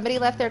in here. Somebody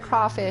left their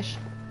crawfish.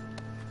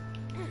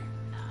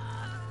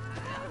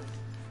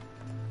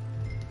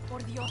 Por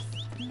Dios,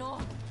 no.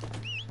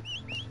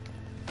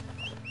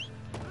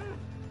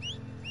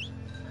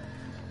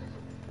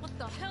 What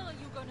the hell are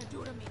you gonna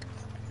do to me?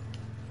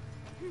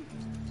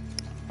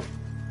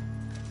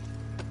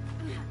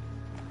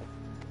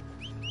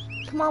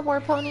 Come on,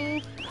 War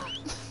Pony.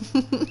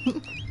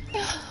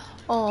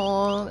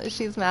 Oh,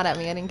 she's mad at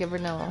me. I didn't give her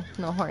no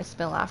horse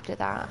bill after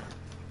that.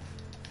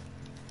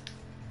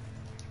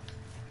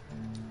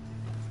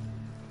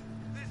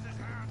 This is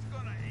how it's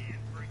gonna end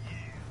for you.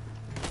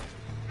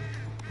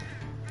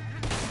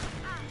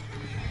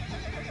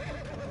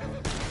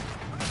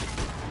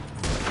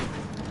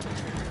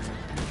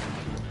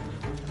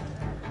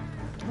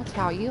 I'll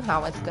tell you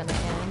how it's gonna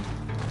end.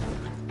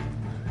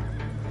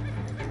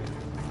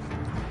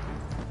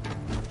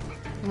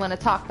 You want to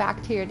talk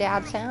back to your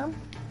dad, Sam?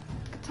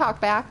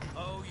 Talk back.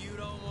 Oh, you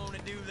don't want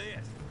to do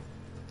this.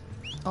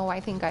 Oh,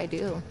 I think I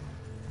do.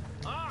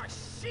 Oh,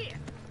 shit.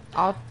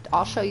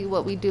 I'll show you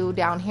what we do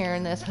down here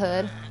in this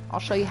hood.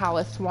 I'll show you how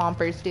us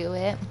swampers do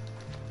it.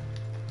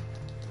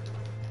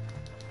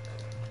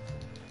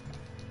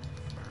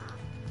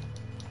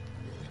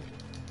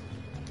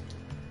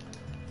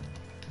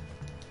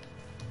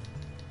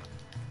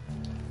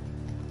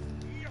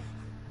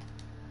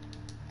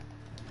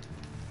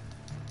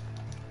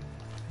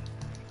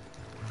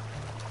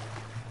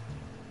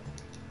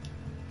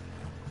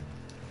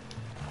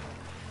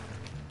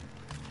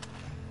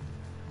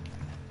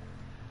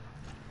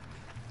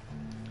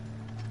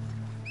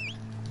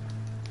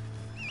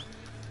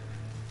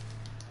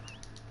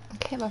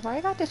 Okay, before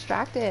I got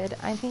distracted,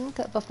 I think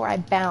before I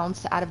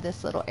bounce out of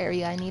this little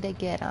area, I need to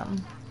get a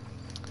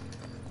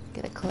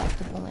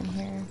collectible in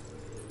here.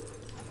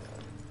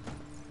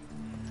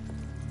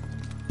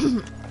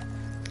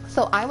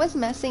 So I was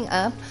messing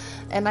up,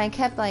 and I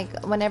kept,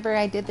 like, whenever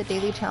I did the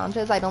daily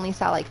challenges, I'd only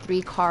sell like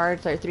 3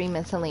 cards or 3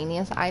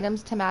 miscellaneous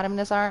items to Madame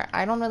Nazar.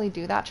 I don't really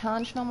do that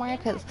challenge no more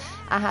because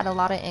I had a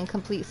lot of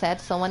incomplete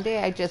sets. So one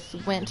day I just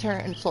went to her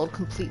and sold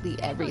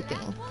completely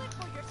everything.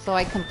 So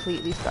I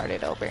completely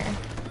started over.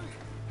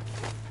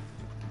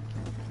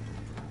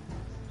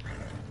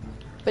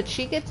 But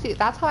she gets to,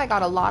 that's how I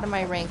got a lot of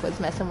my rank, was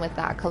messing with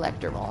that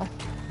collector roll.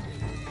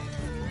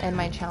 And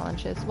my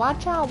challenges.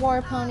 Watch out,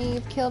 War Pony,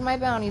 you've killed my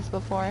bounties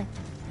before.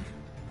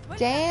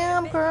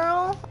 Damn,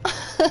 girl.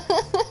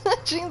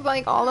 She's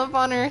like all up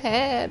on her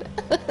head.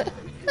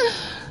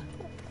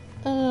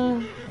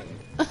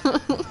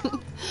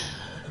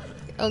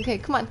 Okay,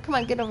 come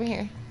on, get over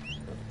here.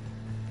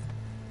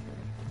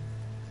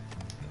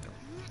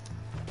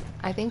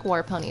 I think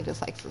War Pony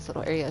just likes this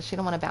little area. She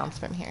don't want to bounce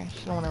from here.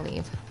 She don't want to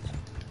leave.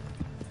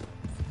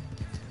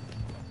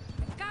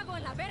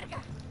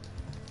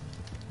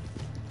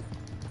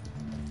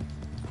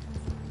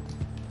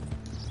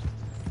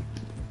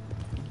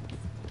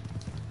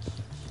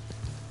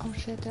 Oh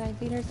shit, did I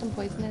feed her some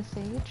poisonous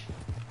sage?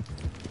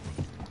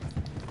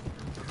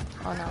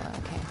 Oh no,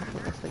 okay,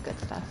 hopefully that's the good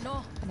stuff.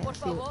 No, I didn't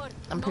see.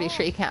 I'm pretty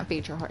sure you can't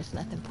feed your horse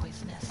nothing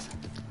poisonous.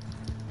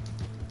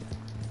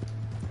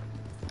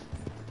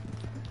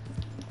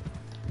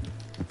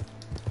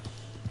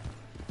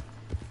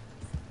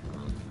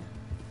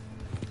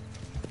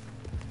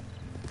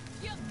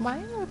 Why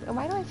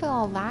do I feel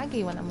all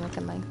laggy when I'm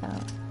looking like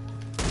that?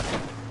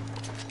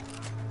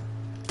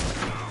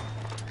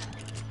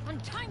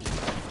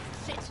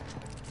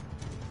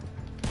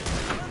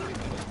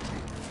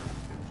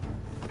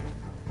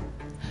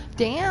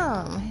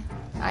 Damn,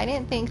 I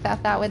didn't think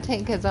that would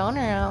take his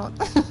owner out.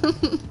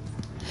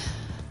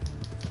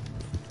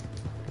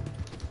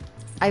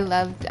 I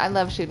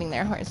love shooting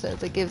their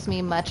horses. It gives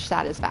me much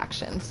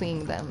satisfaction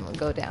seeing them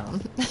go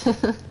down.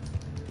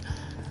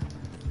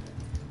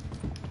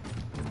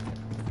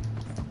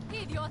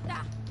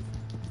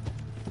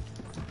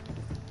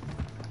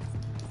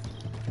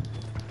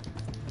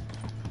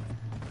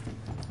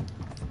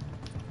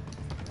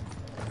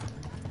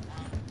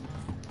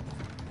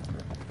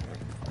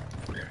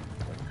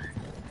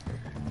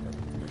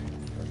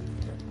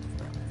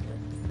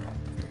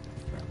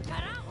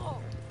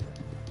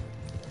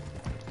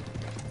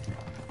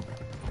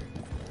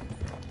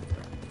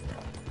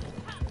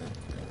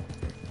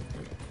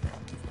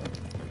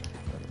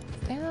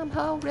 Damn,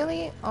 ho,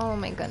 really? Oh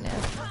my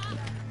goodness.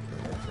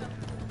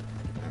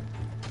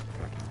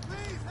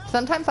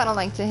 Sometimes I don't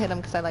like to hit him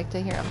because I like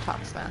to hear him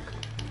talk smack.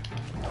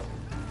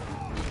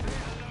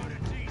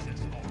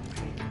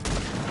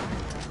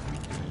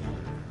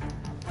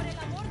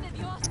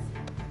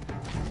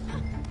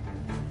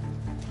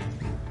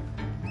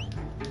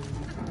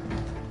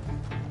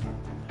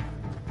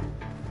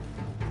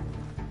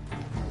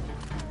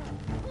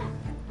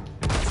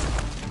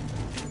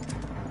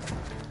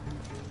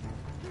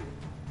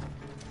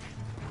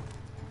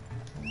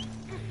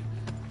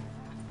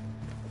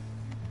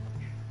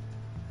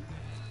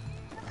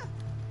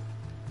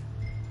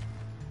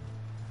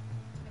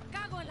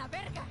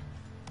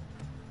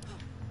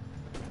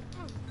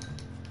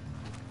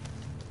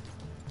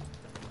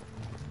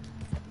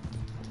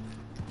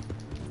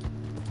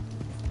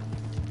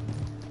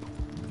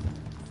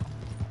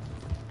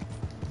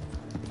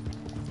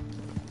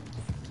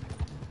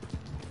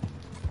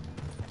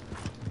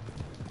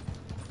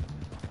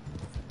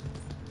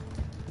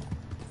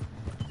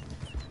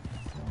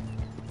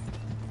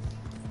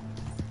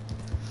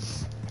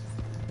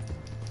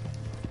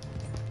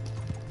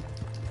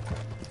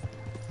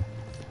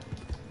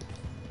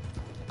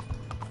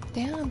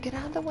 Damn, get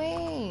out of the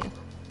way.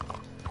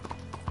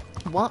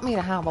 Want me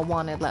to have a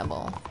wanted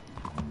level.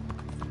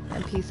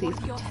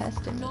 NPCs be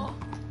testing me.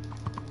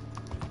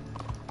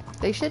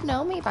 They should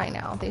know me by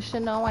now. They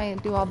should know I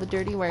do all the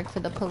dirty work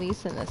for the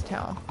police in this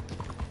town.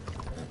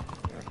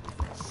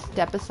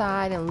 Step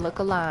aside and look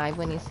alive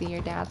when you see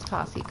your dad's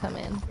posse come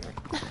in.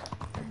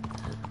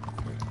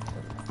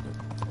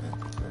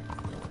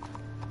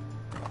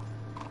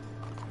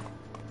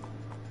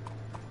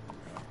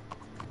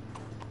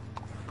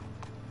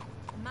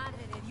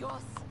 Madre de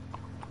Dios.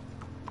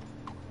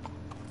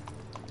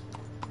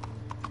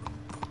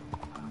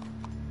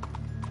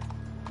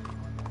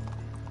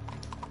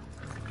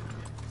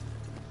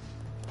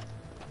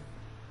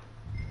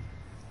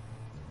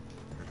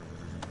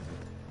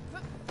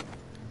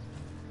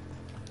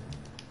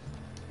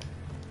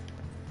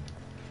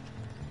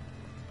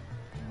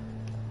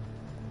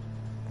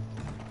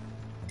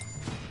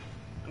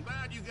 I'm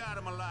glad you got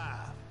him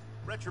alive.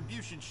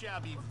 Retribution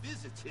shall be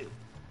visited.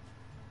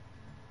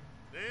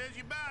 There's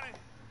your bounty.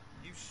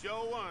 You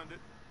sure earned it.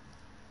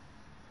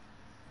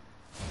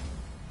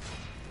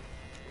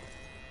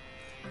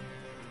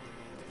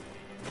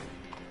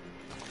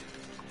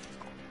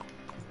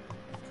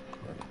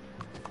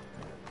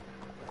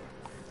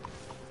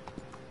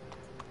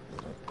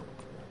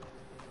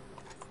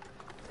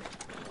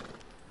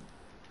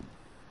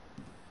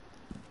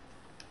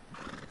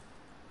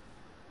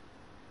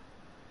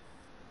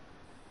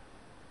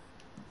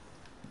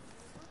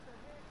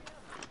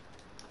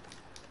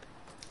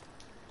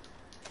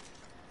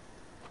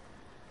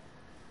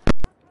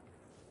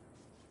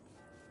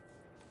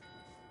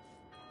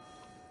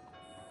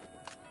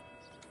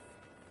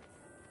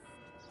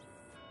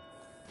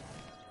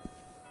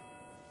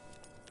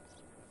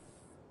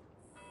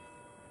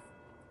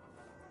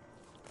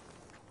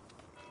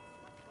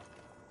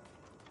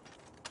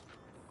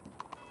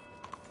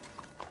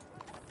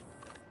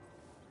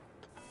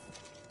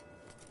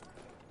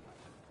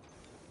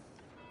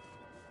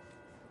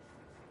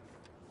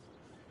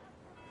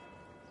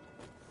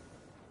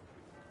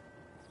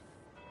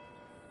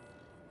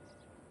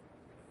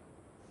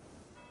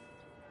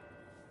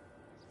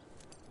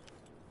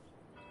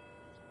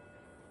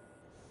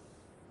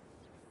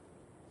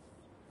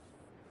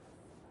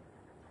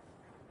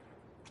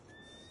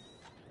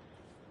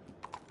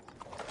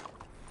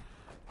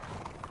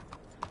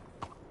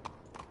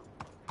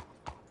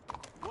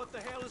 What the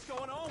hell is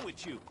going on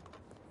with you?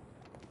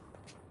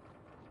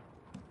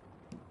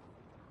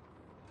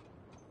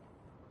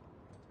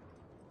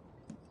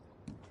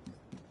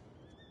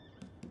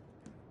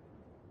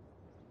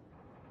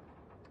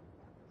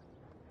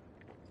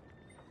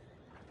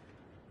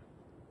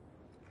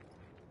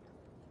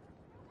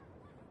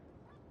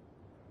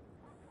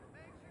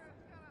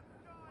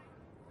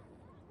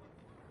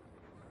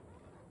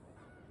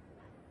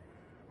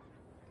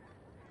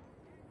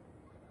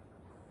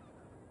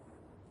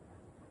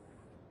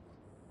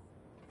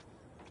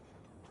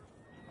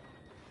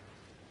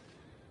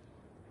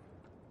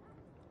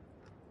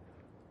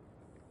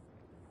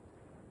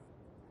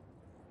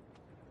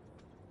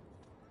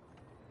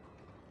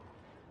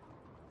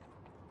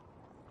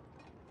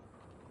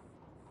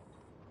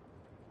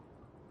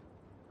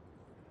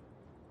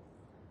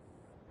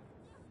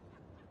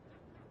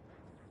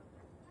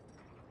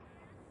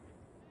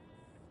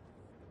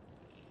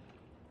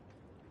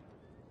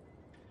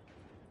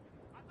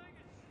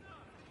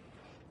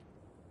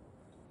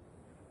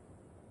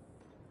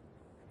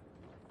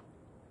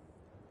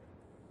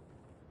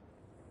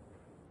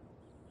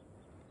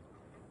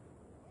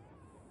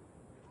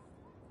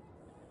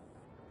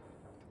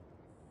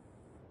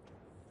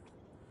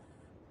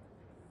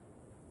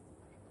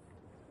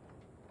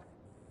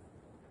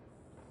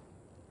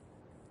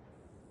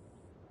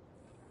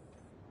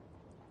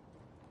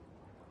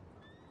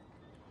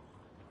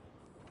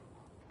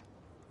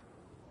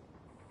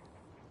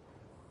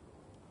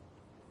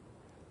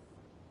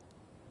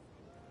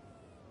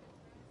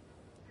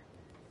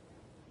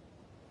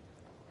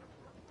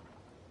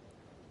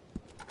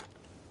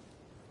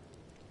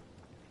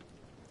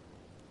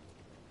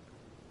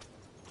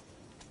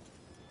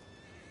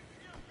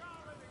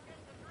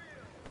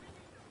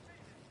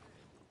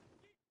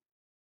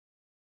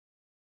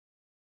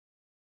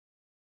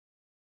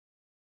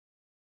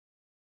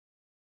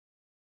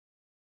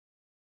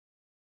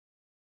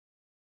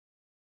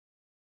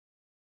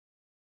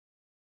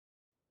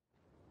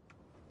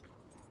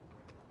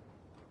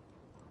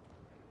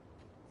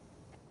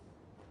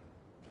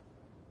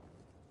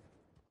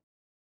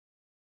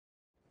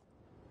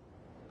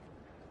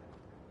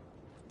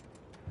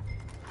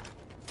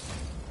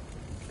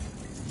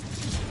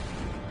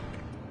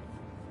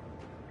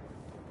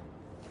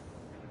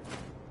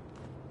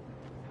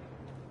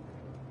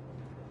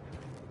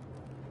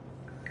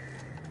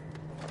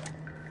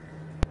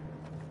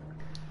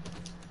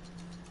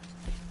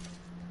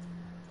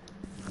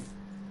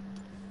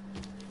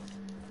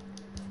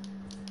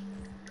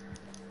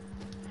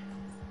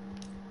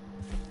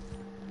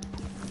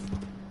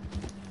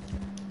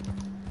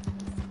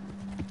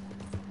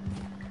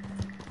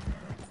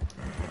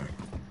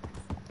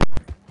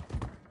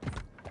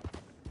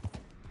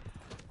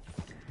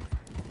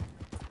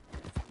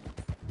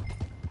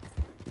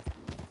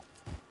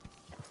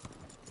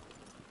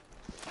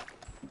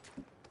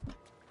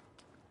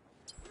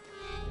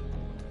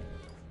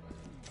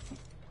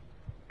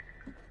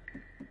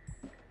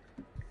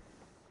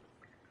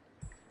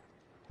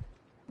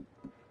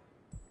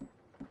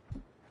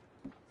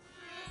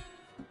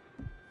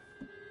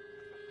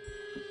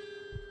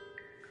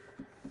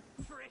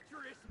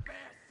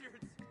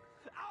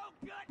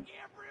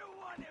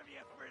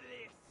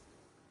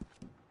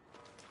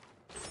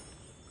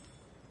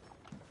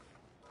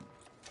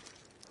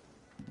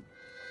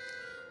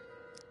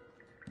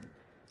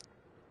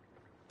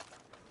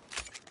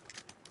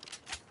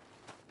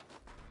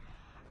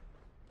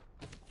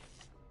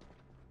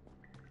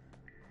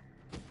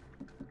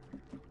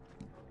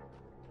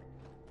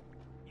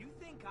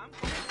 I'm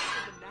going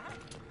for the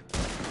night.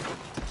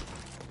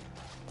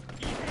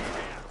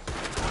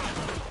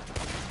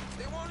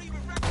 They won't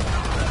even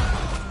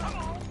recognize. Come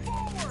on,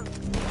 forward!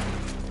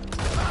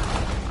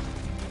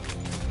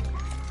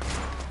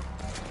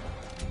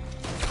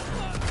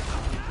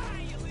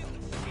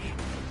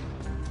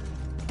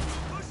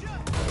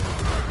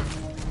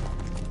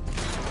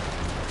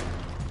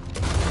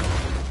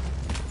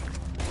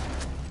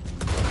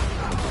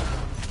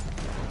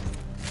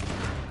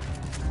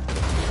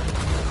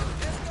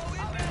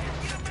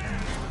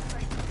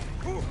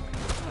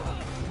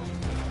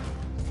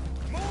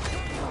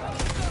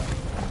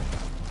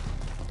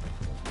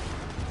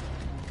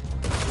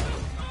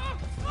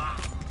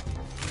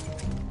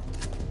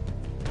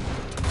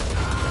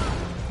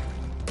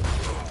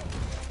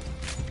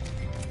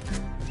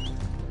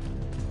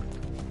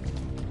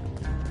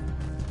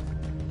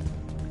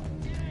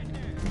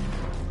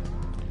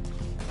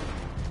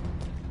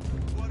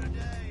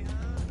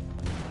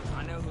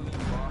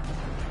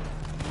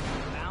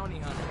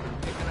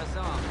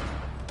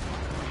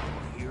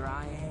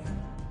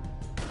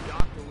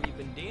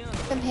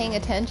 Paying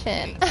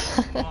attention.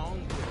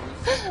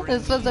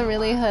 This was a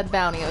really hood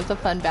bounty. It was a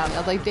fun bounty. I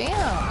was like,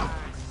 damn.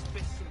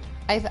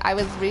 I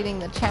was reading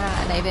the chat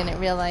and I didn't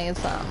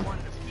realize, I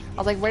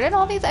was like, where did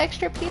all these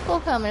extra people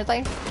come? There's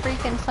like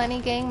freaking plenty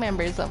gang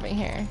members over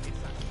here.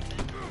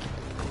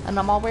 And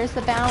I'm all, where's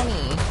the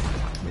bounty?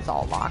 He's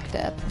all locked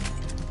up.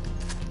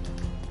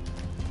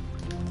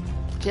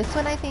 Just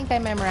when I think I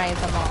memorize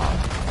them all,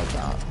 I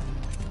don't.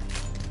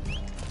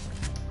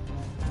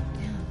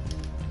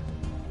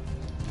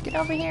 Get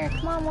over here.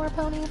 Come on, War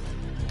Pony.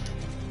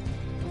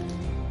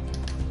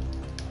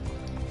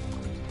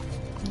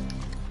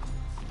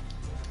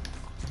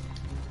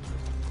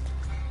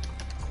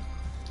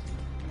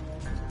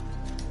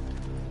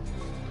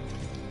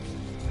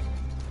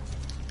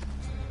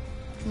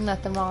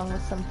 Nothing wrong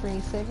with some free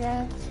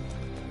cigarettes.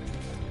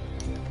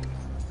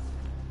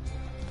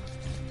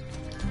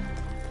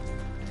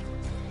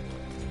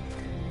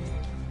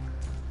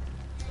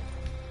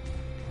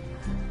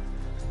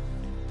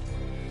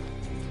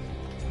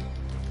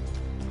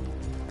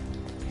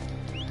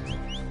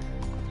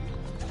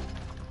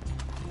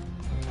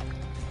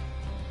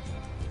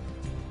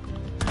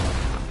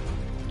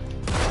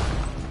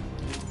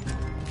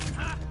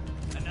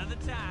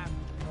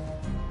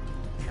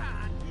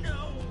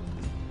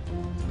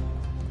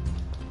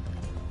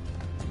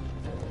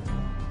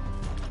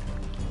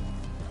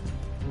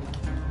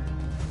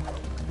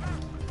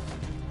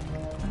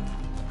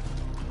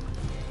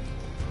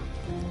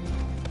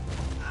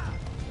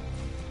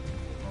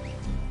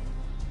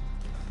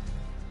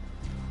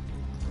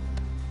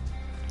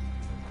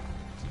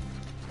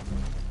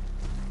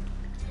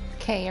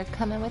 Okay, you're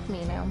coming with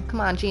me now.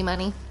 Come on,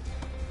 G-Money.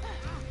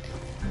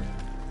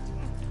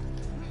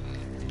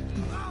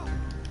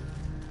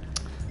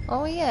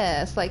 Oh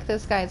yes, like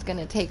this guy's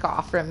gonna take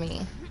off from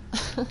me.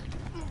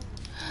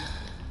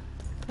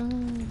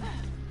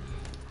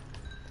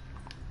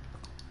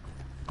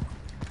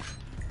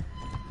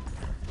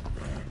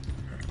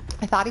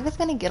 I thought he was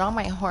gonna get on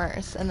my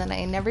horse, and then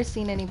I never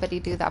seen anybody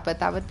do that, but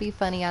that would be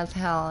funny as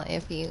hell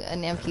if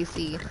an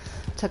NPC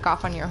took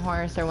off on your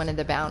horse or one of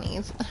the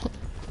bounties.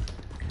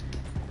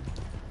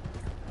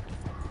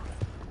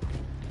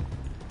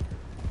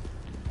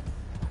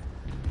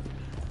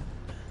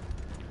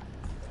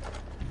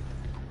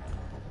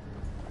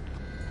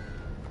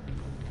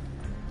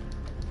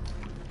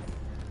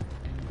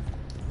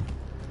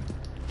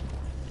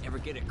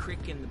 Get a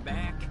crick in the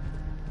back.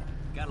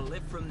 Gotta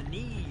lift from the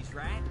knees,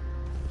 right?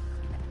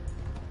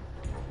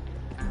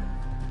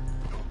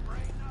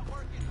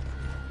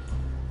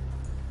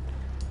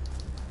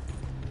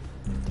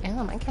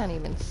 Damn, I can't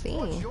even see.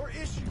 What's your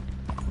issue?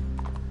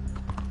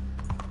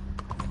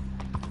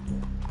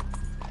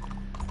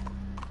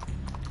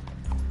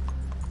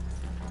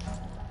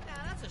 Now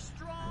that's a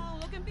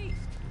strong-looking beast.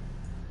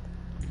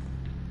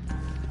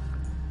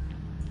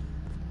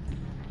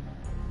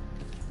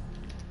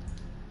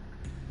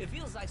 It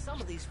feels like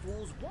some of these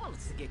fools want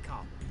us to get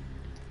caught.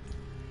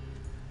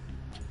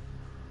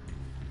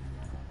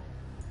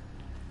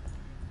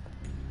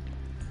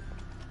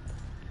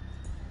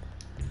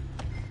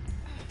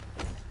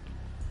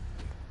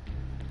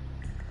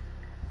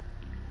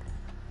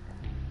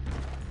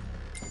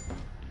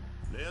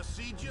 Let's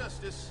see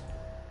justice.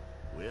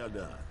 Well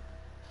done.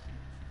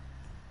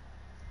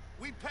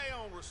 We pay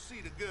on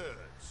receipt of goods,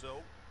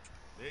 so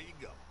there you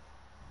go.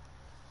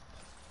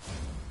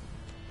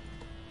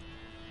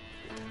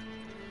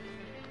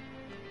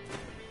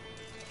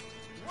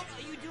 What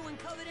are you doing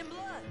covered in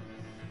blood?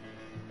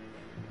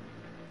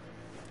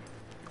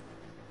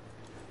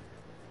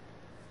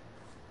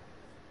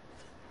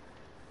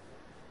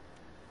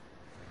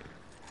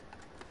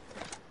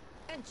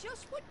 And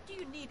just what do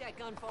you need that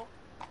gun for?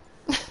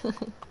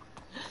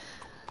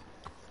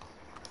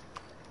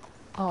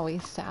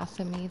 Always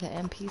sassing me, the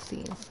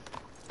NPCs.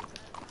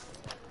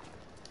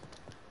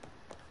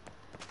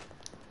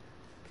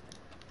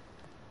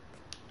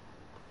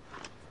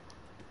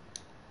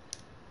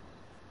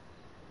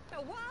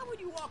 Now, why would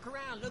you walk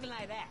around looking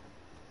like that?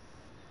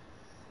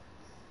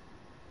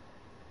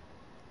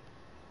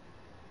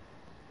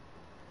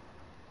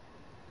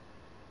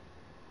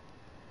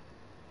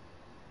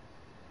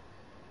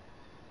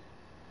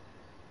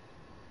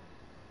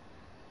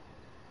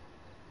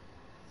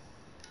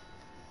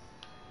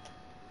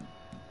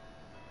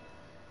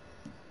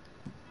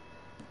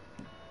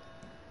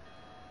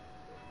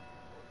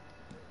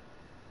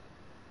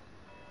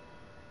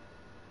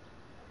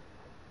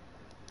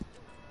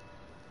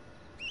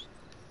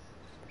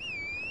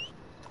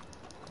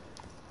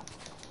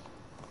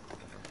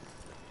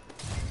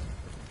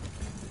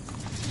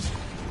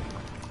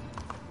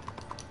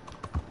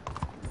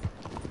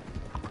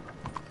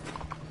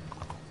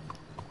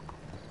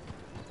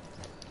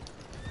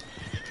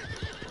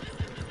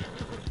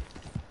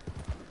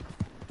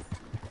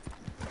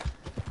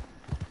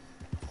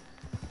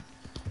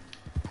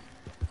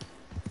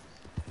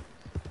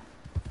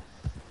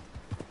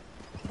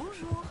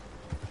 Bonjour.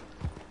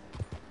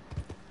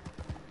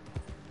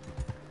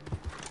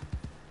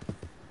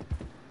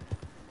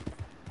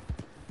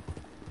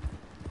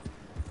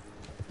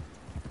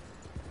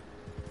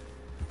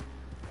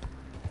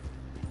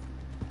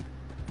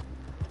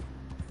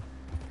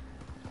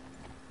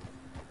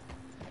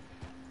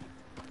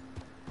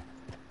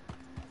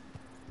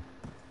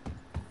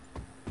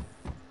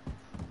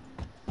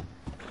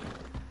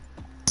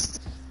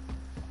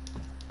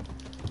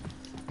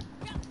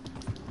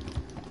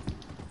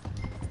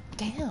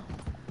 Damn.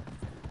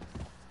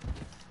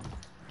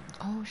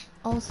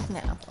 Oh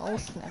snap. Oh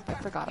snap. I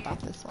forgot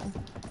about this one.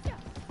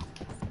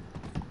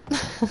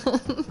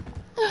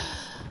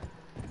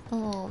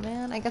 Oh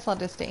man, I guess I'll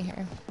just stay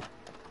here.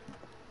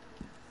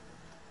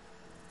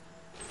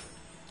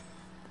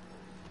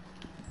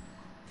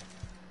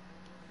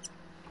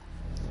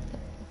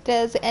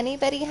 Does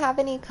anybody have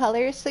any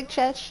color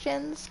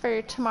suggestions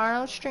for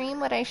tomorrow's stream,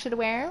 what I should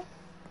wear?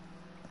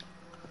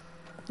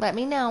 Let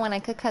me know and I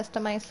could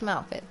customize some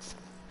outfits.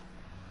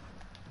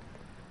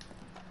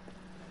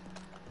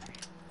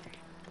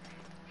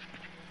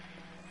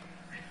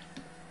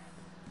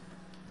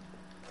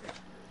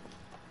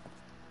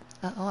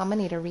 Uh-oh, I'm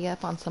gonna need to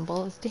re-up on some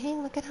bullets.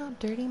 Dang, look at how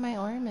dirty my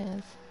arm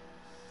is.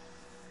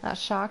 That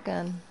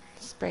shotgun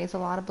sprays a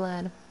lot of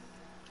blood.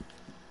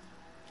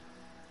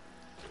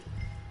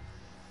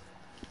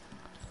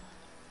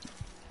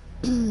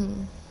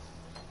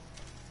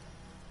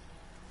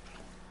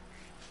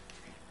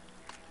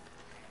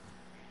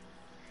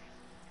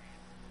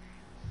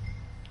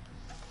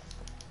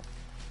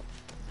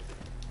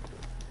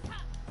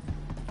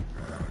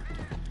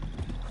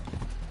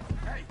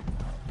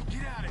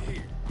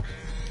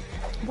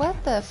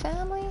 What the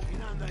family?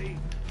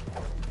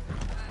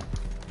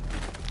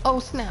 Oh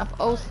snap,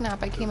 oh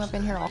snap, I came up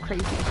in here all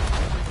crazy.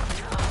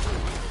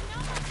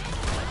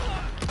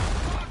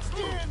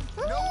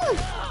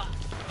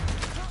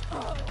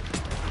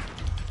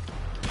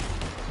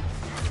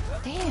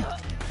 Damn.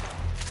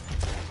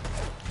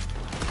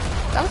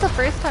 That was the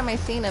first time I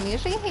seen him.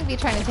 Usually he'd be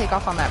trying to take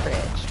off on that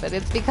bridge, but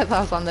it's because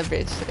I was on the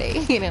bridge today.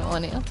 He didn't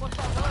want to.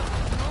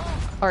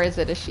 Or is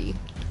it a she?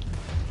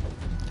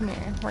 Come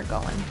here, we're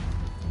going.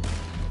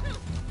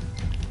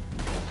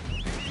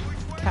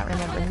 Can't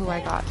remember who I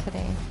got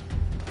today.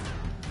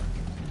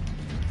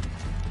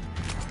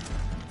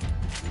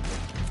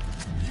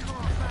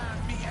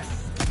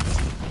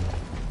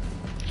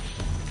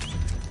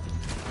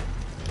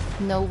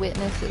 No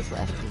witnesses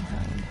left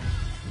behind.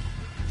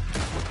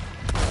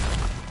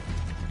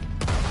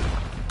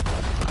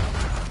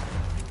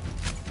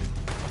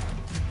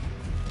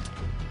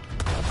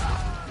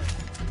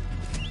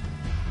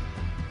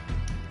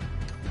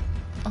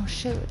 Oh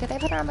shoot, did I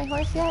put her on my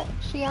horse yet?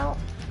 Is she out?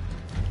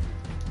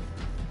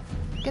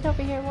 Get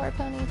over here, War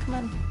Pony, come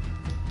on.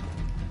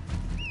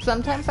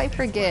 Sometimes I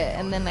forget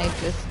and then I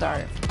just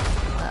start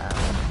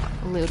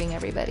looting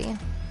everybody.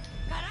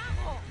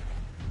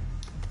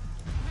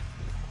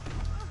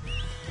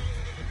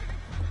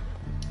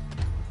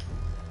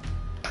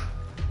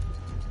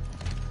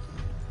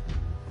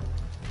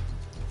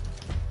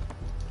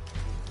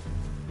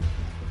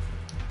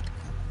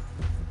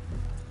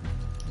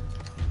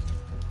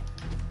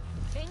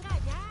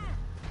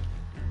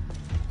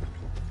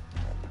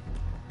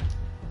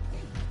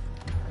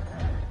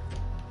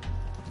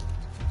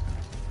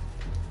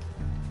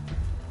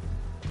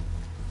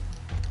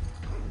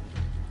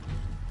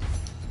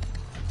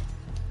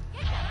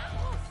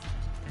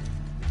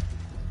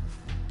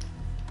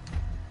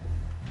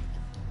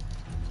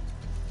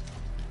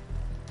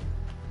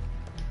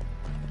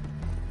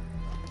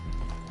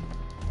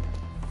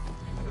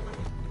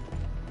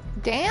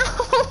 Damn.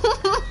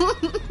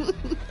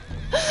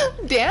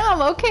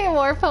 Damn, okay,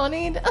 War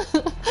Pony.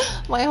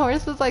 My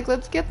horse is like,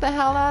 let's get the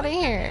hell out of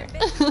here.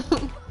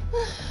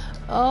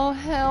 Oh,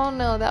 hell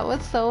no. That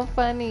was so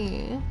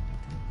funny.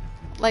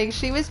 Like,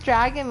 she was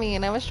dragging me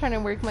and I was trying to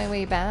work my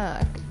way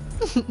back.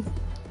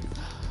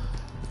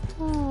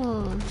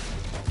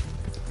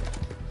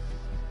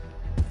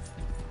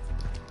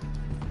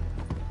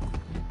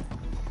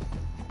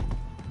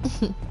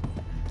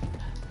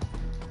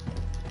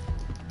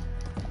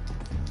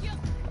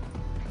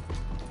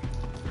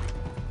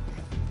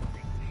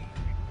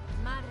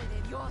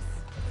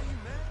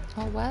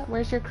 What?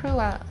 Where's your crew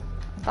at?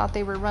 I thought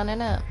they were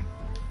running up.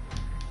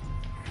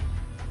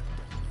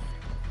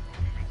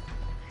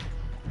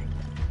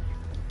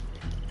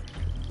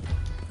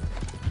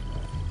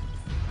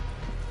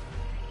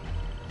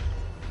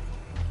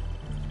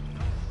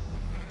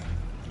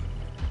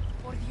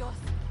 Por Dios,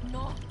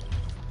 no.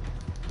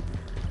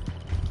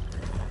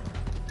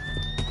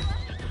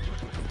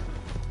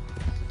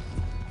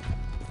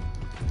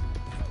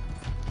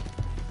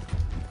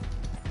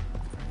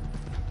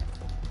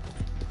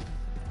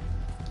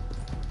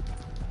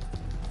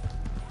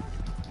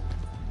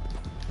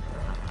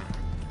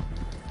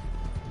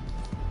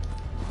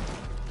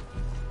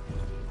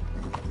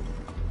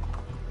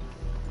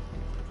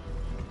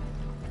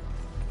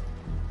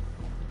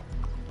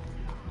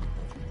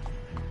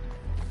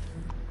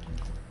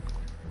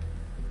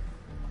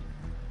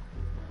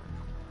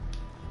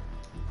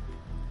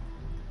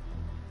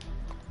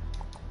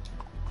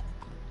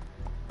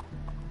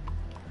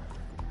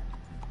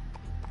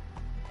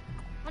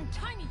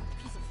 Untie me, you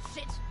piece of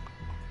shit!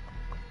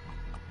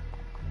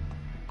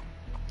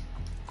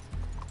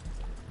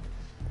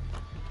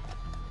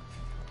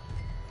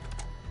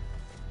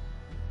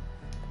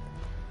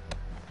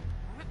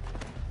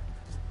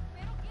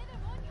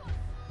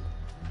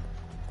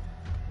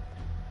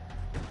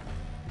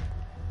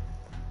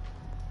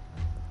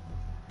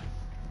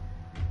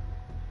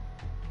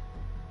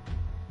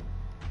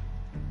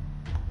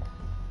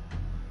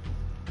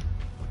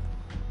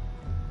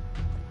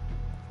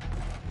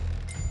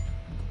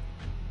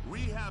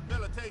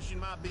 Rehabilitation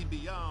might be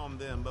beyond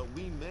them, but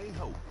we may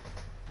hope.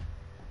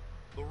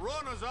 The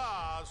runner's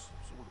ours,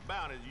 so the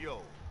bounty's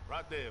yours.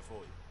 Right there for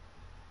you.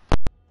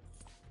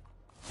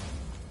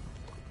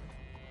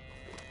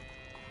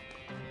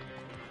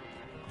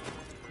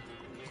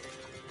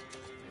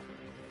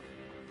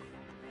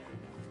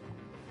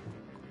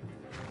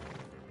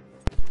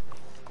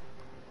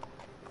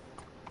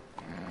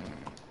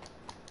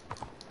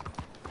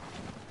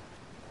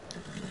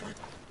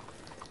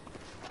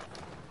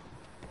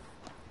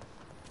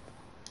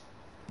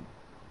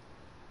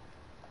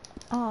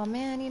 Oh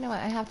man, you know what?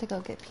 I have to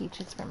go get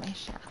peaches for my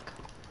shack.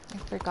 I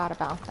forgot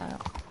about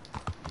that.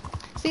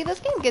 See, this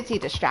game gets you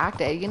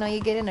distracted. You know, you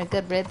get in a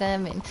good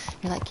rhythm and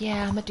you're like,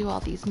 yeah, I'm gonna do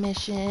all these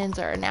missions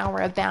or an hour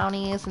of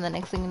bounties, and the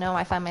next thing you know,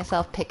 I find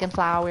myself picking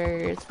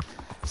flowers,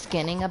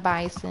 skinning a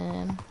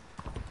bison.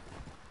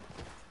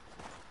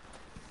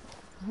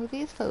 Who are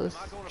these folks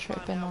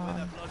tripping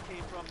on?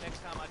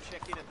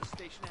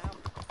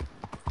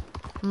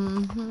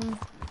 Mm-hmm.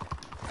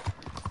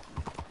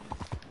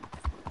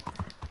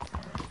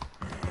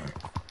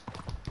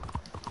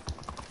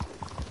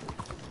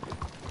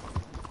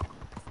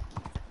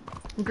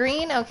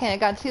 Green? Okay, I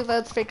got 2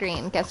 votes for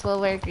green. Guess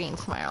we'll wear green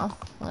tomorrow.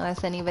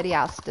 Unless anybody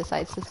else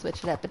decides to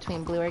switch it up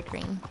between blue or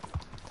green.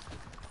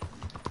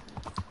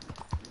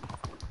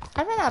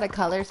 I run out of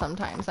color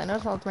sometimes. I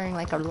notice I was wearing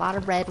like a lot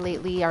of red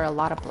lately or a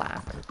lot of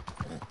black.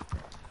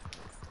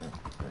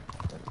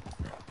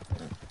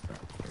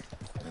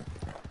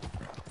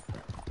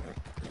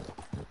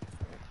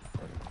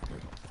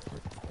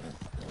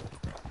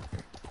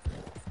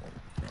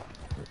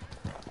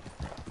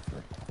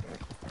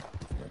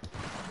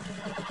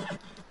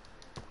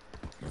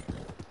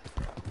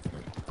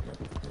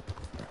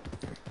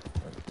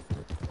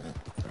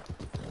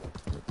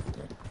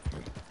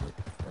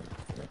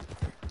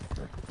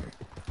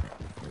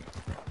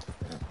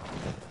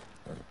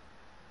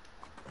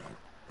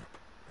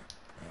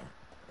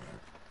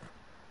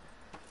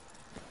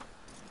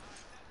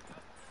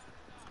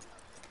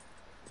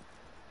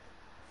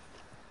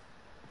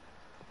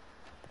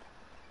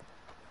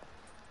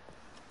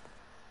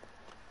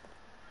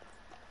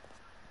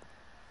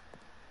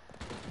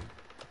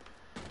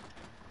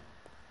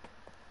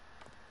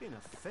 Been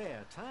a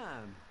fair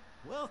time.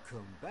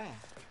 Welcome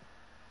back.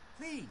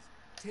 Please,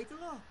 take a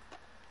look.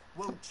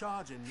 Won't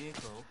charge a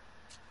nickel.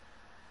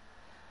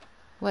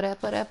 What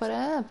up, what up, what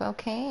up?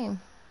 Okay.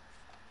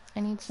 I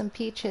need some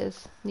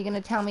peaches. You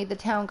gonna tell me the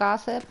town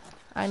gossip?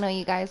 I know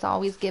you guys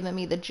always giving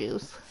me the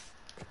juice.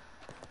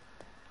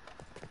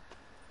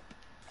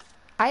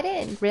 I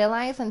didn't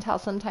realize until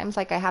sometimes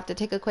like I have to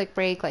take a quick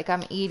break, like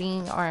I'm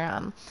eating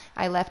or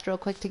I left real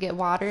quick to get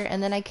water,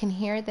 and then I can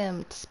hear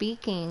them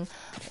speaking,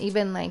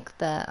 even like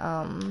the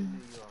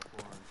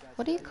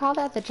what do you call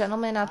that? The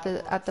gentleman at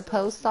the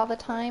post all the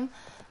time.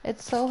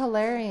 It's so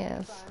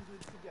hilarious.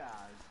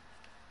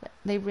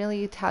 They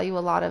really tell you a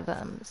lot of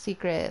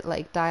secret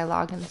like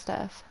dialogue and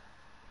stuff.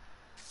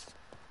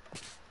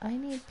 I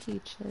need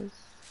peaches.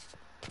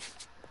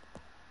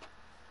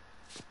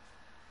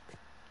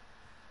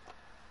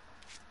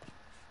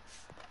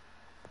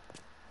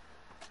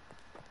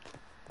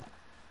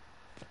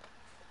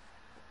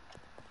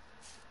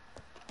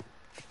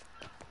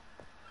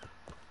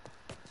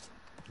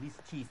 Police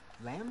Chief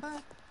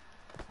Lambert?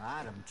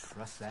 I don't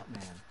trust that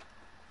man.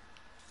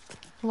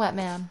 What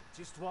man?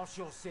 Just watch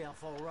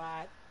yourself, all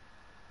right?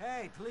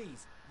 Hey,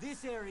 please.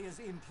 This area's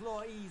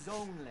employees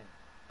only.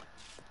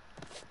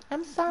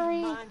 I'm sorry.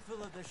 Be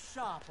mindful of the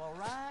shop, all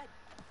right?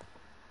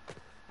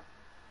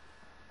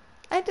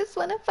 I I just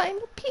want to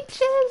find the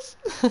peaches.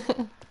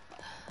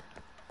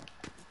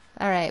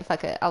 Alright,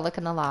 fuck it. I'll look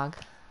in the log.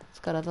 Let's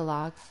go to the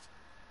log.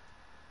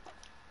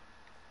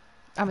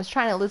 I was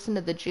trying to listen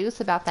to the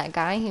juice about that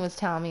guy he was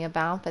telling me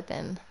about, but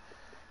then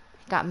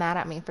he got mad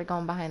at me for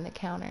going behind the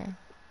counter.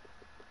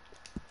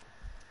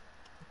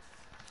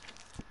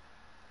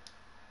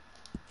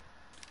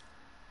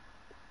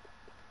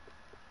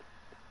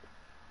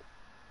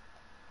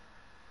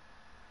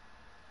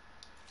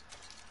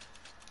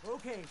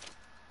 Okay,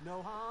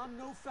 no harm,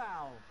 no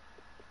foul.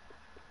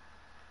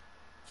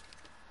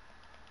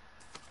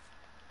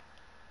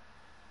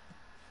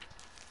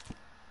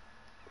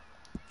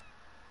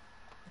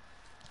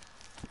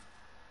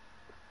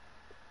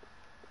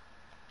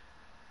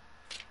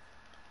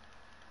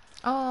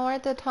 Oh, are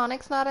the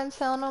tonics not on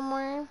sale no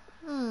more?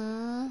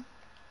 Hmm.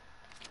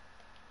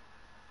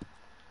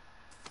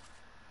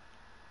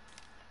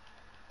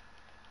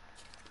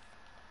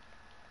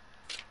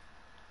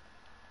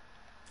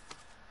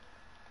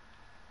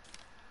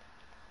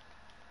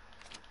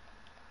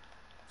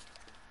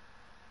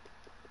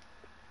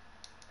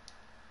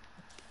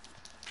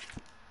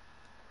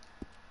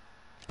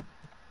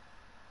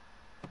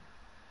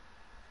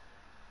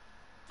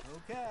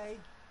 Okay,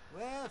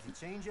 well, if you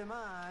change your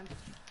mind.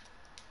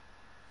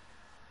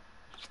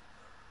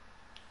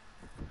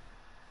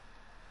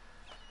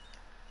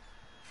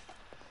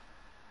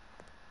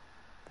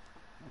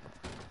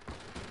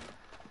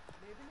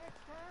 Maybe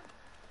next time?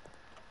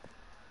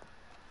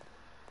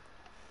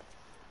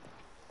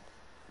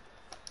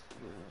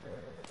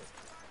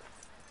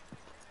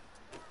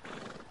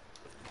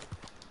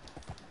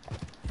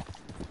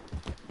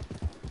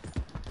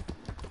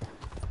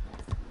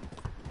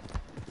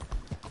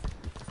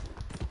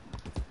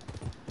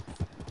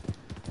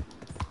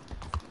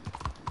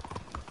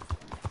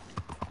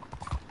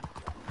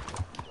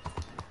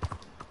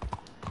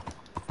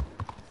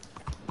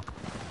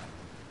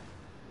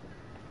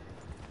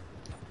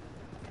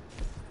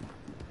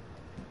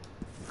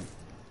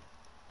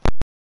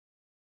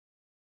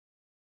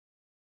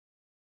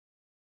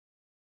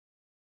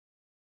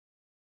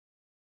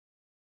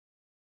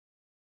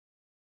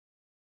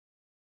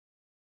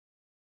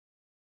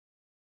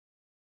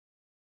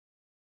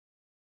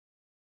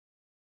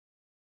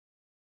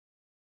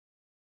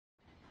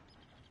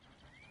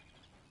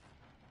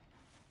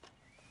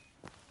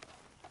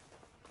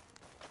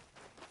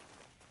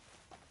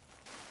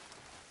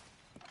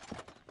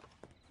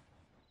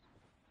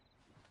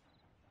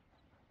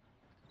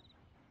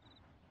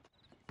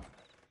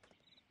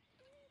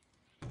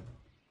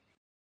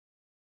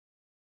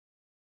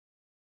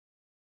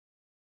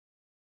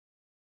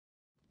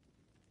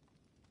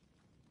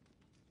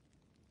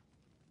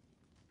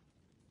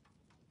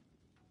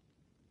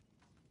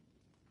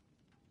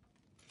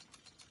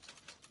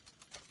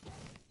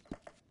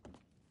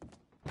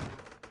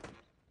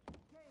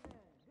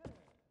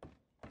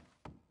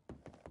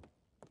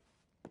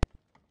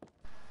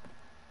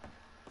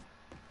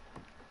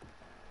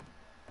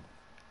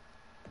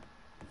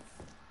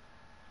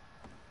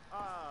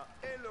 Ah,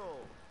 hello.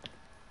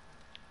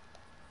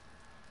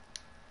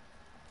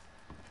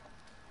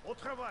 Au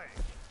travail.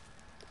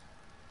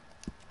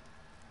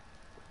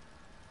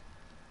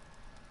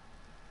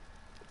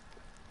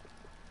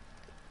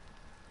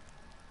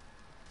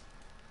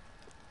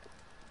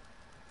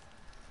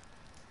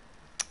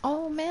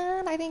 Oh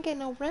man, I didn't get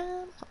no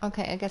ram.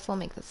 Okay, I guess we'll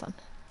make this one.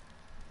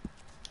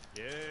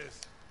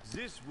 Yes,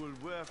 this will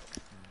work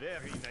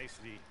very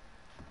nicely.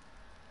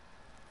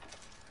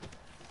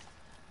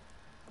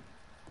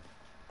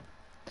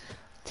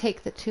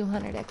 Take the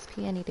 200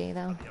 XP any day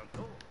though.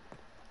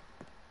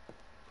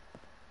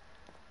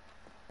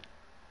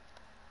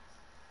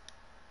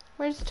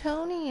 Where's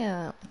Tony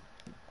at?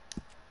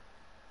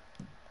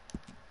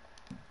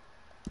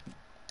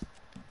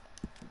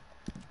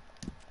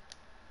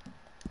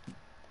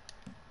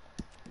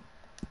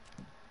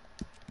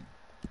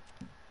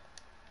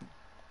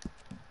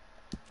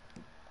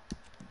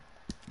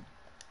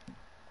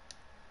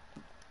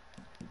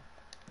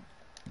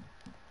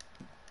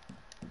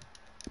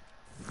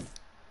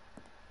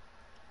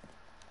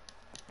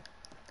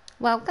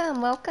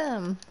 Welcome,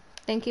 welcome.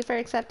 Thank you for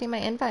accepting my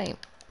invite.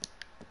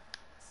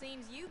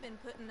 Seems you've been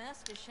putting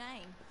us to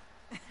shame.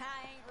 I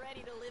ain't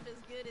ready to live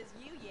as good as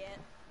you yet.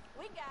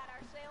 We got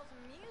ourselves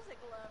a music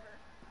lover.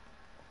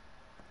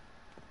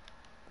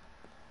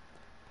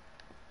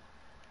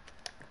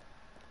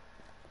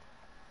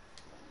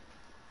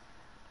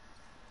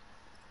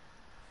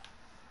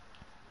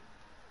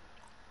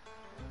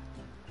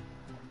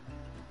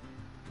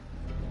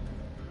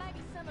 Maybe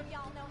some of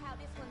y'all know how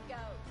this one goes.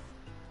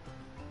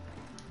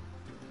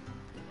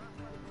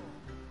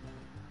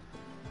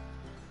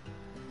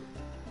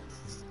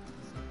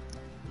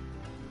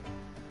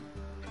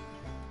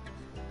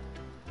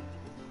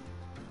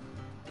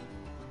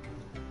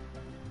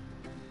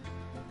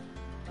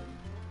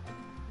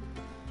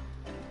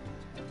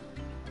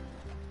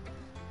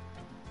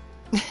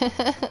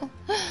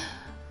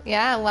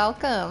 Yeah,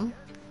 welcome.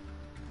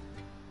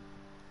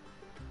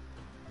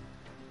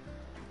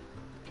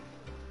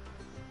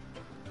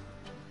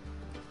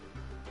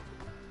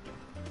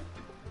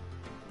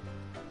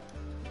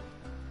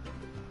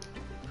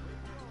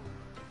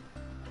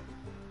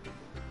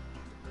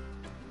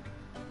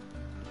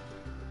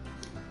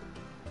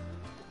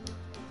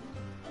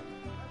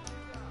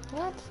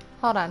 What?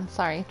 Hold on,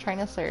 sorry. Trying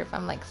to serve.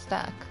 I'm like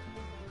stuck.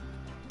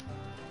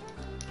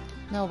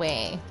 No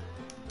way.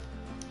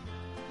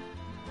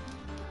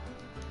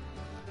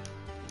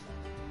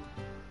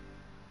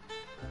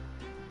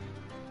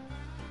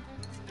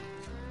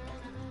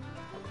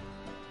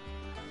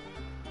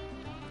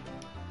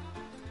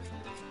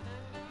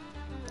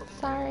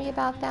 Sorry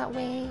about that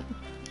wait.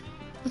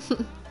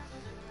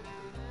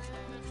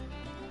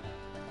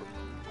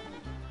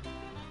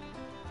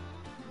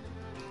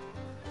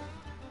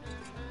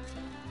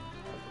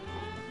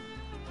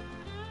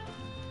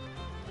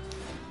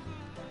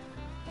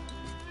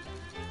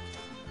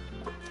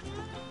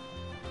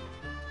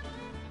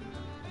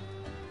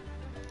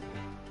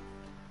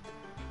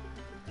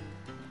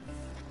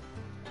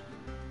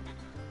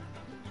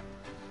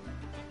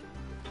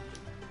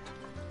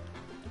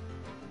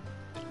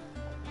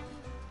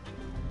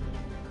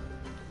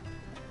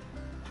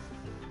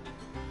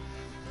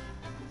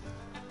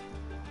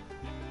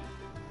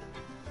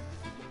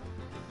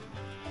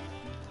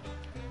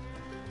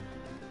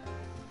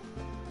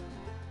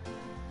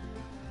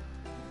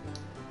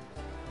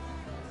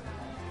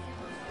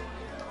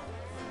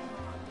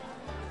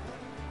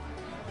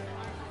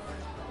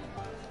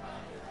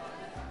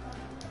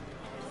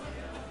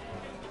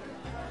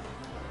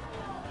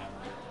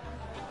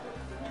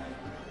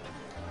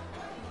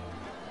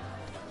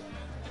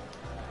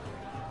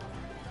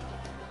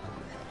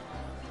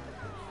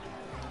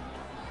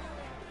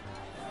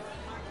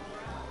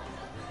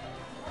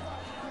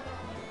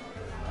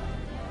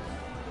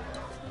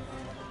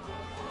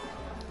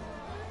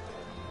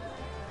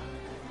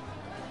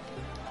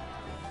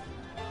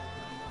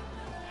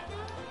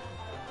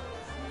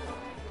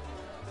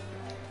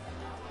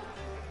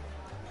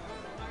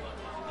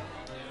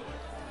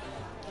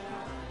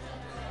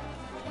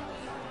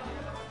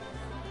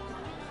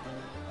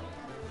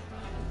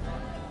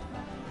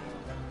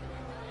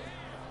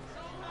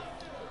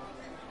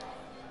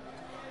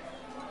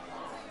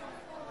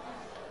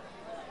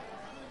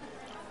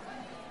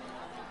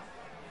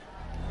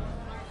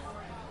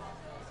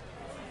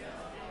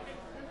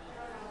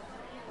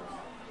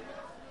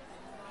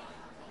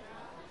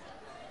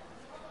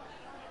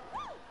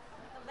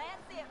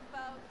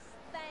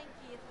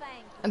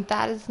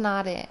 That is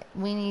not it.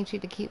 We need you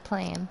to keep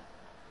playing.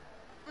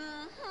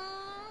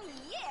 Mm-hmm,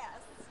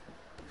 yes.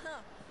 Huh.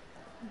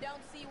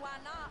 Don't see why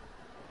not.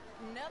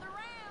 Another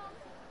round.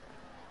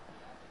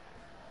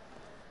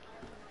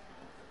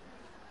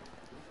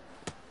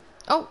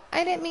 Oh,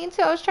 I didn't mean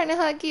to. I was trying to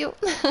hug you.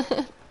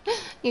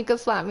 You could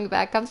slap me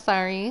back. I'm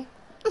sorry.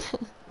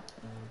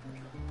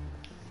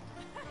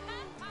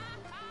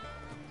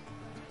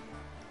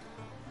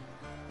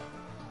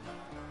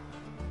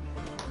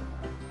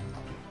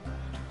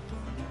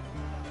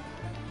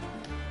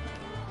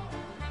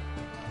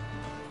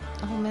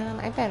 Oh man,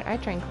 I bet I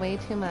drank way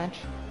too much.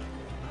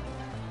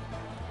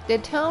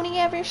 Did Tony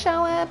ever show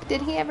up?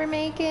 Did he ever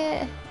make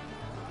it?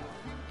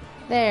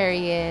 There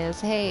he is.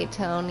 Hey,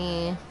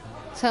 Tony.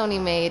 Tony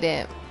made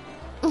it.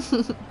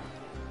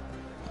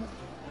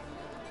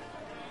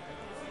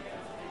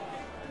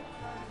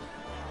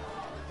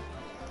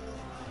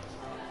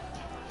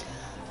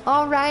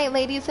 Alright,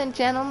 ladies and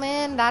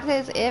gentlemen, that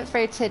is it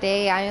for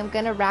today. I am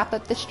going to wrap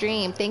up the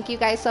stream. Thank you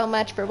guys so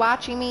much for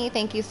watching me.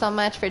 Thank you so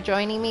much for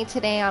joining me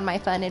today on my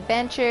fun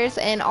adventures.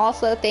 And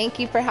also, thank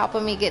you for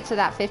helping me get to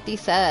that 50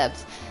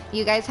 subs.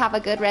 You guys have a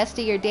good rest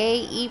of your day,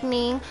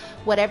 evening,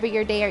 whatever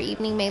your day or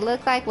evening may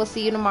look like. We'll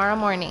see you tomorrow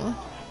morning.